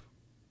of.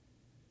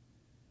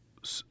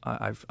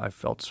 I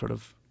felt sort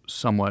of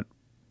somewhat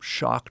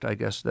shocked, I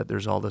guess, that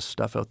there's all this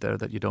stuff out there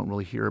that you don't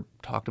really hear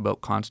talked about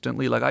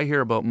constantly. Like I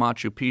hear about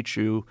Machu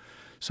Picchu,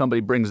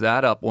 somebody brings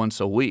that up once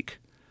a week.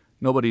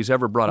 Nobody's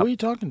ever brought up. Who are you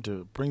talking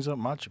to? Brings up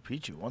Machu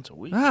Picchu once a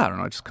week? I don't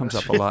know. It just comes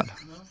up a lot.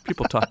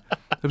 People talk.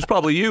 It was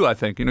probably you, I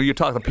think. You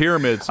talk the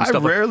pyramids and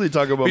stuff. I rarely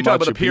talk about you talk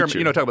Machu about the pyramid.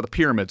 Picchu. Talk about the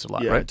pyramids a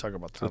lot, Yeah, right? I talk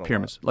about that the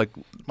pyramids. Like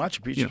Machu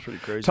Picchu is pretty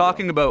crazy.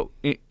 Talking about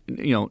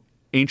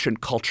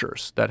ancient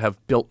cultures that have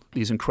built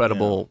these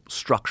incredible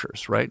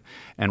structures, right?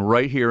 And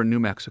right here in New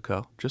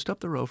Mexico, just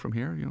up the road from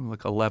here, like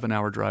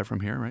 11-hour drive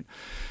from here, right?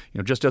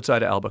 Just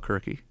outside of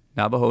Albuquerque,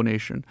 Navajo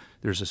Nation.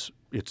 There's this.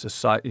 It's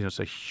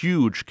a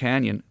huge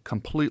canyon,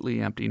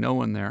 completely empty, no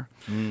one there.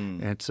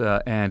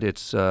 So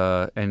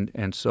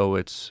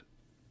it's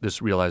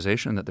this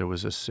realization that there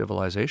was a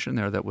civilization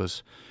there that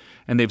was,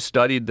 and they've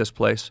studied this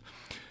place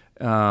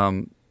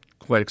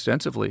quite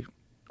extensively.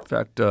 In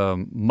fact,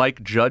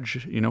 Mike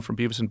Judge, from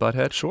Beavis and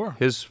Butthead. Sure.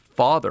 His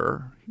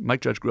father,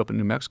 Mike Judge, grew up in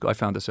New Mexico. I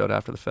found this out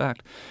after the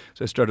fact.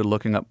 So I started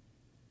looking up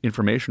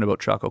information about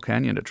Chaco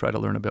Canyon to try to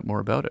learn a bit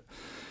more about it.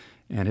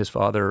 And his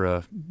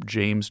father,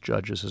 James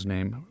Judge is his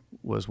name,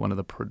 was one of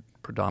the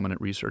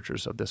predominant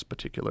researchers of this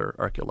particular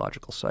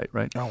archaeological site,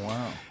 right? Oh,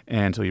 wow.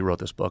 And so he wrote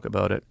this book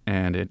about it,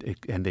 and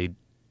they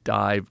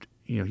dived.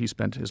 He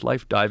spent his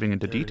life diving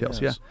into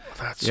details. Yeah,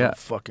 that's so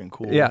fucking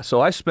cool. Yeah,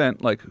 so I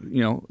spent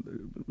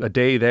a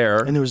day there.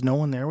 And there was no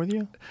one there with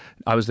you?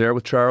 I was there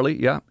with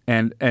Charlie. Yeah,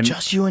 and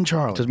just you and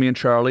Charlie. Just me and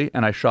Charlie,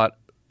 and I shot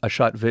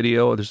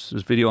video. There's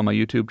video on my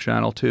YouTube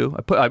channel too.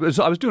 I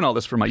was doing all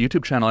this for my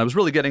YouTube channel. I was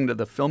really getting to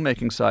the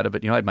filmmaking side of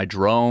it. I had my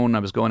drone. I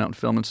was going out and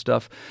filming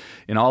stuff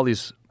in all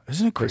these.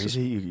 Isn't it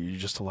crazy? You're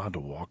just allowed to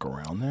walk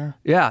around there?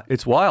 Yeah,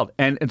 it's wild.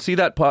 And see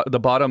that the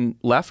bottom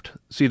left?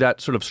 See that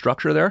sort of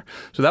structure there?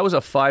 So that was a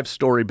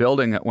 5-story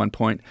building at one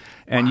point.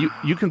 And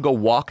you can go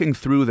walking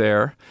through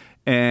there,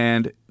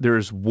 and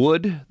there's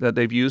wood that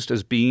they've used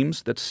as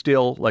beams that's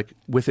still like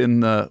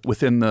within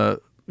the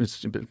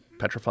it's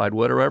petrified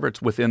wood or whatever.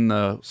 It's within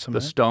the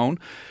stone.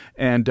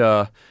 And,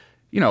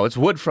 it's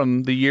wood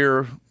from the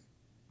year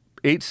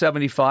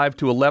 875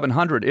 to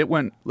 1100. It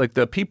went, like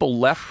the people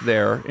left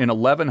there in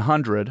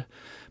 1100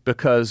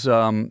 because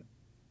of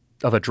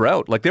a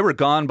drought. Like they were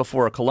gone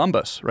before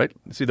Columbus, right?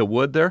 See the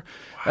wood there?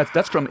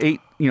 That's from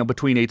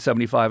between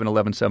 875 and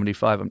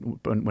 1175,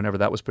 whenever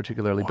that was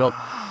particularly built.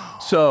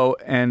 So,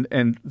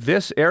 and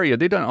this area,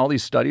 they've done all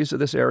these studies of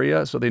this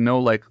area, so they know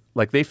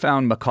like they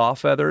found macaw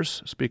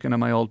feathers. Speaking of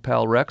my old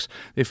pal Rex,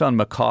 they found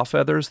macaw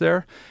feathers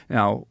there.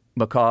 Now,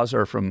 macaws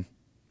are from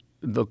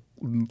the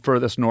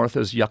furthest north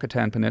is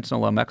Yucatan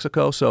Peninsula,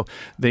 Mexico. So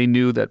they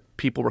knew that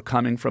people were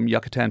coming from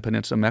Yucatan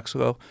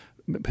Peninsula,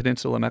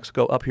 Peninsula of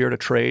Mexico up here to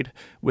trade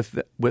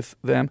with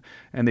them,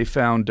 and they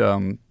found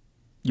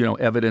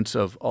evidence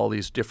of all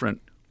these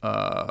different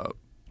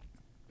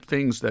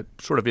things that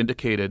sort of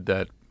indicated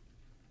that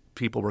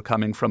people were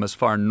coming from as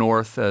far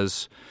north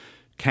as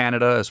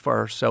Canada, as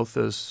far south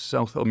as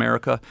South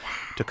America,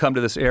 to come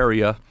to this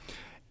area,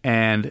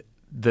 and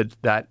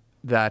that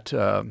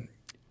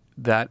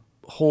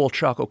whole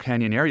Chaco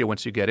Canyon area,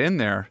 once you get in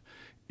there,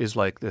 is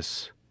like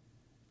this.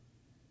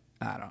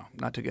 I don't know,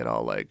 not to get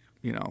all like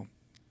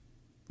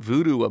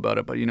voodoo about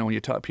it, but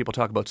when people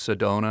talk about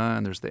Sedona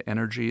and there's the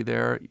energy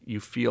there, you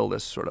feel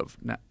this sort of,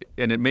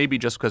 and it may be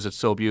just because it's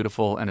so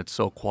beautiful and it's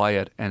so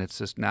quiet and it's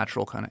this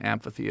natural kind of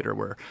amphitheater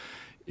where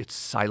it's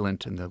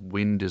silent and the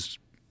wind is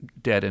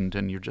deadened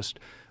and you're just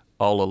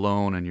all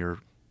alone and you're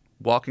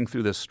walking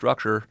through this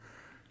structure.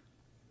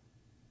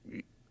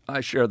 I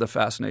share the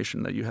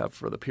fascination that you have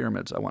for the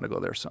pyramids. I want to go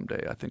there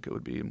someday. I think it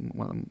would be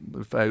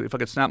if I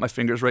could snap my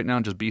fingers right now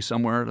and just be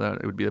somewhere,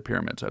 it would be the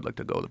pyramids. I'd like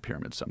to go to the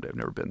pyramids someday. I've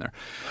never been there.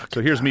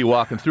 So here's me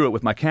walking through it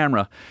with my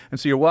camera, and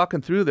so you're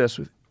walking through this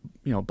with,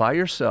 by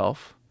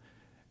yourself,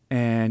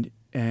 and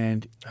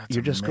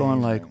you're just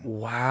going like,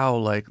 wow,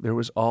 like there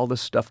was all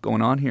this stuff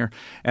going on here,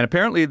 and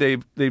apparently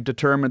they've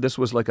determined this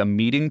was like a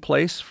meeting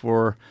place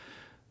for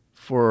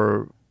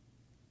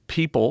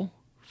people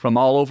from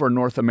all over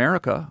North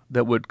America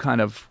that would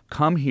kind of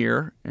come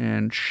here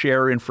and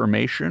share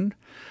information.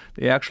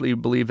 They actually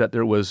believe that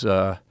there was,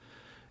 sort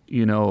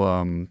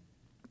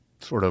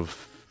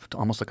of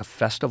almost like a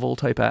festival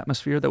type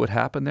atmosphere that would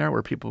happen there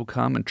where people would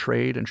come and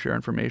trade and share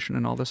information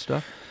and all this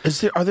stuff.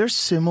 Are there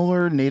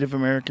similar Native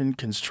American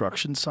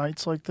construction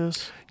sites like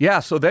this? Yeah,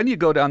 so then you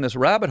go down this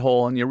rabbit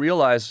hole and you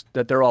realize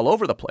that they're all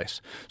over the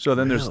place. So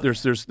then there's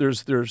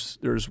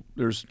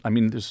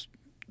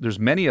there's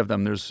many of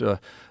them. There's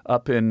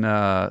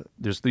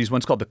there's these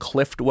ones called the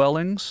cliff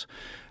dwellings,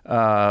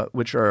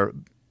 which are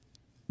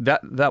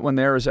that one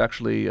there is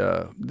actually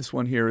this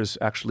one here is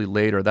actually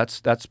later.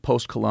 That's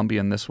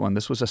post-Columbian. This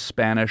was a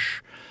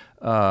Spanish.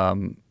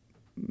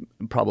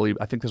 Probably,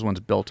 I think this one's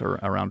built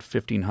around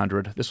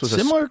 1500. This was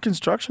similar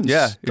construction.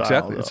 Yeah, style,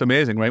 exactly. Though. It's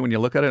amazing, right? When you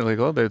look at it, like,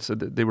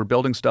 they were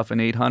building stuff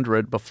in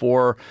 800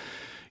 before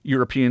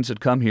Europeans had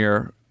come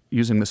here,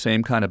 using the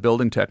same kind of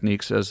building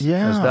techniques as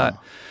that.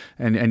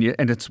 And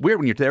it's weird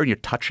when you're there and you're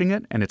touching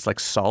it and it's like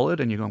solid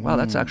and you're going, wow,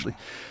 that's actually.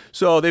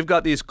 So they've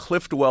got these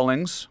cliff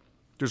dwellings.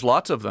 There's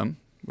lots of them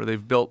where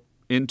they've built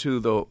into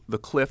the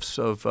cliffs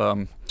of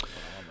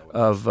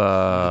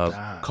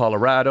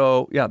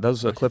Colorado. Yeah,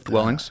 those are cliff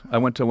dwellings. I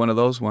went to one of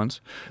those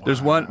ones.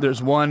 Wow.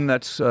 There's one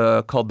that's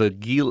called the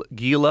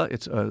Gila.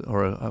 It's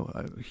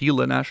a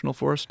Gila National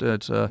Forest.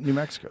 It's New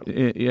Mexico.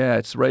 Yeah,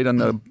 it's right on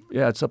the.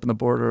 Yeah, it's up in the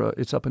border.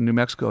 It's up in New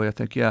Mexico, I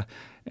think. Yeah,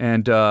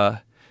 and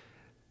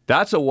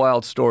that's a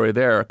wild story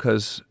there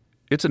because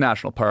it's a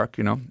national park,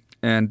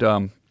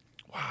 and.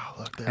 Wow,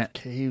 look, they have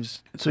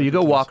caves. So you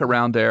go walk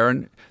around there,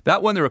 and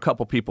that one there were a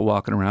couple people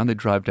walking around. They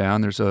drive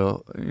down. There's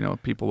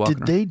people walking.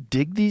 Did they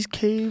dig these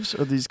caves,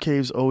 or these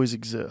caves always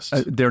exist?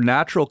 They're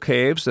natural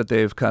caves that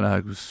they've kind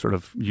of sort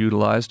of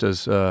utilized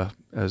as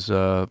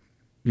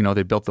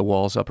they built the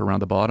walls up around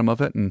the bottom of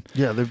it, and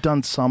they've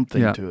done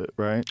something to it,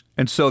 right?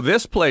 And so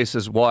this place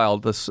is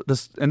wild. This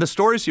and the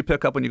stories you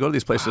pick up when you go to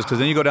these places, because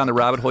then you go down the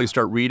rabbit hole, you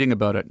start reading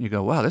about it, and you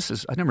go, wow,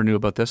 I never knew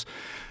about this.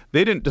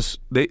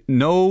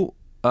 No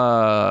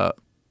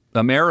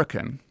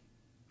American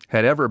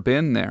had ever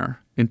been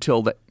there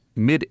until the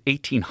mid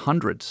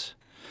 1800s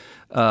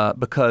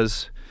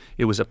because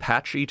it was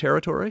Apache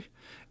territory,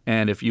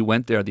 and if you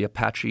went there, the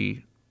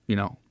Apache,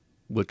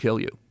 would kill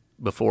you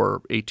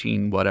before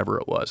 18 whatever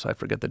it was. I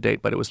forget the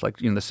date, but it was like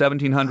the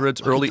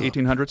 1700s, early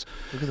 1800s.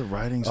 Look at the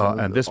writings.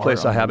 And this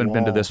place, I haven't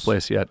been to this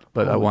place yet,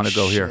 but I want to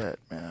go here.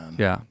 Man.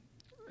 Yeah.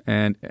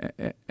 And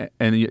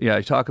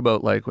you talk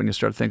about like when you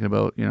start thinking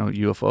about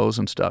UFOs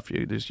and stuff.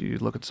 You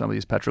look at some of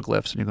these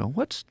petroglyphs and you go,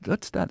 what's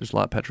that? There's a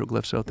lot of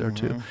petroglyphs out there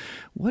too.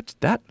 What's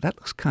that? That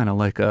looks kind of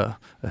like a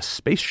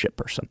spaceship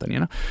or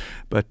something,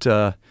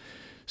 But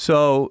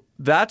so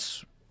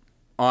that's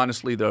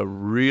honestly the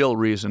real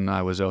reason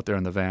I was out there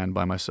in the van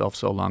by myself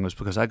so long was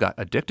because I got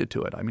addicted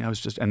to it. I mean,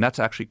 and that's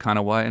actually kind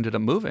of why I ended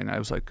up moving. I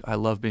was like, I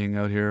love being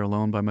out here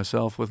alone by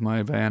myself with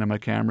my van and my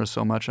camera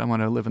so much. I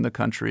want to live in the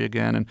country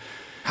again. And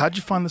how'd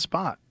you find the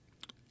spot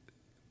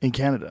in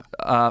Canada?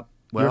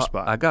 Your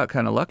spot. I got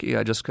kind of lucky.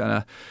 I just kind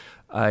of,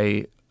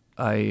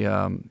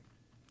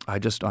 I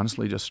just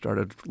honestly just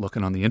started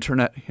looking on the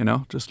internet,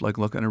 just like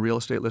looking at real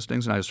estate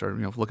listings, and I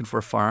started, looking for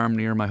a farm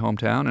near my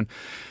hometown,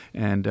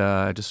 and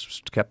I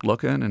just kept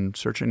looking and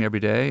searching every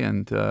day,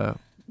 and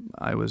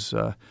I was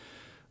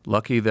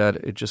lucky that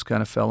it just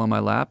kind of fell on my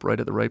lap right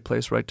at the right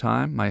place, right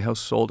time. My house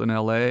sold in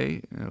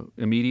L.A.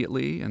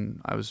 Immediately,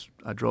 and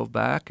I drove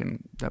back,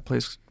 and that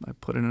place I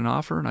put in an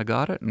offer, and I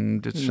got it,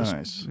 and it's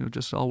nice.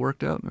 just all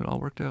worked out. It all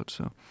worked out.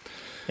 So.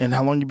 And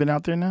how long you been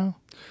out there now?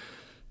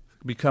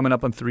 Be coming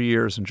up on 3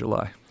 years in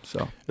July.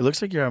 So it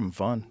looks like you're having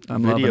fun. The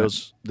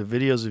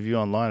videos of you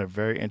online are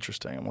very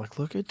interesting. I'm like,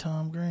 look at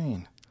Tom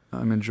Green.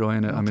 I'm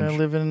enjoying it. I'm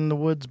living in the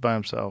woods by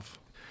himself.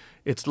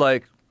 It's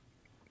like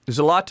there's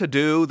a lot to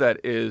do that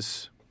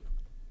is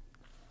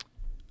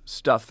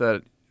stuff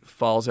that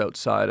falls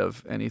outside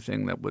of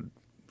anything that would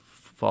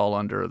fall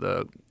under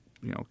the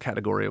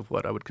category of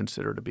what I would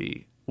consider to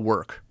be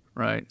work,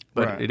 right?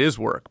 But Right. it is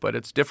work, but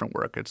it's different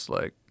work. It's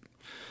like,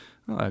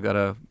 oh, I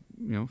gotta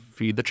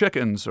feed the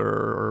chickens,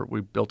 or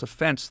we built a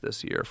fence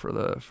this year for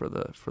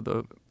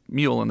the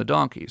mule and the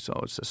donkey. So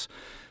it's this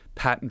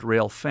patent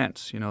rail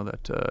fence,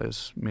 that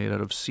is made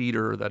out of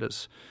cedar. That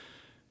is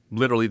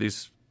literally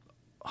these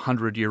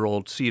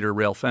 100-year-old cedar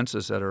rail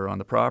fences that are on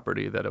the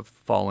property that have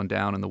fallen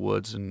down in the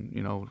woods and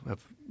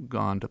have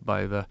gone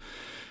by the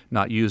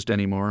not used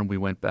anymore. And we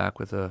went back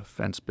with a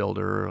fence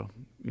builder,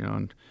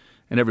 and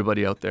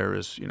everybody out there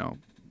is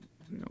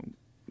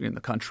in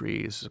the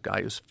country is a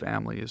guy whose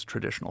family is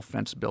traditional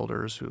fence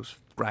builders, whose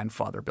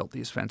grandfather built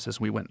these fences.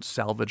 We went and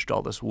salvaged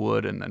all this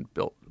wood and then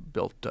built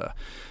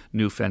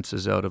new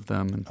fences out of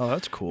them. And, Oh,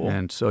 that's cool.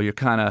 And so you're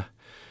kind of,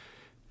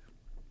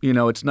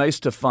 it's nice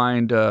to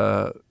find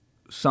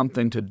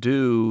something to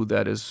do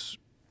that is,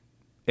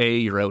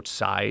 you're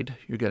outside,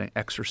 you're getting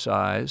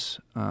exercise,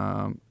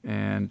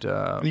 and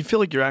you feel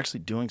like you're actually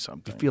doing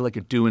something. you feel like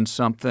you're doing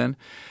something.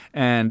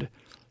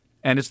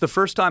 And it's the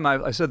first time,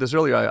 I said this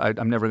earlier,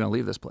 I'm never going to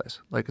leave this place.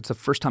 Like, it's the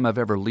first time I've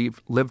ever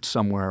lived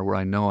somewhere where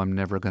I know I'm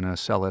never going to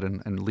sell it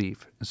and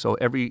leave. And so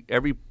every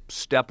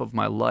step of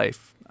my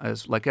life,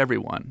 as like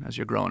everyone, as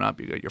you're growing up,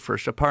 you get your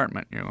first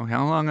apartment.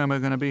 How long am I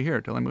going to be here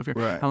till I move here?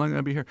 Right. How long am I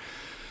going to be here?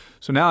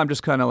 So now I'm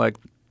just kind of like,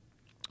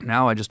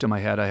 now I just in my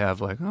head I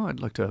have like, I'd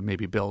like to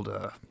maybe build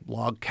a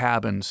log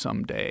cabin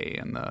someday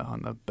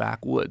on the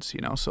backwoods,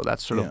 So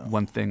that's sort of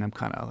one thing I'm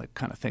kind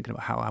of thinking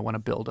about, how I want to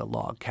build a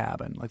log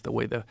cabin, like the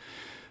way the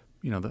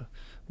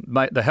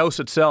house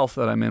itself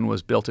that I'm in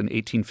was built in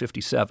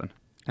 1857,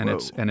 and Whoa.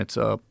 it's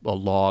a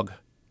log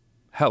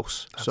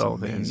house. That's so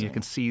then amazing. you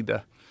can see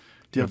the.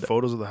 Do you have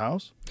photos of the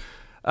house?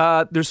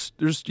 There's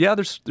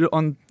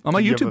on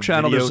my Do you have YouTube a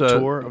channel. video There's a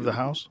tour of the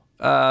house.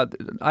 I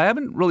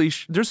haven't really.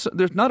 There's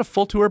not a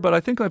full tour, but I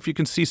think if you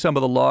can see some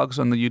of the logs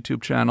on the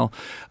YouTube channel,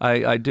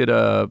 I did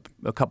a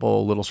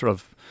couple little sort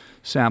of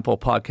sample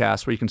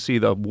podcasts where you can see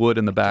the wood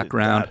in the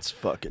background. That's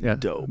fucking Yeah,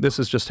 dope. this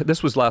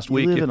was last You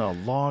week. live in a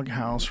log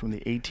house from the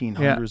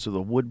 1800s with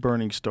a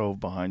wood-burning stove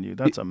behind you.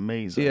 That's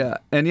amazing. Yeah,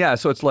 and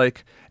so it's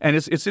like, and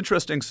it's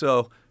interesting.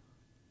 So,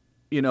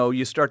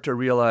 you start to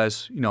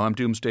realize, I'm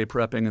doomsday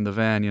prepping in the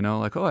van.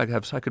 Like,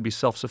 I could be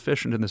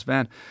self-sufficient in this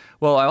van.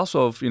 Well, I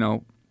also,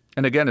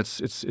 and again,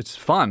 it's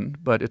fun,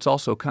 but it's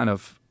also kind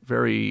of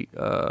very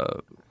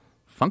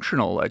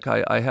functional. Like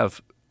I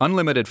have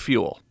unlimited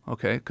fuel,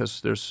 okay, because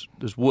there's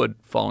wood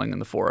falling in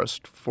the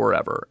forest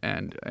forever,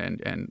 and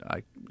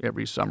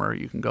every summer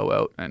you can go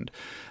out, and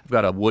I've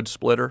got a wood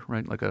splitter,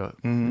 right? Like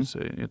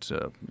it's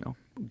a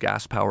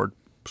gas powered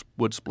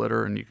wood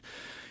splitter, and you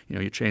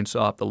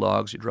chainsaw up the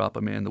logs, you drop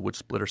them in, the wood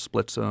splitter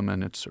splits them,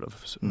 and it's sort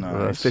of an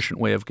Nice.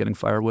 efficient way of getting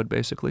firewood,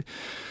 basically.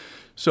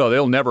 So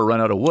they'll never run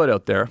out of wood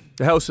out there.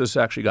 The house has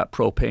actually got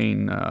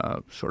propane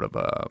sort of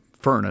a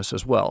furnace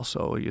as well,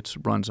 so it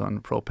runs on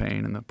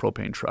propane, and the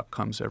propane truck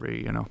comes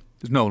every,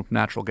 there's no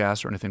natural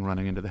gas or anything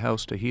running into the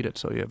house to heat it,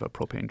 so you have a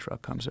propane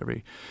truck comes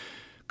every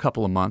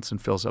couple of months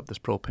and fills up this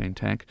propane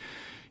tank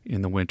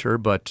in the winter.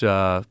 But,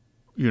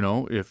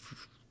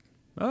 if,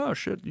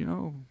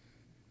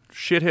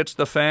 shit hits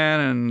the fan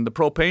and the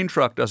propane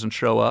truck doesn't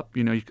show up,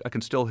 I can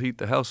still heat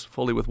the house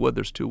fully with wood.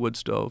 There's 2 wood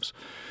stoves.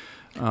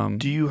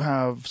 Do you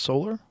have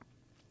solar?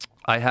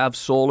 I have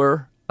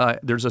solar.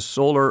 There's a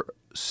solar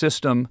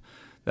system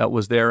that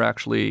was there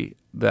actually,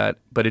 but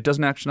it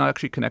doesn't not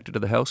actually connected to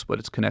the house, but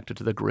it's connected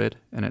to the grid,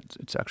 and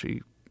it's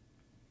actually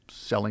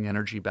selling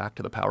energy back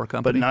to the power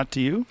company. But not to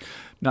you?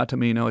 Not to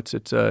me. No, it's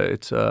What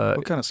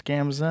kind of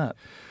scam is that?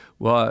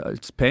 well,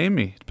 it's paying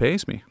me. It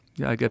pays me.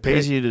 Yeah, I get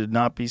Pays paid. you to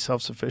not be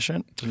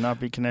self-sufficient, to not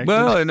be connected?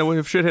 Well, I know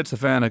if shit hits the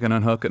fan, I can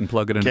unhook it and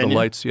plug it into Can the you?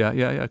 lights. Yeah,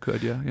 I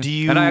could. Yeah. Do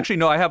you- And I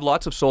actually I have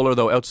lots of solar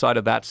though outside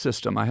of that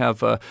system.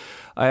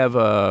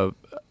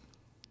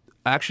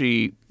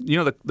 Actually,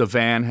 the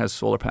van has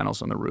solar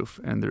panels on the roof,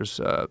 and there's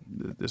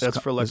this. That's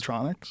for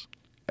electronics?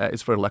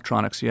 It's for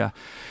electronics, yeah.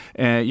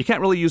 And you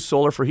can't really use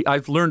solar for heat.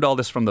 I've learned all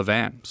this from the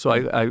van. So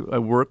I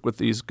work with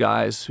these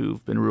guys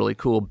who've been really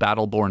cool,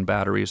 Battleborn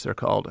batteries, they're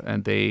called,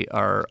 and they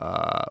are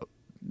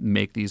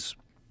make these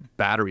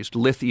batteries,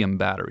 lithium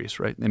batteries,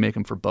 right? They make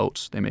them for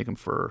boats. They make them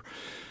for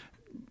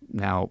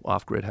now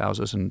off-grid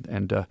houses,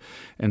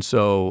 and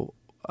so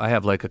I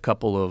have like a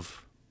couple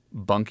of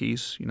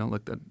bunkies,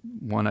 like the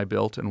one I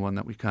built and one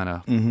that we kind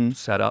of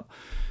set up.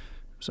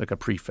 It's like a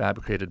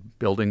prefabricated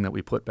building that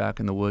we put back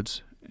in the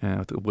woods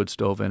with a wood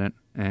stove in it,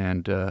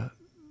 and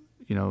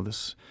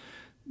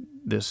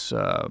this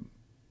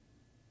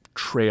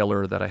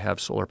trailer that I have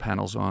solar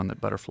panels on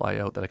that butterfly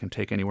out that I can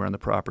take anywhere on the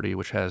property,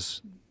 which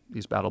has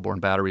these Battleborn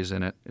batteries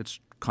in it. It's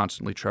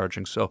constantly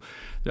charging. So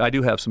I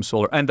do have some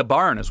solar. And the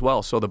barn as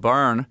well. So the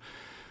barn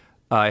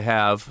I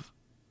have,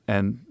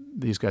 and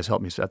these guys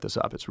helped me set this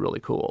up. It's really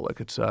cool. Like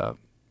it's, I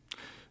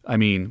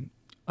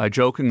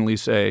jokingly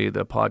say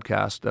the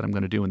podcast that I'm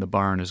going to do in the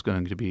barn is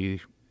going to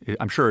be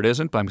I'm sure it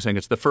isn't, but I'm saying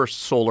it's the first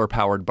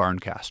solar-powered barn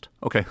cast.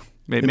 Okay,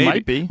 maybe,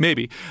 might be.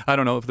 Maybe, I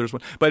don't know if there's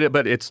one,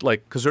 but it's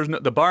like because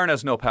the barn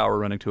has no power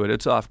running to it.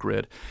 It's off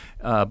grid,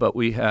 but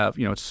we have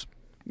it's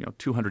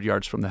 200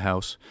 yards from the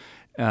house,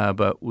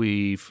 but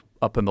we've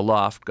up in the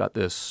loft got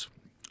this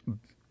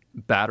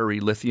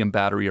lithium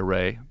battery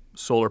array,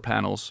 solar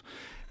panels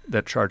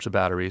that charge the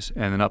batteries,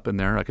 and then up in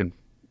there I can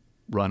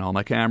run all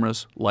my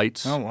cameras,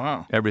 lights, Oh,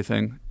 wow.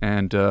 everything,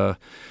 and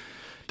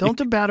Don't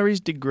the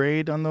batteries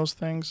degrade on those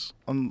things,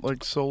 on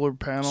like solar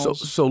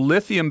panels? so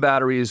lithium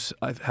batteries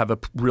have a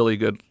really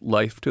good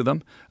life to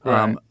them.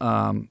 Right.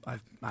 I'm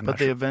but not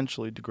they sure.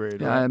 eventually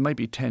degrade, Yeah, right? it might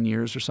be 10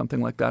 years or something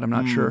like that. I'm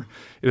not sure,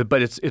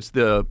 but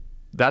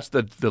that's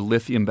the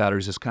lithium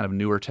batteries is kind of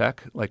newer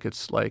tech.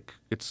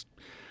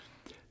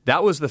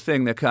 That was the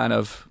thing that kind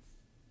of,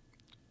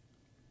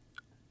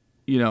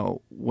 when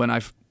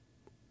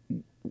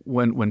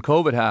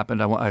COVID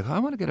happened, I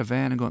want to get a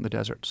van and go out in the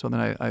desert. So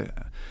then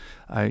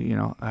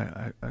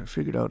I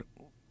figured out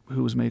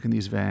who was making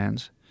these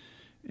vans,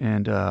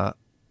 and then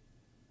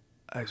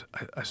I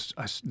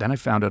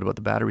found out about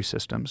the battery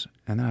systems,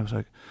 and then I was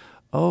like,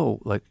 oh,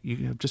 like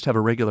you just have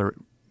a regular,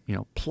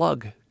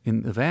 plug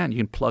in the van. You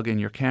can plug in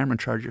your camera and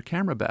charge your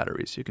camera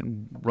batteries. You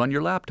can run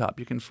your laptop.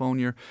 You can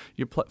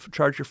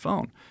charge your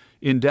phone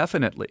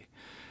indefinitely.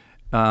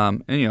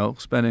 And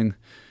spending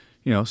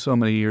so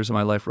many years of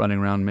my life running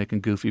around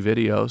making goofy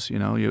videos.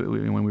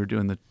 When we were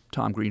doing the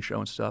Tom Green show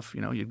and stuff,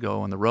 you'd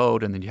go on the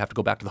road and then you have to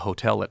go back to the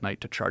hotel at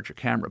night to charge your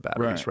camera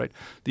batteries, right?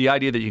 The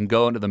idea that you can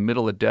go into the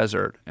middle of the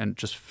desert and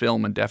just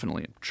film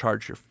indefinitely and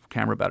charge your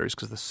camera batteries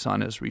because the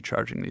sun is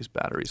recharging these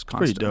batteries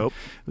constantly. Pretty dope.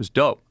 It was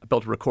dope. I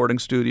built a recording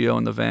studio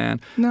in the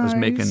van. I was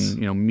making,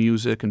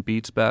 music and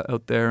beats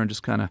out there and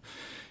just kind of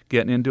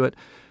getting into it.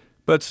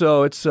 But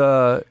so it's...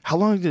 How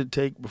long did it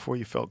take before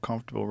you felt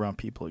comfortable around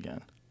people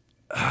again?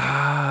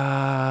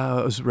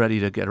 I was ready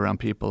to get around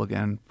people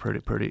again.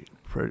 Pretty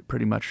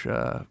much.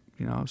 I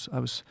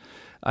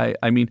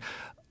mean,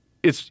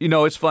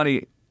 it's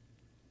funny.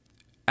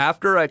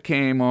 After I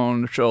came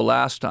on the show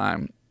last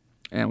time,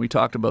 and we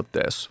talked about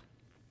this,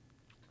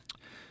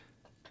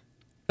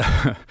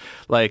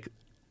 like,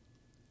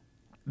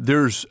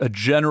 there's a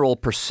general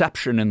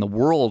perception in the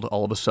world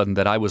all of a sudden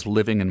that I was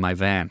living in my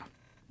van.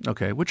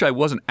 Okay, which I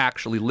wasn't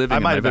actually living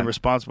in my van. I might have been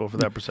responsible for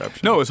that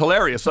perception. No, it was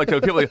hilarious. Like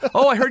people like,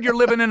 oh, I heard you're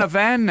living in a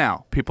van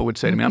now. People would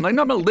say to me, I'm like,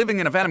 no, I'm not living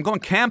in a van. I'm going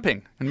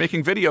camping and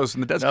making videos in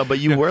the desert. No, but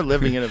you were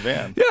living in a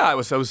van. Yeah, I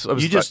was.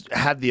 You just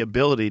had the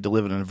ability to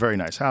live in a very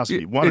nice house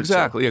if you wanted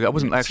exactly. to. Yeah, I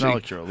wasn't It's actually. not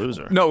like you're a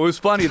loser. No, it was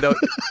funny though.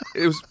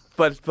 It was,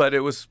 but it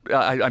was.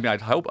 I mean, I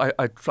hope.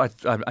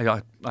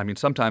 I mean,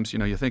 sometimes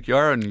you think you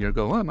are, and you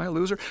go, oh, am I a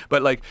loser?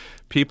 But like,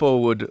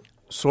 people would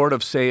sort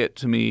of say it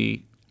to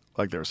me.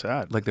 Like they were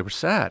sad. Like they were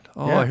sad.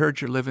 Oh, Yeah. I heard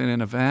you're living in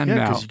a van now.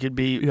 Yeah, because you could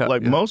be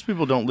most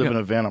people don't live in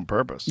a van on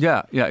purpose.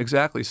 Yeah,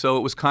 exactly. So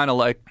it was kind of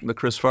like the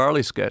Chris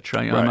Farley sketch.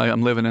 Right.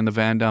 I'm living in the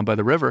van down by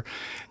the river,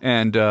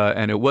 and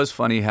it was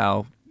funny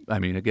how, I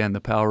mean, again,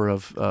 the power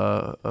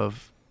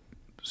of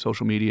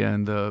social media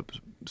and the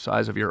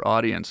size of your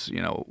audience,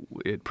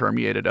 it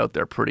permeated out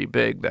there pretty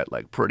big. That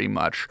like pretty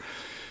much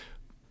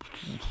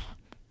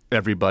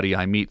everybody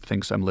I meet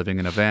thinks I'm living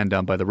in a van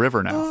down by the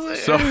river now.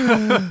 So,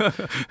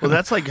 well,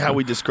 that's like how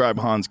we describe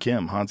Hans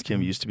Kim. Hans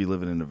Kim used to be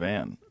living in a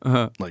van.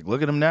 Like,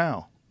 look at him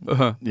now.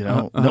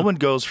 No one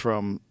goes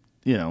from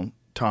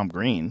Tom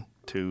Green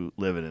to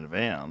living in a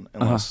van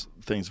unless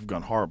things have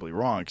gone horribly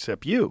wrong.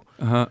 Except you.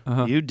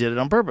 You did it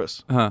on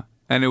purpose.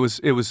 And it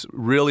was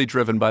really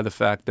driven by the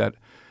fact that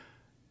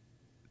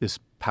this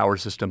power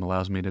system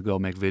allows me to go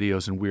make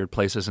videos in weird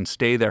places and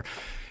stay there.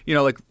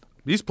 Like.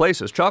 These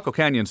places, Chaco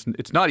Canyon's,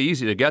 it's not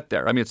easy to get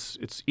there. I mean,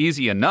 it's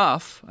easy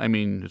enough. I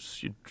mean,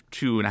 it's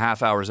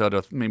 2.5 hours out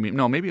of maybe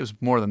it was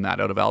more than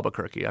that out of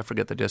Albuquerque. I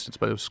forget the distance,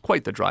 but it was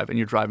quite the drive. And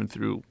you're driving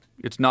through.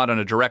 It's not on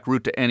a direct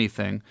route to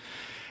anything.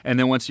 And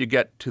then once you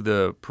get to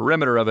the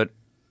perimeter of it,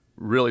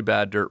 really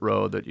bad dirt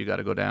road that you got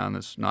to go down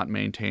that's not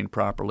maintained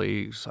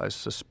properly. So I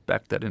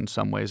suspect that in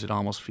some ways it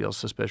almost feels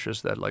suspicious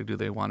that, like, do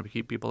they want to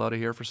keep people out of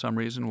here for some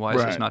reason? Why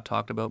is this not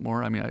talked about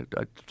more? I mean,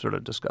 I sort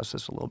of discussed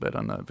this a little bit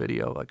on the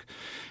video. Like,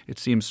 it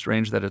seems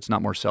strange that it's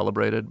not more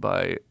celebrated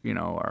by,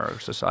 our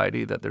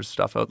society, that there's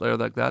stuff out there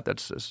like that.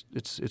 That's just,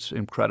 it's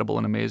incredible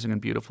and amazing and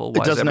beautiful.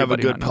 Why it doesn't have a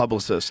everybody good not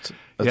publicist.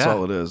 That's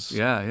all it is.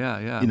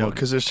 Yeah.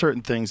 Because there's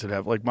certain things that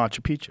have, like Machu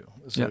Picchu.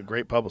 It's a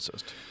great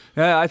publicist.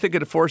 Yeah, I think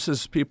it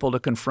forces people to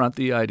confront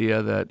the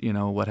idea that,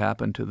 what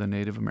happened to the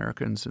Native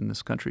Americans in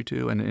this country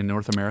too, and in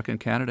North America and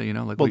Canada,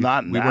 like we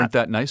weren't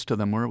that nice to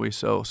them, were we?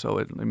 So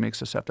it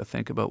makes us have to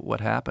think about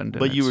what happened.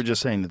 But you were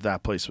just saying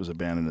that place was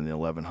abandoned in the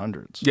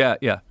 1100s.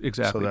 Yeah,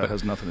 exactly. So that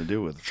has nothing to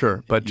do with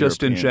but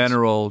just in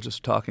general,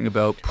 just talking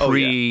about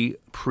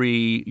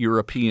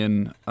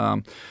pre-European,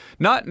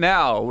 not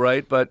now,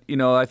 right? But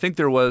I think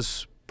there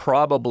was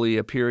probably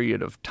a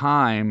period of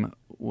time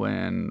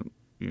when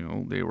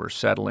they were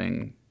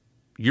settling.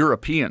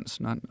 Europeans,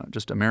 not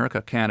just America,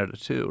 Canada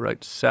too,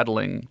 right?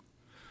 Settling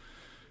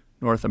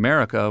North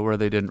America where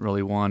they didn't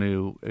really want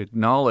to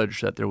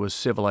acknowledge that there was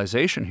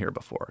civilization here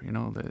before. You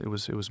know, it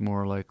was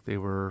more like they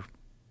were,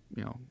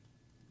 you know,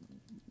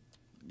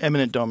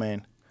 Eminent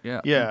domain.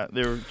 yeah, Yeah,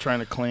 they were trying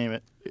to claim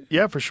it.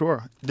 Yeah, for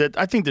sure.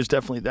 I think there's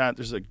definitely that.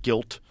 There's a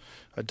guilt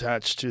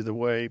attached to the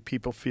way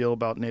people feel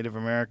about Native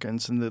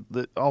Americans, and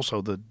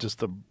also the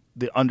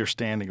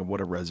understanding of what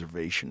a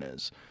reservation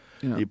is.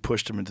 Yeah. You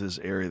pushed them into this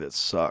area that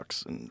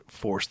sucks and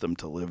forced them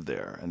to live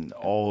there, and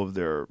all of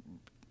their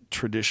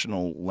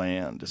traditional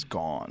land is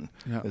gone.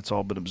 Yeah. It's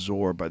all been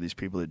absorbed by these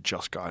people that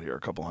just got here a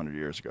couple hundred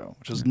years ago,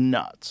 which is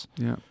nuts.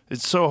 Yeah.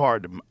 It's so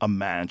hard to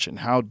imagine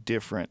how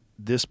different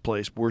this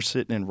place we're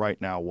sitting in right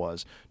now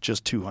was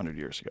just 200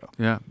 years ago.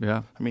 Yeah,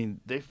 yeah. I mean,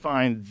 they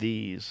find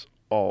these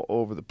all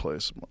over the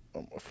place.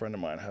 A friend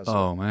of mine has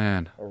Oh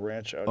man. a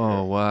ranch out Oh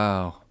here.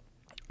 wow.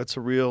 That's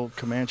a real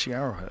Comanche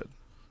arrowhead.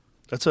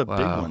 That's a big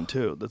Wow. one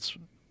too. That's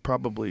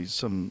probably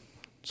something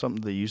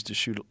they used to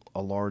shoot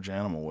a large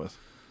animal with.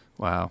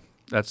 Wow.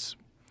 That's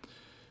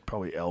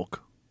Probably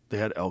elk. They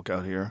had elk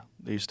out here.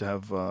 They used to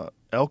have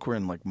elk were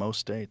in like most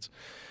states.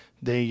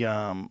 They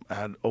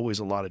had always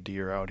a lot of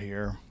deer out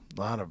here, a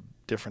lot of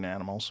different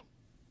animals.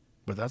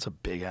 But that's a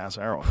big ass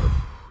arrowhead.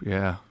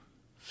 yeah.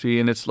 See,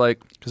 and it's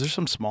like Because there's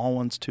some small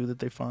ones too that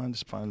they find.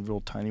 Just find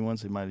real tiny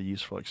ones they might have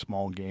used for like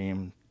small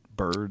game,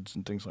 birds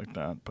and things like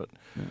that. But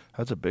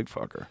that's a big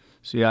fucker.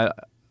 See,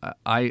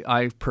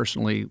 I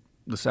personally,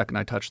 the second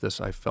I touched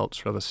this, I felt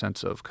sort of a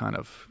sense of kind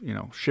of, you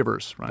know,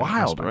 shivers. Right?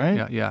 Wild, right?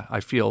 Yeah, yeah.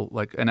 I feel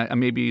like, and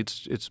maybe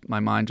it's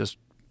my mind just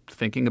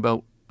thinking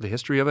about the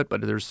history of it,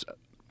 but there's,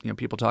 you know,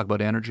 people talk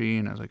about energy,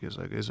 and I was like,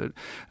 is it?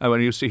 When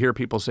I used to hear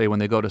people say when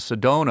they go to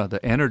Sedona,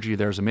 the energy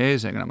there's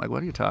amazing, and I'm like,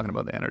 what are you talking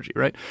about, the energy,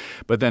 right?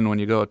 But then when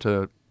you go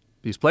to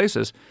these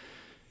places,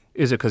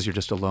 is it because you're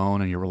just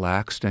alone and you're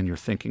relaxed and you're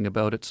thinking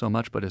about it so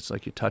much? But it's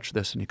like you touch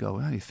this and you go,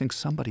 well, you think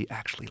somebody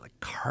actually like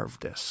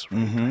carved this,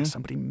 right? Like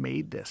somebody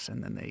made this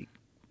and then they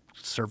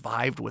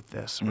survived with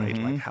this, right?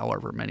 Like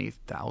however many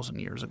thousand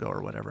years ago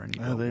or whatever. And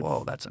you go,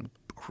 whoa, that's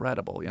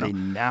incredible. You know? They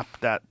napped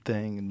that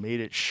thing and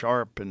made it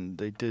sharp, and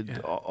they did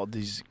all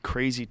these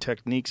crazy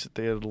techniques that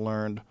they had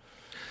learned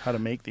how to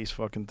make these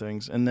fucking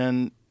things. And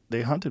then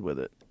they hunted with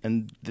it.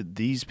 And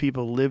these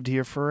people lived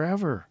here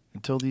forever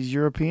until these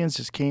Europeans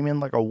just came in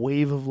like a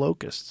wave of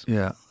locusts.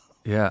 Yeah,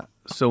 yeah.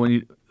 So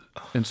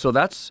so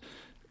that's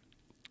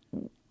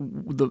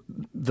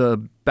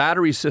the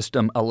battery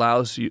system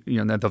allows you,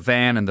 you know, the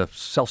van and the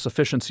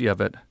self-sufficiency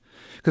of it.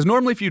 Because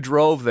normally if you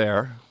drove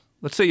there,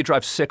 let's say you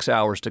drive 6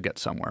 hours to get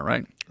somewhere,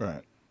 right?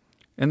 Right.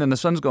 And then the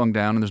sun's going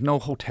down and there's no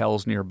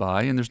hotels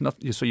nearby and there's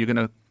nothing, so you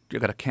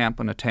got to camp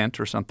in a tent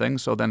or something.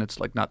 So then it's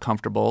like not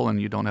comfortable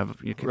and you don't have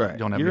Right.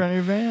 don't have You're on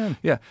your van.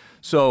 yeah.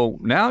 So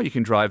now you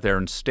can drive there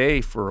and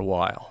stay for a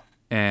while,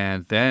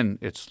 and then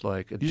it's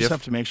like You just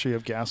have to make sure you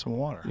have gas and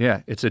water.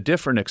 yeah, it's a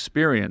different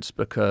experience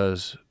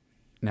because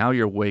now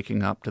you're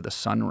waking up to the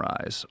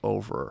sunrise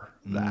over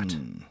that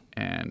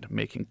and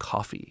making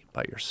coffee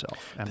by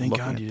yourself. And Thank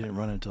looking God at you that. didn't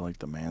run into like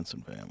the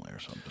Manson family or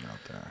something out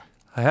there.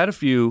 I had a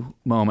few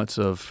moments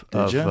of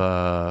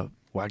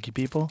Wacky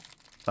people?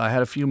 I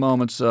had a few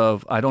moments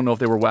of, I don't know if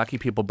they were wacky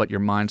people, but your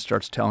mind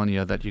starts telling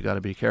you that you got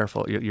to be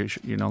careful. You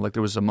know, like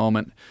there was a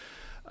moment,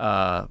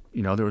 out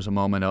in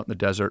the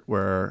desert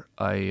where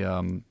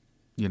I,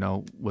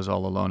 was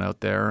all alone out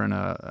there in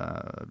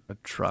a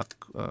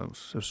truck.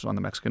 This was on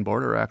the Mexican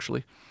border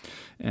actually,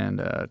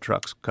 and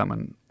trucks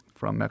coming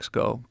from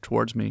Mexico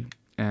towards me.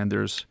 And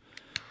there's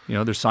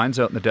signs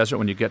out in the desert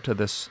when you get to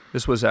this.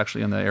 This was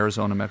actually in the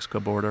Arizona-Mexico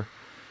border.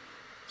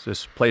 It's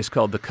this place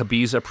called the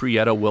Cabiza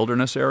Prieto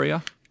Wilderness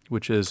Area,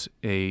 which is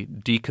a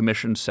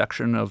decommissioned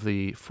section of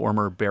the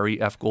former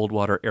Barry F.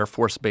 Goldwater Air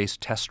Force Base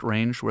test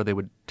range where they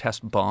would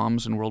test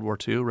bombs in World War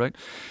II, right?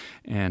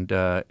 And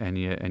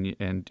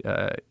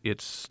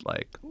it's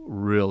like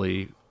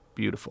really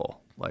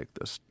beautiful, like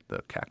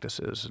the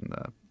cactuses and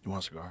the. You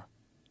want a cigar?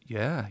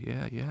 Yeah.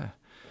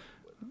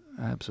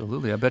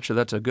 Absolutely. I bet you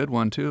that's a good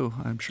one too.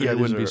 I'm sure Yeah, you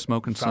these wouldn't be are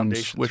smoking some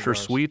Foundation Swisher cigars.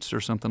 Sweets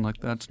or something like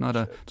that.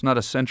 It's not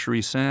a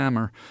Century Sam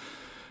or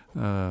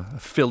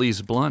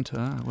Phillies Blunt.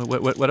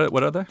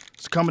 What are they?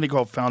 It's a company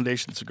called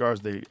Foundation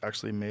Cigars. They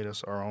actually made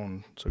us our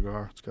own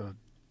cigar. It's got a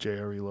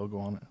JRE logo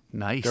on it.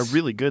 Nice. They're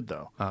really good,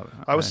 though.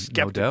 I was no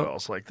skeptical. doubt. I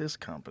was like, this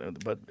company,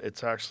 but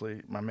it's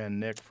actually my man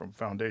Nick from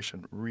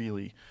Foundation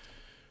really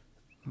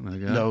Oh my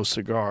God. knows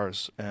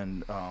cigars,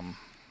 and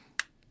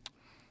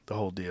the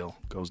whole deal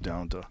goes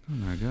down to Oh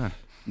my God.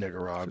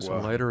 Nicaragua. Is this a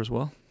lighter as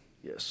well?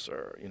 Yes,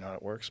 sir. You know how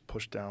it works?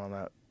 Push down on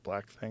that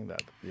black thing. There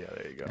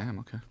you go. Damn.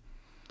 Okay.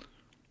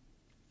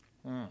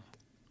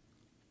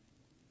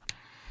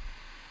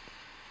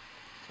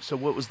 So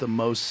what was the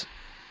most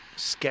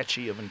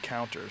sketchy of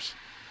encounters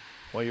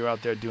while you're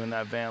out there doing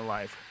that van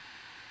life?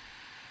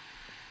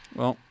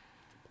 Well,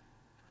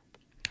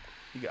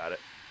 You got it.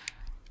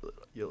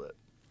 You lit.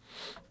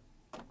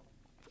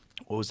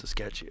 What was the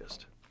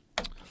sketchiest?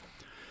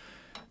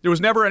 there was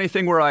never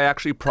anything where I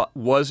actually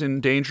was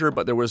in danger,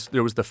 but there was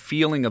the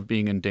feeling of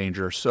being in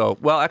danger. So,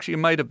 well, actually, it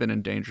might have been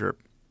in danger.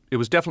 It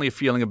was definitely a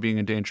feeling of being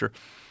in danger.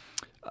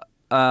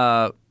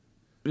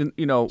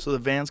 you know, So the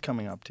van's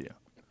coming up to you.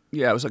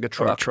 yeah, it was like a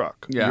truck.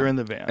 truck. Yeah. You're in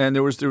the van. And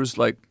there was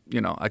like,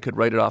 you know, I could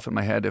write it off in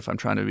my head if I'm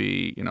trying to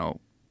be, you know,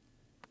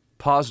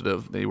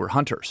 positive. They were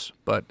hunters,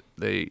 but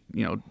they,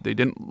 you know, they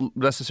didn't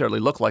necessarily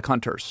look like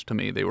hunters to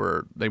me. They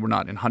were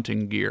not in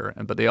hunting gear,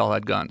 but they all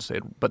had guns.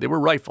 But they were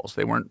rifles.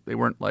 They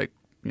weren't like,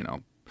 you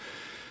know,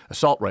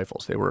 assault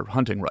rifles. They were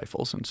hunting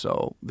rifles, and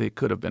so they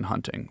could have been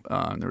hunting.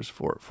 And there was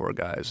four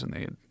guys, and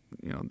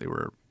they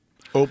were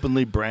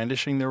Openly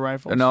brandishing their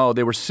rifles? no,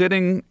 they were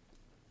sitting,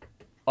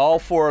 all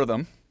four of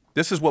them.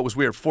 This is what was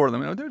weird. Four of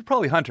them, you know, they're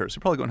probably hunters. They're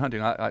probably going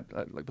hunting.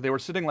 But they were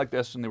sitting like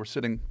this, and they were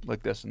sitting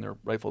like this, and their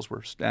rifles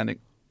were standing.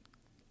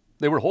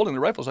 They were holding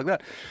their rifles like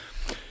that.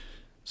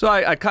 So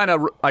I kind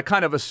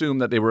of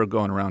assumed that they were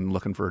going around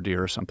looking for a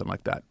deer or something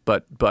like that.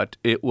 But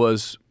it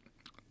was,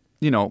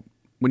 you know,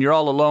 when you're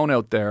all alone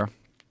out there,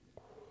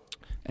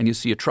 and you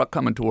see a truck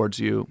coming towards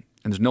you,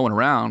 and there's no one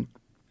around,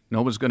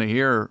 no one's going to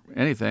hear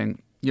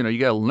anything. You know, you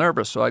get a little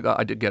nervous. So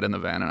I did get in the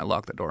van, and I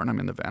locked the door, and I'm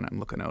in the van. I'm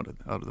looking out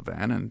of the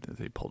van, and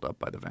they pulled up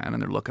by the van,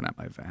 and they're looking at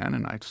my van,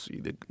 and I see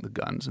the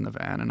guns in the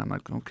van, and I'm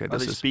like, okay, Are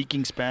this they is.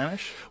 speaking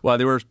Spanish? Well,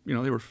 they were,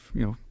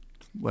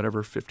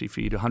 whatever, 50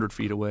 feet, 100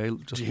 feet away,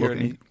 just Did you hear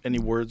looking. any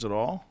words at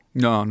all?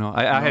 No.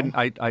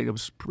 I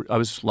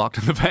was locked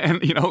in the van,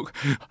 you know,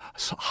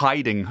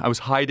 hiding. I was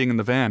hiding in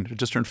the van. I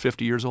just turned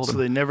 50 years old. So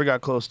they never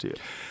got close to you?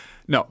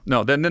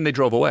 No. Then they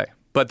drove away.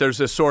 But there's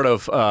this sort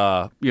of,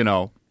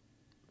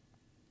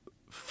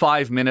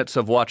 5 minutes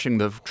of watching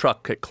the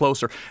truck get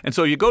closer. And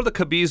so you go to the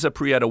Cabeza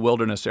Prieta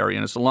Wilderness area,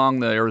 and it's along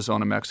the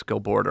Arizona-Mexico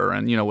border,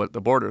 and you know what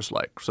the border's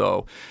like.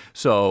 So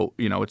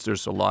you know,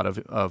 there's a lot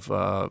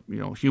of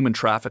human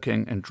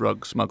trafficking and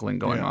drug smuggling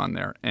going on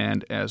there,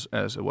 and as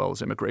well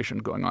as immigration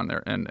going on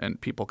there,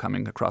 and people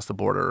coming across the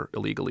border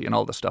illegally and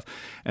all this stuff.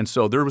 And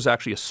so there was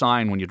actually a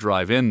sign when you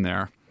drive in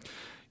there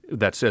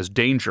that says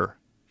 "Danger."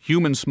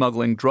 Human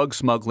smuggling, drug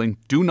smuggling,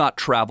 do not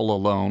travel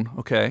alone.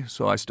 Okay,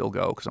 so I still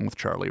go because I'm with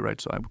Charlie,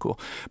 right? So I'm cool.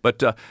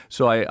 But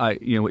so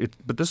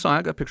but this sign,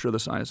 I got a picture of the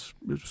sign.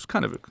 It's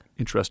kind of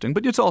interesting,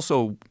 but it's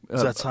also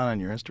Is that sign on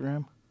your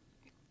Instagram?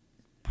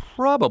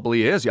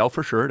 probably is. Yeah,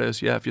 for sure it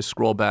is. Yeah, if you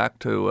scroll back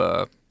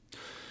to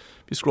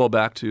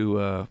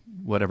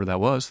whatever that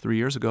was 3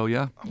 years ago.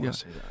 Yeah, I want to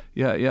see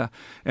that. yeah.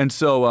 And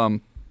so.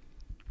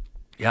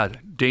 Yeah,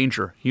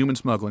 danger, human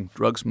smuggling,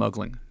 drug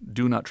smuggling,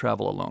 do not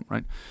travel alone,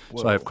 right?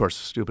 Whoa. So I, of course,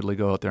 stupidly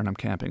go out there and I'm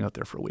camping out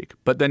there for a week.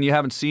 But then you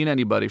haven't seen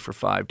anybody for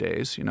 5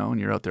 days, you know, and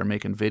you're out there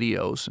making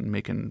videos and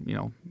making, you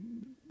know,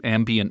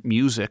 ambient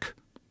music,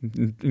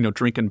 you know,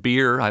 drinking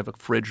beer. I have a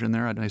fridge in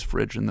there. I had a nice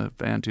fridge in the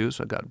van too.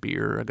 So I got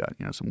beer, I got,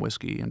 you know, some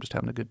whiskey. I'm just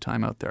having a good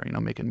time out there, you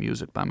know, making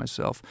music by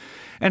myself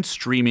and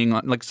streaming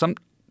on, like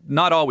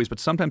not always,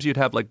 but sometimes you'd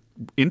have like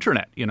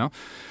internet, you know,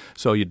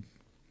 so you'd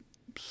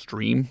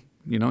stream.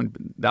 You know,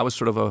 that was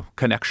sort of a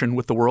connection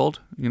with the world,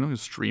 you know,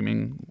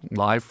 streaming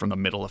live from the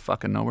middle of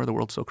fucking nowhere. The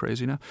world's so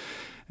crazy now,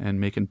 and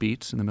making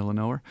beats in the middle of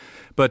nowhere.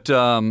 But,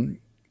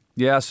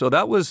 yeah, so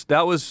that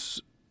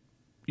was,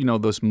 you know,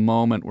 this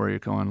moment where you're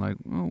going like,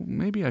 oh,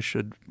 maybe I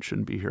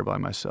shouldn't be here by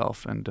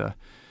myself. And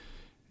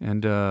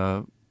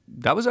that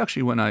was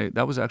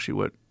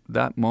actually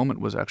that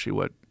moment was actually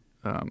what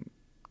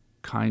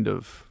kind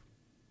of,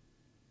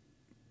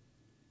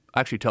 I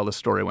actually tell this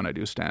story when I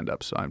do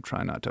stand-up, so I'm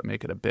trying not to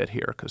make it a bit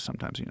here because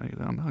sometimes, you know, I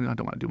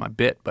don't want to do my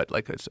bit, but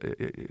like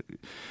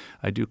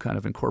I do kind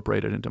of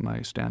incorporate it into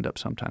my stand-up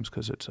sometimes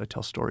because I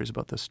tell stories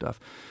about this stuff.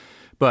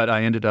 But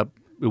I ended up,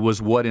 it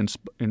was what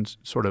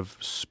sort of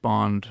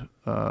spawned.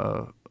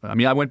 I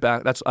went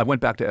back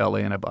to LA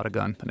and I bought a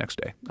gun the next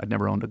day.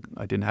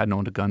 hadn't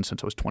owned a gun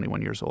since I was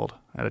 21 years old.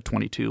 I had a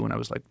 22 when I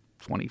was like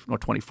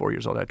 24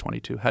 years old. I had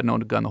 22. Hadn't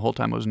owned a gun the whole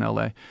time I was in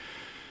LA.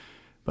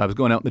 But I was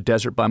going out in the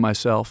desert by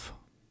myself,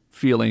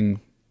 feeling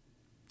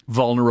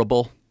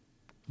vulnerable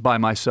by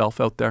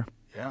myself out there.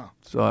 Yeah.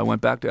 So I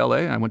went back to L.A.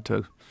 and I went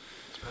to...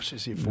 Especially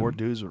see four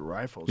dudes with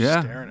rifles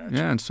yeah, staring at you.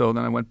 Yeah, and so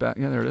then I went back.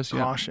 Yeah, there it is.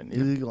 Caution,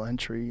 illegal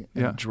entry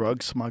and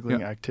drug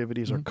smuggling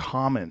activities are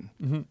common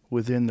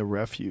within the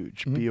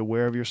refuge. Be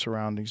aware of your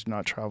surroundings, do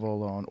not travel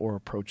alone or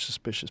approach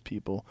suspicious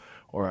people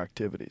or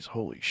activities.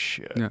 Holy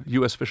shit. Yeah,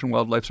 U.S. Fish and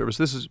Wildlife Service.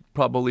 This is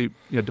probably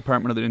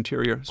Department of the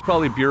Interior. It's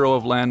probably Bureau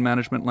of Land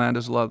Management land.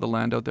 There's a lot of the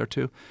land out there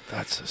too.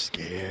 That's so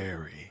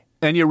scary.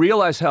 And you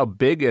realize how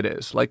big it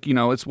is. Like, you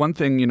know, it's one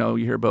thing, you know,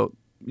 you hear about,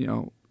 you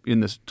know, in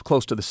this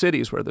close to the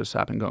cities where this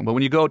happened going. But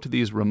when you go to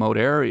these remote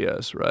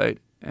areas, right,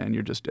 and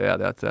you're just,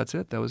 that's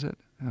it. That was it.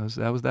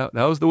 That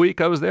was the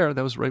week I was there.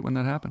 That was right when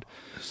that happened.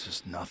 There's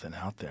just nothing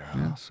out there, huh?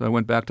 Yeah, so I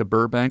went back to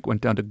Burbank, went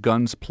down to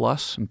Guns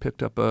Plus and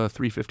picked up a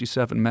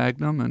 .357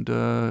 Magnum and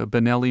a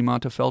Benelli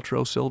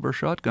Montefeltro silver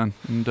shotgun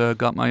and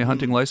got my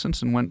hunting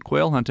license and went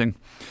quail hunting.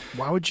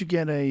 Why would you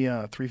get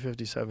a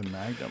 .357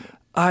 Magnum?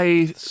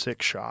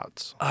 6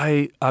 shots.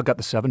 I got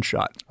the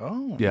 7-shot.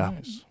 Oh, yeah,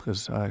 nice.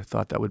 because I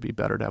thought that would be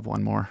better to have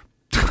one more.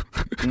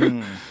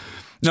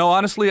 No,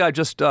 honestly,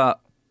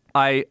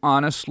 I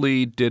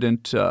honestly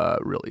didn't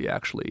really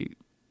actually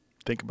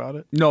think about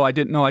it. No, I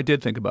didn't. No, I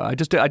did think about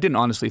it. I didn't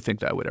honestly think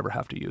that I would ever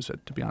have to use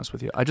it. To be honest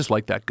with you, I just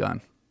like that gun.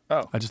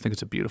 Oh. I just think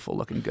it's a beautiful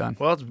looking gun.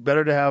 Well, it's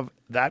better to have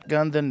that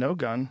gun than no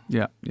gun.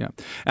 Yeah, yeah.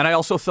 And I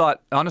also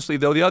thought, honestly,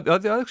 though, I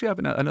actually have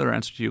another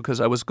answer to you because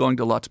I was going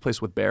to lots of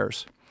places with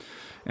bears.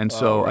 And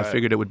so I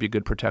figured it would be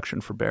good protection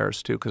for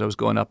bears, too, because I was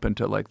going up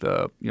into like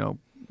the,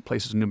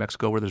 places in New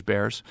Mexico where there's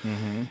bears.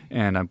 Mm-hmm.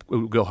 And I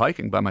would go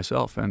hiking by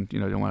myself and, you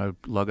don't want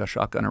to lug a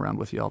shotgun around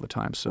with you all the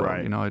time. So,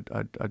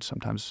 I'd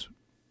sometimes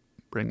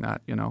bring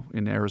that,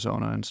 in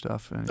Arizona and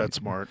stuff. And, That's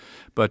smart.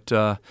 But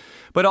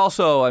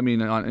also, I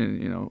mean,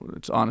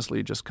 it's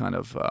honestly just kind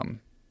of, I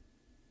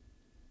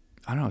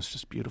don't know, it's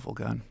just a beautiful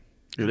gun.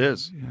 It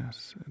is.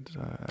 Yes. It's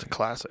a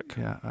classic.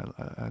 Yeah,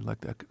 I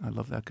like that. I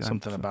love that gun.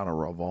 Something about a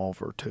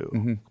revolver, too.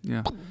 Mm-hmm.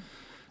 Yeah.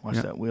 Watch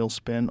that wheel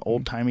spin,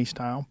 old-timey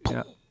style.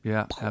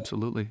 Yeah,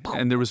 absolutely.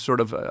 And there was sort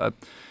of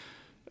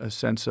a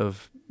sense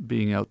of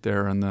being out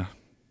there on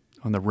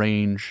the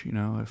range,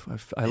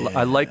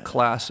 I like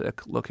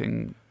classic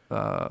looking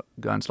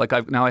guns. Like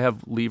I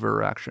have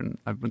lever action.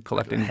 I've been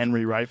collecting Like a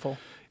Henry rifle.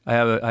 I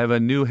have a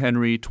new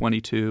Henry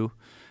 22.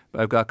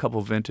 I've got a couple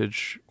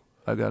vintage.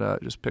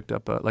 Just picked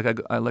up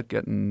I like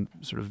getting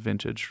sort of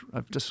vintage.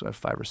 I have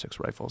 5 or 6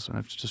 rifles, and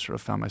I've just sort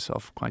of found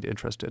myself quite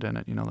interested in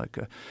it.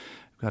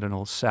 I've got an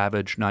old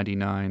Savage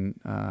 99,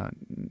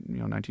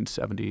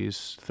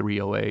 1970s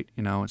 308.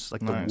 It's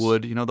like Nice. the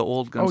wood. The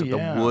old guns with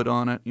the wood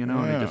on it. And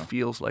it just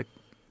feels like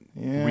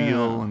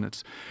real, and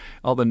it's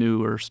all the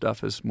newer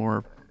stuff is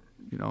more,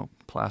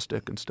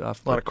 plastic and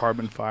stuff. A lot of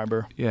carbon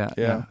fiber.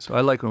 Yeah. So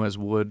I like them as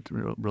wood.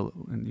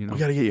 And, We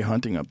got to get you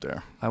hunting up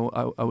there. I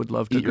would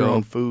love to Eat go. your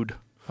own food.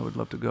 I would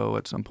love to go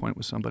at some point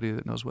with somebody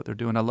that knows what they're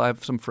doing. I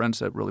have some friends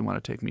that really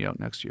want to take me out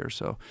next year.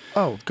 So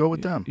go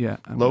with them. Yeah,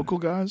 local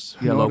guys.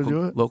 who Yeah, know how to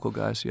do it? local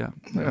guys. Yeah.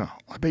 Yeah,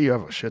 I bet you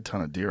have a shit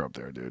ton of deer up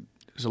there, dude.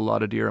 There's a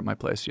lot of deer at my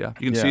place. Yeah,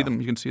 you can see them.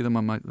 You can see them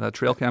on my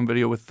trail cam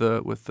video with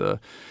the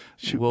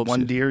Shoot wolves.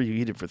 one deer, you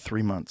eat it for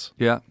 3 months.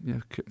 Yeah.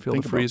 Fill Think the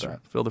about freezer.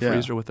 that. Fill the Yeah.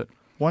 freezer with it.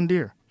 One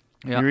deer.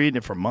 Yeah. You're eating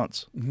it for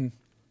months. Mm-hmm.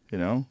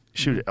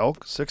 Shoot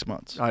elk, 6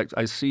 months.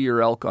 I see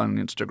your elk on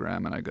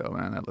Instagram and I go,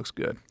 man, that looks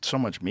good. So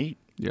much meat.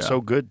 Yeah.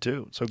 So good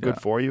too. So good Yeah.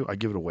 for you. I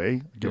give it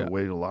away. I give Yeah. it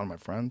away to a lot of my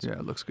friends. Yeah,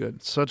 it looks good.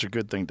 It's such a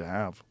good thing to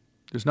have.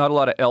 There's not a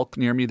lot of elk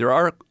near me. There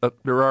are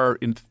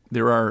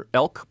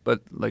elk,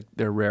 but like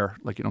they're rare.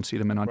 Like you don't see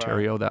them in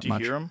Ontario that Do you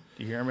much. hear them?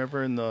 Do you hear them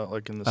ever in the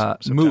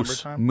September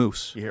Moose. time?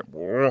 Moose. You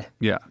hear?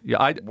 Yeah.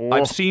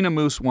 I've seen a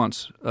moose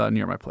once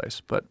near my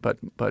place, but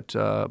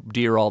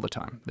deer all the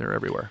time. They're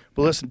everywhere.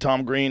 But listen,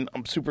 Tom Green,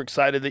 I'm super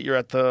excited that you're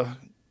at the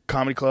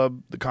Comedy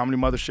Club, the Comedy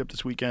Mothership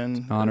this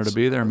weekend. Honor to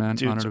be there, man.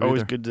 Dude, Honor it's to be always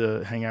there. good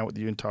to hang out with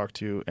you and talk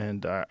to you,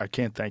 and I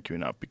can't thank you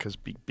enough because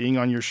being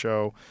on your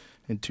show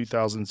in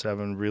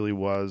 2007 really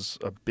was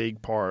a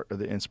big part of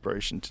the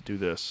inspiration to do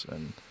this.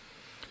 And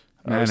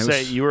I Man, would it say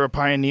was- you were a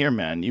pioneer,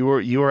 man. You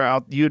were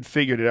out. You had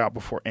figured it out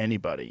before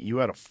anybody. You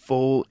had a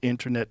full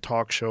internet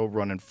talk show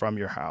running from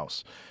your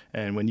house,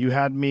 and when you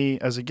had me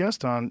as a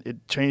guest on,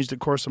 it changed the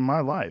course of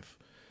my life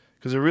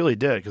because it really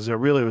did. Because it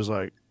really was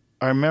like.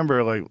 I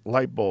remember like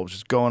light bulbs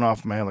just going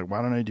off in my head. Like,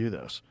 why don't I do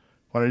this?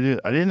 Why don't I do?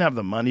 I didn't have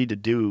the money to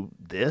do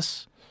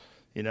this,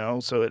 So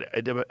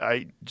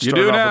I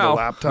started off now. with a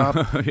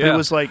laptop. But Yeah. it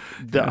was like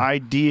the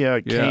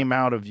idea came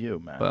out of you,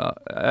 man. Well,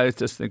 I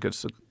just think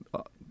it's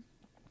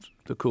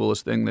the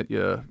coolest thing that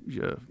you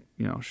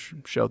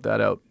shout that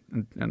out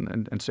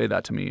and say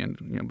that to me,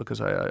 and because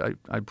I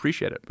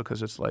appreciate it,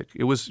 because it's like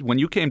it was when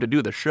you came to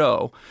do the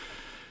show.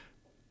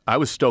 I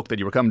was stoked that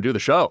you were coming to do the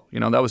show.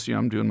 That was,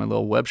 I'm doing my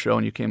little web show,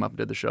 and you came up and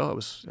did the show. I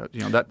was,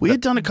 that we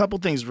had done a couple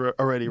things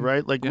already,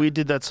 right? Like we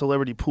did that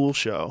celebrity pool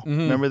show.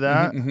 Remember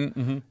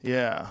that?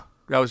 Yeah,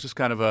 that was just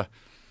kind of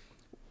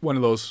one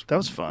of those. that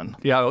was fun.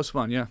 Yeah, it was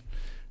fun. Yeah,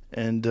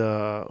 And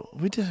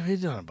we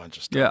did a bunch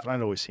of stuff. Yeah. And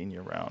I'd always seen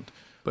you around.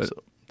 But-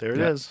 So there it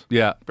yeah. is.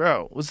 Yeah,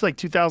 Bro, it was like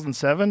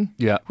 2007.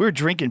 Yeah. We were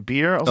drinking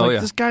beer. I was Oh, like, yeah.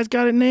 this guy's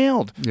got it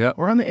nailed. Yeah.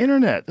 We're on the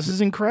internet. This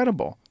is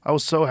incredible. I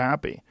was so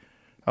happy.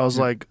 I was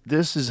like,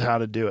 this is how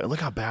to do it. Look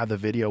how bad the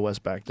video was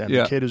back then.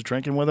 Yeah. The kid who's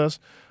drinking with us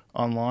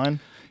online.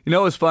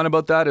 what's fun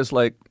about that is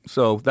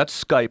so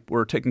that's Skype.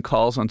 We're taking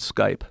calls on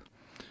Skype,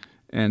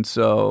 and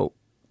so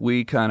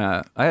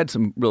I had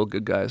some real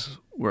good guys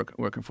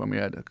working for me.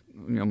 I had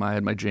I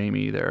had my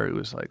Jamie there. He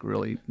was like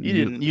really.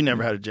 You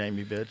never had a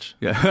Jamie, bitch.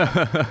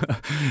 Yeah,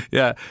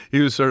 yeah. He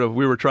was sort of.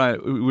 We were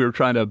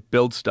trying to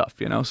build stuff,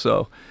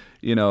 So,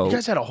 You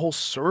guys had a whole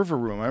server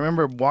room. I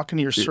remember walking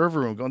to your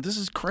server room going, this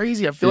is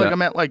crazy. I feel like Yeah.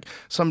 I'm at like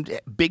some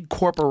big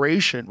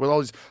corporation where all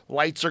these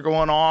lights are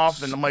going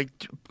off. And I'm like,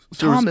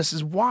 Tom, this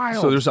is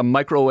wild. So there's a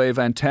microwave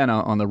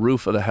antenna on the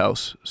roof of the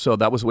house. So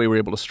that was the way we were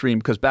able to stream,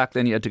 because back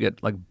then you had to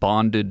get like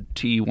bonded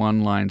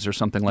T1 lines or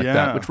something like Yeah.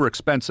 that, which were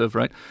expensive,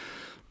 right?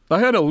 I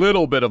had a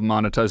little bit of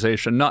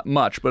monetization, not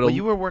much, but Well,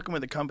 you were working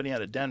with a company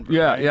out of Denver,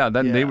 yeah, right? yeah.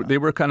 Then they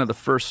were kind of the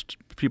first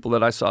people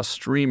that I saw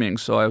streaming.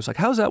 So I was like,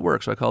 "How's that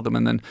work?" So I called them,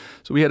 and then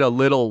so we had a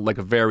little, like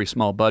a very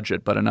small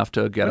budget, but enough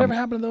to get Whatever them.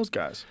 happened to those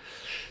guys?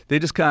 They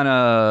just kind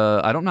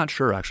of, I'm not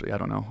sure actually. I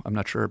don't know. I'm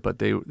not sure, but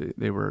they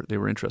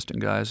were interesting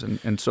guys,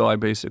 and so I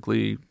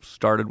basically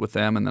started with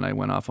them, and then I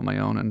went off on my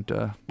own. And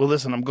Well,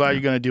 listen, I'm glad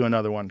you're going to do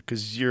another one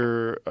because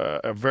you're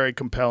a very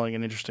compelling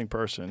and interesting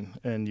person,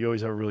 and you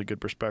always have a really good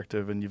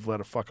perspective, and you've led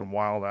a fucking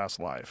wild ass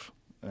life,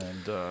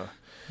 and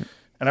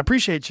I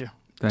appreciate you.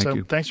 Thank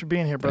you. Thanks for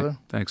being here, brother.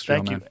 Thanks, Joe,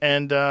 Thank you. man.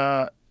 And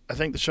I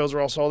think the shows are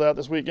all sold out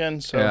this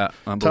weekend. So Yeah, tough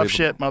unbelievable.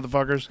 shit,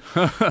 motherfuckers.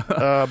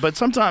 But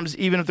sometimes,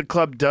 even if the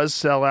club does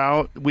sell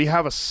out, we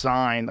have a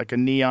sign, like a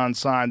neon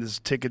sign. There's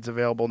tickets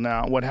available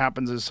now. What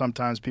happens is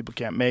sometimes people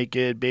can't make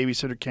it.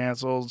 Babysitter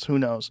cancels. Who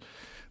knows?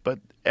 But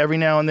every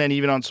now and then,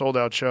 even on sold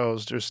out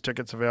shows, there's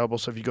tickets available.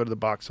 So if you go to the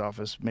box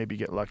office, maybe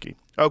get lucky.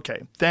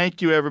 Okay.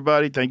 Thank you,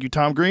 everybody. Thank you,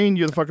 Tom Green.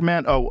 You're the fucking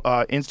man. Oh,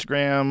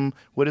 Instagram.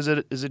 What is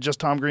it? Is it just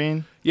Tom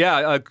Green?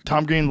 Yeah,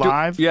 Tom Green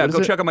Live? Yeah, What is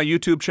go it? check out my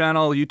YouTube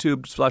channel,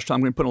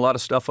 YouTube/Tom Green. Putting a lot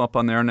of stuff up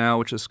on there now,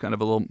 which is kind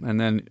of a little. And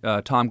then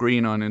Tom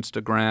Green on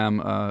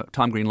Instagram,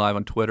 Tom Green Live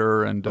on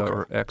Twitter and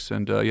or X,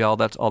 and yeah, all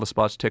the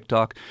spots,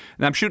 TikTok.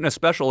 And I'm shooting a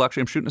special.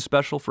 Actually, I'm shooting a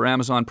special for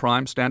Amazon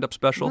Prime, stand-up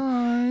special.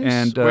 Nice.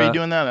 And Where are you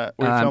doing that at?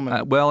 Where are you filming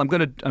it? Well, I'm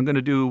gonna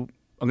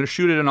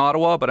shoot it in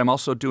Ottawa, but I'm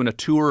also doing a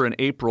tour in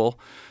April.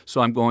 So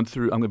I'm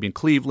gonna be in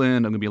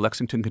Cleveland. I'm gonna be in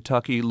Lexington,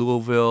 Kentucky,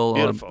 Louisville,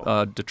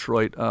 Beautiful.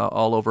 Detroit,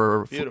 all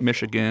over Beautiful.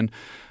 Michigan.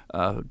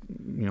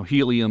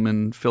 Helium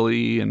in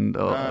Philly and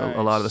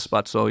a lot of the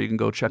spots. So you can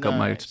go check out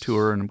my Nice.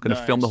 tour, and I'm going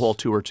to film the Nice. whole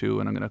tour too,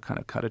 and I'm going to kind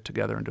of cut it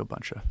together and do a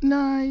bunch of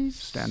Nice.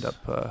 stand-up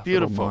little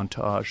Beautiful.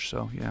 montage.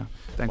 So yeah,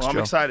 thanks, Well, Joe.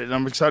 I'm excited.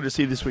 I'm excited to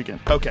see you this weekend.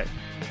 Okay.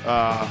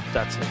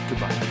 That's it.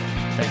 Goodbye.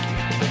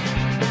 Thank you.